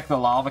 Check the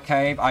lava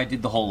cave. I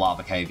did the whole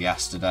lava cave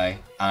yesterday,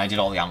 and I did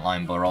all the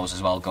antline burrows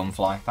as well,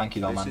 Gunfly. Thank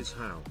you, though, man. This is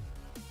how.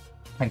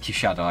 Thank you,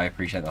 Shadow. I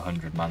appreciate the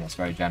 100, man. That's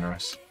very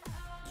generous.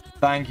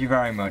 Thank you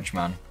very much,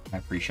 man. I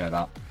appreciate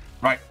that.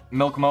 Right,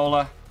 Milk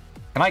Molar.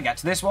 Can I get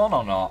to this one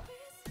or not?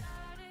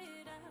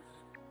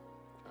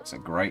 That's a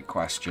great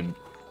question.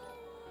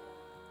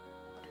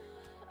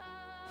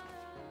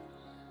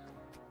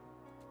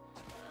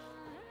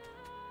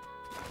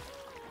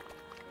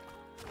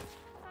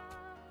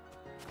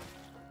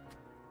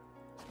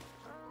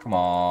 Come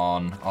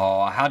on. Oh,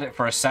 I had it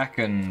for a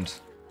second.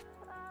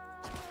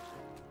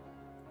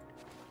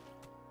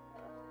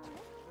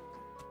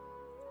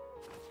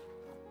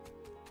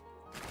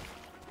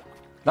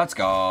 Let's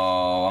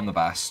go. I'm the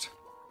best.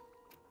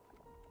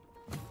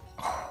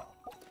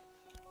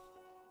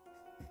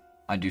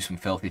 I do some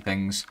filthy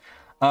things.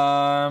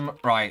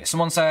 Right.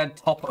 Someone said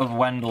top of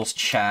Wendell's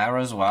chair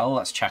as well.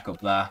 Let's check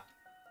up there.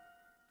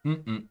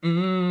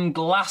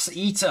 Glass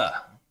Eater.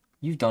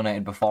 You've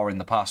donated before in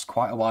the past,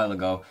 quite a while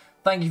ago.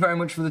 Thank you very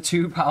much for the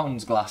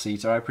 £2, Glass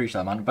Eater. I appreciate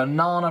that, man.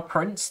 Banana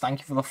Prince, thank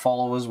you for the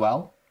follow as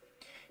well.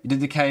 You did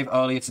the cave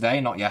earlier today,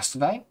 not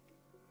yesterday.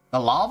 The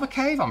lava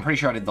cave? I'm pretty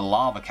sure I did the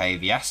lava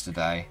cave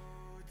yesterday.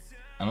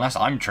 Unless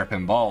I'm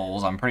tripping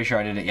balls, I'm pretty sure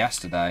I did it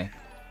yesterday.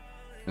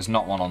 There's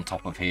not one on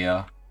top of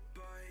here.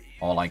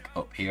 Or like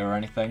up here or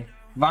anything.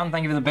 Van,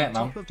 thank you for the bit,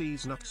 man. Top of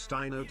these nuts,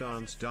 dino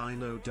dance,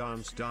 dino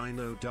dance,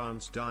 dino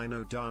dance,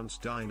 dino dance,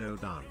 dino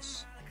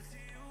dance.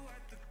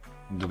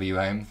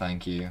 WM,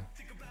 thank you.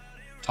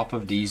 Top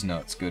of these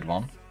nuts, good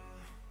one.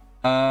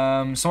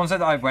 Someone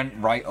said that I went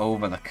right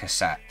over the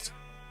cassette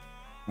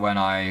when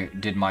I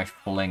did my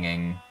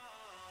flinging.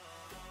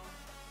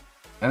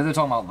 Maybe they're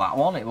talking about that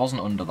one? It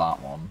wasn't under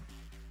that one.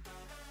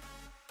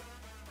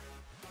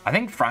 I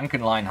think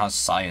Frankenline has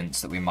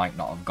science that we might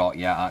not have got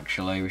yet,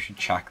 actually. We should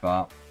check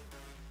that.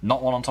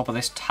 Not one on top of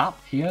this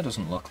tap here,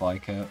 doesn't look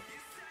like it.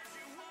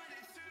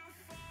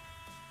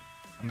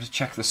 I'm just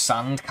check the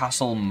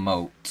Sandcastle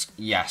Moat.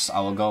 Yes, I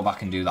will go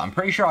back and do that. I'm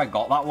pretty sure I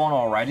got that one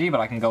already, but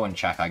I can go and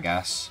check, I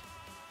guess.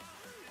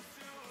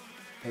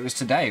 It was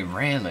today,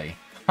 really?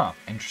 Huh,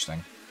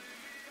 interesting.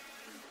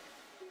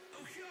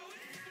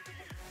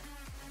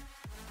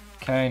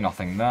 Okay,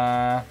 nothing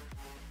there.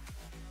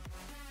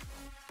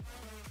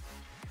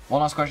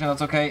 One last question,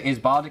 that's okay. Is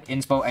Bardic,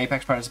 Inspo,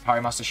 Apex Predator,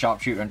 Parrymaster,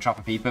 Sharpshooter, and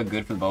Trapper Peeper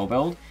good for the bow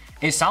build?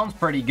 It sounds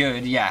pretty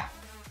good, yeah.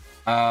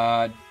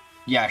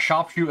 Yeah,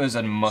 Sharpshooter's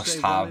a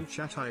must-have. In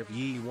chat,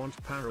 ye want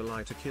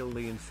Paraly to kill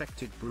the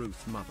infected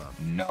Bruth mother.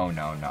 No,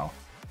 no, no.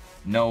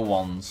 No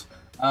ones.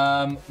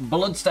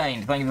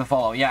 Bloodstained, thank you for the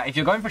follow. Yeah, if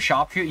you're going for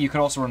Sharpshooter, you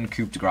could also run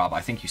Coup de Grab.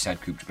 I think you said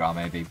Coup de Grab,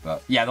 maybe,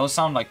 but yeah, those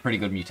sound like pretty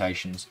good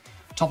mutations.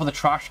 Top of the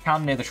trash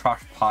can near the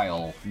trash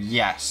pile.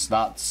 Yes,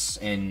 that's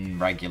in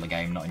regular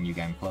game, not in New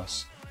Game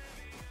Plus.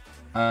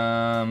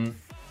 Nothing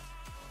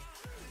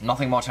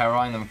more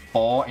terrifying than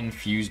 4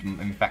 infused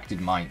infected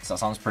mites. That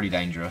sounds pretty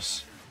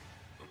dangerous.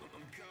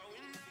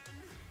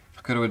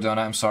 Could have done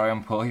it. I'm sorry,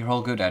 I'm poor. You're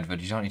all good,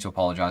 Edward. You don't need to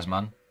apologise,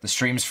 man. The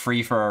stream's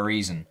free for a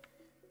reason.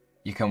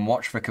 You can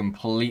watch for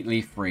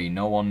completely free.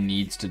 No one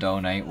needs to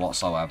donate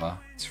whatsoever.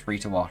 It's free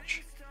to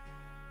watch.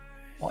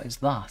 What is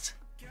that?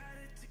 Is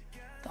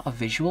that a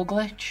visual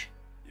glitch?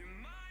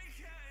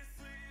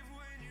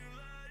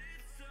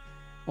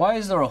 Why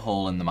is there a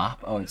hole in the map?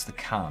 Oh, it's the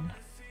can.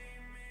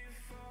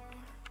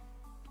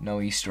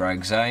 No Easter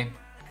eggs, eh?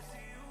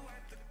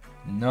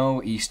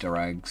 No Easter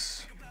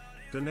eggs.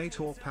 Donate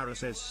or Para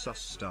says sus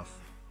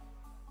stuff.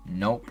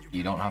 Nope,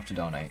 you don't have to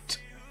donate.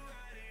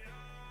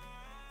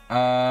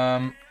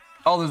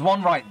 Oh, there's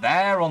one right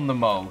there on the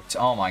moat.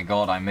 Oh my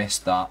god, I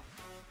missed that.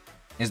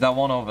 Is there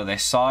one over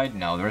this side?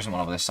 No, there isn't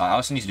one over this side. I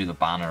also need to do the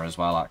banner as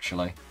well,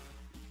 actually.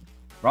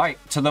 Right,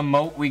 to the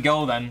moat we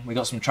go then. We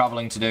got some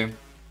travelling to do.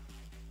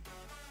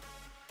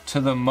 To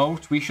the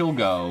moat we shall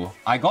go.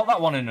 I got that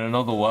one in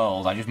another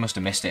world. I just must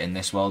have missed it in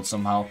this world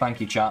somehow.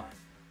 Thank you, chat.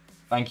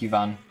 Thank you,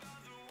 Van.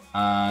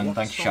 And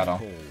thank you,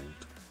 Shadow.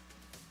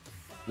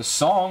 The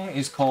song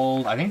is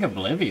called, I think,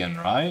 Oblivion,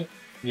 right?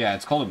 Yeah,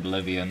 it's called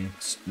Oblivion.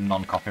 It's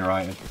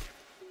non-copyrighted.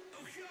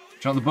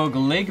 Do you know what the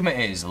bug Ligma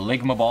is?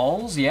 Ligma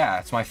balls? Yeah,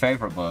 it's my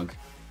favourite bug.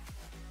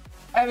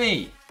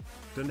 Emmy!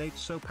 Donate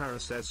so Para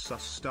says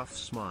sus stuff,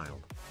 smile.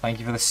 Thank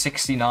you for the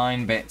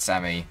 69 bits,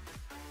 Emmy.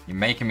 You're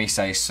making me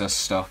say sus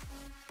stuff.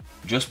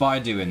 Just by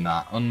doing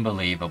that.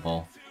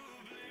 Unbelievable.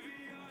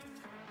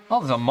 Oh,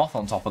 there's a moth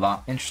on top of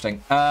that.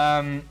 Interesting.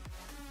 The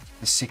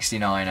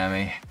 69,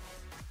 Emmy.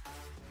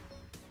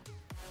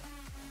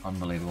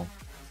 Unbelievable.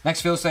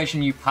 Next field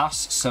station, you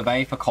pass,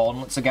 survey for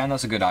coordinates again.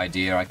 That's a good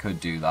idea. I could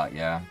do that,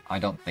 yeah. I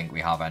don't think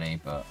we have any,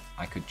 but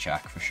I could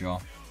check for sure.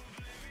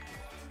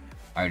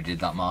 I already did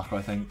that marker,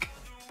 I think.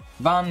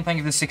 Van, thank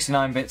you for the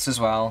 69 bits as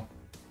well.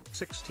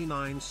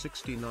 69,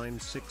 69,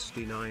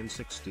 69,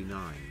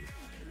 69.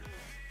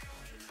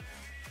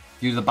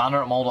 Do the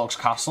banner at Moldorc's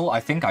Castle? I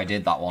think I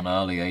did that one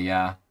earlier,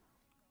 yeah.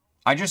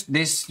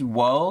 This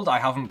world I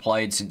haven't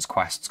played since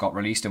quests got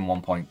released in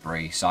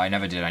 1.3, so I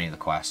never did any of the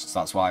quests.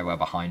 That's why we're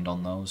behind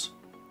on those.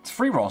 It's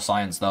free raw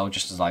science though,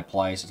 just as I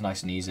play, so it's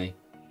nice and easy.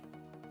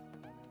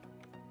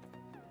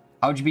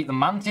 How'd you beat the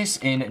Mantis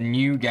in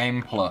New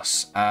Game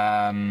Plus?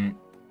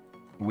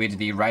 With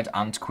the Red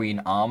Ant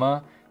Queen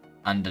armor,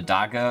 and a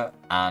dagger,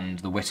 and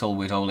the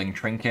Whittling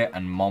trinket,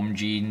 and Mom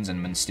Jeans,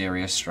 and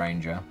Mysterious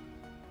Stranger.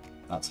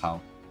 That's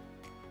how.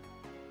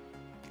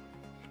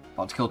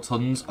 About to kill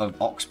tons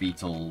of ox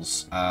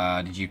beetles.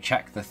 Did you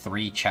check the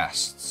 3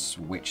 chests?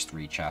 Which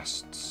 3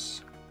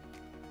 chests?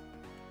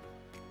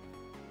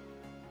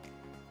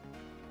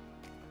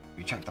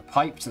 We checked the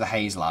pipe to the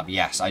haze lab.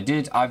 Yes, I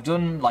did. I've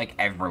done, like,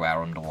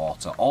 everywhere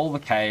underwater. All the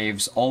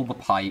caves, all the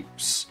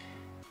pipes.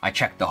 I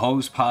checked the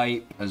hose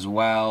pipe as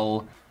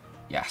well.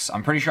 Yes,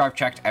 I'm pretty sure I've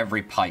checked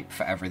every pipe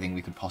for everything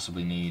we could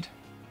possibly need.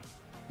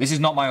 This is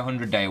not my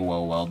 100-day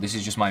woe world. This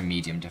is just my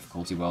medium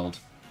difficulty world.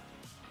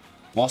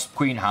 Wasp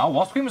Queen how?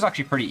 Wasp Queen was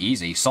actually pretty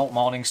easy. Salt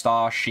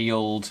Morningstar,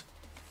 shield.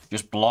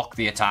 Just block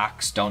the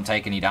attacks. Don't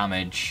take any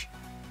damage.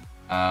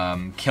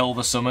 Kill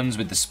the summons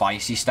with the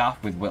spicy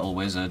staff with Whittle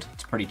Wizard.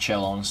 It's pretty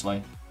chill,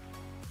 honestly.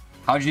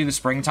 How do you do the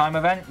springtime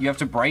event? You have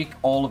to break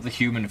all of the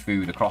human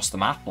food across the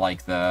map,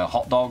 like the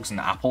hot dogs and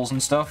the apples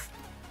and stuff.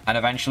 And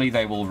eventually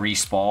they will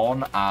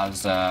respawn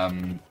as...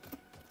 they'll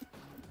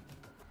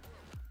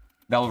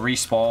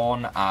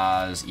respawn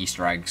as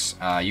Easter eggs.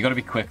 You gotta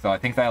be quick, though. I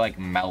think they, like,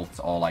 melt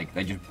or, like,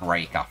 they just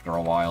break after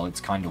a while. It's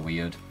kind of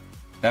weird.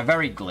 They're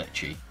very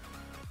glitchy.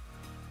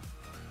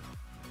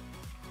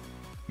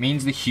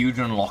 Means the huge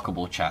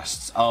unlockable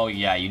chests. Oh,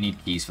 yeah, you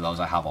need keys for those.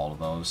 I have all of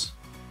those.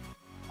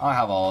 I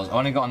have all those. I've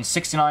only gotten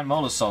 69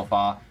 molars so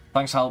far.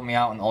 Thanks for helping me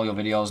out in all your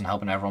videos and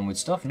helping everyone with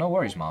stuff. No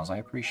worries, Mars. I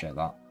appreciate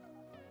that.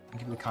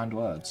 Thank you for the kind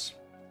words.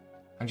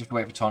 And just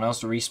wait for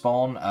tornadoes to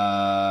respawn.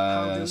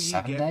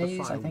 7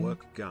 days, I think.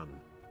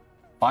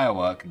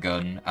 Firework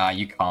gun.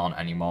 You can't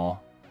anymore.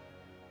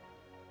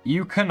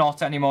 You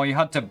cannot anymore. You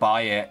had to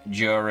buy it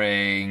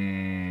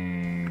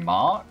during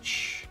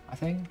March, I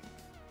think.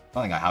 I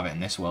don't think I have it in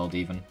this world,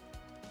 even.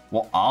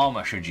 What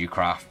armor should you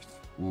craft?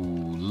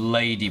 Ooh,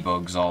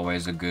 Ladybug's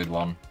always a good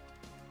one.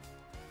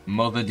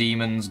 Mother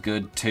Demon's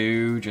good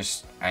too.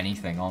 Just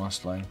anything,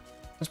 honestly.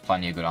 There's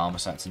plenty of good armor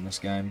sets in this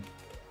game.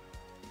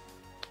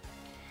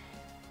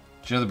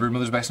 Did you know the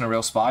Broodmother's based on a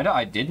real spider?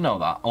 I did know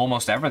that.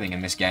 Almost everything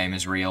in this game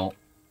is real.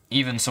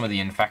 Even some of the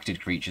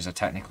infected creatures are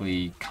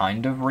technically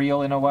kind of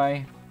real in a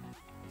way.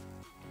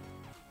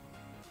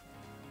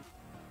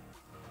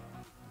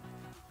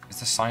 Is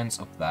the science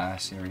up there?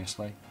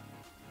 Seriously?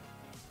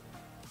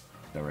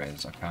 There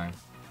is, okay.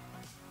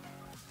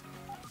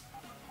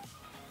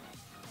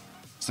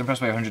 Still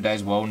impressed by 100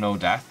 days, whoa, no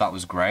death. That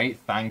was great.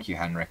 Thank you,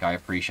 Henrik. I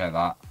appreciate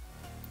that.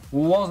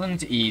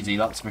 Wasn't easy,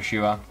 that's for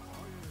sure.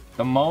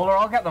 The molar,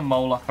 I'll get the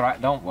molar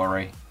threat, don't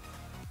worry.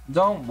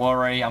 Don't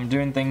worry, I'm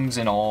doing things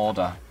in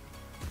order.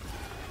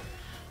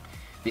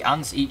 The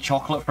ants eat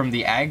chocolate from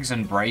the eggs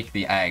and break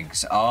the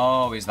eggs.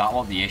 Oh, is that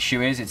what the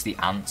issue is? It's the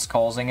ants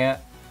causing it?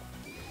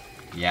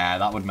 Yeah,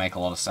 that would make a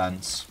lot of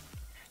sense.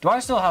 Do I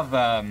still have,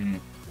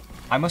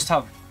 I must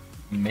have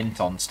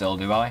mint on still,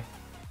 do I?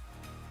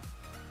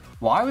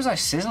 Why was I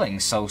sizzling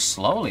so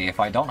slowly if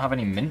I don't have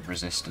any mint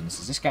resistance?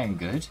 Is this game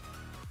good?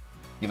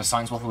 You have a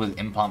science waffle with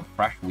implant,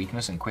 fresh,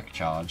 weakness, and quick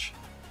charge.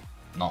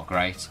 Not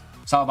great.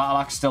 Sour Battle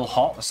Axe still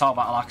hot. The Sour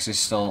Battle Axe is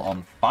still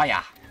on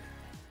fire.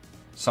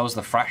 So is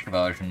the fresh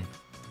version.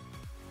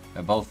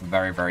 They're both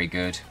very, very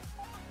good.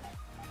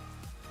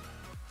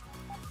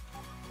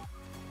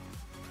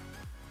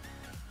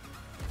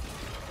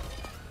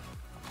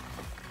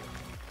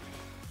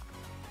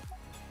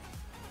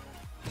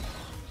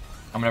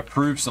 I'm going to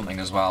prove something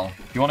as well.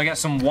 If you want to get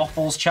some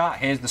waffles, chat,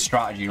 here's the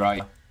strategy,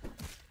 right?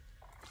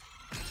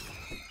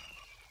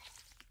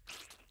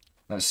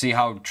 Let's see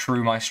how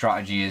true my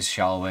strategy is,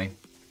 shall we?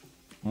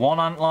 1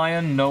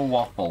 antlion, no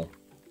waffle.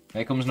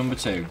 Here comes number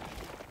 2.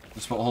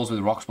 Just put holes with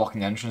rocks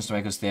blocking the entrance to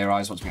make us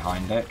theorize what's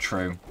behind it.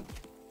 True.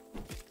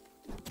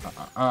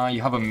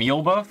 You have a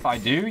meal buff? I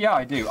do? Yeah,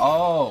 I do.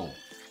 Oh!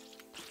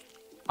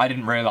 I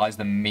didn't realize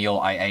the meal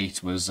I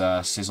ate was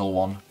Sizzle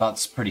one.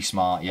 That's pretty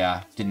smart,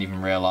 yeah. Didn't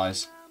even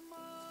realize.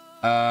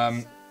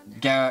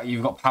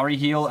 You've got Parry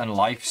Heal and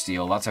Life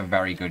Steal. That's a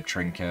very good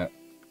trinket.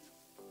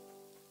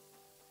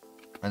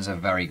 That's a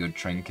very good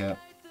trinket.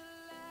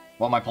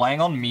 What am I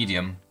playing on?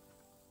 Medium.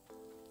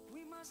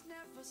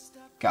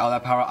 Get out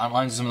of that power.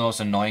 Antlines are some of the most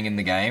annoying in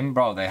the game.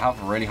 Bro, they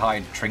have really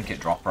high trinket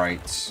drop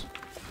rates.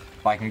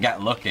 If I can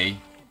get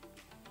lucky.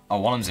 Oh,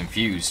 one of them's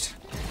infused.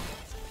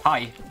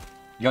 Hi.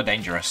 You're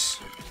dangerous.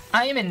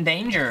 I am in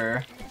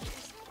danger.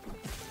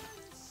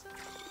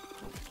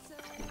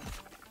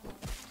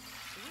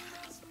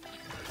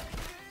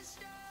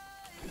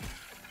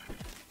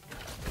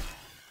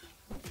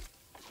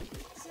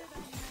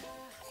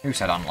 Who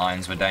said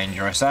antlines were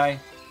dangerous, eh?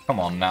 Come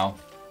on now.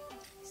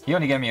 He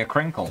only gave me a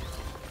crinkle.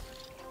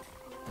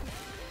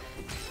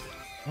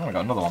 Oh, I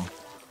got another one.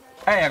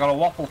 Hey, I got a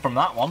waffle from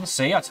that one.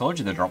 See, I told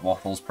you they drop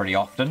waffles pretty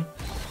often.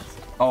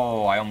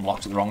 Oh, I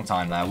unblocked at the wrong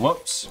time there.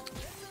 Whoops.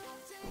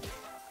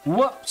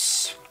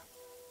 Whoops.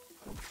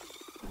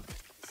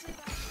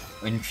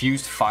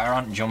 Infused fire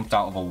ant jumped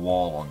out of a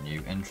wall on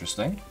you.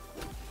 Interesting.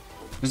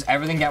 Does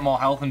everything get more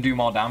health and do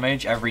more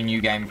damage every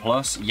new game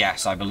plus?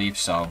 Yes, I believe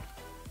so.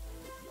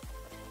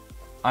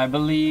 I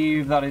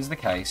believe that is the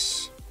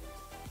case.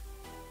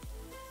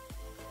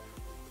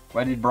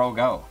 Where did bro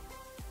go?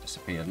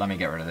 Disappeared. Let me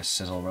get rid of this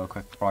sizzle real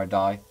quick before I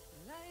die.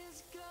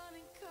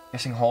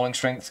 Guessing hauling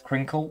strength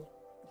crinkle?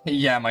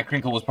 Yeah, my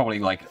crinkle was probably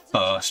like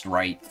burst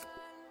rate.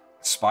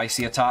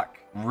 Spicy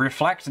attack.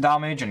 Reflect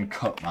damage and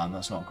cut, man.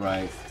 That's not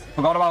great.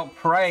 Forgot about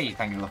Prey.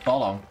 Thank you for the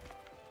follow.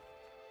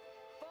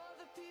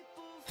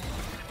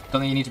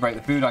 Don't think you need to break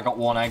the food. I got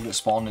one egg that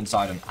spawned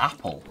inside an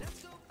apple.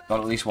 Got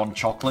at least one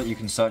chocolate. You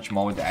can search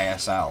more with the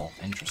ASL.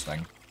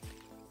 Interesting.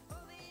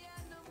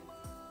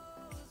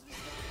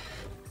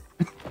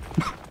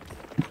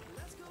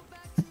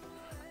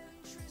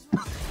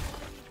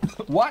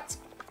 What?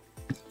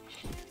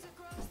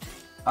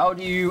 How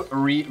do you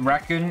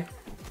reckon?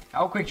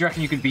 How quick do you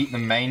reckon you could beat the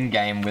main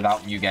game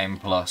without New Game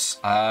Plus?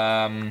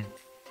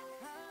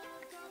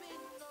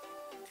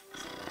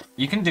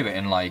 You can do it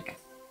in like...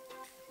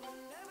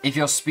 If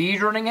you're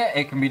speedrunning it,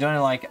 it can be done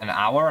in like an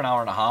hour and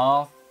a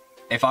half.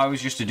 If I was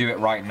just to do it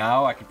right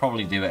now, I could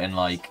probably do it in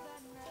like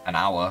an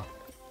hour.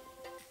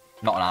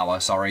 Not an hour,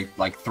 sorry.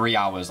 Like 3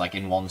 hours, like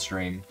in one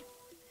stream.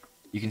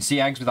 You can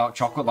see eggs without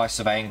chocolate by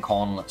surveying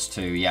cornlets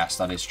too. Yes,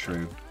 that is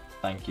true.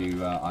 Thank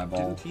you,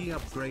 Eyeball. Didn't he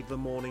upgrade the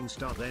Morning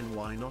Star, then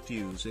why not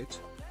use it?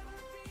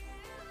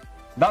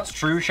 That's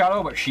true,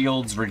 Shadow, but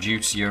shields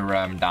reduce your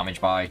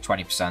damage by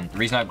 20%. The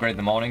reason I upgraded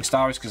the Morning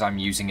Star is because I'm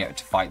using it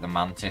to fight the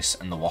Mantis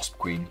and the Wasp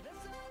Queen.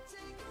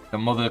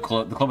 The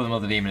Club of the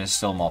Mother Demon is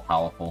still more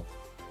powerful.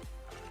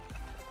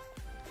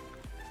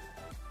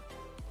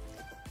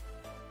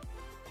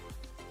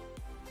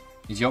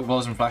 Is Yoke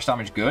Blows and Flash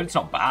damage good? It's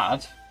not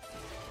bad.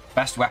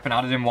 Best weapon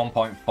added in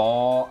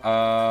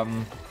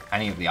 1.4.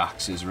 Any of the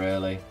axes,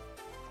 really.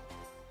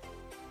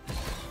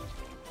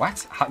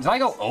 What? Did I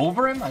go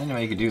over him? I didn't know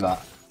you could do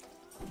that.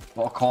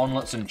 What are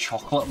cornlets and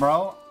chocolate,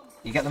 bro?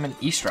 You get them in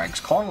Easter eggs.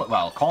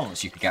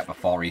 Cornlets you could get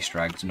before Easter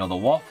eggs. Another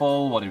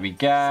waffle. What did we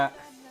get?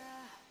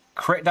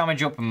 Crit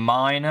damage up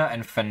minor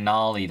and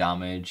finale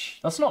damage.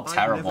 That's not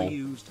terrible. I've never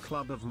used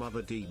Club of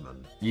Mother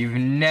Demon. You've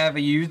never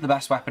used the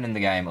best weapon in the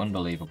game.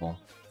 Unbelievable.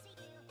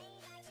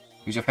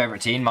 Who's your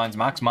favorite teen? Mine's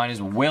Max. Mine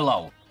is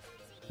Willow.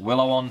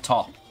 Willow on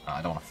top. Oh,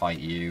 I don't want to fight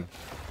you.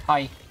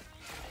 Hi.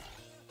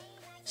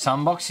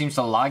 Sandbox seems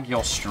to lag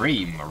your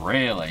stream.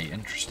 Really?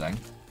 Interesting.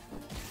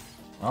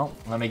 Well,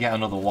 let me get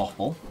another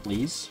waffle,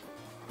 please.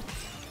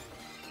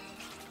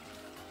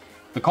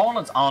 The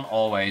cornlets aren't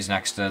always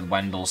next to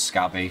Wendell's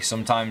Scabby.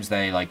 Sometimes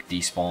they, like,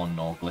 despawn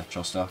or glitch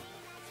or stuff.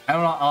 I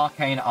don't know what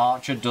Arcane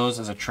Archer does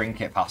as a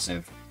trinket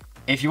passive.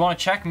 If you want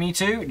to check me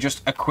too,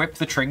 just equip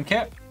the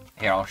trinket.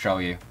 Here, I'll show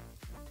you.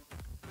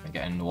 Let me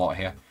get in the water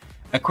here.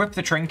 Equip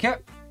the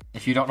trinket.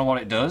 If you don't know what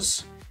it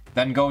does,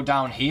 then go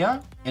down here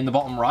in the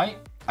bottom right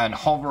and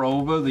hover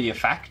over the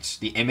effect,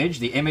 the image.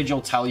 The image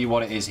will tell you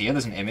what it is here.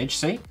 There's an image,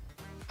 see?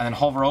 And then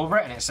hover over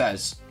it and it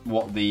says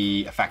what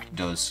the effect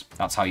does.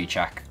 That's how you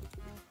check.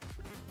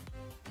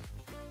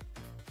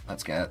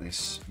 Let's get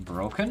this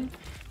broken.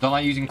 Don't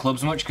like using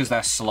clubs much because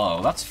they're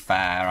slow. That's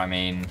fair. I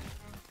mean,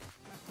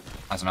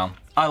 I don't know.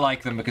 I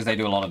like them because they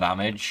do a lot of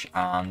damage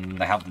and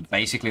they have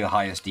basically the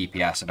highest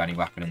DPS of any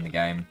weapon in the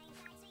game.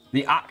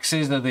 The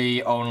axes are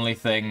the only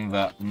thing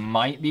that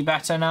might be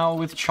better now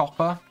with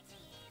Chopper.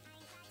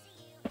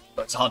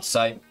 But it's hard to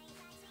say.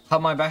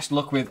 Have my best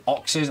luck with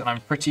Oxes, and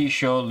I'm pretty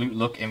sure Loot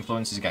Luck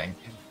influences getting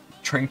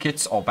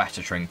trinkets or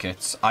better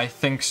trinkets. I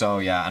think so,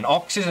 yeah. And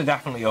Oxes are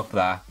definitely up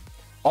there.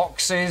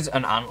 Oxes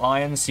and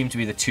Antlions seem to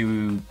be the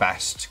two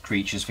best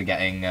creatures for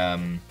getting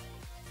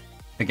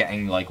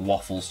like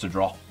waffles to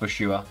drop for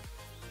sure.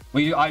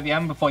 Will you do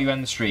IBM before you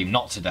end the stream?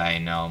 Not today,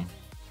 no.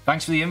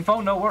 Thanks for the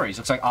info, no worries.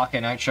 Looks like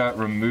Arcane Nature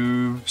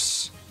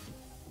removes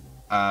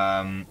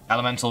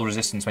elemental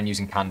resistance when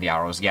using candy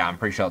arrows. Yeah, I'm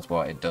pretty sure that's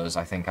what it does.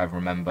 I think I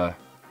remember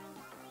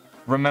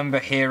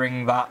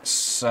hearing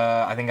that.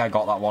 I think I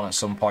got that one at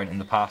some point in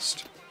the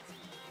past.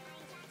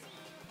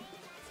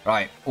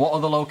 Right, what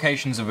other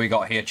locations have we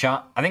got here,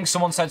 chat? I think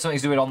someone said something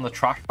to do it on the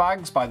trash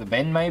bags by the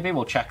bin, maybe.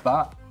 We'll check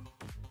that.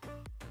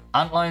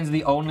 Antlions are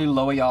the only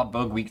lower yard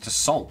bug weak to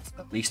salt,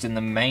 at least in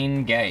the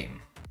main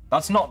game.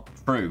 That's not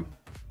true.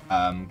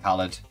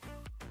 Khaled.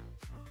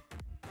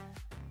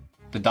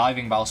 The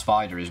diving bell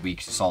spider is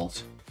weak to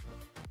salt.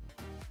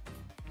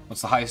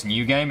 What's the highest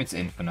new game? It's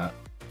infinite.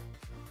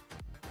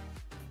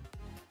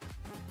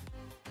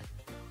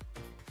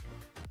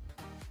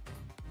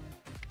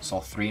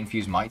 Saw 3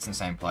 infused mites in the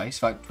same place.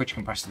 In fact, Twitch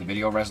compresses the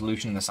video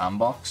resolution in the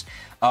sandbox.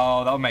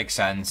 Oh, that would make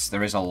sense.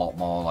 There is a lot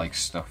more like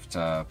stuff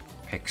to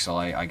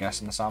pixelate, I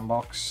guess, in the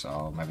sandbox.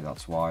 So maybe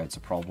that's why it's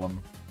a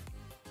problem.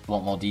 A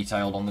lot more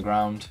detailed on the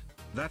ground.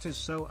 That is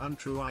so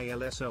untrue.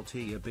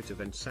 ILSLT, a bit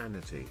of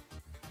insanity.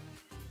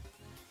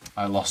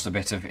 I lost a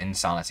bit of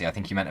insanity. I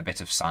think you meant a bit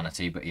of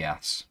sanity, but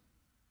yes.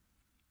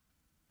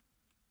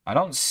 I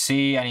don't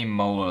see any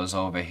molars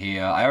over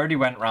here. I already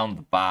went round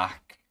the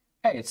back.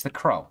 Hey, it's the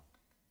crow.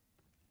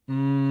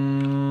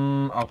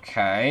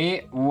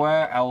 Okay.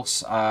 Where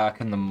else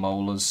can the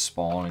molars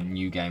spawn in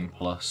New Game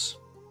Plus?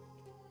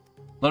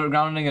 Little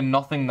grounding and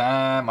nothing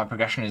there. My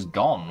progression is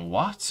gone.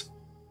 What?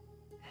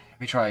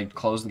 Have you tried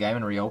close the game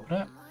and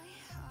reopen it?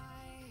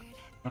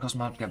 Because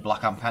I'm about to get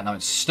Black Ant Pet, now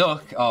it's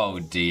stuck. Oh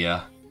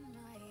dear.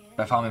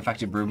 Do I farm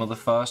Infected Broodmother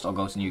first or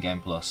go to New Game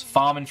Plus?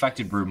 Farm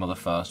Infected Broodmother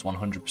first,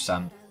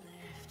 100%.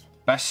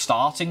 Best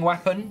starting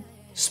weapon?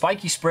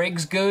 Spiky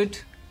Sprig's good.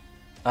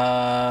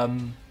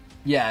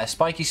 Yeah,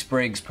 Spiky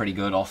Sprig's pretty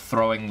good, or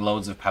throwing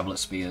loads of Pebblet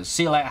Spears.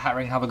 See you later,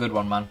 Herring. Have a good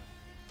one, man.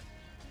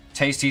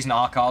 Tasties and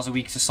Arcars are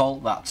weak to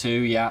salt. That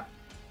too, yeah.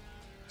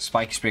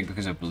 Spiky Sprig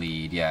because of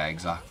bleed. Yeah,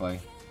 exactly.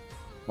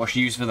 What's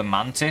used for the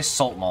Mantis?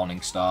 Salt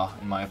Morningstar,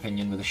 in my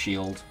opinion, with a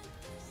shield.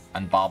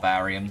 And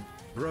Barbarian.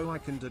 Bro, I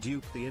can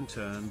dedupe the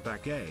intern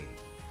back, eh?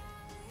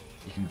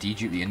 You can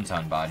dedupe the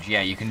intern badge.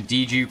 Yeah, you can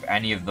dedupe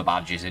any of the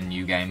badges in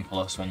New Game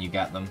Plus when you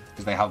get them.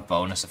 Because they have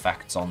bonus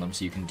effects on them,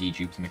 so you can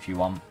dedupe them if you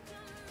want.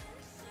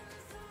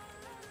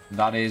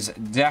 That is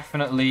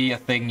definitely a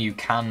thing you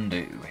can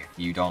do if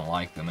you don't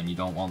like them and you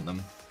don't want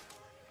them.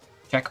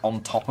 Check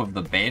on top of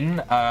the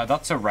bin.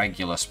 That's a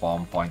regular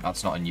spawn point.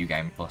 That's not a New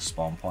Game Plus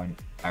spawn point.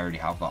 I already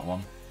have that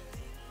one.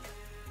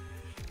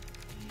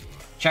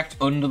 Checked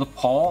under the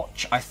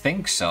porch? I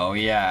think so,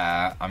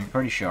 yeah. I'm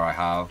pretty sure I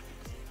have.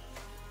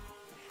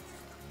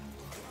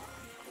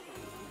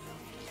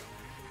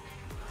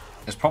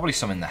 There's probably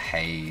some in the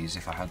haze,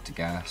 if I had to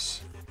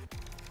guess.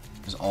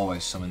 There's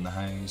always some in the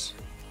haze.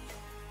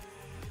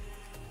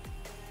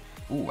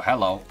 Ooh,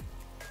 hello.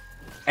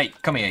 Hey,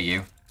 come here,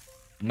 you.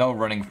 No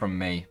running from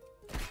me.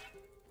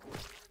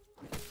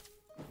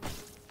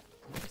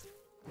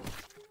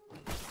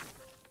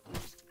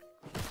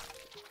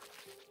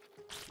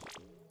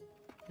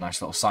 Nice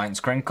little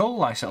science crinkle,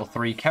 nice little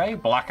 3k.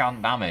 Black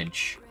ant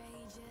damage.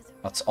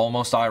 That's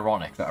almost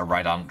ironic that a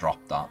red ant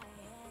dropped that.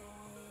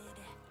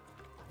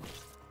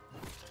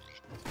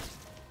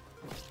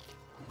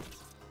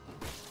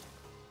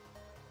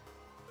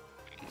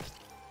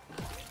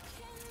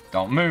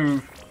 Don't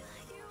move.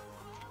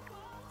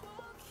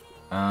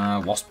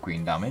 Wasp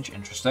Queen damage,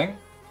 interesting.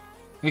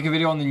 Make a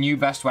video on the new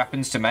best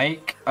weapons to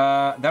make.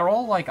 They're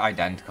all like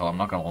identical, I'm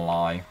not gonna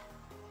lie.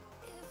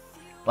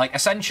 Like,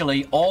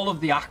 essentially, all of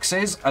the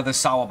axes are the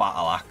Sour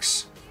Battle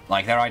Axe.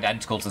 Like, they're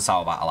identical to the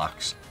Sour Battle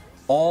Axe.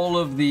 All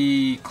of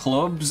the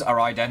clubs are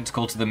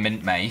identical to the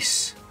Mint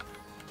Mace.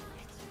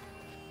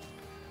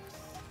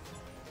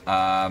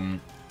 What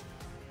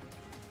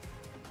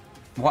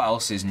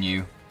else is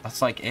new?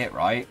 That's like it,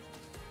 right?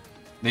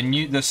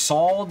 The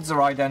swords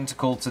are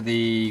identical to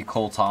the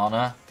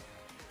Coltana.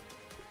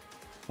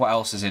 What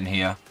else is in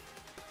here?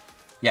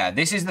 Yeah,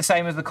 this is the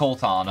same as the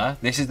Coltana.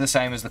 This is the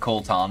same as the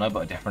Coltana, but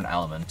a different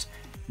element.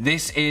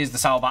 This is the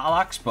Sour Battle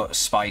Axe, but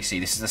spicy.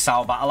 This is the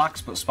Sour Battle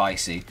Axe, but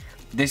spicy.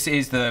 This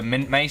is the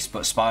Mint Mace,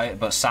 but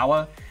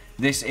sour.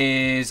 This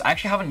is... I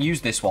actually haven't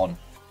used this one,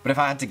 but if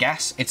I had to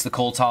guess, it's the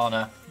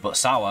Coltana, but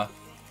sour.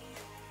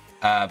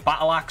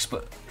 Battle Axe,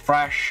 but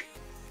fresh.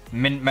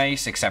 Mint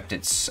Mace, except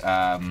it's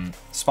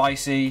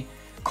spicy.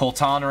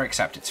 Coltana,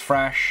 except it's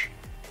fresh.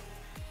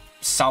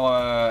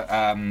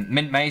 Sour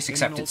Mint Mace,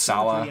 except it's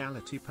sour.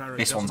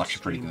 This one's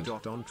actually pretty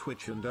good. On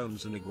Twitch and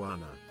owns an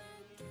iguana.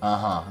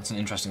 That's an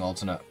interesting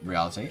alternate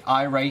reality.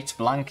 Irate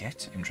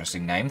Blanket,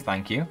 interesting name,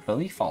 thank you for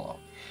the follow.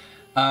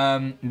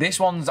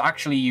 This one's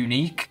actually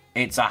unique.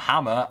 It's a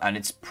hammer, and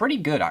it's pretty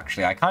good,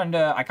 actually. I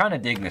kinda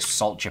dig this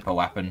Salt Chipper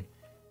weapon.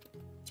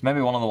 It's maybe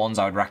one of the ones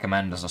I would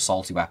recommend as a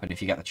salty weapon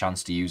if you get the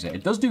chance to use it.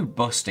 It does do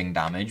busting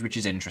damage, which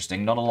is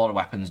interesting. Not a lot of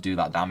weapons do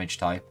that damage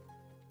type.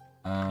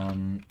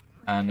 And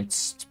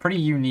it's pretty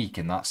unique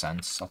in that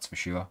sense, that's for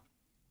sure.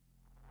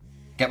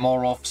 Get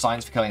more off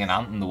science for killing an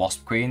ant than the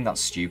Wasp Queen,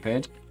 that's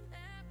stupid.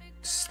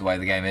 It's the way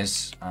the game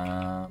is.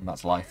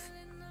 That's life.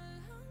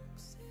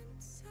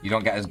 You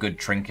don't get as good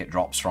trinket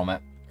drops from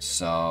it,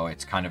 so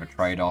it's kind of a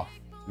trade-off,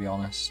 to be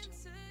honest.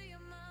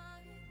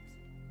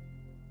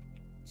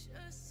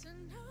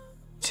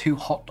 2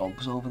 hot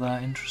dogs over there,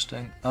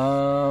 interesting.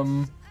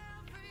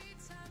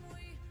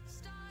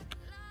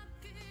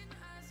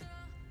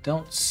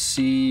 Don't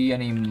see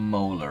any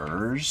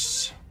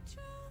molars.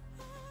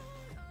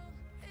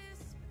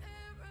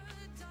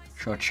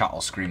 Sure, chat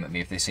will scream at me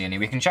if they see any.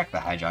 We can check the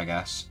hedge, I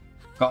guess.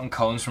 Gotten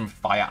cones from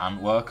Fire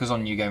Ant Workers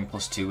on New Game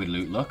Plus 2 with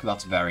Loot Luck.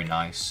 That's very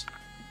nice.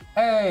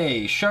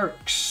 Hey,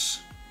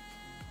 Shirks.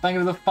 Thank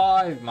you for the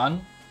 5,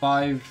 man.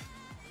 5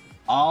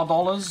 R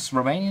dollars?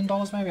 Romanian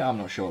dollars, maybe? I'm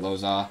not sure what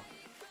those are.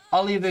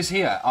 I'll leave this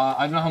here. I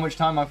don't know how much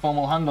time my phone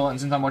will handle, and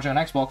since I'm watching on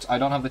Xbox, I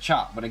don't have the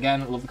chat. But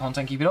again, love the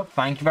content, keep it up.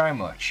 Thank you very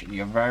much.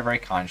 You're very, very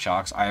kind,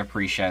 Sharks. I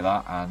appreciate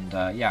that,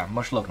 and yeah,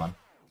 much love, man.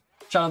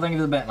 Shout out, thank you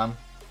for the bit, man.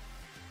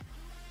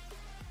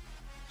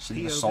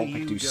 See the salt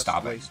pick do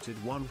stab it. Wasted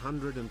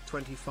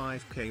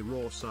 125k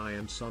raw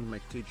science on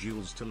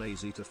McTi to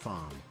lazy to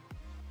farm.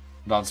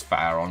 That's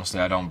fair, honestly.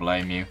 I don't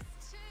blame you.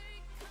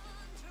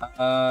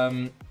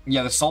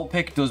 Yeah, the salt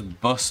pick does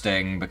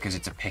busting because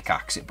it's a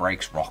pickaxe. It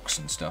breaks rocks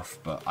and stuff,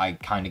 but I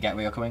kind of get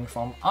where you're coming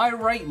from.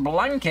 Irate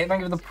Blanket,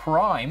 thank you for the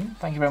Prime.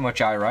 Thank you very much,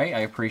 Irate. I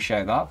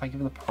appreciate that. Thank you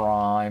for the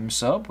Prime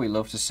sub. We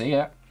love to see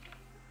it.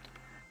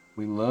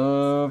 We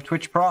love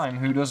Twitch Prime.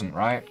 Who doesn't,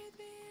 right?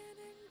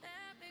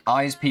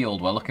 Eyes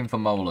peeled. We're looking for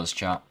molars,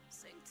 chat.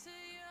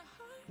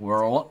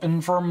 We're looking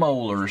for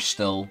molars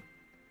still.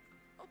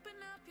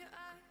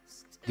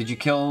 Did you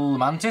kill the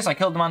Mantis? I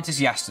killed the Mantis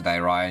yesterday,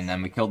 right? And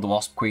then we killed the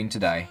Wasp Queen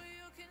today.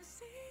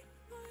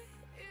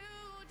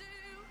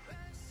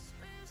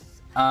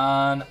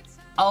 And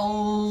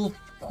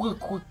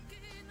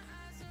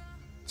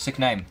sick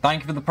name.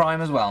 Thank you for the Prime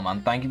as well,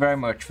 man. Thank you very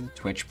much for the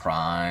Twitch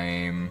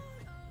Prime.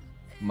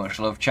 Much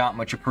love, chat.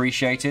 Much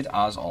appreciated,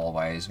 as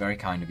always. Very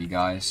kind of you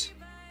guys.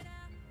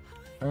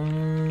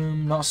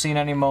 Not seeing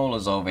any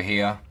molars over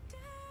here.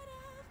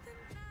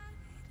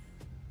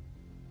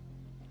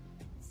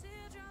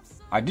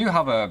 I do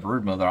have a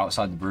broodmother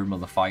outside the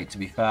broodmother fight, to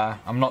be fair.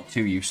 I'm not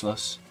too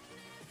useless.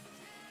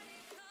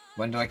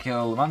 When did I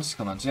kill the mantis?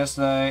 Killed mantis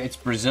yesterday. It's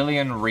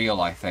Brazilian real,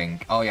 I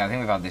think. Oh yeah, I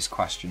think we've had this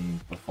question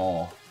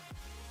before.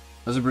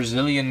 There's a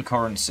Brazilian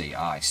currency.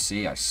 Ah, I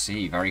see, I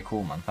see. Very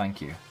cool, man.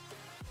 Thank you.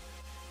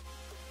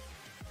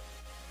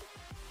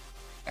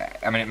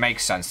 I mean, it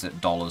makes sense that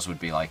dollars would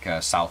be like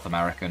South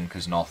American,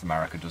 because North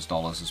America does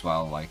dollars as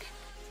well. Like,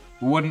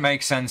 it wouldn't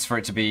make sense for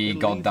it to be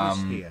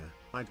goddamn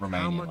Romanian.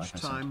 How much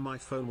time my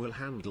phone will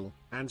handle,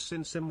 and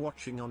since I'm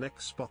watching on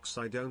Xbox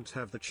I don't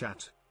have the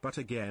chat, but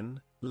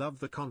again, love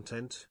the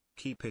content,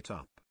 keep it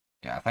up.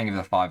 Yeah, thank you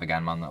for the 5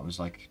 again, man. That was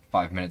like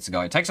 5 minutes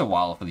ago. It takes a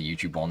while for the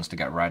YouTube ones to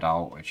get read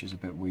out, which is a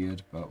bit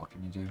weird, but what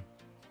can you do?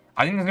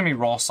 I think there's going to be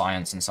raw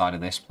science inside of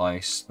this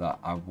place that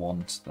I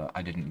want that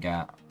I didn't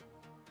get.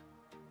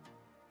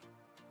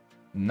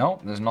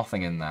 Nope, there's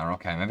nothing in there.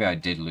 Okay, maybe I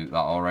did loot that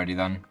already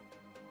then.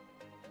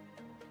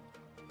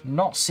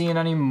 Not seeing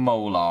any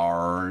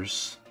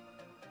molars.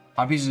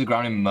 How many pieces of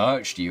grounded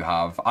merch do you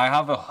have? I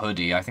have a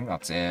hoodie. I think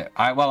that's it.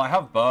 Well, I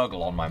have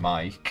Burgle on my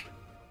mic.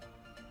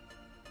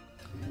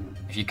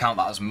 If you count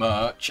that as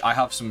merch. I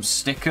have some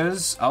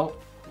stickers. Oh.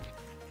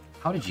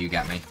 How did you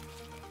get me?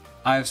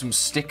 I have some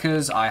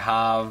stickers. I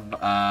have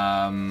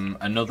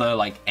another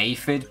like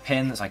aphid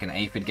pin that's like an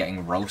aphid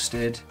getting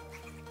roasted.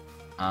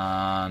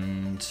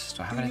 And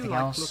do I have anything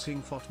else?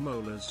 Looking for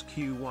molars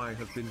QY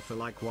have been for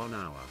like 1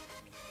 hour.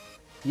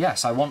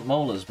 Yes, I want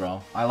molars,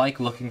 bro. I like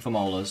looking for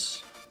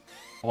molars.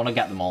 I want to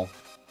get them all.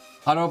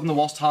 How to open the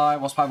wasp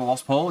hive or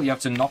wasp hole? You have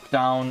to knock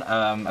down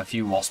a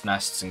few wasp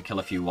nests and kill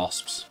a few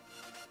wasps.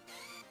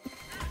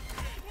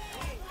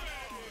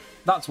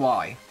 That's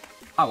why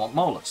I want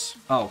molars.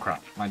 Oh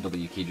crap, my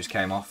W key just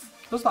came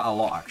off. Does that a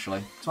lot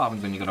actually. That's what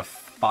happens when you got a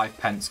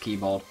 5p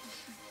keyboard.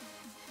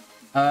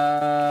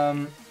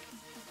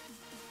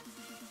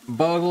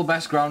 Burgle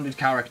best grounded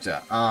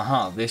character.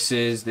 This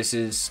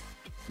is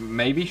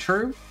maybe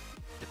true.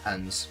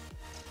 Depends.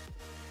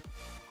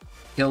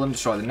 Kill them,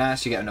 destroy the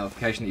nest, you get a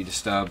notification that you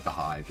disturbed the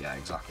hive. Yeah,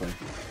 exactly.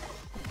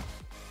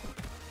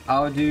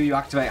 How do you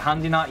activate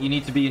Handy Nat? You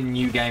need to be in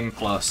New Game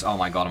Plus. Oh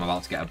my god, I'm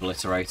about to get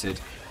obliterated.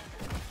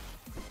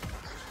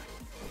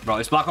 Bro,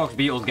 this Black Ox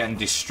Beetle's getting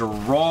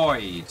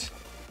destroyed.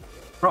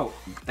 Bro,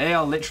 they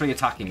are literally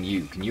attacking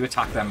you. Can you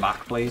attack them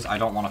back, please? I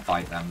don't want to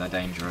fight them. They're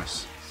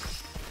dangerous.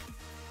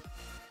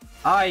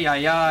 Ay,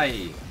 ay,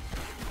 ay.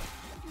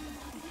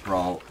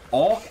 Bro,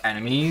 orc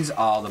enemies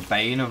are the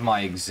bane of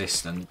my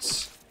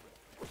existence.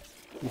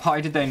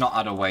 Why did they not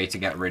add a way to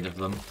get rid of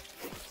them?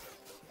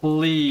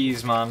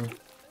 Please, man.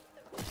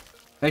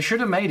 They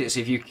should have made it so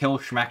if you kill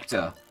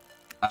Schmector,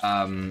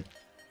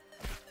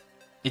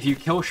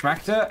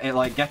 it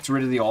like gets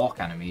rid of the orc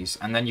enemies,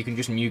 and then you can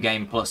just New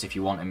Game Plus if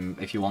you want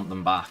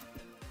them back.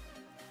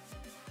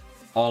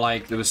 Or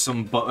like there was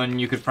some button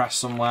you could press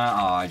somewhere.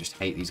 Oh, I just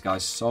hate these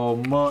guys so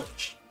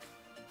much.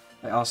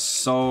 They are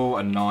so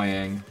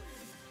annoying.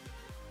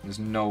 There's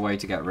no way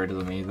to get rid of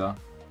them either.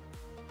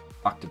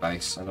 Back to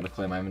base. I gotta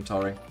clear my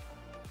inventory.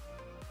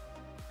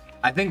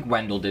 I think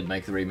Wendell did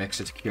make the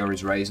remixer to cure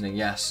his raisoning.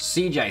 Yes.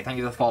 CJ, thank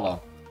you for the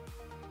follow.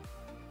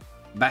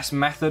 Best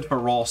method for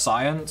raw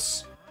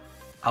science?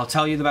 I'll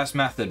tell you the best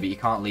method, but you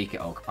can't leak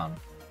it, Oakpan.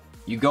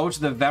 You go to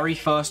the very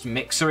first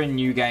mixer in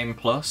New Game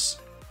Plus.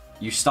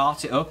 You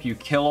start it up, you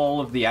kill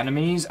all of the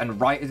enemies, and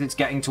right as it's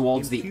getting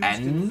towards the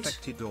end...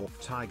 Infected orc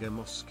tiger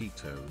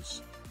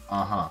mosquitoes.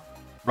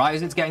 Right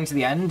as it's getting to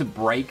the end,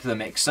 break the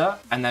mixer,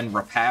 and then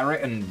repair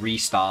it and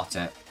restart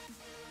it.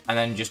 And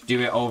then just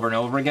do it over and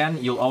over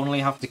again. You'll only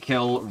have to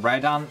kill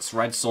red ants,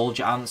 red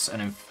soldier ants,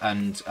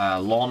 and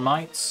lawn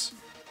mites.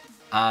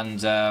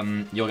 And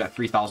you'll get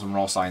 3,000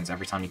 raw science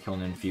every time you kill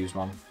an infused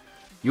one.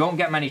 You won't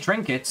get many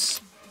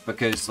trinkets,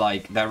 because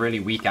like they're really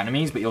weak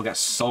enemies, but you'll get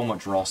so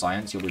much raw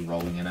science, you'll be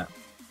rolling in it.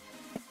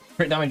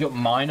 Crit damage up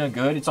minor,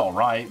 good. It's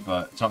alright,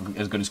 but it's not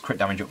as good as crit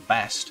damage up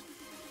best.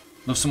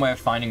 Love some way of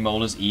finding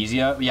molars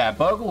easier. Yeah,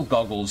 Burgle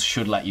goggles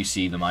should let you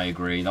see them, I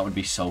agree. That would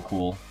be so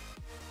cool.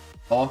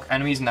 Orc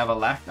enemies never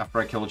left after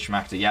I killed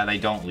Schmector. Yeah, they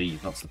don't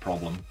leave. That's the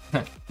problem.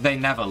 They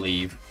never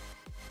leave.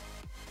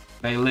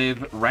 They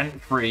live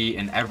rent-free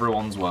in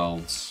everyone's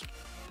worlds.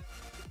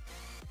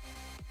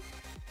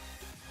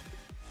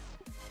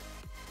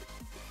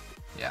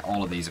 Yeah,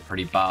 all of these are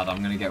pretty bad. I'm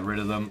going to get rid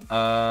of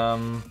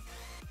them.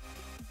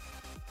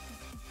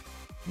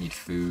 Need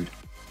food.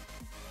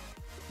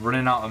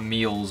 Running out of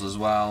meals as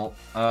well.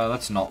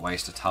 Let's not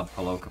waste a tab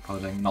Paloka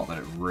pudding. Not that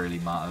it really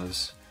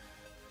matters.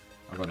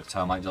 I've got a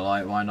termite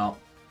delight, why not?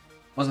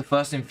 What was the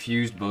first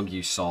infused bug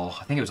you saw?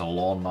 I think it was a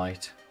lawn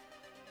mite.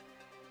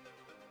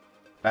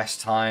 Best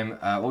time?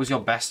 What was your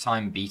best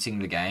time beating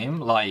the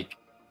game? Like,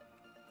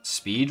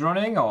 speed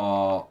running,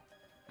 or...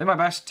 I think my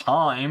best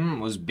time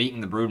was beating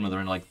the Broodmother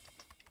in like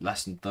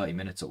less than 30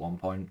 minutes at one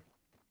point.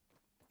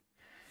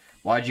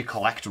 Why did you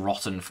collect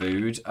rotten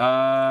food?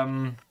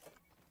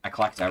 I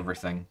collect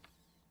everything.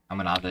 I'm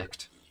an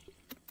addict.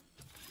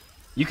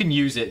 You can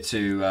use it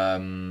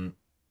to,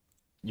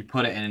 you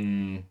put it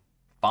in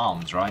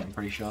farms, right? I'm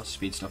pretty sure.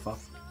 Speed stuff up.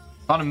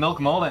 Found a milk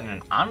mullet and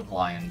an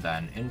antlion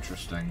den.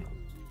 Interesting.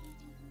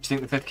 Do you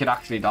think the fifth kid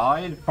actually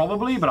died?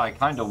 Probably, but I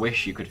kind of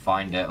wish you could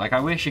find it. Like, I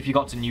wish if you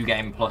got to New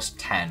Game plus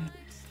 10,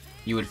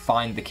 you would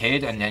find the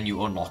kid and then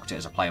you unlocked it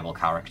as a playable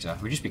character.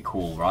 It would just be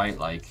cool, right?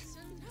 Like,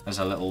 as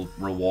a little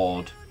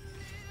reward.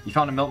 You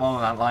found a milk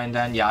mullet and antlion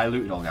den? Yeah, I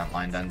looted all the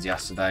antlion dens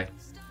yesterday.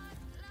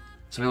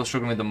 Some people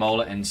struggling with the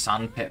mullet and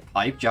sandpit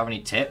pipe. Do you have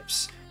any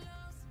tips?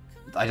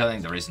 I don't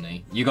think there is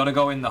any. You gotta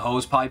go in the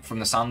hose pipe from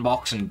the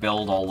sandbox and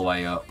build all the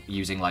way up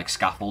using like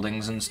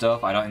scaffoldings and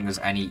stuff. I don't think there's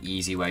any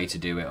easy way to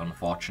do it,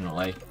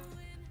 unfortunately.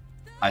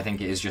 I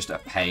think it is just a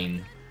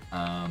pain.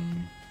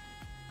 And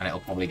it'll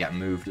probably get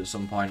moved at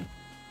some point.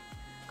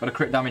 Got a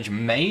crit damage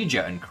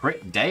major and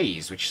crit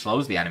daze, which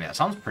slows the enemy. That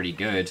sounds pretty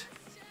good.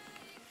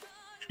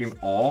 Extreme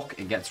orc,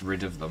 it gets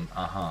rid of them.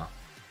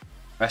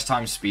 Best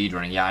time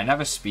speedrunning. Yeah, I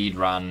never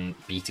speedran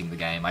beating the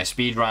game. I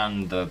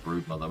speedran the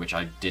Broodmother, which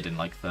I did in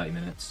like 30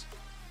 minutes.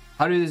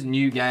 How to do this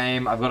new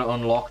game? I've got it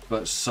unlocked,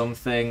 but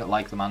something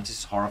like the Mantis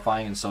is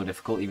horrifying and so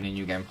difficult, even in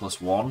New Game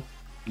plus 1.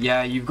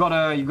 Yeah, you've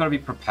gotta be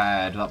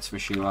prepared, that's for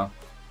sure.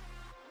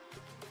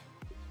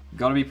 You've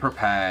gotta be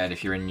prepared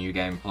if you're in New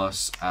Game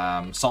plus.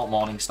 Salt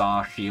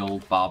Morningstar,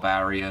 Shield,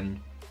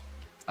 Barbarian.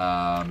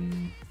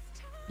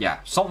 Yeah,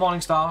 Salt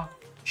Morningstar,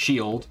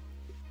 Shield,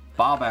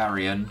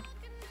 Barbarian,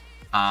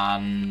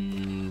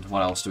 and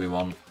what else do we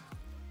want?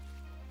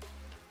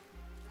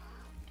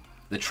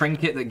 The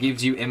trinket that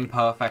gives you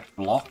imperfect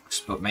blocks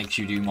but makes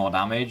you do more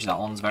damage. That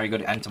one's very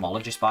good.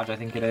 Entomologist badge, I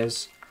think it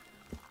is.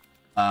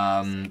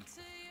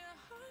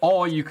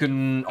 Or you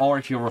can, or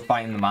if you're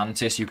fighting the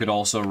Mantis, you could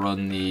also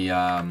run the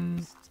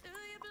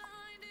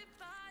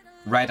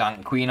Red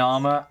Ant Queen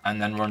armor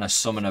and then run a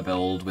summoner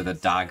build with a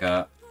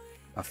dagger,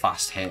 a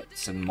fast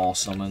hits, and more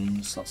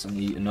summons. That's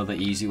another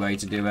easy way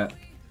to do it.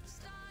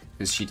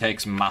 Because she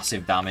takes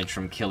massive damage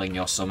from killing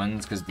your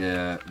summons, because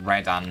the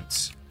Red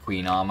Ant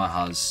Queen armor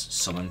has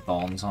summon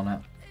thorns on it.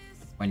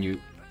 When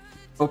you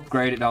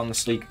upgrade it down the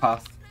sleek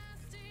path.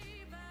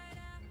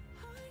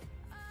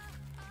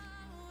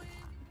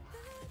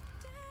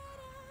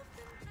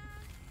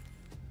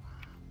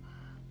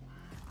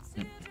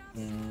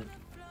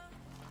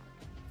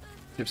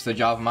 Tips to the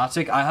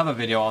Java-matic. I have a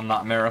video on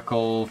that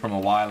miracle from a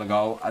while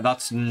ago.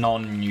 That's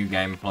non-New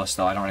Game Plus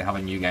though. I don't really have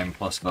a New Game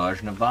Plus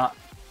version of that.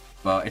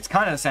 But it's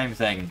kind of the same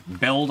thing.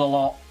 Build a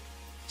lot,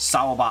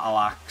 sour battle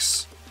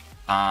axe,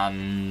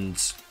 and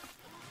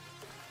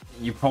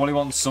you probably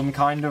want some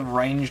kind of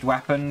ranged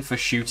weapon for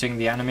shooting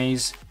the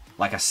enemies.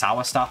 Like a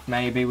sour staff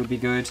maybe would be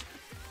good.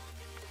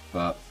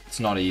 But it's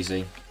not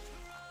easy.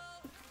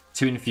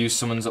 2 infused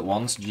summons at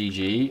once,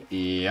 GG.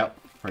 Yep,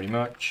 pretty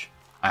much.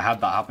 I had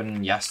that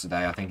happen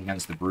yesterday, I think,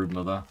 against the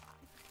Broodmother.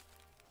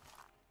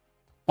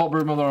 Fought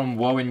Broodmother on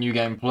WoW in New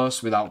Game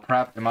Plus without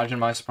prep. Imagine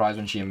my surprise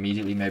when she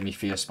immediately made me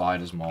fear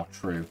spiders more.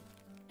 True.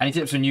 Any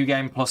tips for New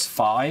Game Plus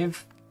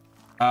 5?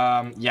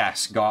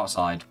 Yes, go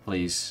outside,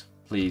 please.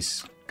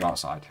 Please, go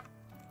outside.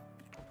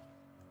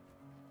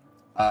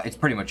 It's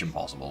pretty much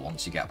impossible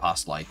once you get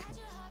past, like,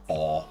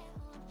 4.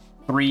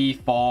 3,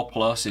 4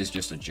 plus is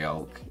just a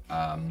joke.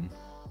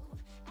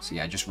 So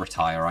yeah, just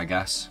retire, I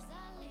guess.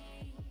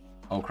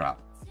 Oh, crap.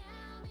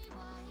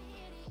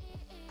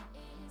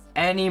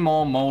 Any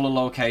more molar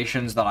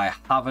locations that I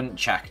haven't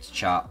checked,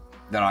 chat,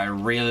 that I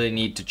really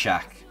need to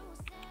check?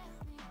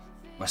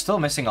 We're still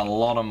missing a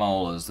lot of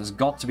molars. There's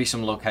got to be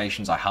some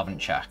locations I haven't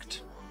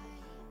checked.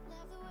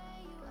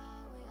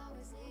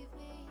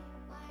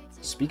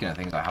 Speaking of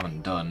things I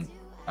haven't done,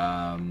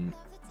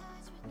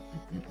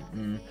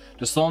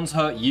 does thorns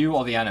hurt you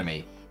or the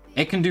enemy?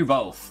 It can do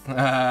both.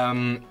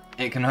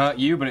 It can hurt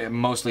you, but it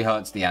mostly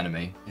hurts the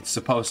enemy. It's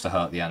supposed to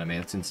hurt the enemy.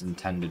 That's its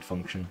intended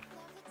function.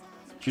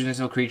 Choosing a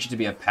single creature to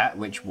be a pet,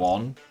 which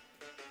one?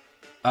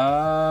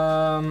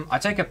 I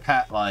take a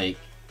pet, like...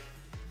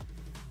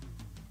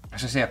 I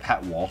was gonna say a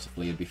pet water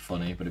flea would be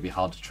funny, but it'd be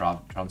hard to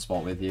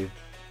transport with you.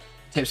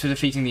 Tips for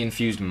defeating the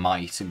infused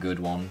might, a good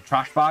one.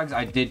 Trash bags,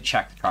 I did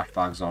check the trash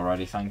bags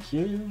already, thank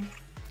you.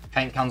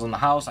 Paint cans on the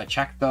house, I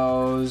checked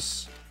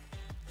those.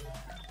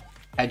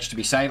 Hedge to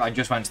be safe, I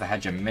just went to the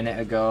hedge a minute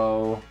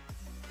ago.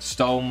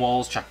 Stone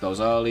walls, checked those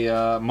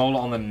earlier.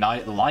 Molar on the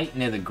night light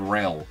near the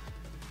grill.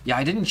 Yeah,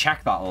 I didn't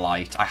check that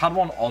light. I had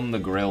one on the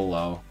grill,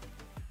 though.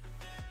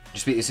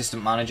 Just beat the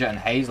assistant manager and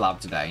Hayes lab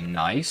today.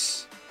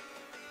 Nice.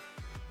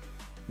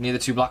 Near the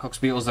 2 Black Ox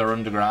beetles that are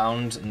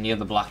underground. Near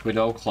the Black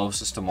Widow,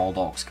 closest to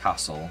Mordork's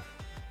castle.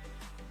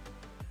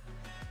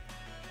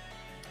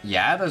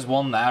 Yeah, there's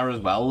one there as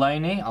well,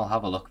 Laney. I'll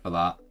have a look for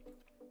that.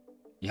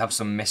 You have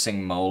some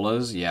missing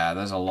molars. Yeah,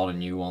 there's a lot of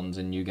new ones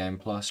in New Game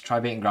Plus. Try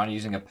beating ground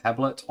using a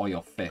pebblet or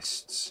your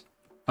fists.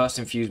 First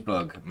infused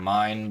bug.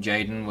 Mine,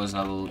 Jaden, was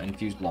an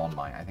infused lawn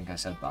mine. I think I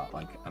said that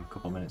like a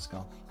couple minutes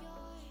ago.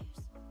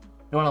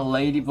 You want a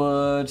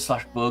ladybird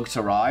 / bug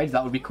to ride?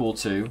 That would be cool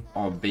too.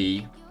 Or a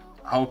bee.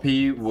 How OP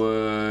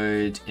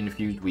would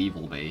Infused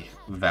Weevil be?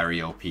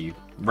 Very OP.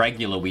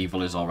 Regular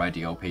Weevil is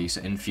already OP,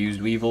 so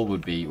Infused Weevil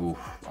would be, oof,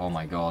 oh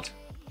my god.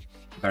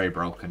 Very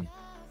broken.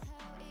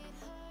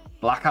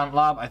 Black Ant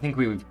Lab, I think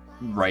we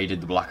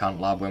raided the Black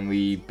Ant Lab when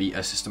we beat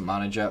Assistant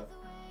Manager.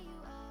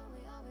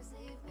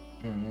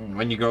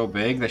 When you grow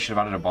big, they should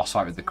have added a boss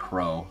fight with the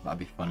crow. That'd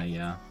be funny,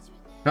 yeah.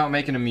 About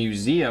making a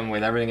museum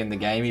with everything in the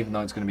game, even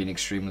though it's going to be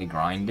extremely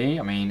grindy.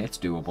 I mean, it's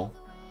doable.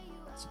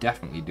 It's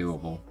definitely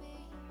doable.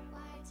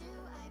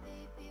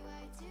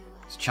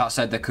 So chat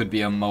said there could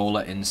be a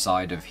molar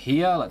inside of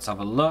here. Let's have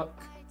a look.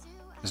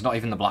 There's not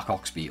even the black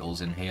ox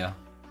beetles in here.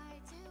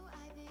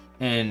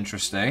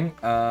 Interesting.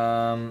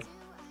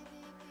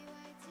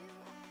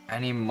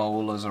 Any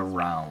molars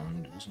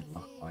around? Doesn't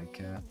look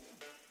like it.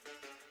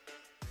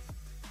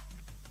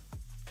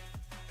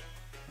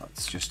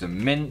 That's just a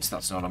mint.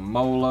 That's not a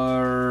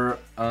molar.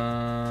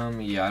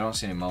 Yeah, I don't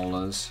see any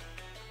molars.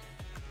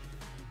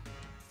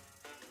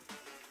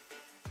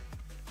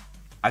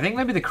 I think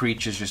maybe the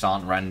creatures just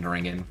aren't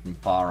rendering in from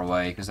far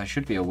away, because there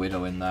should be a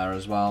widow in there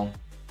as well.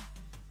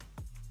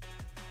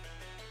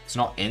 It's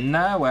not in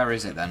there? Where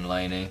is it then,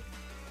 Laney?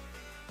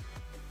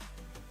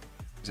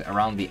 Is it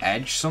around the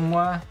edge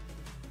somewhere?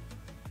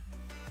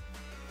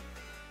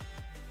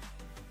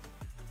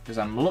 Because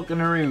I'm looking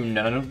around and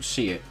I don't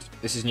see it.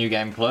 This is New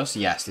Game Plus?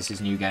 Yes, this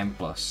is New Game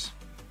Plus.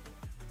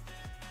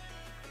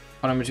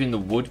 Put in between the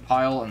wood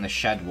pile and the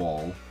shed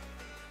wall.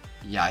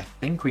 Yeah, I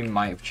think we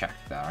might have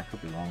checked there. I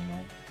could be wrong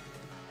though.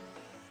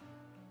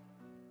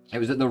 It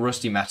was at the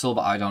rusty metal,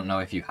 but I don't know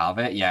if you have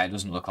it. Yeah, it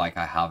doesn't look like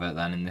I have it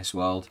then in this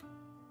world.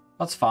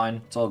 That's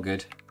fine. It's all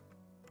good.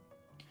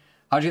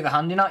 How do you get the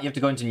handy knot? You have to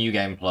go into New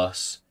Game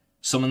Plus.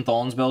 Summon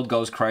Thorns build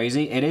goes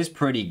crazy. It is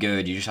pretty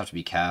good. You just have to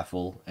be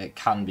careful. It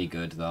can be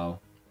good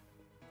though.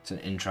 It's an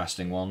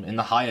interesting one. In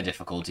the higher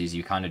difficulties,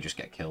 you kind of just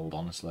get killed,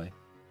 honestly.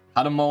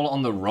 Had a mole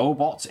on the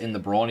robots in the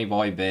Brawny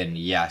Boy bin.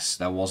 Yes,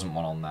 there wasn't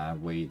one on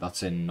there.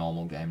 That's in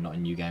normal game, not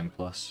in New Game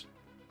Plus.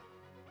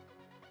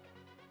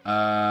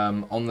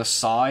 On the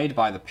side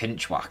by the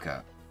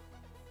Pinchwhacker.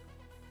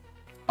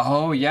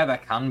 Oh, yeah, there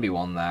can be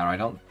one there. I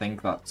don't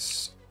think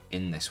that's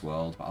in this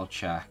world, but I'll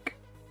check.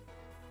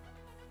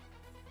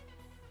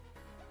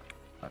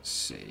 Let's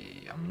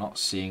see. I'm not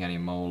seeing any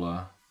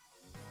molar.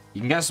 You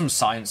can get some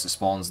science that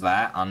spawns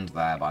there and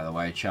there, by the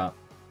way, chat.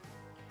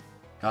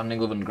 Gardening,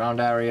 Glove and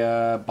Ground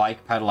Area.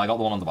 Bike Pedal. I got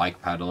the one on the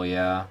Bike Pedal,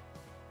 yeah.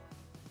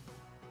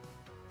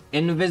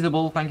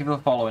 Invisible. Thank you for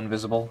the follow,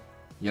 Invisible.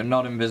 You're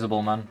not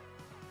invisible, man.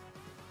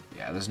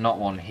 Yeah, there's not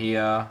one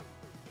here.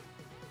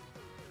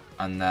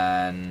 And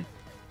then...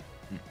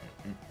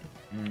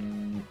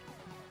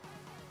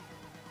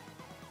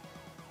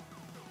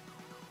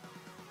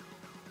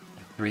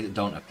 Three that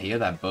don't appear,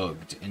 they're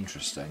bugged.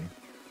 Interesting.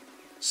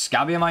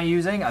 Scabby am I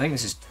using? I think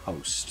this is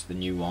Toast, the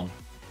new one.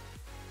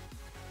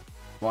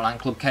 What, Ant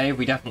Club Cave?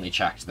 We definitely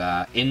checked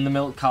there. In the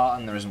milk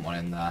carton, there isn't one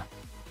in there.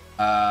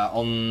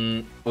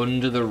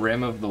 Under the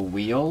rim of the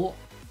wheel.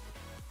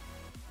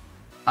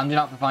 Handing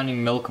out for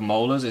finding milk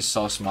molars is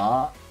so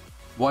smart.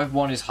 What if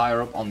one is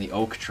higher up on the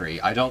oak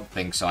tree? I don't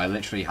think so. I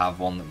literally have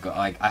one that got,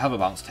 like, I have a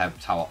bounce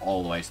tower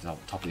all the way to the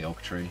top of the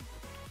oak tree.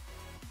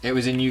 It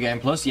was in New Game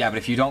Plus? Yeah, but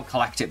if you don't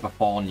collect it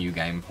before New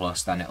Game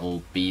Plus, then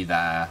it'll be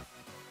there.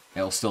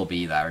 It'll still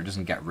be there. It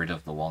doesn't get rid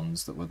of the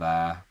ones that were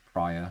there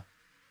prior.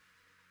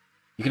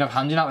 You can have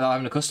handing out without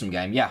having a custom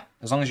game. Yeah,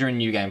 as long as you're in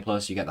New Game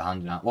Plus, you get the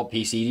handing out. What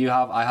PC do you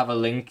have? I have a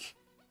link.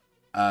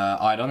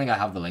 I don't think I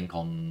have the link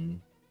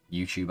on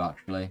YouTube,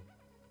 actually.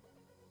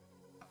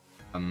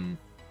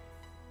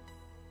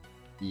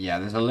 Yeah,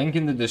 there's a link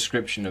in the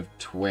description of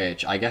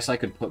Twitch. I guess I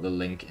could put the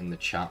link in the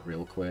chat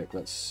real quick.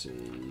 Let's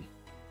see.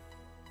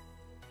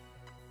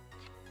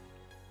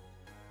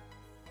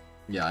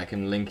 Yeah, I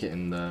can link it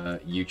in the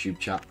YouTube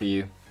chat for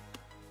you.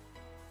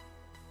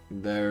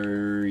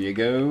 There you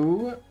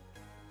go.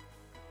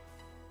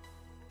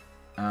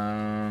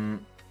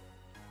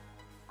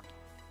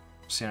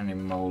 See any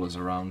molars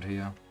around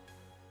here?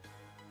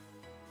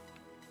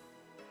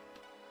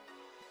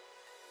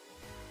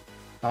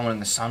 Found one in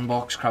the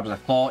sandbox, crabs I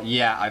thought.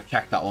 Yeah, I've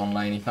checked that one,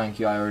 Laney. Thank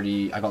you.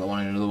 I got that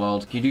one in another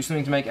world. Can you do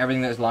something to make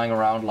everything that's lying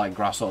around, like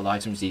grass sort of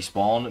items,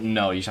 despawn?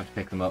 No, you just have to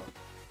pick them up.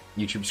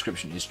 YouTube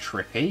description is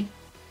trippy.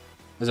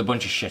 There's a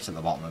bunch of shit at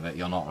the bottom of it.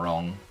 You're not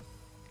wrong.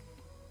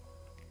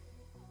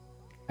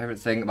 Favorite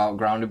thing about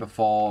Grounded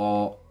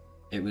before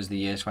it was the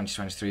year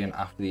 2023 and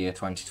after the year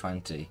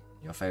 2020.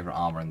 Your favorite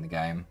armor in the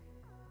game?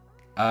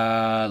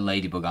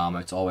 Ladybug armor.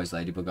 It's always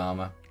Ladybug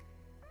armor.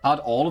 Had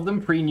all of them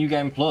pre-New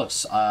Game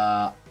Plus. It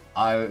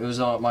was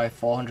my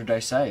 400-day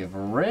save.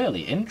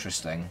 Really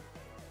interesting.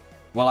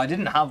 Well, I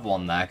didn't have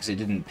one there because it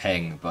didn't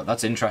ping, but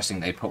that's interesting.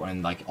 They put one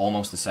in like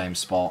almost the same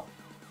spot.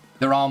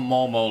 There are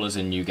more molars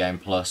in New Game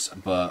Plus,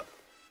 but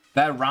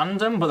they're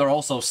random, but they're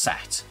also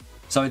set.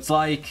 So it's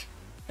like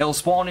it'll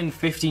spawn in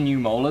 50 new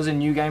molars in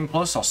New Game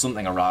Plus or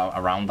something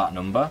around that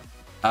number.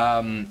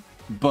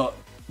 But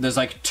there's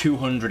like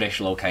 200-ish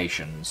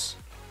locations.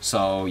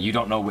 So you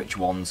don't know which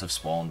ones have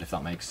spawned, if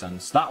that makes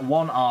sense. That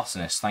one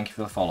Arsonist. Thank you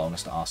for the follow,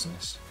 Mr.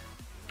 Arsonist.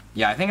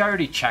 Yeah, I think I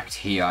already checked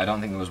here. I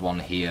don't think there was one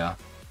here.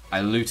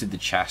 I looted the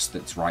chest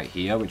that's right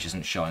here, which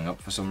isn't showing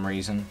up for some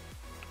reason.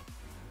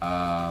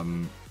 I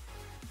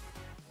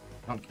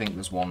don't think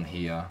there's one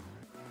here.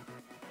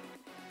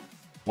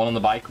 One on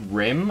the bike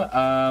rim.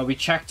 We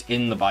checked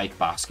in the bike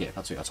basket, if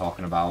that's what you're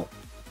talking about.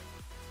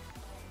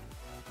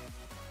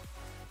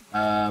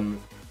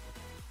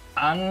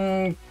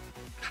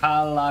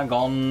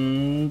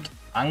 Ancalagond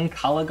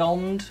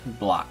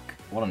Black.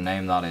 What a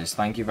name that is.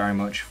 Thank you very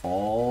much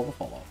for the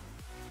follow.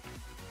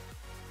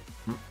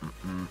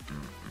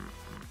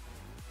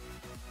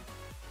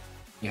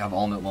 You have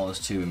all milk molars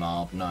too,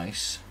 Imarb.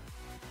 Nice.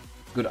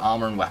 Good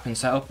armor and weapon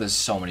setup. There's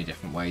so many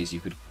different ways you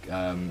could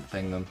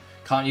thing them.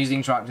 Can't use the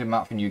interactive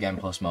map for New Game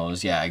Plus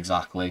molars. Yeah,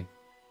 exactly.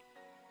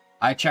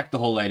 I checked the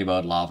whole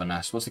Ladybird lava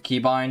nest. What's the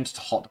keybind to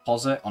hot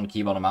deposit on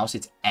keyboard and mouse?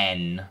 It's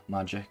N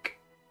magic.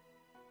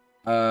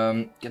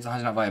 Get the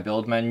hands via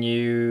build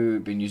menu.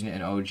 Been using it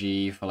in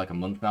OG for like a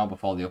month now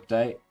before the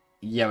update.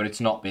 Yeah, but it's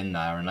not been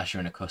there unless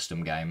you're in a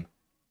custom game.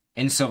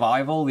 In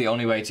survival, the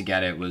only way to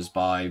get it was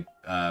by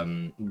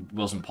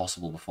wasn't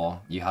possible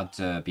before. You had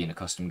to be in a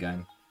custom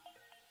game.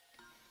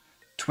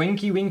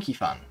 Twinkie Winky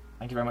fan,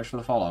 thank you very much for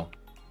the follow.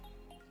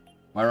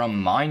 Where are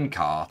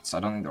minecarts? I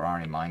don't think there are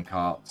any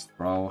minecarts,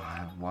 bro.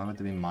 Why would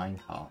there be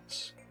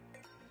minecarts?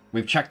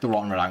 We've checked the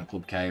Rotten Red Ant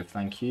Club cave,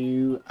 thank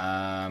you.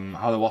 How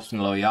are the wasps in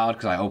the lower yard?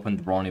 Because I opened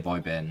the Brawny Boy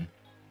bin.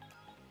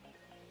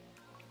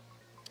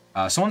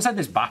 Someone said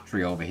this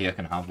battery over here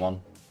can have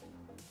one.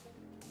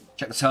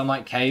 Check the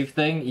termite cave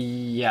thing?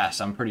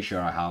 Yes, I'm pretty sure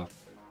I have.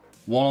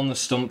 One on the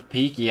stump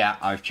peak? Yeah,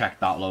 I've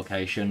checked that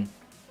location.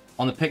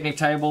 On the picnic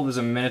table, there's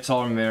a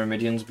Minotaur and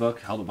Myrmidion's book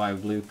held up by a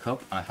blue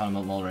cup, and I found a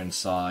milk molar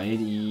inside.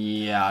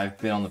 Yeah, I've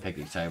been on the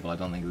picnic table. I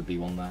don't think there would be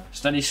one there.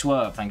 Steady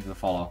Swerve, thank you for the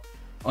follow.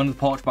 Under the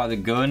porch by the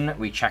gun,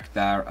 we checked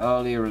there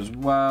earlier as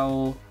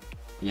well.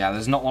 Yeah,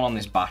 there's not one on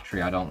this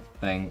battery, I don't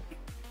think.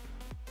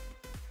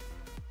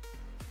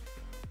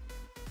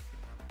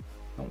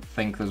 Don't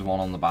think there's one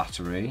on the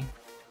battery.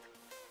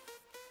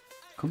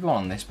 Could be one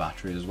on this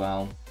battery as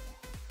well.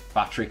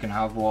 Battery can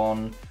have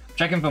one.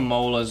 Checking for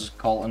molars,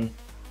 Colton.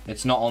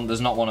 It's not on.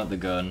 There's not one at the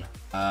gun.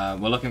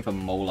 We're looking for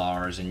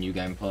molars in New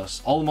Game Plus.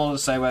 All the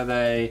molars say where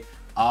they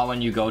are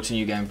when you go to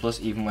New Game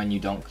Plus, even when you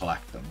don't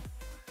collect them.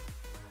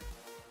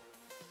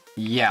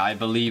 Yeah, I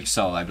believe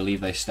so. I believe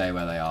they stay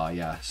where they are.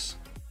 Yes,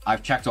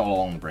 I've checked all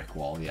along the brick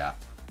wall. Yeah.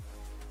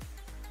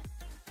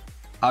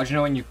 How do you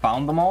know when you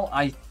found them all?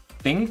 I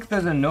think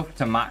there's enough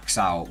to max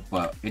out,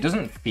 but it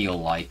doesn't feel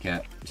like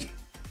it.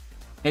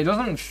 It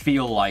doesn't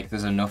feel like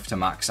there's enough to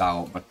max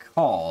out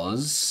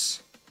because...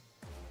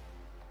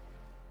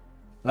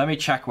 Let me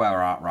check where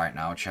we're at right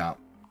now, chat.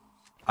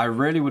 I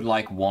really would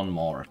like one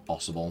more if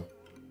possible.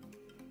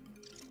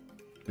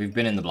 We've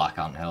been in the Black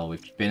Ant Hill,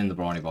 we've been in the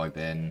Brawny Boy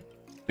bin,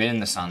 been in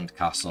the Sand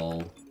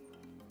Castle.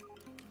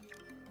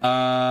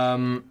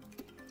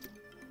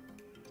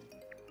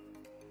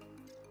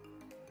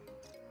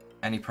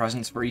 Any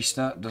presents for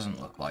Easter? Doesn't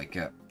look like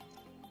it.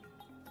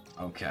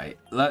 Okay,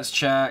 let's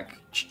check.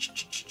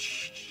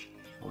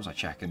 What was I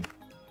checking?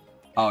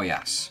 Oh,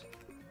 yes.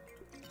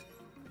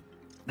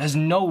 There's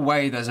no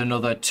way there's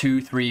another 2,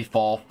 3,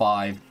 4,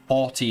 5,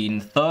 14,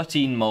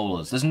 13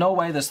 molars. There's no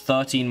way there's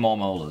 13 more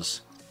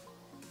molars.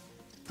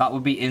 That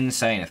would be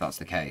insane if that's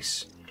the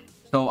case.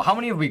 So how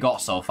many have we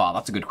got so far?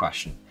 That's a good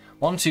question.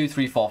 1, 2,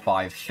 3, 4,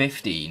 5,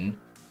 15.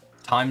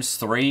 Times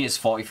 3 is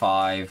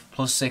 45.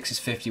 Plus 6 is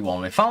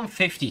 51. We found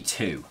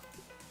 52.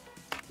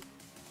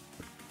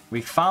 We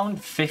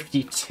found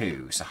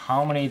 52. So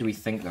how many do we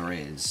think there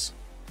is?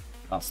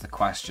 That's the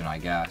question, I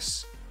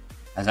guess.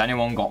 Has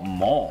anyone got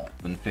more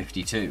than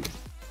 52?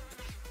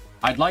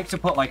 I'd like to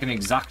put like an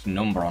exact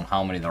number on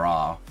how many there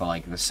are for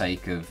like the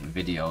sake of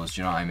videos,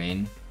 do you know what I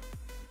mean?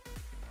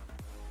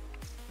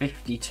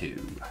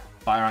 52.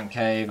 Fire Ant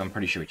Cave, I'm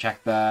pretty sure we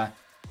checked there.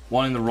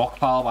 One in the rock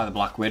pile by the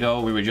Black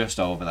Widow, we were just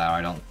over there,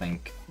 I don't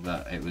think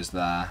that it was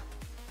there.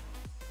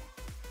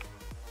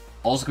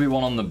 Also could be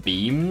one on the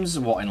beams,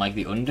 what in like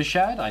the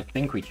undershed? I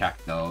think we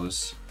checked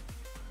those.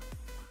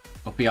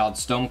 Upyard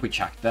Stump, we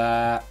checked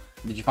there.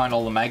 Did you find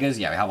all the megas?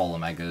 Yeah, we have all the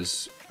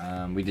megas.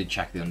 We did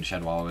check the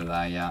undershed while we were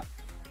there, yeah.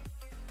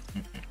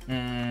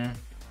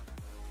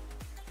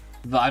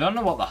 I don't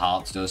know what the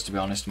hearts does, to be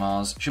honest,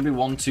 Mars. Should be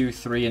 1, 2,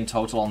 3 in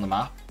total on the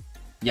map.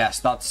 Yes,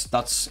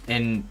 that's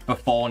in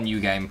before New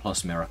Game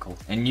Plus Miracle.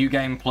 In New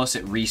Game Plus,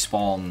 it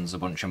respawns a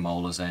bunch of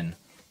molars in.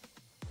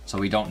 So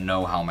we don't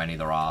know how many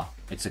there are.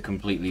 It's a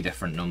completely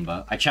different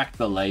number. I checked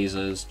the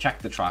lasers,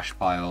 checked the trash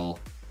pile.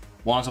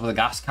 One on top of the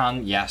gas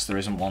can, yes, there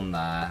isn't one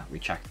there. We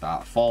checked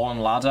that. Fallen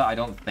ladder, I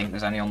don't think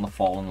there's any on the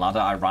fallen ladder.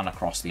 I ran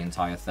across the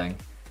entire thing.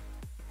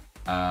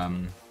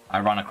 I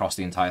ran across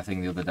the entire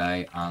thing the other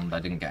day, and I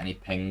didn't get any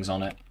pings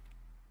on it.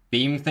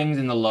 Beam things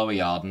in the lower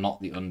yard,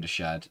 not the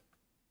undershed.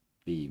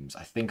 Beams.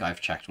 I think I've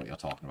checked what you're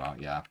talking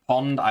about, yeah.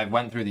 Pond, I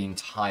went through the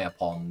entire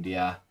pond,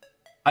 yeah.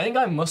 I think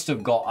I must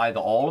have got either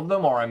all of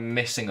them, or I'm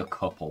missing a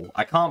couple.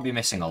 I can't be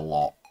missing a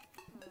lot.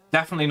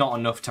 Definitely not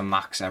enough to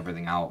max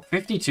everything out.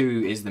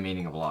 52 is the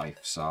meaning of life,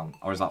 so...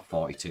 Or is that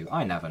 42?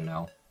 I never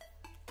know.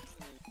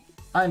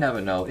 I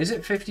never know. Is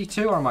it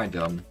 52 or am I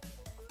dumb?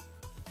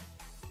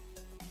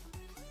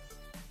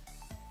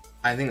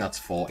 I think that's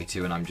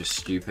 42 and I'm just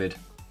stupid.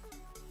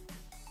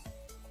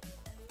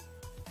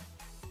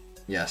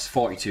 Yes,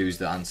 42 is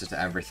the answer to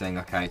everything.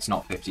 Okay, it's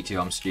not 52,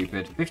 I'm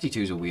stupid.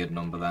 52 is a weird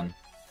number then.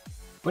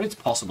 But it's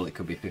possible it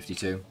could be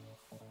 52.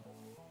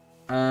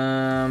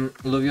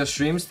 Love your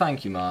streams,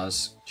 thank you,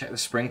 Mars. Check the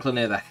sprinkler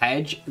near the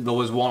hedge. There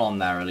was one on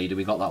there, Alida.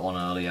 We got that one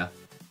earlier.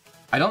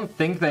 I don't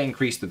think they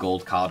increased the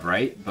gold card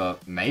rate,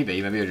 but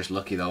maybe. Maybe we're just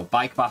lucky, though.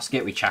 Bike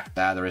basket, we checked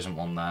there. There isn't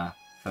one there.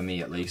 For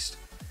me, at least.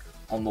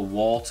 On the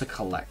water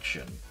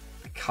collection.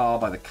 The car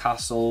by the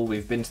castle.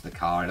 We've been to the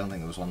car. I don't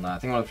think there was one there. I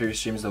think one of the previous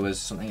streams there was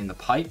something in the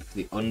pipe.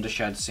 The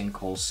undershed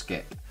sinkhole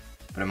skip.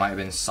 But it might have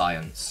been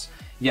science.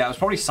 Yeah, it was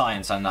probably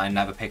science, and I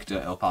never picked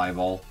it up,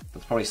 Eyeball.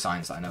 That's probably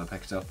science that I never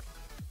picked up.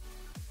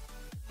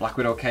 Black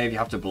Widow Cave, you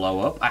have to blow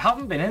up. I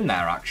haven't been in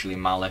there, actually,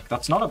 Malik.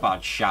 That's not a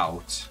bad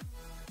shout.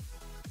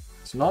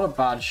 It's not a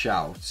bad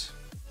shout.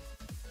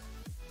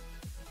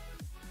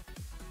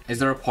 Is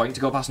there a point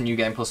to go past New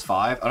Game Plus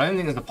 5? I don't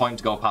think there's a point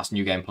to go past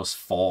New Game Plus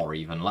 4,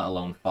 even, let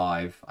alone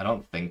 5. I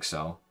don't think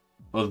so.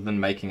 Other than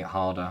making it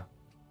harder.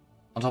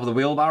 On top of the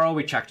wheelbarrow,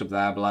 we checked up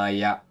there, blah,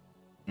 yeah.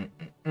 Wait,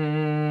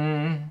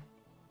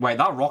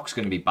 that rock's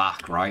going to be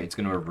back, right? It's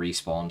going to have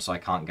respawned, so I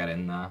can't get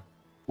in there.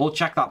 We'll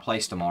check that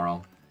place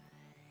tomorrow.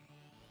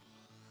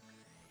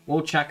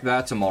 We'll check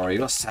there tomorrow. You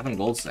got 7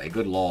 gold today.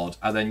 Good lord.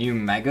 Are there new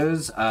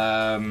megas?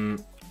 No,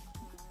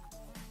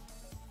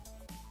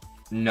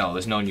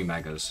 there's no new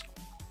megas.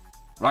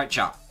 Right,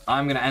 chat.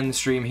 I'm gonna end the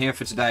stream here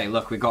for today.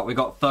 Look, we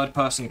got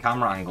third-person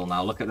camera angle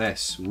now. Look at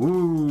this.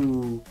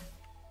 Woo!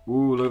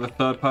 Ooh, look at the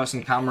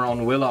third-person camera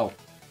on Willow.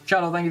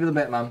 Shadow, thank you for the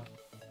bit, man.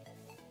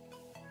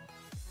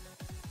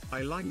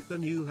 I like the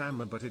new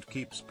hammer, but it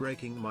keeps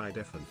breaking my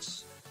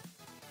defense.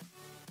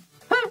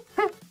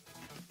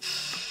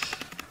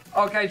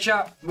 Okay,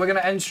 chat, we're going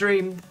to end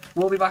stream.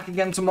 We'll be back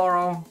again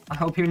tomorrow. I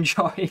hope you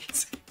enjoyed.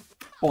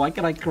 Why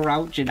can I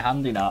crouch in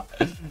handing that?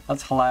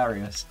 That's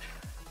hilarious.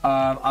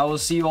 I will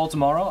see you all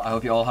tomorrow. I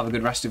hope you all have a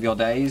good rest of your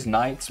days,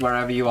 nights,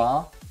 wherever you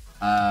are.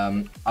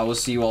 I will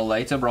see you all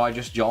later, bro. I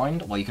just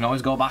joined. Well, you can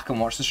always go back and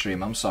watch the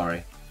stream. I'm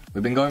sorry.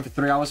 We've been going for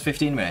 3 hours,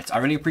 15 minutes. I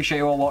really appreciate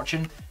you all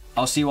watching.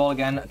 I'll see you all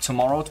again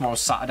tomorrow.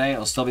 Tomorrow's Saturday.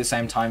 It'll still be the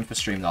same time for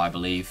stream, though, I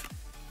believe.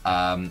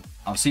 I'll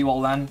see you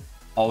all then.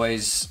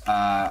 Always...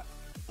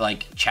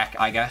 like, check,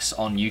 I guess,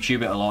 on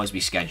YouTube. It'll always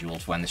be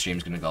scheduled for when the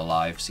stream's going to go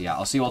live. So, yeah,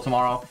 I'll see you all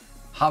tomorrow.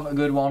 Have a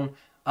good one.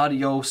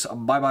 Adios.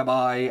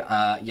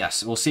 Bye-bye-bye.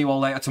 Yes, we'll see you all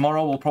later.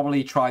 Tomorrow, we'll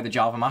probably try the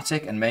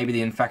Java-Matic and maybe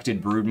the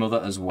Infected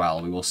Broodmother as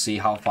well. We will see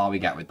how far we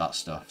get with that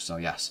stuff. So,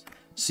 yes.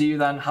 See you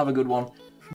then. Have a good one.